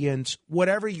the audience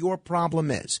whatever your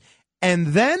problem is. And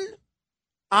then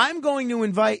I'm going to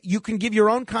invite, you can give your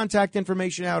own contact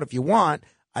information out if you want.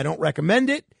 I don't recommend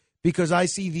it because I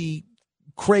see the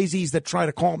crazies that try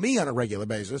to call me on a regular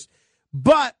basis.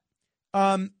 But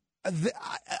I'll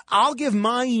give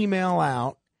my email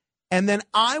out, and then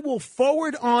I will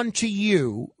forward on to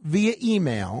you via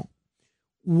email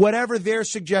whatever their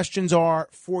suggestions are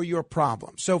for your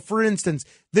problem. So, for instance,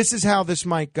 this is how this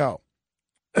might go.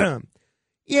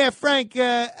 Yeah, Frank,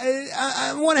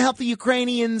 I want to help the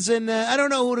Ukrainians, and I don't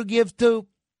know who to give to.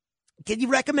 Can you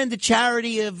recommend a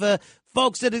charity of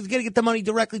folks that is going to get the money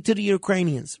directly to the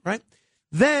Ukrainians, right?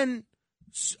 Then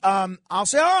I'll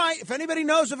say, all right, if anybody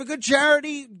knows of a good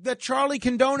charity that Charlie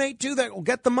can donate to that will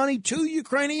get the money to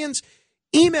Ukrainians,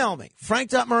 email me,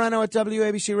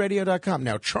 frank.morano@wabcradio.com.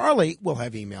 Now, Charlie will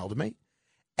have emailed me,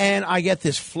 and I get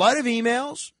this flood of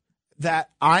emails that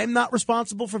I'm not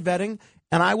responsible for vetting,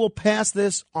 and I will pass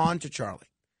this on to Charlie.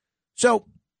 So,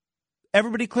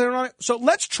 everybody clear on it? So,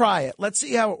 let's try it. Let's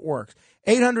see how it works.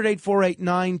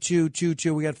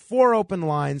 800-848-9222. We got 4 open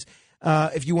lines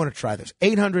if you want to try this.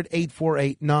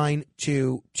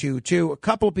 800-848-9222. A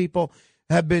couple of people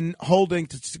have been holding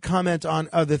to comment on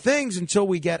other things until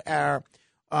we get our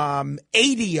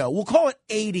ADO. We'll call it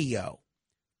ADO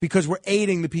because we're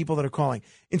aiding the people that are calling.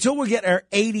 Until we get our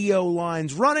ADO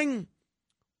lines running,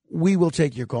 we will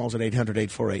take your calls at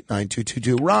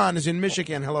 800-848-9222. Ron is in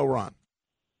Michigan. Hello, Ron.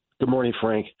 Good morning,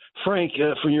 Frank. Frank,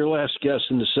 for your last guess,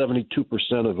 in the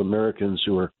 72% of Americans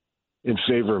who are in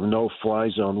favor of no-fly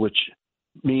zone, which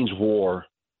means war,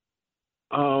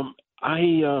 I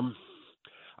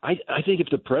think if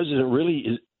the president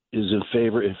really is in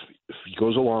favor, if he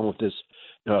goes along with this,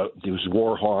 these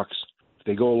war hawks, if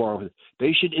they go along with it,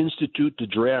 they should institute the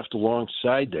draft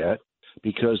alongside that,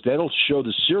 because that'll show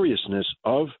the seriousness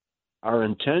of our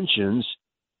intentions.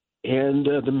 And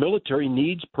the military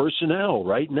needs personnel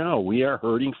right now. We are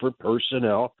hurting for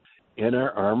personnel in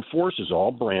our armed forces,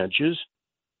 all branches.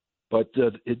 But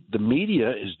the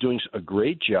media is doing a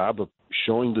great job of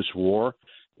showing this war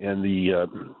and the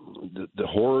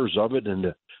horrors of it,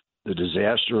 and the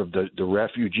disaster of the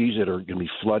refugees that are going to be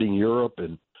flooding Europe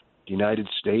and the United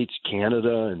States,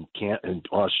 Canada, and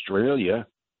Australia.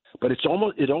 But it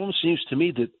almost seems to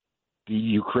me that the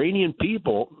Ukrainian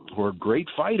people, who are great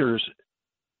fighters,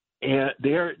 and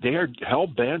they are hell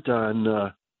bent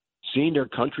on seeing their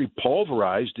country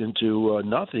pulverized into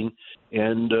nothing,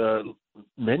 and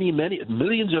many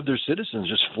millions of their citizens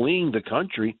just fleeing the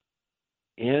country,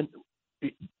 and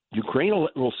Ukraine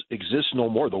will exist no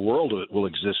more. The world will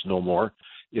exist no more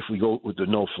if we go with the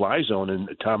no-fly zone and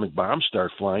atomic bombs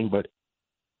start flying. But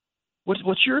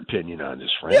what's your opinion on this,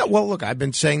 Frank? Yeah, well, look, I've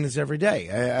been saying this every day.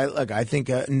 I think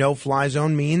a no-fly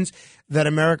zone means that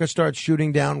America starts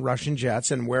shooting down Russian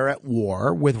jets, and we're at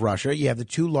war with Russia. You have the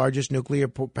two largest nuclear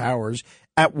powers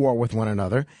at war with one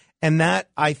another, and that,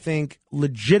 I think,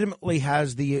 legitimately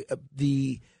has the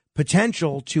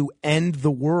potential to end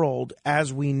the world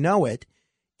as we know it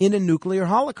in a nuclear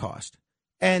holocaust.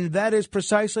 And that is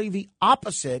precisely the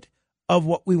opposite of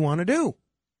what we want to do,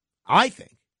 I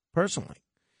think, personally.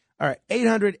 All right,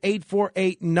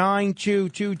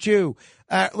 800-848-9222.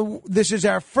 This is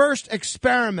our first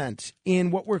experiment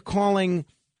in what we're calling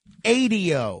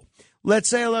ADO. Let's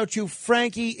say hello to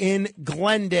Frankie in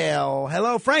Glendale.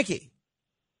 Hello, Frankie.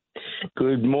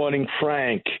 Good morning,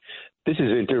 Frank. This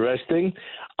is interesting.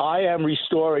 I am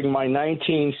restoring my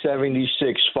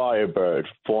 1976 Firebird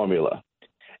formula,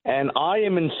 and I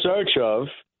am in search of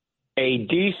a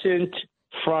decent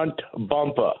front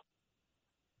bumper.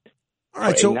 All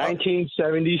right, so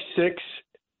 1976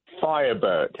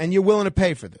 Firebird. And you're willing to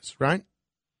pay for this, right?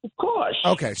 Of course.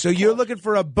 Okay, so you're looking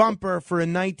for a bumper for a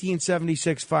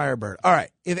 1976 Firebird. All right,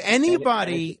 if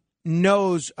anybody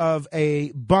knows of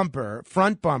a bumper,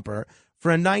 front bumper, for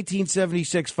a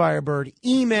 1976 Firebird,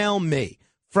 email me,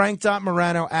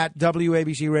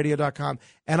 frank.morano@wabcradio.com,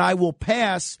 and I will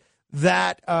pass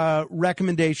that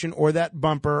recommendation or that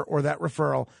bumper or that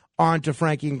referral on to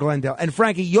Frankie in Glendale. And,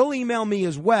 Frankie, you'll email me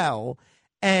as well,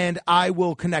 and I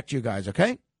will connect you guys,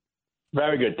 okay?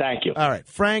 Very good. Thank you. All right.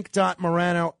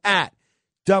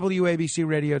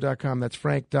 Frank.morano@wabcradio.com. That's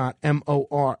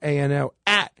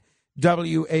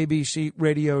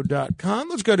Frank.morano@wabcradio.com.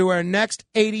 Let's go to our next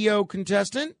ADO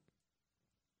contestant.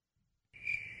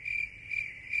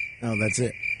 Oh, that's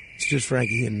it. It's just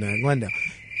Frankie in Glendale.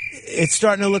 It's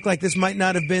starting to look like this might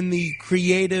not have been the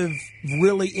creative,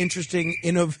 really interesting,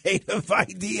 innovative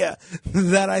idea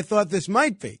that I thought this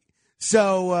might be.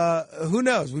 So who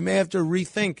knows? We may have to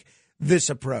rethink this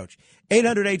approach.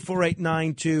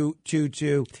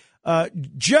 800-848-9222.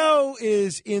 Joe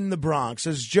is in the Bronx.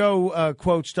 As Joe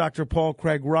quotes Dr. Paul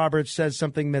Craig Roberts, says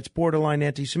something that's borderline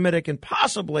anti-Semitic and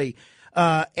possibly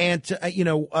white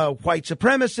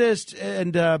supremacist,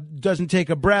 and doesn't take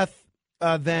a breath,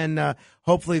 then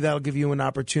hopefully that'll give you an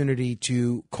opportunity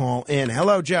to call in.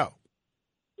 Hello, Joe.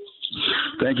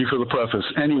 Thank you for the preface.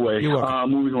 Anyway,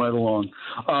 moving right along.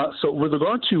 So with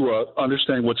regard to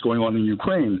understanding what's going on in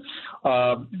Ukraine,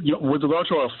 with regard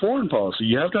to our foreign policy,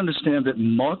 you have to understand that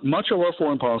much of our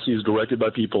foreign policy is directed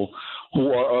by people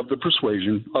who are of the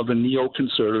persuasion of the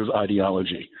neoconservative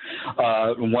ideology.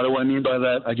 And what do I mean by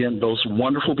that? Again, those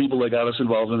wonderful people that got us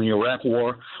involved in the Iraq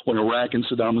War, when Iraq and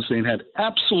Saddam Hussein had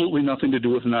absolutely nothing to do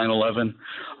with 9/11.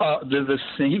 They're the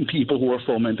same people who are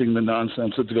fomenting the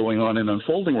nonsense that's going on and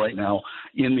unfolding right now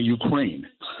in the Ukraine.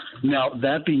 Now,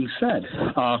 that being said,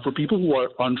 for people who are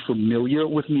unfamiliar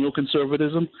with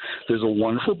neoconservatism, there's a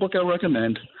wonderful book I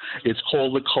recommend. It's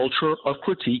called The Culture of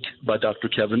Critique by Dr.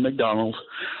 Kevin MacDonald.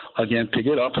 Again, pick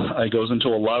it up. It goes into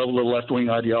a lot of the left-wing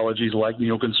ideologies like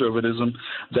neoconservatism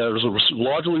that is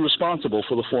largely responsible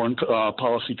for the foreign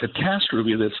policy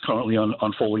catastrophe that's currently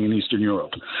unfolding in Eastern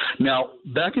Europe. Now,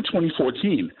 back in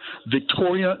 2014,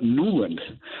 Victoria Nuland,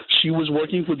 she was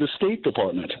working for the State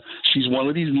Department. She's one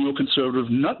of these neoconservative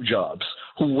nut jobs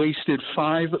who wasted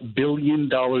 $5 billion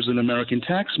in American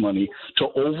tax money to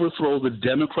overthrow the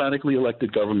democratically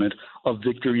elected government of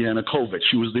Viktor Yanukovych.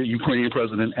 She was the Ukrainian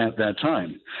president at that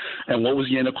time. And what was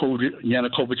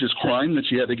Yanukovych's crime that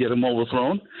she had to get him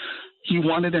overthrown? He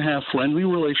wanted to have friendly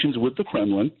relations with the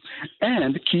Kremlin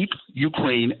and keep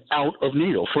Ukraine out of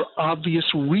NATO for obvious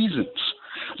reasons.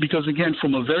 Because, again,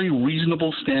 from a very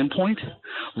reasonable standpoint,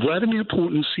 Vladimir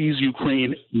Putin sees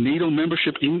Ukraine, NATO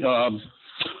membership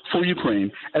for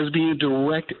Ukraine, as being a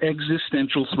direct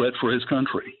existential threat for his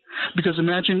country. Because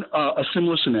imagine a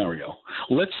similar scenario.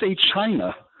 Let's say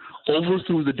China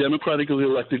overthrew the democratically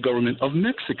elected government of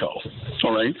Mexico,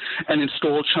 all right, and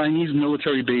installed Chinese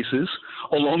military bases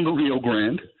along the Rio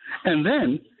Grande, and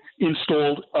then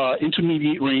installed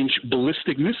intermediate-range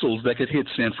ballistic missiles that could hit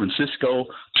San Francisco,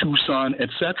 Tucson,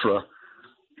 etc.,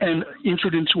 and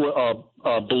entered into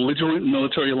a belligerent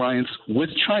military alliance with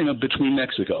China between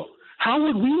Mexico. How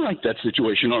would we like that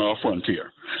situation on our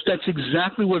frontier? That's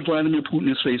exactly what Vladimir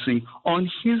Putin is facing on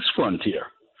his frontier.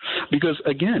 Because,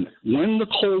 again, when the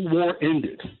Cold War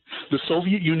ended, the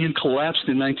Soviet Union collapsed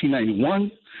in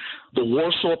 1991. The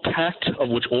Warsaw Pact, of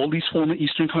which all these former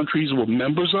Eastern countries were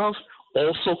members of,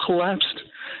 also collapsed.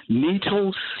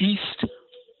 NATO ceased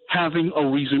having a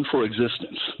reason for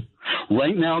existence.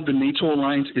 Right now, the NATO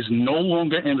alliance is no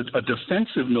longer a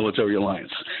defensive military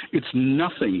alliance. It's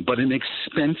nothing but an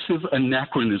expensive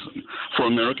anachronism for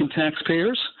American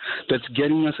taxpayers that's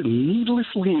getting us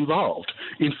needlessly involved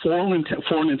in foreign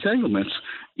entanglements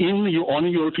on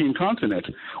the European continent,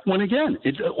 when, again,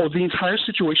 the entire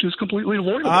situation is completely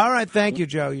avoidable. All right, thank you,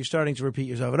 Joe. You're starting to repeat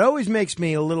yourself. It always makes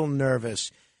me a little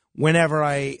nervous whenever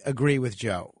I agree with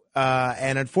Joe.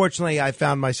 And unfortunately, I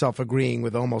found myself agreeing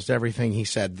with almost everything he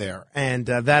said there. And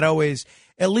that always,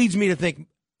 it leads me to think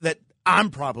that I'm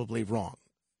probably wrong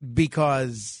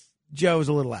because Joe's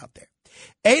a little out there.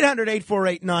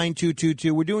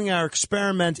 800-848-9222. We're doing our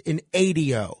experiment in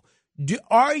ADO.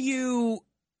 Are you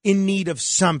in need of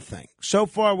something? So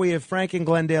far, we have Frank in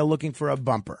Glendale looking for a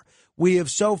bumper. We have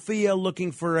Sophia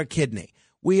looking for a kidney.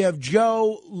 We have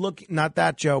Joe, not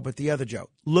that Joe, but the other Joe,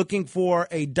 looking for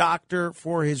a doctor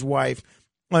for his wife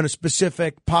on a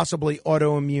specific, possibly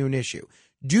autoimmune issue.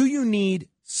 Do you need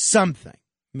something?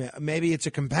 Maybe it's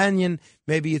a companion,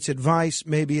 maybe it's advice,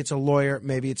 maybe it's a lawyer,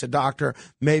 maybe it's a doctor,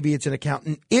 maybe it's an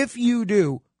accountant. If you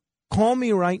do, call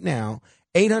me right now,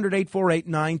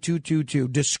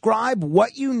 800-848-9222. Describe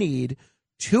what you need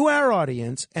to our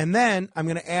audience, and then I'm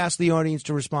going to ask the audience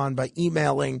to respond by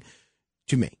emailing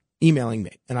me,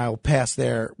 and I'll pass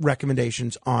their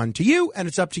recommendations on to you, and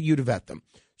it's up to you to vet them.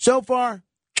 So far,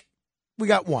 we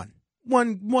got one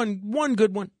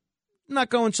good one. Not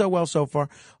going so well so far.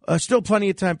 Still plenty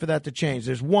of time for that to change.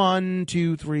 There's 1,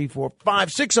 2, 3, 4,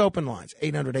 5, 6 open lines.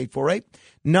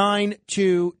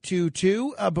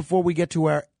 800-848-9222. Before we get to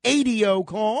our ADO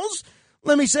calls,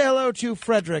 let me say hello to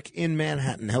Frederick in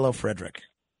Manhattan. Hello, Frederick.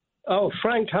 Oh,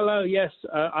 Frank, hello. Yes,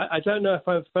 I don't know if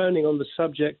I'm phoning on the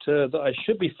subject that I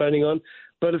should be phoning on,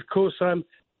 but of course I'm,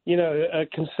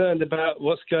 concerned about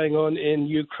what's going on in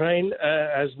Ukraine,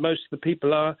 as most of the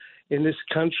people are in this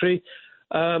country.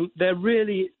 There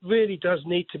really, really does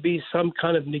need to be some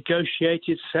kind of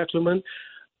negotiated settlement,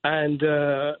 and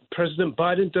President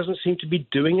Biden doesn't seem to be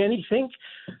doing anything.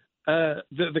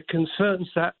 The concerns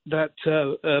that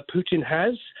Putin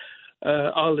has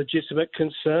are legitimate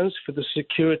concerns for the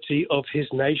security of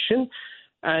his nation,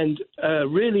 and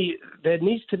really there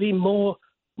needs to be more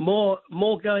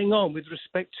going on with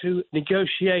respect to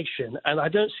negotiation. And I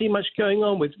don't see much going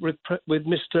on with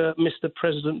Mr.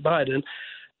 President Biden.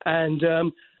 And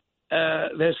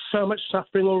there's so much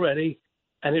suffering already,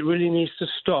 and it really needs to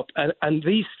stop. And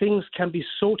these things can be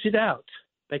sorted out.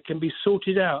 They can be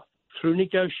sorted out through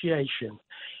negotiation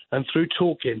and through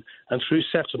talking and through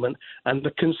settlement. And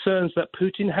the concerns that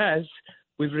Putin has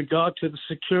with regard to the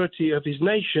security of his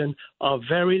nation are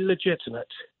very legitimate.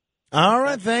 All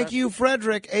right. Thank you,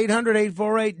 Frederick.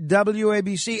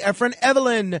 800-848-WABC. Our friend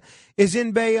Evelyn is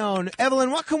in Bayonne.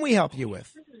 Evelyn, what can we help you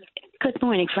with? Good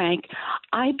morning, Frank.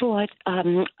 I bought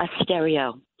a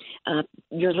stereo.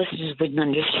 Your listeners wouldn't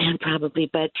understand probably,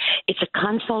 but it's a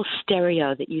console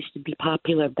stereo that used to be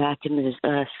popular back in the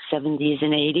 70s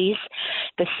and 80s.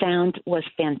 The sound was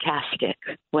fantastic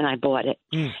when I bought it.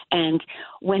 And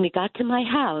when it got to my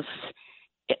house,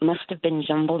 it must have been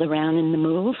jumbled around in the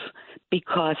move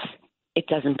because it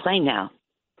doesn't play now.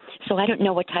 So I don't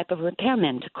know what type of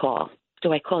repairman to call.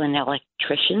 Do I call an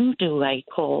electrician? Do I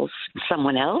call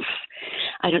someone else?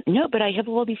 I don't know, but I have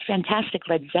all these fantastic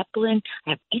Led Zeppelin.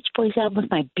 I have Beach Boys albums,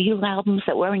 my Beatle albums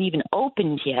that weren't even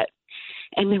opened yet.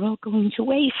 And they're all going to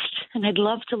waste. And I'd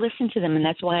love to listen to them, and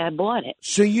that's why I bought it.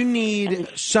 So you need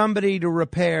somebody to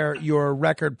repair your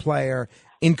record player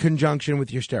in conjunction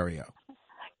with your stereo.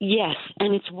 Yes,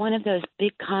 and it's one of those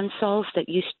big consoles that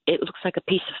it looks like a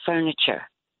piece of furniture.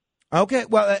 Okay,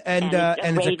 well, and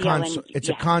it's a console. And, it's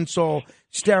a console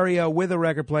stereo with a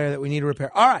record player that we need to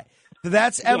repair. All right, so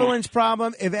that's Evelyn's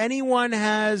problem. If anyone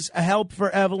has a help for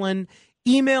Evelyn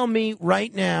email me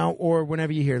right now or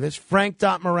whenever you hear this,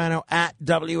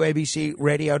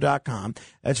 frank.morano@wabcradio.com.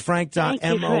 That's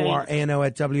frank.morano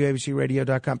at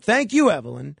wabcradio.com. Thank you,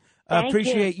 Evelyn.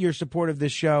 Appreciate your support of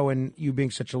this show and you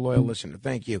being such a loyal listener.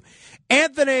 Thank you.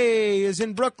 Anthony is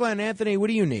in Brooklyn. Anthony, what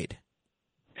do you need?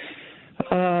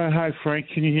 Hi, Frank.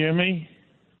 Can you hear me?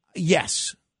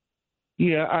 Yes.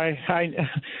 Yeah,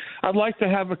 I'd like to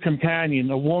have a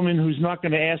companion, a woman who's not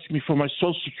going to ask me for my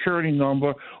Social Security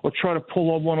number or try to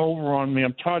pull one over on me.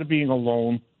 I'm tired of being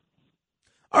alone.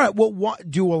 All right. Well,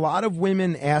 do a lot of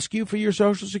women ask you for your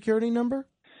Social Security number?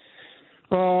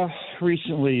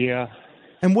 Recently, yeah.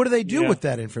 And what do they do with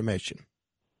that information?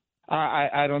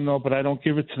 I don't know, but I don't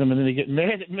give it to them, and then they get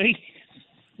mad at me.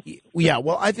 Yeah,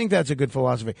 well, I think that's a good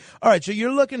philosophy. All right, so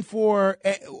you're looking for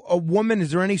a woman.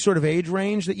 Is there any sort of age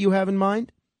range that you have in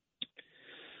mind?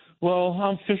 Well,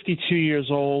 I'm 52 years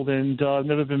old, and I've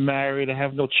never been married. I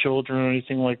have no children or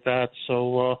anything like that.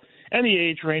 So any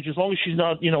age range, as long as she's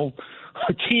not, a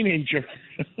teenager.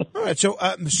 All right, so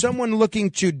someone looking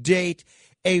to date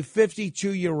a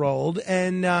 52-year-old,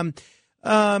 and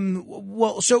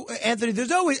so Anthony,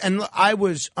 there's always, and I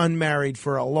was unmarried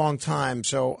for a long time,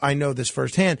 so I know this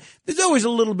firsthand. There's always a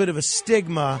little bit of a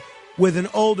stigma with an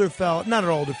older fella, not an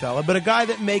older fella, but a guy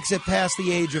that makes it past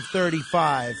the age of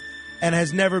 35 and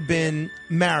has never been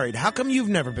married. How come you've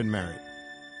never been married?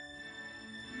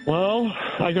 Well,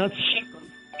 I got sick.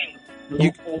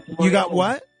 You got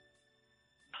what?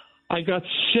 I got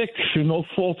sick through no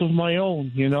fault of my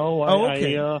own,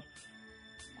 okay.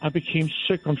 I became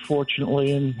sick,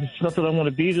 unfortunately, and it's not that I want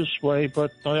to be this way,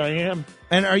 but I am.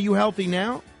 And are you healthy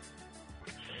now?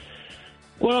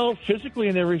 Well, physically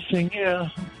and everything, yeah.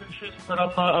 But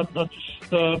I'm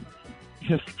just,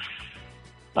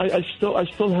 I still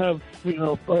have,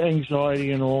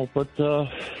 anxiety and all, but,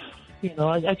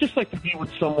 I just like to be with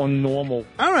someone normal.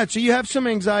 All right, so you have some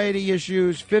anxiety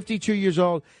issues, 52 years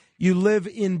old. You live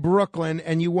in Brooklyn,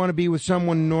 and you want to be with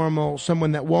someone normal,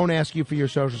 someone that won't ask you for your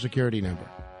Social Security number.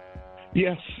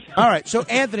 Yes. All right. So,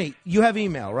 Anthony, you have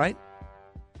email, right?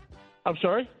 I'm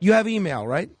sorry? You have email,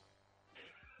 right?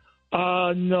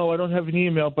 No, I don't have an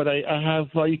email, but I have,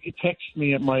 you can text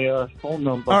me at my phone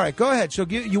number. All right. Go ahead. So,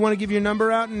 you want to give your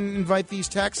number out and invite these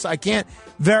texts? I can't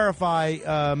verify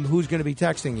who's going to be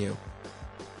texting you.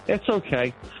 It's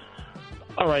okay.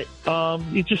 All right.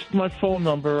 You just my phone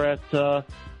number at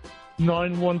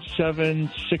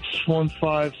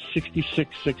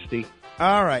 917-615-6660.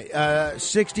 All right,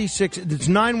 66. It's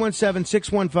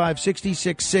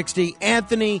 917-615-6660.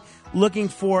 Anthony, looking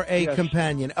for a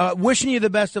companion. Wishing you the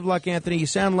best of luck, Anthony. You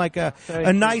sound like a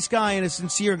nice guy and a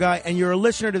sincere guy, and you're a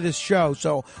listener to this show.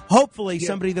 So hopefully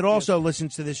somebody that also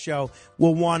listens to this show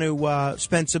will want to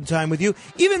spend some time with you,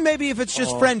 even maybe if it's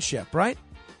just friendship, right?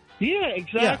 Yeah,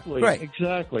 exactly. Yeah, great.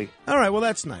 Exactly. All right, well,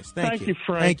 that's nice. Thank you.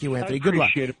 Frank. Thank you, Anthony. Good luck.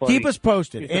 It, buddy. Keep us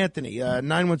posted. Anthony,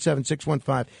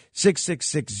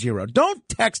 917-615-6660. Don't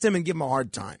text him and give him a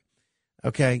hard time,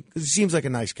 okay? Because he seems like a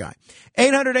nice guy.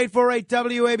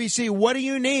 800-848-WABC. What do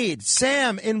you need?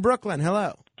 Sam in Brooklyn.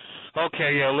 Hello.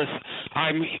 Okay, yeah, listen.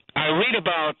 I read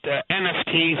about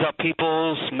NFTs, how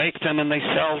people make them and they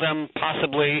sell them,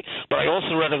 possibly. But I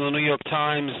also read in the New York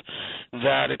Times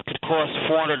that it could cost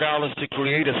 $400 to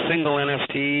create a single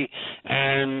NFT,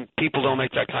 and people don't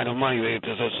make that kind of money. They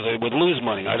would lose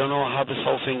money. I don't know how this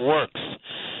whole thing works.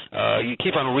 You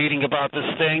keep on reading about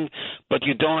this thing, but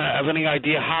you don't have any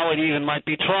idea how it even might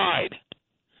be tried.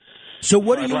 So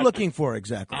what are you looking for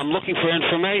exactly? I'm looking for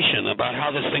information about how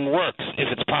this thing works, if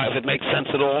it makes sense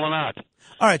at all or not.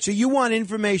 All right, so you want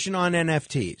information on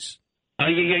NFTs.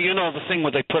 You know the thing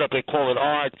where they put up, they call it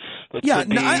art. Yeah,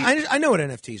 I know what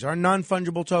NFTs are,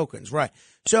 non-fungible tokens, right.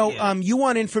 So you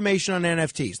want information on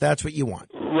NFTs. That's what you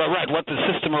want. Right, what the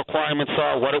system requirements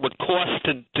are, what it would cost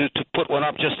to put one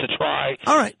up just to try.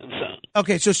 All right.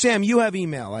 Okay, so Sam, you have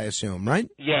email, I assume, right?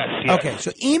 Yes. Okay,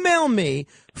 so email me,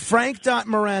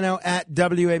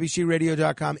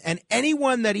 frank.morano@wabcradio.com, and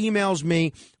anyone that emails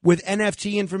me with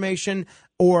NFT information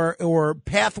or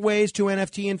pathways to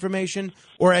NFT information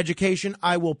or education,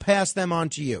 I will pass them on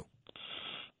to you.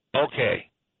 Okay.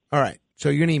 All right, so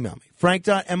you can email me,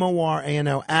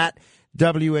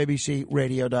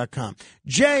 frank.morano@wabcradio.com.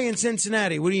 Jay in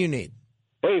Cincinnati, what do you need?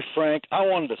 Hey, Frank, I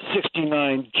wanted a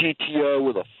 69 GTO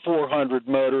with a 400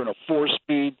 motor and a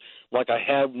 4-speed like I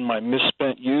had in my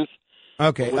misspent youth.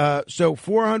 Okay, so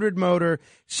 400 motor,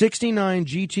 69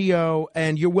 GTO,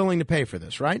 and you're willing to pay for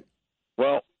this, right?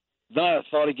 Well, then I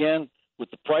thought again, with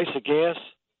the price of gas,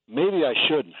 maybe I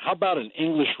shouldn't. How about an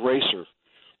English racer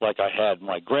like I had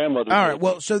my grandmother. All right.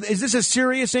 Well, so is this a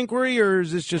serious inquiry, or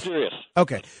is this just serious?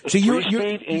 Okay. So you're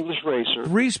three-speed English racer.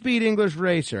 3-speed English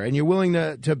racer, and you're willing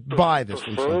to buy this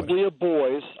from somebody. Preferably a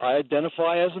boy's. I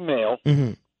identify as a male,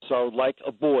 so like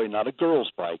a boy, not a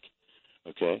girl's bike.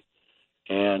 Okay,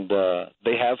 and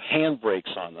they have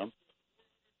handbrakes on them,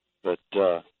 but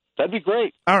that'd be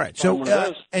great. All right. So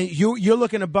and you're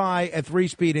looking to buy a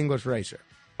 3-speed English racer.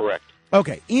 Correct.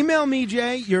 Okay. Email me,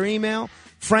 Jay, your email,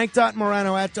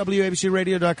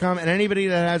 frank.morano@wabcradio.com, and anybody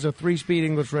that has a 3-speed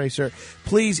English racer,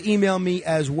 please email me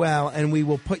as well, and we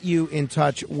will put you in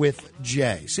touch with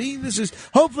Jay. See,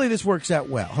 hopefully this works out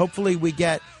well. Hopefully we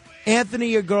get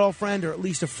Anthony a girlfriend, or at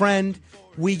least a friend.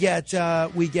 We get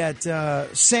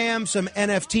Sam some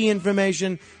NFT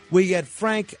information. We get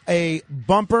Frank a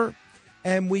bumper.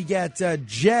 And we get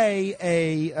Jay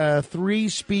a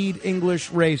 3-speed English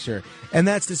racer. And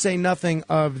that's to say nothing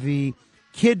of the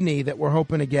kidney that we're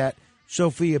hoping to get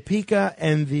Sophia Pica,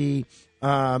 and the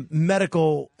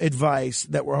medical advice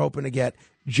that we're hoping to get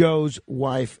Joe's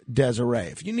wife, Desiree.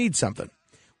 If you need something,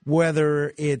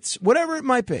 whether it's whatever it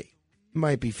might be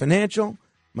financial,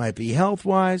 might be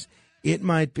health-wise,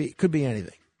 could be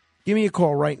anything. Give me a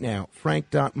call right now,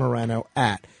 frank.morano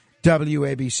at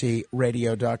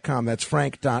WABCradio.com. That's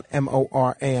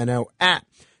frank.morano at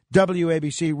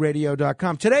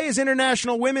WABCradio.com. Today is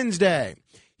International Women's Day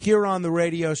here on the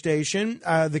radio station.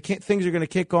 Things are going to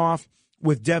kick off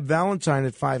with Deb Valentine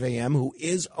at 5 a.m., who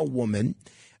is a woman.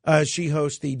 She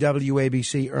hosts the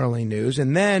WABC Early News.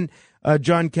 And then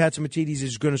John Katsimatidis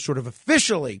is going to sort of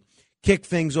officially kick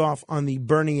things off on the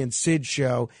Bernie and Sid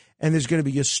show. And there's going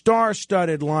to be a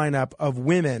star-studded lineup of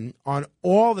women on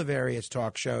all the various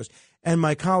talk shows. And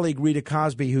my colleague Rita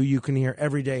Cosby, who you can hear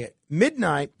every day at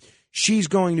midnight, she's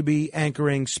going to be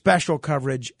anchoring special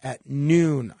coverage at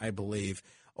noon, I believe,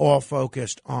 all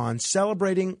focused on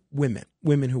celebrating women.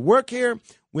 Women who work here,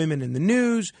 women in the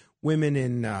news, women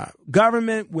in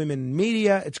government, women in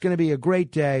media. It's going to be a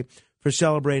great day for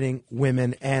celebrating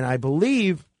women. And I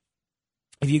believe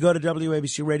if you go to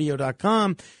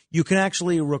WABCradio.com, you can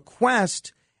actually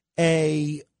request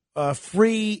a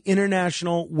free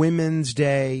International Women's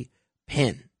Day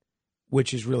pin,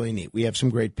 which is really neat. We have some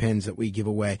great pins that we give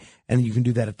away, and you can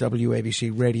do that at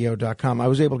WABCradio.com. I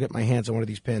was able to get my hands on one of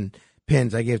these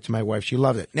pins. I gave it to my wife. She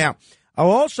loved it. Now, I'll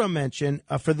also mention,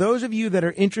 for those of you that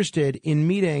are interested in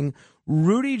meeting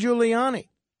Rudy Giuliani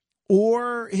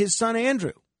or his son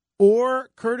Andrew or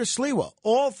Curtis Sliwa,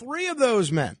 all three of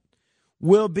those men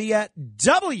will be at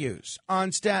W's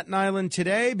on Staten Island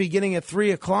today, beginning at 3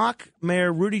 o'clock.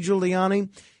 Mayor Rudy Giuliani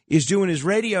is doing his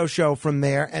radio show from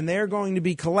there, and they're going to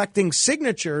be collecting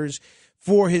signatures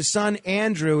for his son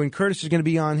Andrew, and Curtis is going to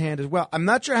be on hand as well. I'm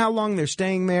not sure how long they're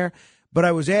staying there, but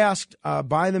I was asked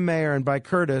by the mayor and by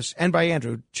Curtis and by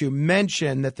Andrew to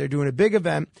mention that they're doing a big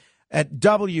event at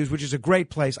W's, which is a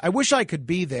great place. I wish I could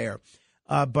be there,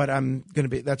 but I'm going to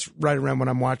be. That's right around when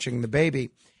I'm watching the baby.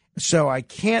 So I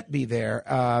can't be there,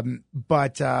 and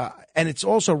it's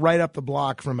also right up the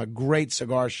block from a great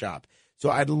cigar shop. So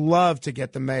I'd love to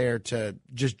get the mayor to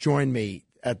just join me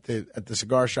at the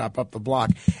cigar shop up the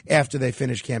block after they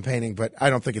finish campaigning. But I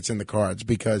don't think it's in the cards,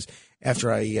 because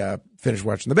after I finish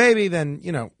watching the baby, then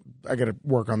I got to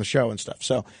work on the show and stuff.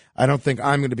 So I don't think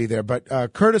I'm going to be there. But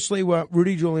Curtis Sliwa,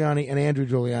 Rudy Giuliani, and Andrew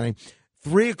Giuliani,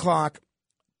 3 o'clock,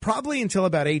 probably until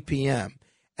about 8 p.m.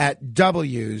 at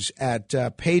W's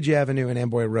at Page Avenue and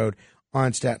Amboy Road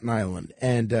on Staten Island.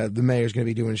 And the mayor's going to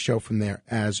be doing a show from there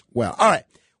as well. All right.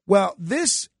 Well,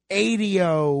 this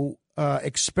ADO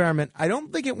experiment, I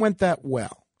don't think it went that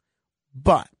well.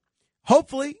 But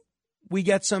hopefully we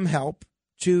get some help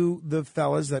to the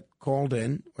fellas that called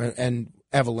in, and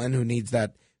Evelyn, who needs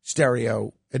that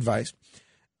stereo advice.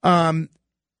 And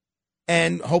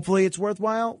hopefully it's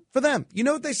worthwhile for them. You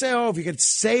know what they say? Oh, if you could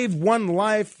save one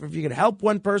life, if you could help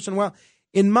one person. Well,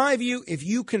 in my view, if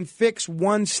you can fix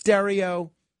one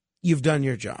stereo, you've done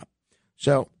your job.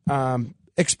 So,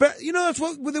 that's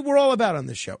what we're all about on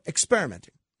this show,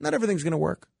 experimenting. Not everything's going to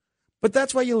work, but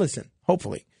that's why you listen,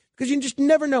 hopefully, because you just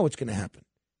never know what's going to happen.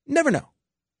 Never know.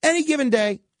 Any given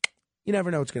day, you never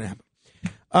know what's going to happen.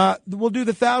 We'll do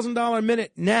the $1,000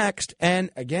 minute next. And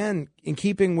again, in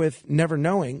keeping with never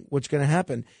knowing what's going to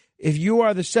happen, if you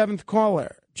are the seventh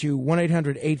caller to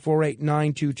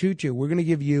 1-800-848-9222, we're going to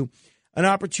give you an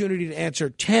opportunity to answer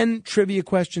 10 trivia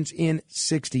questions in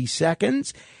 60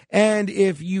 seconds. And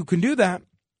if you can do that,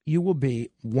 you will be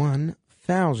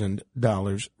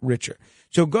 $1,000 richer.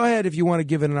 So go ahead if you want to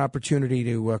give it an opportunity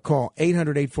to call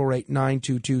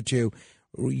 800-848-9222.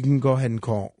 You can go ahead and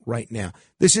call right now.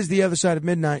 This is The Other Side of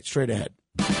Midnight, straight ahead.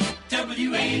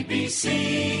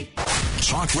 WABC.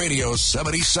 Talk Radio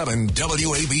 77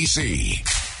 WABC.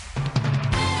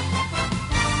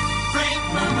 Frank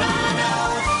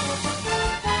Morano,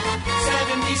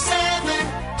 77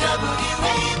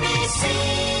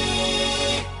 WABC.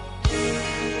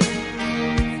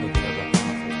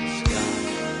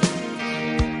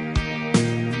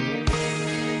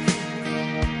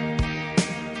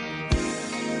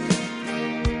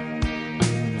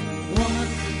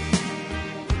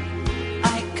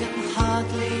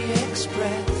 Hardly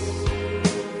express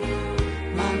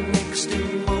my mixed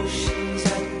emotions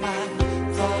at my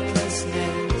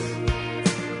thoughtlessness.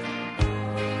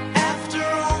 After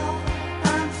all,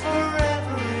 I'm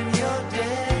forever in your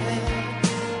debt.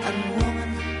 And woman,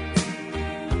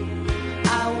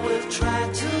 I will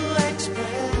try to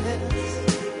express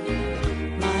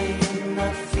my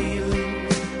inner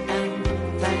feelings and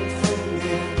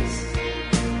thankfulness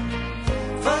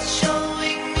for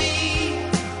showing me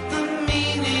the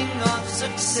meaning of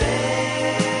success.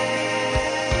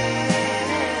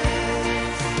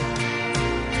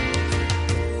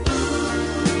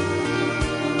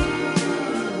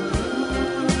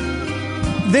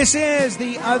 This is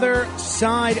The Other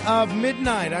Side of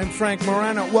Midnight. I'm Frank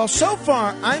Morano. Well, so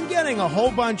far, I'm getting a whole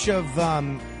bunch of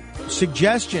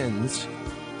suggestions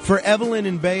for Evelyn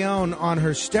in Bayonne on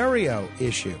her stereo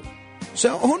issue.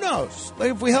 So who knows?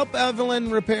 Like, if we help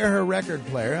Evelyn repair her record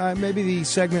player, maybe the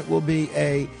segment will be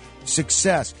a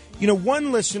success. You know,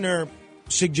 one listener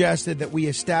suggested that we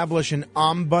establish an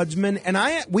ombudsman, and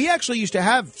we actually used to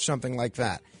have something like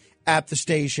that at the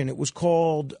station. It was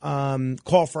called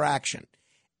Call for Action.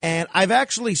 And I've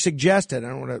actually suggested, I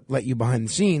don't want to let you behind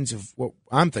the scenes of what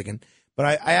I'm thinking, but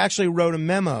I actually wrote a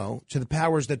memo to the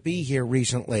powers that be here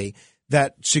recently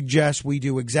that suggests we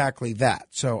do exactly that.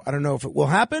 So I don't know if it will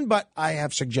happen, but I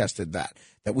have suggested that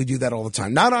we do that all the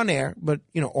time. Not on air, but,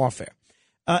 off air.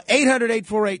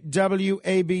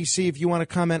 800-848-WABC if you want to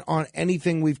comment on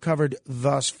anything we've covered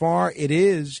thus far. It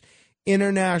is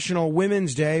International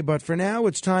Women's Day, but for now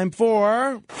it's time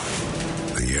for...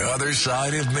 The Other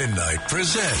Side of Midnight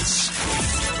presents...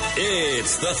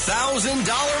 It's the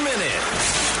 $1,000 Minute.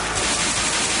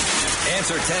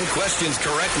 Answer 10 questions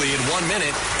correctly in 1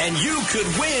 minute, and you could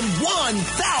win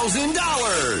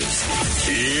 $1,000.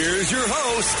 Here's your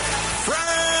host,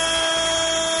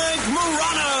 Frank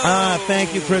Morano.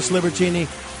 Thank you, Chris Libertini.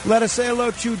 Let us say hello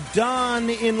to Don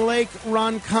in Lake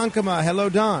Ronkonkoma. Hello,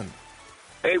 Don.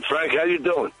 Hey, Frank, how you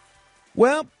doing?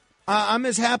 Well, I'm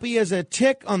as happy as a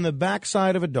tick on the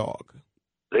backside of a dog.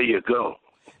 There you go.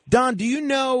 Don, do you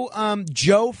know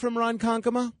Joe from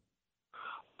Ronkonkoma?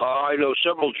 I know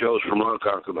several Joes from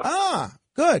Ronkonkoma. Ah,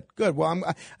 good. Well,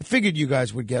 I figured you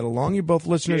guys would get along. You're both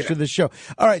listeners to the show.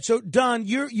 All right, so, Don,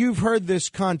 you've heard this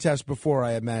contest before,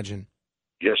 I imagine.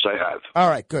 Yes, I have. All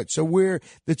right, good. So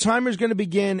the timer's going to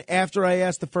begin after I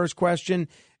ask the first question.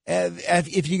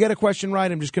 If you get a question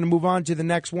right, I'm just going to move on to the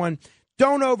next one.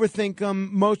 Don't overthink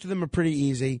them. Most of them are pretty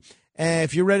easy.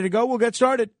 If you're ready to go, we'll get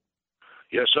started.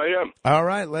 Yes, I am. All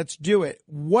right, let's do it.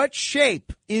 What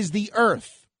shape is the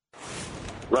Earth?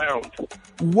 Round.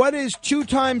 What is 2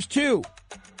 times 2?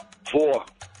 4.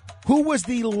 Who was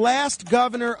the last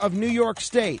governor of New York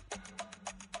State?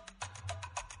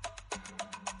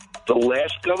 The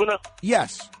last governor?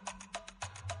 Yes.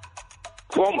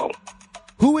 Cuomo.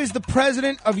 Who is the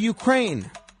president of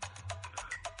Ukraine?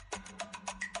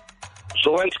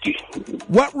 Zelensky.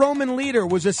 What Roman leader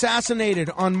was assassinated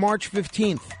on March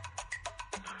 15th?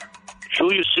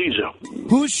 Julius Caesar.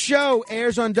 Whose show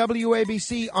airs on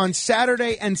WABC on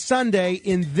Saturday and Sunday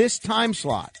in this time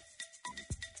slot?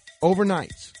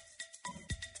 Overnights.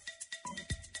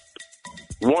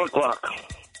 1 o'clock.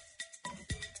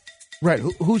 Right.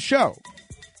 Whose show?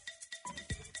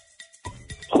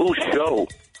 Whose show?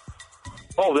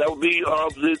 Oh, that would be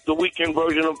the weekend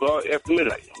version of After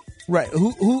Midnight. Right.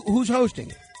 Who's hosting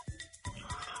it?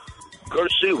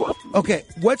 Curtis Sewa. Okay.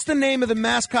 What's the name of the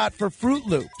mascot for Fruit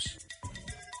Loops?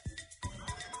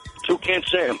 Toucan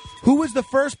Sam. Who was the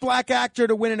first black actor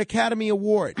to win an Academy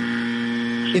Award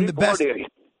in the best?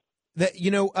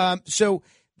 So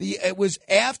it was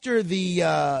after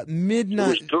the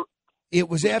midnight. It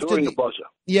was after during the buzzer.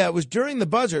 Yeah, it was during the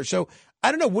buzzer. So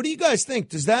I don't know. What do you guys think?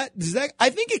 Does that? I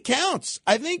think it counts.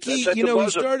 I think he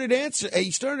started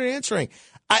answering.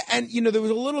 There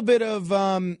was a little bit of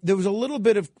a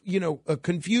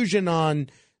confusion on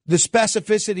the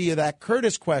specificity of that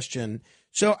Curtis question.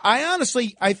 So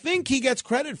I think he gets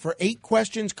credit for 8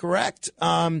 questions correct.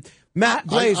 Matt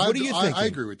Blaze, what do you think? I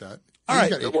agree with that. All right.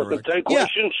 That wasn't 10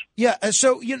 questions? Yeah.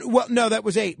 So, no, that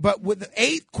was 8. But with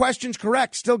 8 questions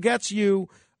correct, still gets you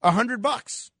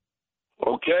 $100.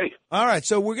 Okay. All right.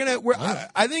 So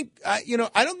I think, I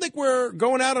don't think we're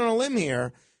going out on a limb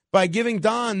here by giving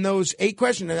Don those 8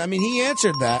 questions. I mean, he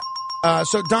answered that.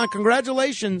 So, Don,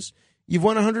 congratulations. You've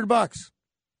won $100.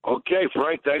 Okay,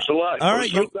 Frank, thanks a lot. All right.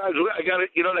 Sometimes I got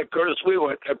it, that Curtis Wheel,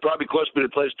 it probably cost me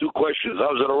the last 2 questions.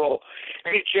 I was in a roll.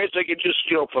 Any chance I could just,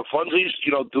 for funsies,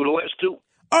 do the last 2?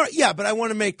 All right, yeah, but I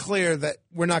want to make clear that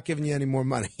we're not giving you any more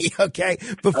money, okay?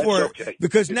 Okay.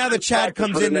 Because now that Chad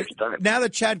comes in, next time. now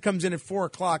that Chad comes in at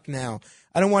 4:00 now,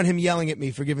 I don't want him yelling at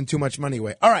me for giving too much money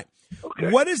away. All right, okay.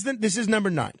 This is number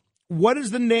 9. What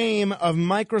is the name of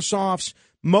Microsoft's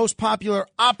most popular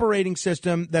operating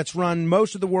system that's run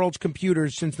most of the world's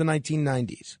computers since the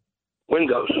 1990s?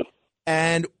 Windows.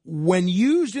 And when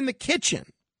used in the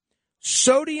kitchen,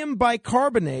 sodium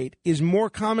bicarbonate is more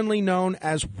commonly known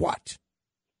as what?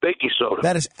 Baking soda.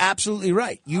 That is absolutely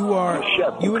right. You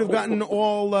would have gotten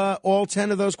all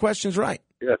 10 of those questions right.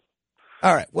 Yeah.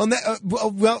 All right. Well,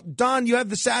 Don, you have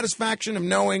the satisfaction of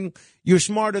knowing you're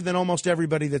smarter than almost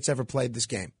everybody that's ever played this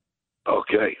game.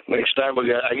 Okay. Next time we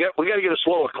got to get a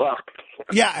slower clock.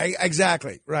 Yeah,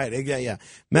 exactly. Right. Yeah.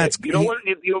 Matt's. You know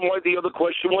what the other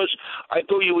question was? I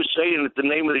thought you were saying that the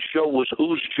name of the show was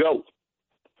Who's Show.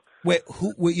 Wait,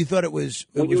 what you thought it was?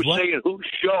 When you were what? saying Who's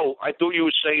Show, I thought you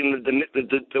were saying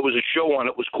that there was a show on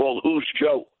it was called Who's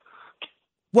Show.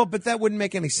 Well, but that wouldn't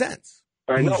make any sense.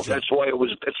 I know. That's why it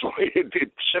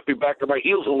set me back to my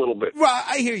heels a little bit. Well,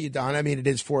 I hear you, Don. I mean, it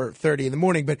is 4:30 in the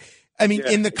morning, but I mean,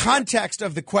 in the context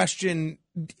of the question,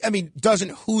 I mean,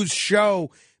 doesn't Who's Show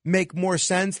make more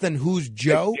sense than Who's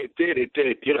Joe? It did.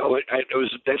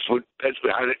 That's what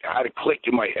had to click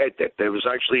in my head that there was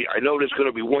actually. I know there's going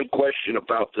to be one question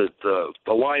about the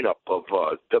lineup of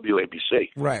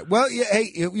WABC. Right. Well,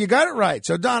 hey, you got it right.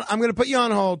 So, Don, I'm going to put you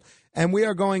on hold, and we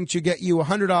are going to get you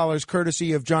 $100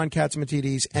 courtesy of John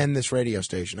Katsimatidis and this radio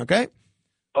station. Okay.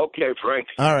 Okay, Frank.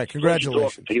 All right.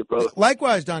 Congratulations. To you, brother.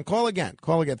 Likewise, Don. Call again.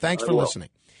 Thanks for listening.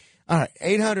 All right.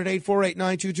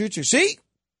 800-848-9222. See,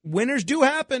 winners do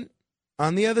happen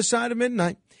on the other side of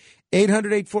midnight.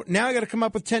 800-848. Now I got to come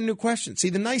up with 10 new questions. See,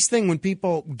 the nice thing when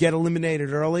people get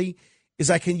eliminated early is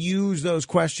I can use those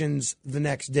questions the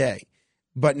next day.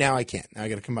 But now I can't. Now I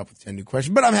got to come up with 10 new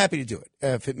questions. But I'm happy to do it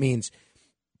if it means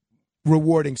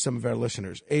rewarding some of our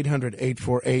listeners.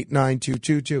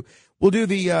 800-848-9222. We'll do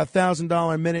the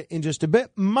 $1,000 minute in just a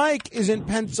bit. Mike is in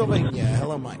Pennsylvania.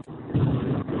 Hello, Mike.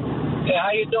 Hey,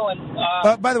 how you doing?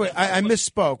 By the way, I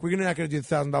misspoke. We're not going to do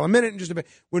the $1,000 minute in just a bit.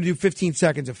 We're going to do 15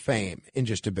 seconds of fame in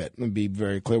just a bit. Let me be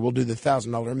very clear. We'll do the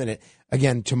 $1,000 minute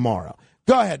again tomorrow.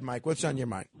 Go ahead, Mike. What's on your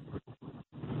mind?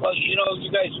 Well, you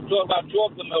guys talk about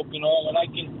chocolate milk and all, and I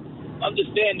can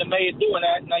understand the mayor doing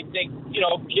that, and I think,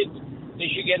 kids, they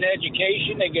should get an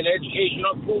education. They get an education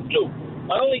on food, too.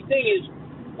 My only thing is,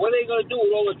 what are they going to do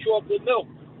with all the chocolate milk?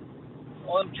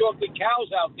 All them chocolate cows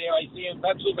out there I see in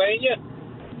Pennsylvania,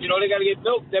 they got to get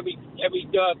milked every 2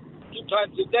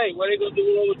 times a day. What are they going to do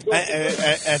with all the chocolate milk?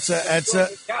 That's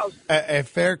a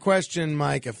fair question,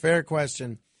 Mike, a fair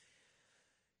question.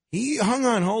 He hung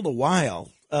on hold a while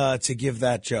to give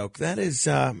that joke. That's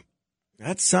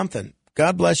something.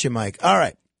 God bless you, Mike. All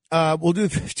right. We'll do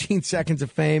 15 seconds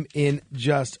of fame in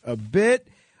just a bit.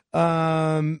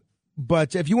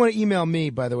 But if you want to email me,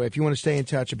 by the way, if you want to stay in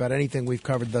touch about anything we've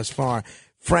covered thus far,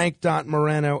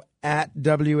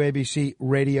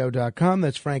 frank.morano@wabcradio.com.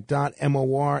 That's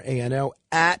frank.morano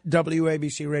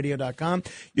 @wabcradio.com.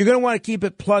 You're going to want to keep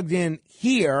it plugged in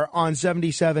here on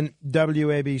 77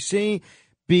 WABC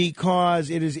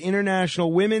because it is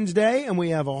International Women's Day, and we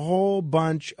have a whole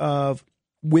bunch of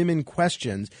women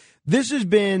questions. This has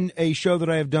been a show that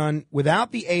I have done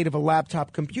without the aid of a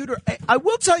laptop computer. I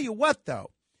will tell you what, though.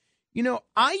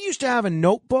 I used to have a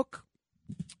notebook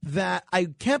that I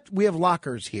kept. We have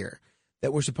lockers here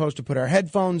that we're supposed to put our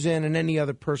headphones in and any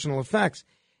other personal effects.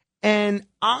 And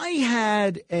I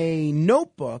had a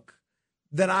notebook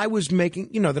that I was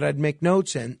making, that I'd make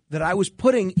notes in, that I was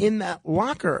putting in that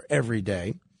locker every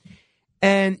day.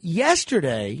 And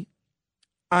yesterday,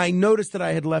 I noticed that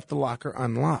I had left the locker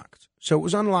unlocked. So it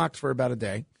was unlocked for about a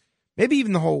day, maybe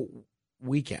even the whole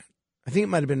weekend. I think it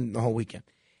might have been the whole weekend.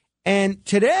 And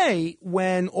today,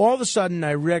 when all of a sudden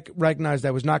I recognized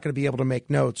I was not going to be able to make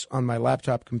notes on my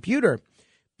laptop computer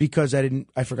because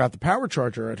I forgot the power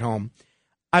charger at home,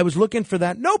 I was looking for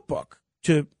that notebook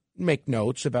to make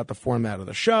notes about the format of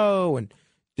the show and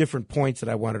different points that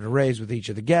I wanted to raise with each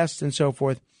of the guests and so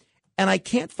forth. And I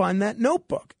can't find that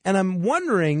notebook. And I'm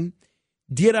wondering,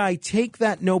 did I take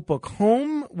that notebook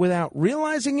home without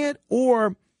realizing it?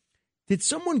 Or did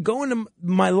someone go into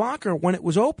my locker when it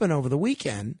was open over the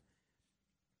weekend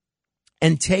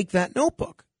and take that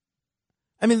notebook?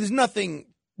 I mean, there's nothing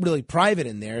really private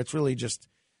in there. It's really just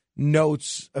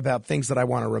notes about things that I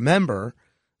want to remember.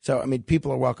 So, I mean,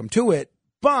 people are welcome to it.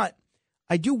 But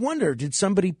I do wonder, did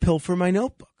somebody pilfer my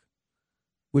notebook?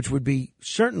 Which would be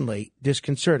certainly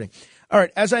disconcerting. All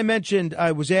right, as I mentioned,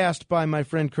 I was asked by my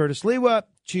friend Curtis Lewa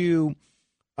to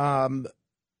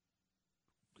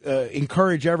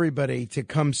encourage everybody to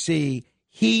come see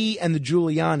he and the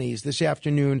Giulianis this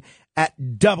afternoon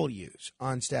at W's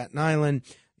on Staten Island.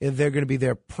 They're going to be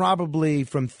there probably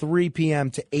from 3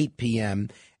 p.m. to 8 p.m.,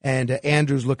 and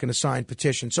Andrew's looking to sign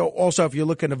petitions. So also, if you're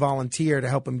looking to volunteer to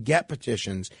help him get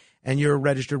petitions, and you're a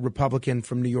registered Republican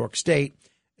from New York State,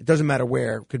 it doesn't matter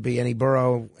where. It could be any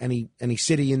borough, any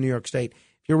city in New York State.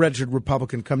 If you're a registered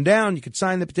Republican, come down. You could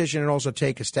sign the petition and also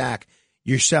take a stack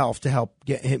yourself to help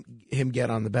get him get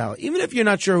on the ballot. Even if you're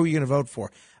not sure who you're going to vote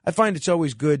for, I find it's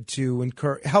always good to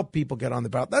help people get on the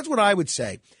ballot. That's what I would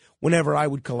say whenever I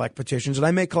would collect petitions, and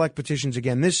I may collect petitions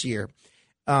again this year,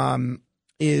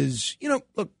 is,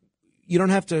 look, you don't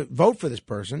have to vote for this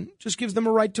person. Just gives them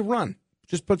a right to run.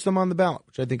 Just puts them on the ballot,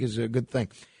 which I think is a good thing.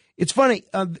 It's funny.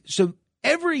 So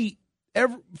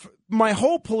my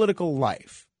whole political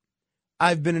life,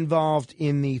 I've been involved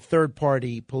in the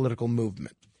third-party political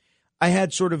movement. I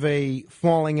had sort of a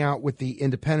falling out with the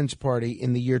Independence Party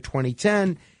in the year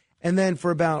 2010, and then for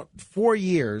about 4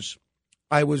 years,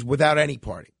 I was without any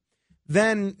party.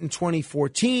 Then in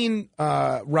 2014,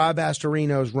 Rob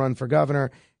Astorino's run for governor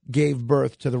gave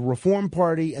birth to the Reform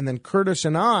Party, and then Curtis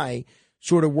and I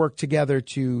sort of worked together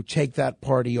to take that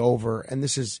party over. And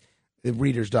this is the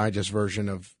Reader's Digest version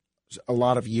of a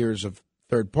lot of years of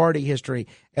third-party history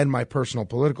and my personal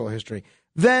political history.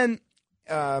 Then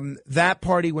that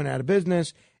party went out of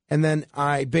business, and then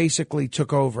I basically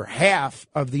took over half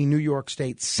of the New York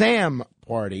State SAM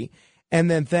party.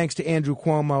 And then thanks to Andrew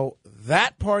Cuomo,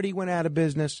 that party went out of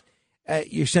business.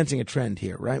 You're sensing a trend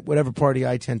here, right? Whatever party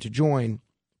I tend to join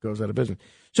goes out of business.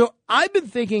 So I've been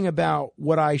thinking about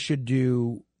what I should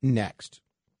do next.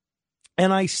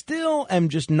 And I still am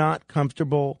just not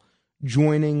comfortable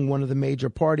joining one of the major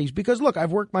parties because, look,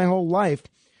 I've worked my whole life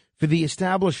for the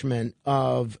establishment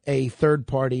of a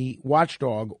third-party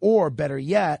watchdog, or better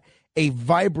yet, a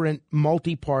vibrant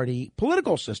multi-party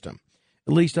political system,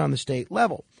 at least on the state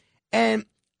level. And,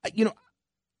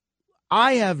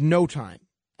 I have no time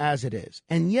as it is.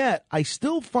 And yet I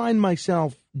still find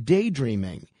myself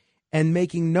daydreaming and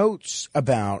making notes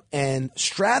about and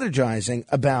strategizing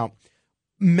about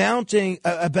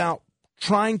about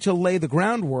trying to lay the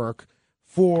groundwork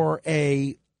for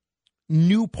a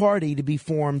new party to be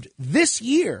formed this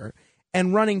year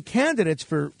and running candidates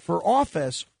for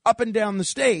office up and down the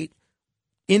state,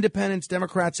 independents,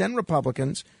 Democrats, and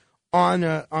Republicans on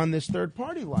this third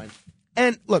party line.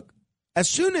 And look, as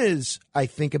soon as I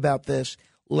think about this,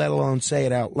 let alone say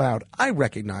it out loud, I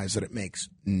recognize that it makes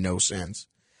no sense.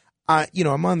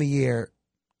 I'm on the air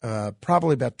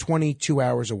probably about 22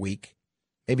 hours a week,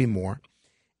 maybe more.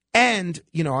 And,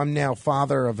 I'm now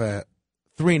father of a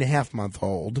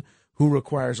 3.5-month-old who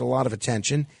requires a lot of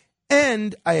attention.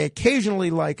 And I occasionally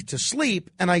like to sleep,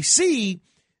 and I see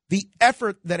the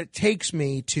effort that it takes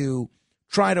me to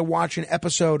try to watch an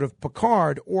episode of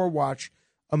Picard or watch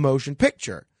a motion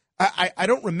picture. I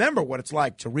don't remember what it's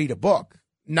like to read a book,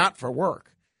 not for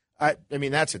work. I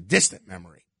mean, that's a distant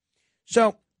memory.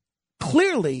 So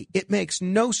clearly, it makes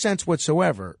no sense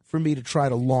whatsoever for me to try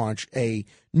to launch a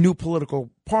new political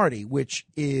party, which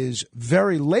is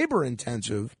very labor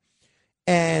intensive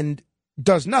and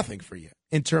does nothing for you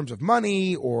in terms of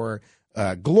money or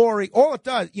glory. All it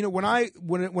does,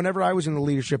 whenever I was in the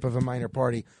leadership of a minor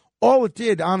party, all it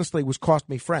did, honestly, was cost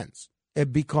me friends,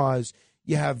 because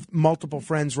you have multiple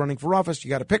friends running for office. You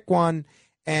got to pick one,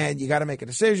 and you got to make a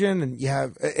decision, and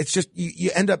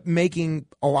you end up making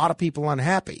a lot of people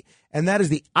unhappy. And that is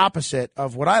the opposite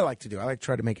of what I like to do. I like to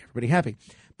try to make everybody happy.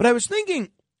 But I was thinking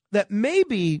that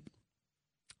maybe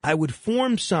I would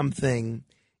form something,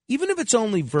 even if it's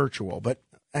only virtual, but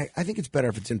I think it's better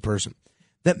if it's in person,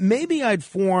 that maybe I'd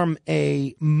form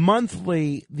a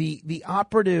monthly, the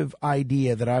operative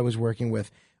idea that I was working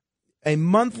with, a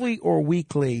monthly or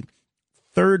weekly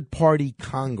third-party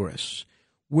Congress,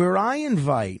 where I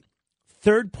invite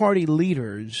third-party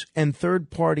leaders and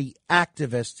third-party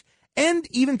activists and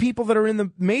even people that are in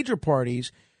the major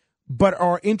parties but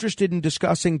are interested in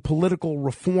discussing political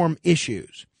reform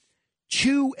issues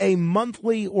to a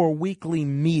monthly or weekly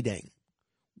meeting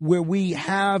where we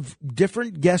have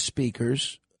different guest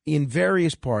speakers in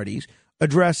various parties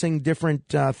addressing different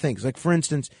things. Like, for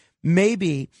instance,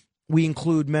 maybe we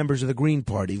include members of the Green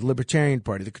Party, the Libertarian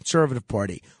Party, the Conservative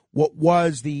Party, what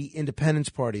was the Independence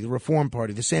Party, the Reform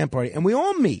Party, the SAM Party, and we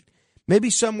all meet maybe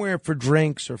somewhere for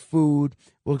drinks or food.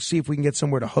 We'll see if we can get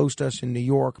somewhere to host us in New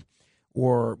York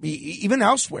or even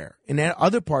elsewhere in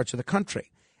other parts of the country.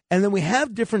 And then we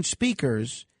have different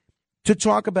speakers to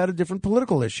talk about a different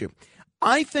political issue.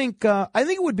 I think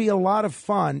it would be a lot of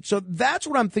fun. So that's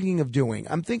what I'm thinking of doing.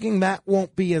 I'm thinking that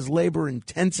won't be as labor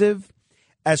intensive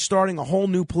as starting a whole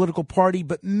new political party,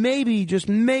 but maybe, just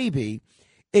maybe,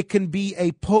 it can be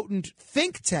a potent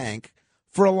think tank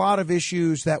for a lot of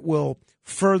issues that will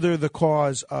further the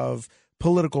cause of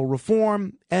political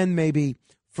reform and maybe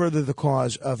further the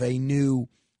cause of a new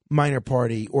minor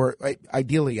party or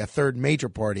ideally a third major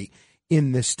party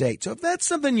in this state. So if that's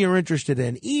something you're interested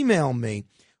in, email me,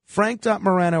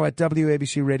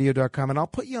 frank.morano@wabcradio.com, and I'll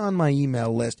put you on my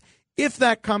email list. If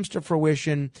that comes to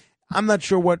fruition, I'm not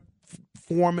sure what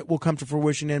form it will come to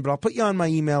fruition in, but I'll put you on my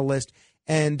email list.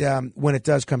 And when it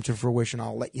does come to fruition,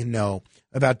 I'll let you know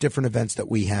about different events that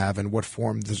we have and what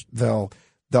form they'll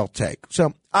take.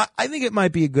 So I think it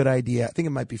might be a good idea. I think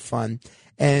it might be fun.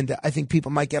 And I think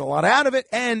people might get a lot out of it.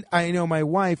 And I know my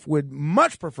wife would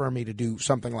much prefer me to do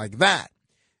something like that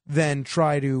than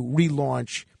try to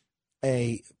relaunch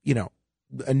a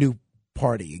new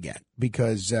party again.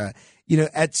 Because,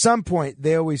 at some point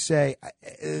they always say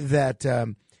that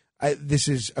this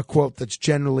is a quote that's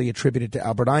generally attributed to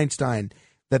Albert Einstein,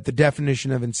 that the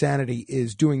definition of insanity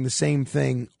is doing the same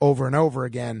thing over and over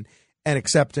again and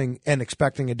expecting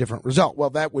a different result. Well,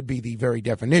 that would be the very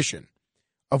definition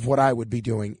of what I would be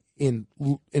doing in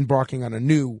embarking on a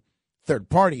new third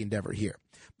party endeavor here.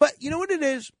 But you know what it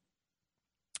is?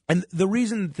 And the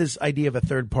reason that this idea of a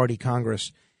third party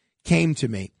Congress came to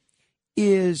me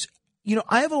is,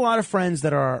 I have a lot of friends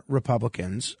that are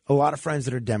Republicans, a lot of friends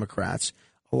that are Democrats,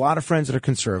 a lot of friends that are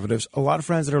conservatives, a lot of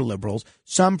friends that are liberals,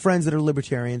 some friends that are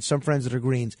libertarians, some friends that are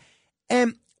Greens.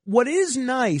 And what is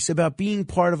nice about being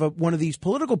part of one of these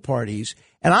political parties,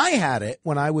 and I had it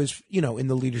when I was, in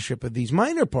the leadership of these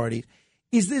minor parties,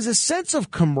 is there's a sense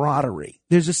of camaraderie.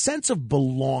 There's a sense of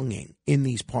belonging in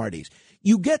these parties.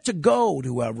 You get to go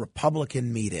to a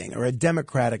Republican meeting or a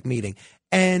Democratic meeting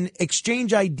and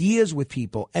exchange ideas with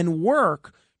people and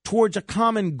work towards a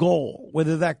common goal,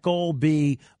 whether that goal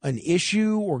be an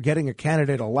issue or getting a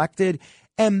candidate elected.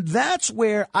 And that's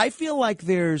where I feel like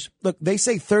they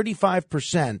say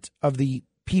 35% of the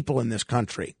people in this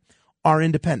country are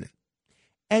independent.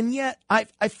 And yet I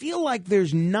feel like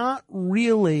there's not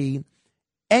really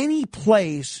any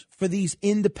place for these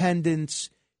independents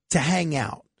to hang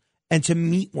out and to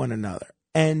meet one another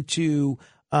and to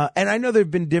and I know there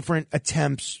have been different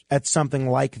attempts at something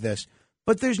like this,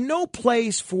 but there's no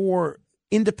place for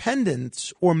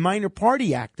independents or minor party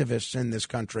activists in this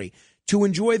country to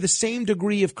enjoy the same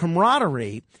degree of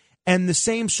camaraderie and the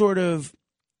same sort of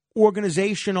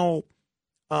organizational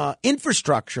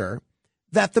infrastructure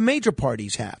that the major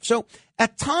parties have. So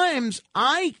at times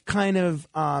I kind of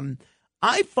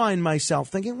I find myself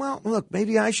thinking, well, look,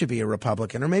 maybe I should be a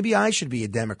Republican or maybe I should be a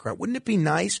Democrat. Wouldn't it be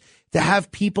nice to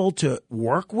have people to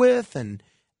work with and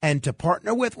to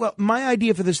partner with? Well, my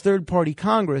idea for this third party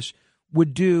Congress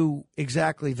would do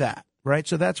exactly that, right?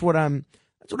 So that's what I'm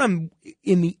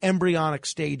in the embryonic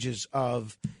stages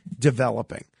of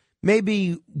developing.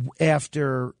 Maybe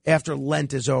after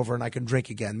Lent is over and I can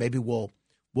drink again, maybe we'll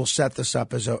set this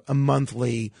up as a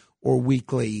monthly or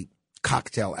weekly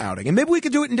cocktail outing. And maybe we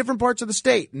could do it in different parts of the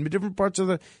state, in different parts of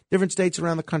the different states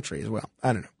around the country as well.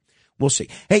 I don't know. We'll see.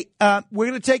 Hey, we're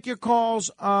going to take your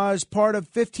calls as part of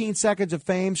 15 Seconds of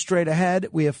Fame straight ahead.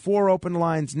 We have 4 open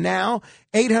lines now.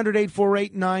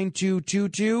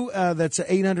 800-848-9222. That's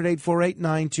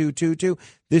 800-848-9222.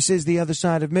 This is The Other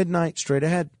Side of Midnight. Straight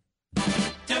ahead.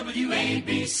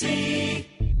 WABC.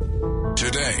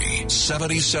 Today,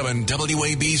 77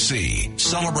 WABC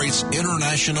celebrates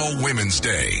International Women's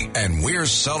Day, and we're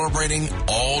celebrating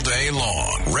all day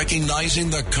long,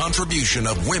 recognizing the contribution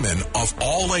of women of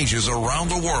all ages around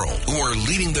the world who are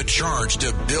leading the charge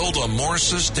to build a more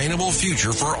sustainable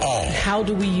future for all. How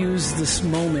do we use this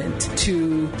moment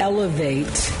to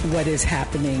elevate what is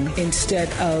happening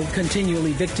instead of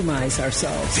continually victimize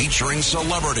ourselves? Featuring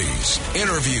celebrities,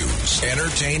 interviews,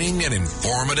 entertaining and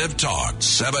informative talk.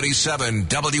 77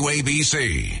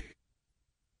 WABC.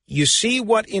 You see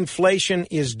what inflation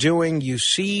is doing. You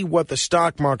see what the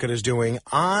stock market is doing.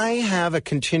 I have a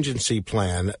contingency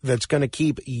plan that's going to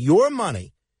keep your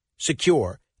money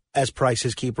secure as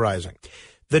prices keep rising.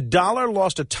 The dollar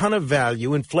lost a ton of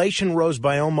value. Inflation rose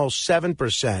by almost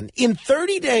 7%. In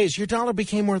 30 days, your dollar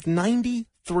became worth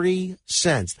 93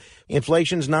 cents.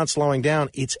 Inflation's not slowing down.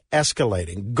 It's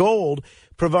escalating. Gold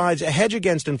provides a hedge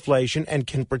against inflation and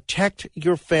can protect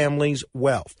your family's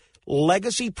wealth.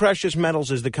 Legacy Precious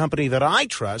Metals is the company that I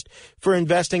trust for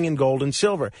investing in gold and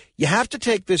silver. You have to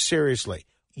take this seriously.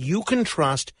 You can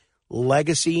trust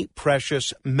Legacy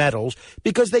Precious Metals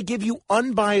because they give you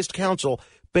unbiased counsel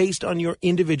based on your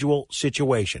individual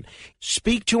situation.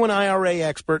 Speak to an IRA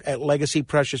expert at Legacy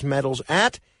Precious Metals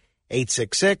at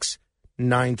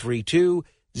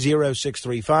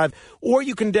 866-932-0635, or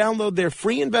you can download their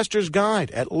free investor's guide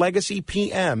at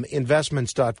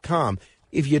legacypminvestments.com.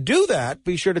 If you do that,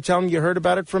 be sure to tell them you heard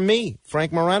about it from me,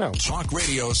 Frank Moreno. Talk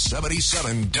Radio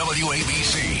 77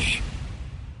 WABC.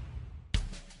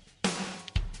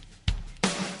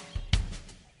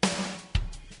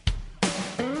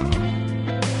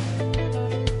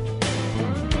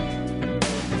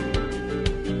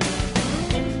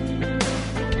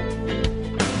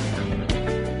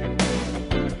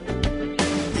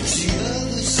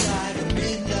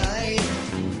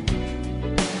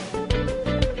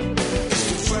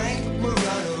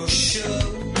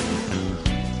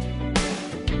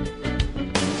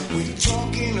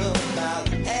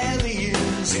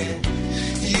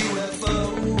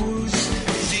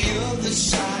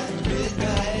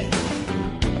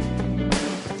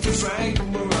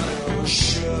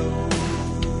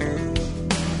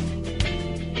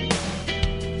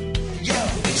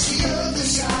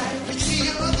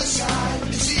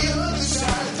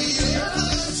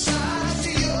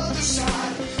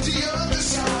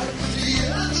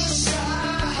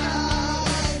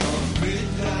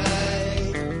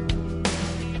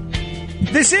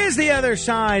 This is the other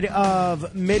side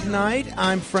of midnight.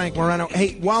 I'm Frank Moreno.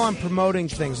 Hey, while I'm promoting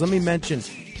things, let me mention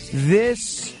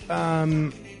this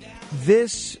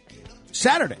this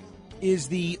Saturday is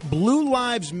the Blue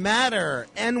Lives Matter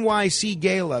NYC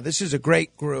Gala. This is a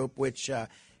great group which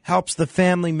helps the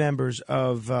family members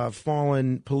of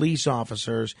fallen police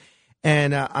officers,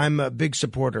 and I'm a big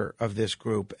supporter of this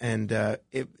group. And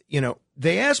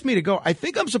they asked me to go. I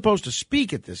think I'm supposed to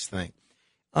speak at this thing.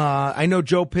 I know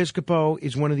Joe Piscopo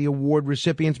is one of the award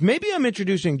recipients. Maybe I'm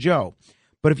introducing Joe,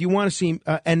 but if you want to see,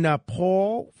 and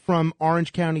Paul from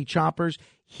Orange County Choppers,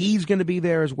 he's going to be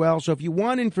there as well. So if you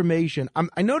want information,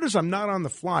 I notice I'm not on the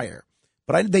flyer,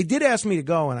 but they did ask me to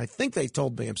go, and I think they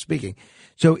told me I'm speaking.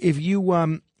 So if you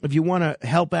want to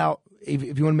help out, if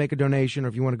you want to make a donation, or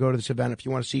if you want to go to this event, if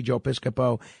you want to see Joe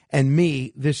Piscopo and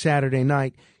me this Saturday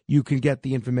night, you can get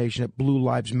the information at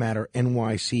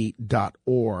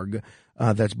bluelivesmatternyc.org.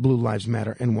 That's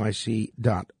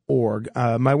bluelivesmatternyc.org.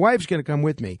 My wife's going to come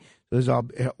with me. This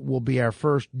will be our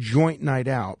first joint night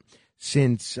out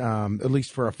since, at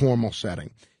least for a formal setting,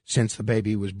 since the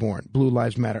baby was born.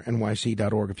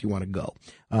 bluelivesmatternyc.org if you want to go.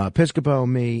 Piscopo,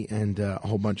 me, and a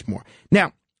whole bunch more.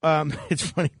 Now, it's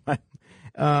funny.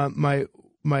 My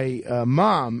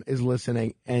mom is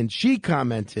listening, and she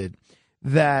commented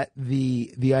that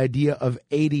the idea of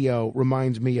ADO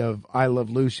reminds me of I Love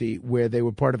Lucy, where they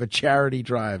were part of a charity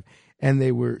drive, and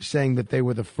they were saying that they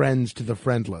were the friends to the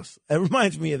friendless. It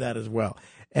reminds me of that as well.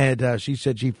 And she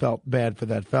said she felt bad for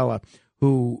that fella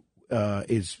who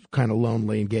is kind of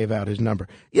lonely and gave out his number.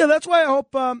 Yeah, that's why I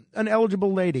hope an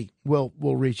eligible lady will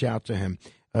reach out to him.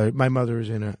 My mother is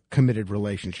in a committed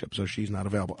relationship, so she's not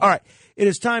available. All right, it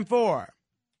is time for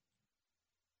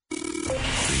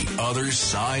The Other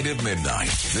Side of Midnight.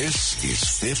 This is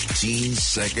 15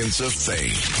 Seconds of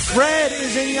Fame. Fred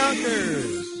is in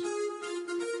Yonkers.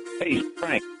 Hey,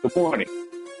 Frank, good morning.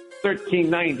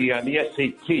 1390 on the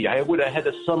SAT. I would have had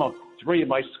to sum up 3 of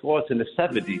my scores in the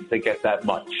 70s to get that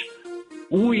much.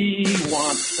 We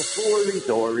want the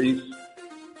stories.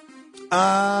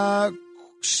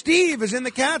 Steve is in the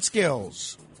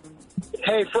Catskills.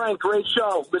 Hey, Frank, great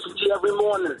show. Listen to you every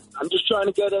morning. I'm just trying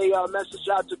to get a message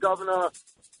out to Governor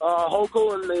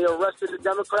Hochul and the rest of the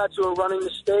Democrats who are running the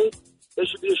state. They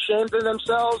should be ashamed of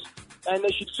themselves, and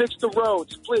they should fix the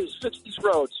roads. Please, fix these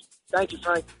roads. Thank you,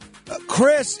 Frank.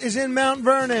 Chris is in Mount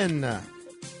Vernon.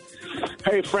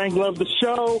 Hey, Frank, love the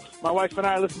show. My wife and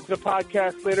I listen to the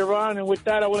podcast later on. And with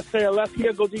that, I want to say,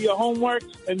 Alessia, go do your homework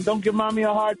and don't give Mommy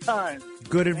a hard time.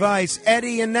 Good advice.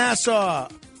 Eddie in Nassau.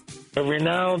 A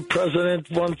renowned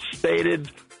president once stated,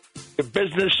 the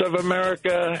business of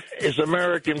America is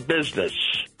American business.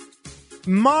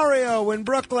 Mario in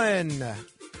Brooklyn.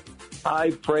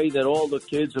 I pray that all the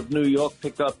kids of New York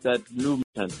pick up that new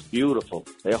accent. Beautiful.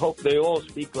 I hope they all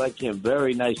speak like him.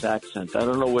 Very nice accent. I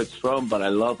don't know where it's from, but I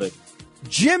love it.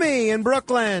 Jimmy in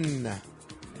Brooklyn.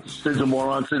 Scissor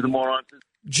moron.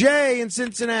 Jay in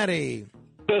Cincinnati.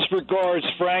 Best regards,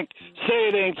 Frank. Say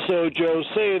it ain't so, Joe.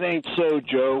 Say it ain't so,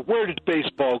 Joe. Where did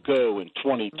baseball go in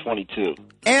 2022?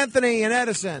 Anthony in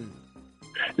Edison.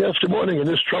 Yes, good morning. In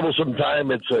this troublesome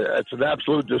time, it's an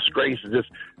absolute disgrace. This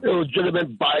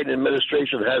illegitimate Biden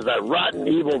administration has that rotten,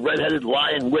 evil, redheaded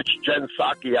lion witch Jen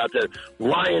Psaki out there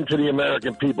lying to the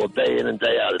American people day in and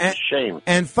day out. It's a shame.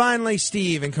 And finally,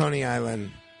 Steve in Coney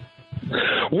Island.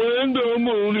 When the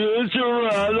moon is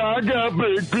around, I got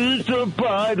big piece of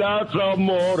pie, that's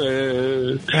amore.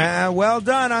 Well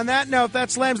done. On that note,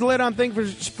 that slams the lid on Thing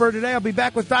for Today. I'll be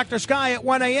back with Dr. Sky at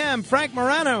 1 a.m. Frank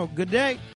Morano, good day.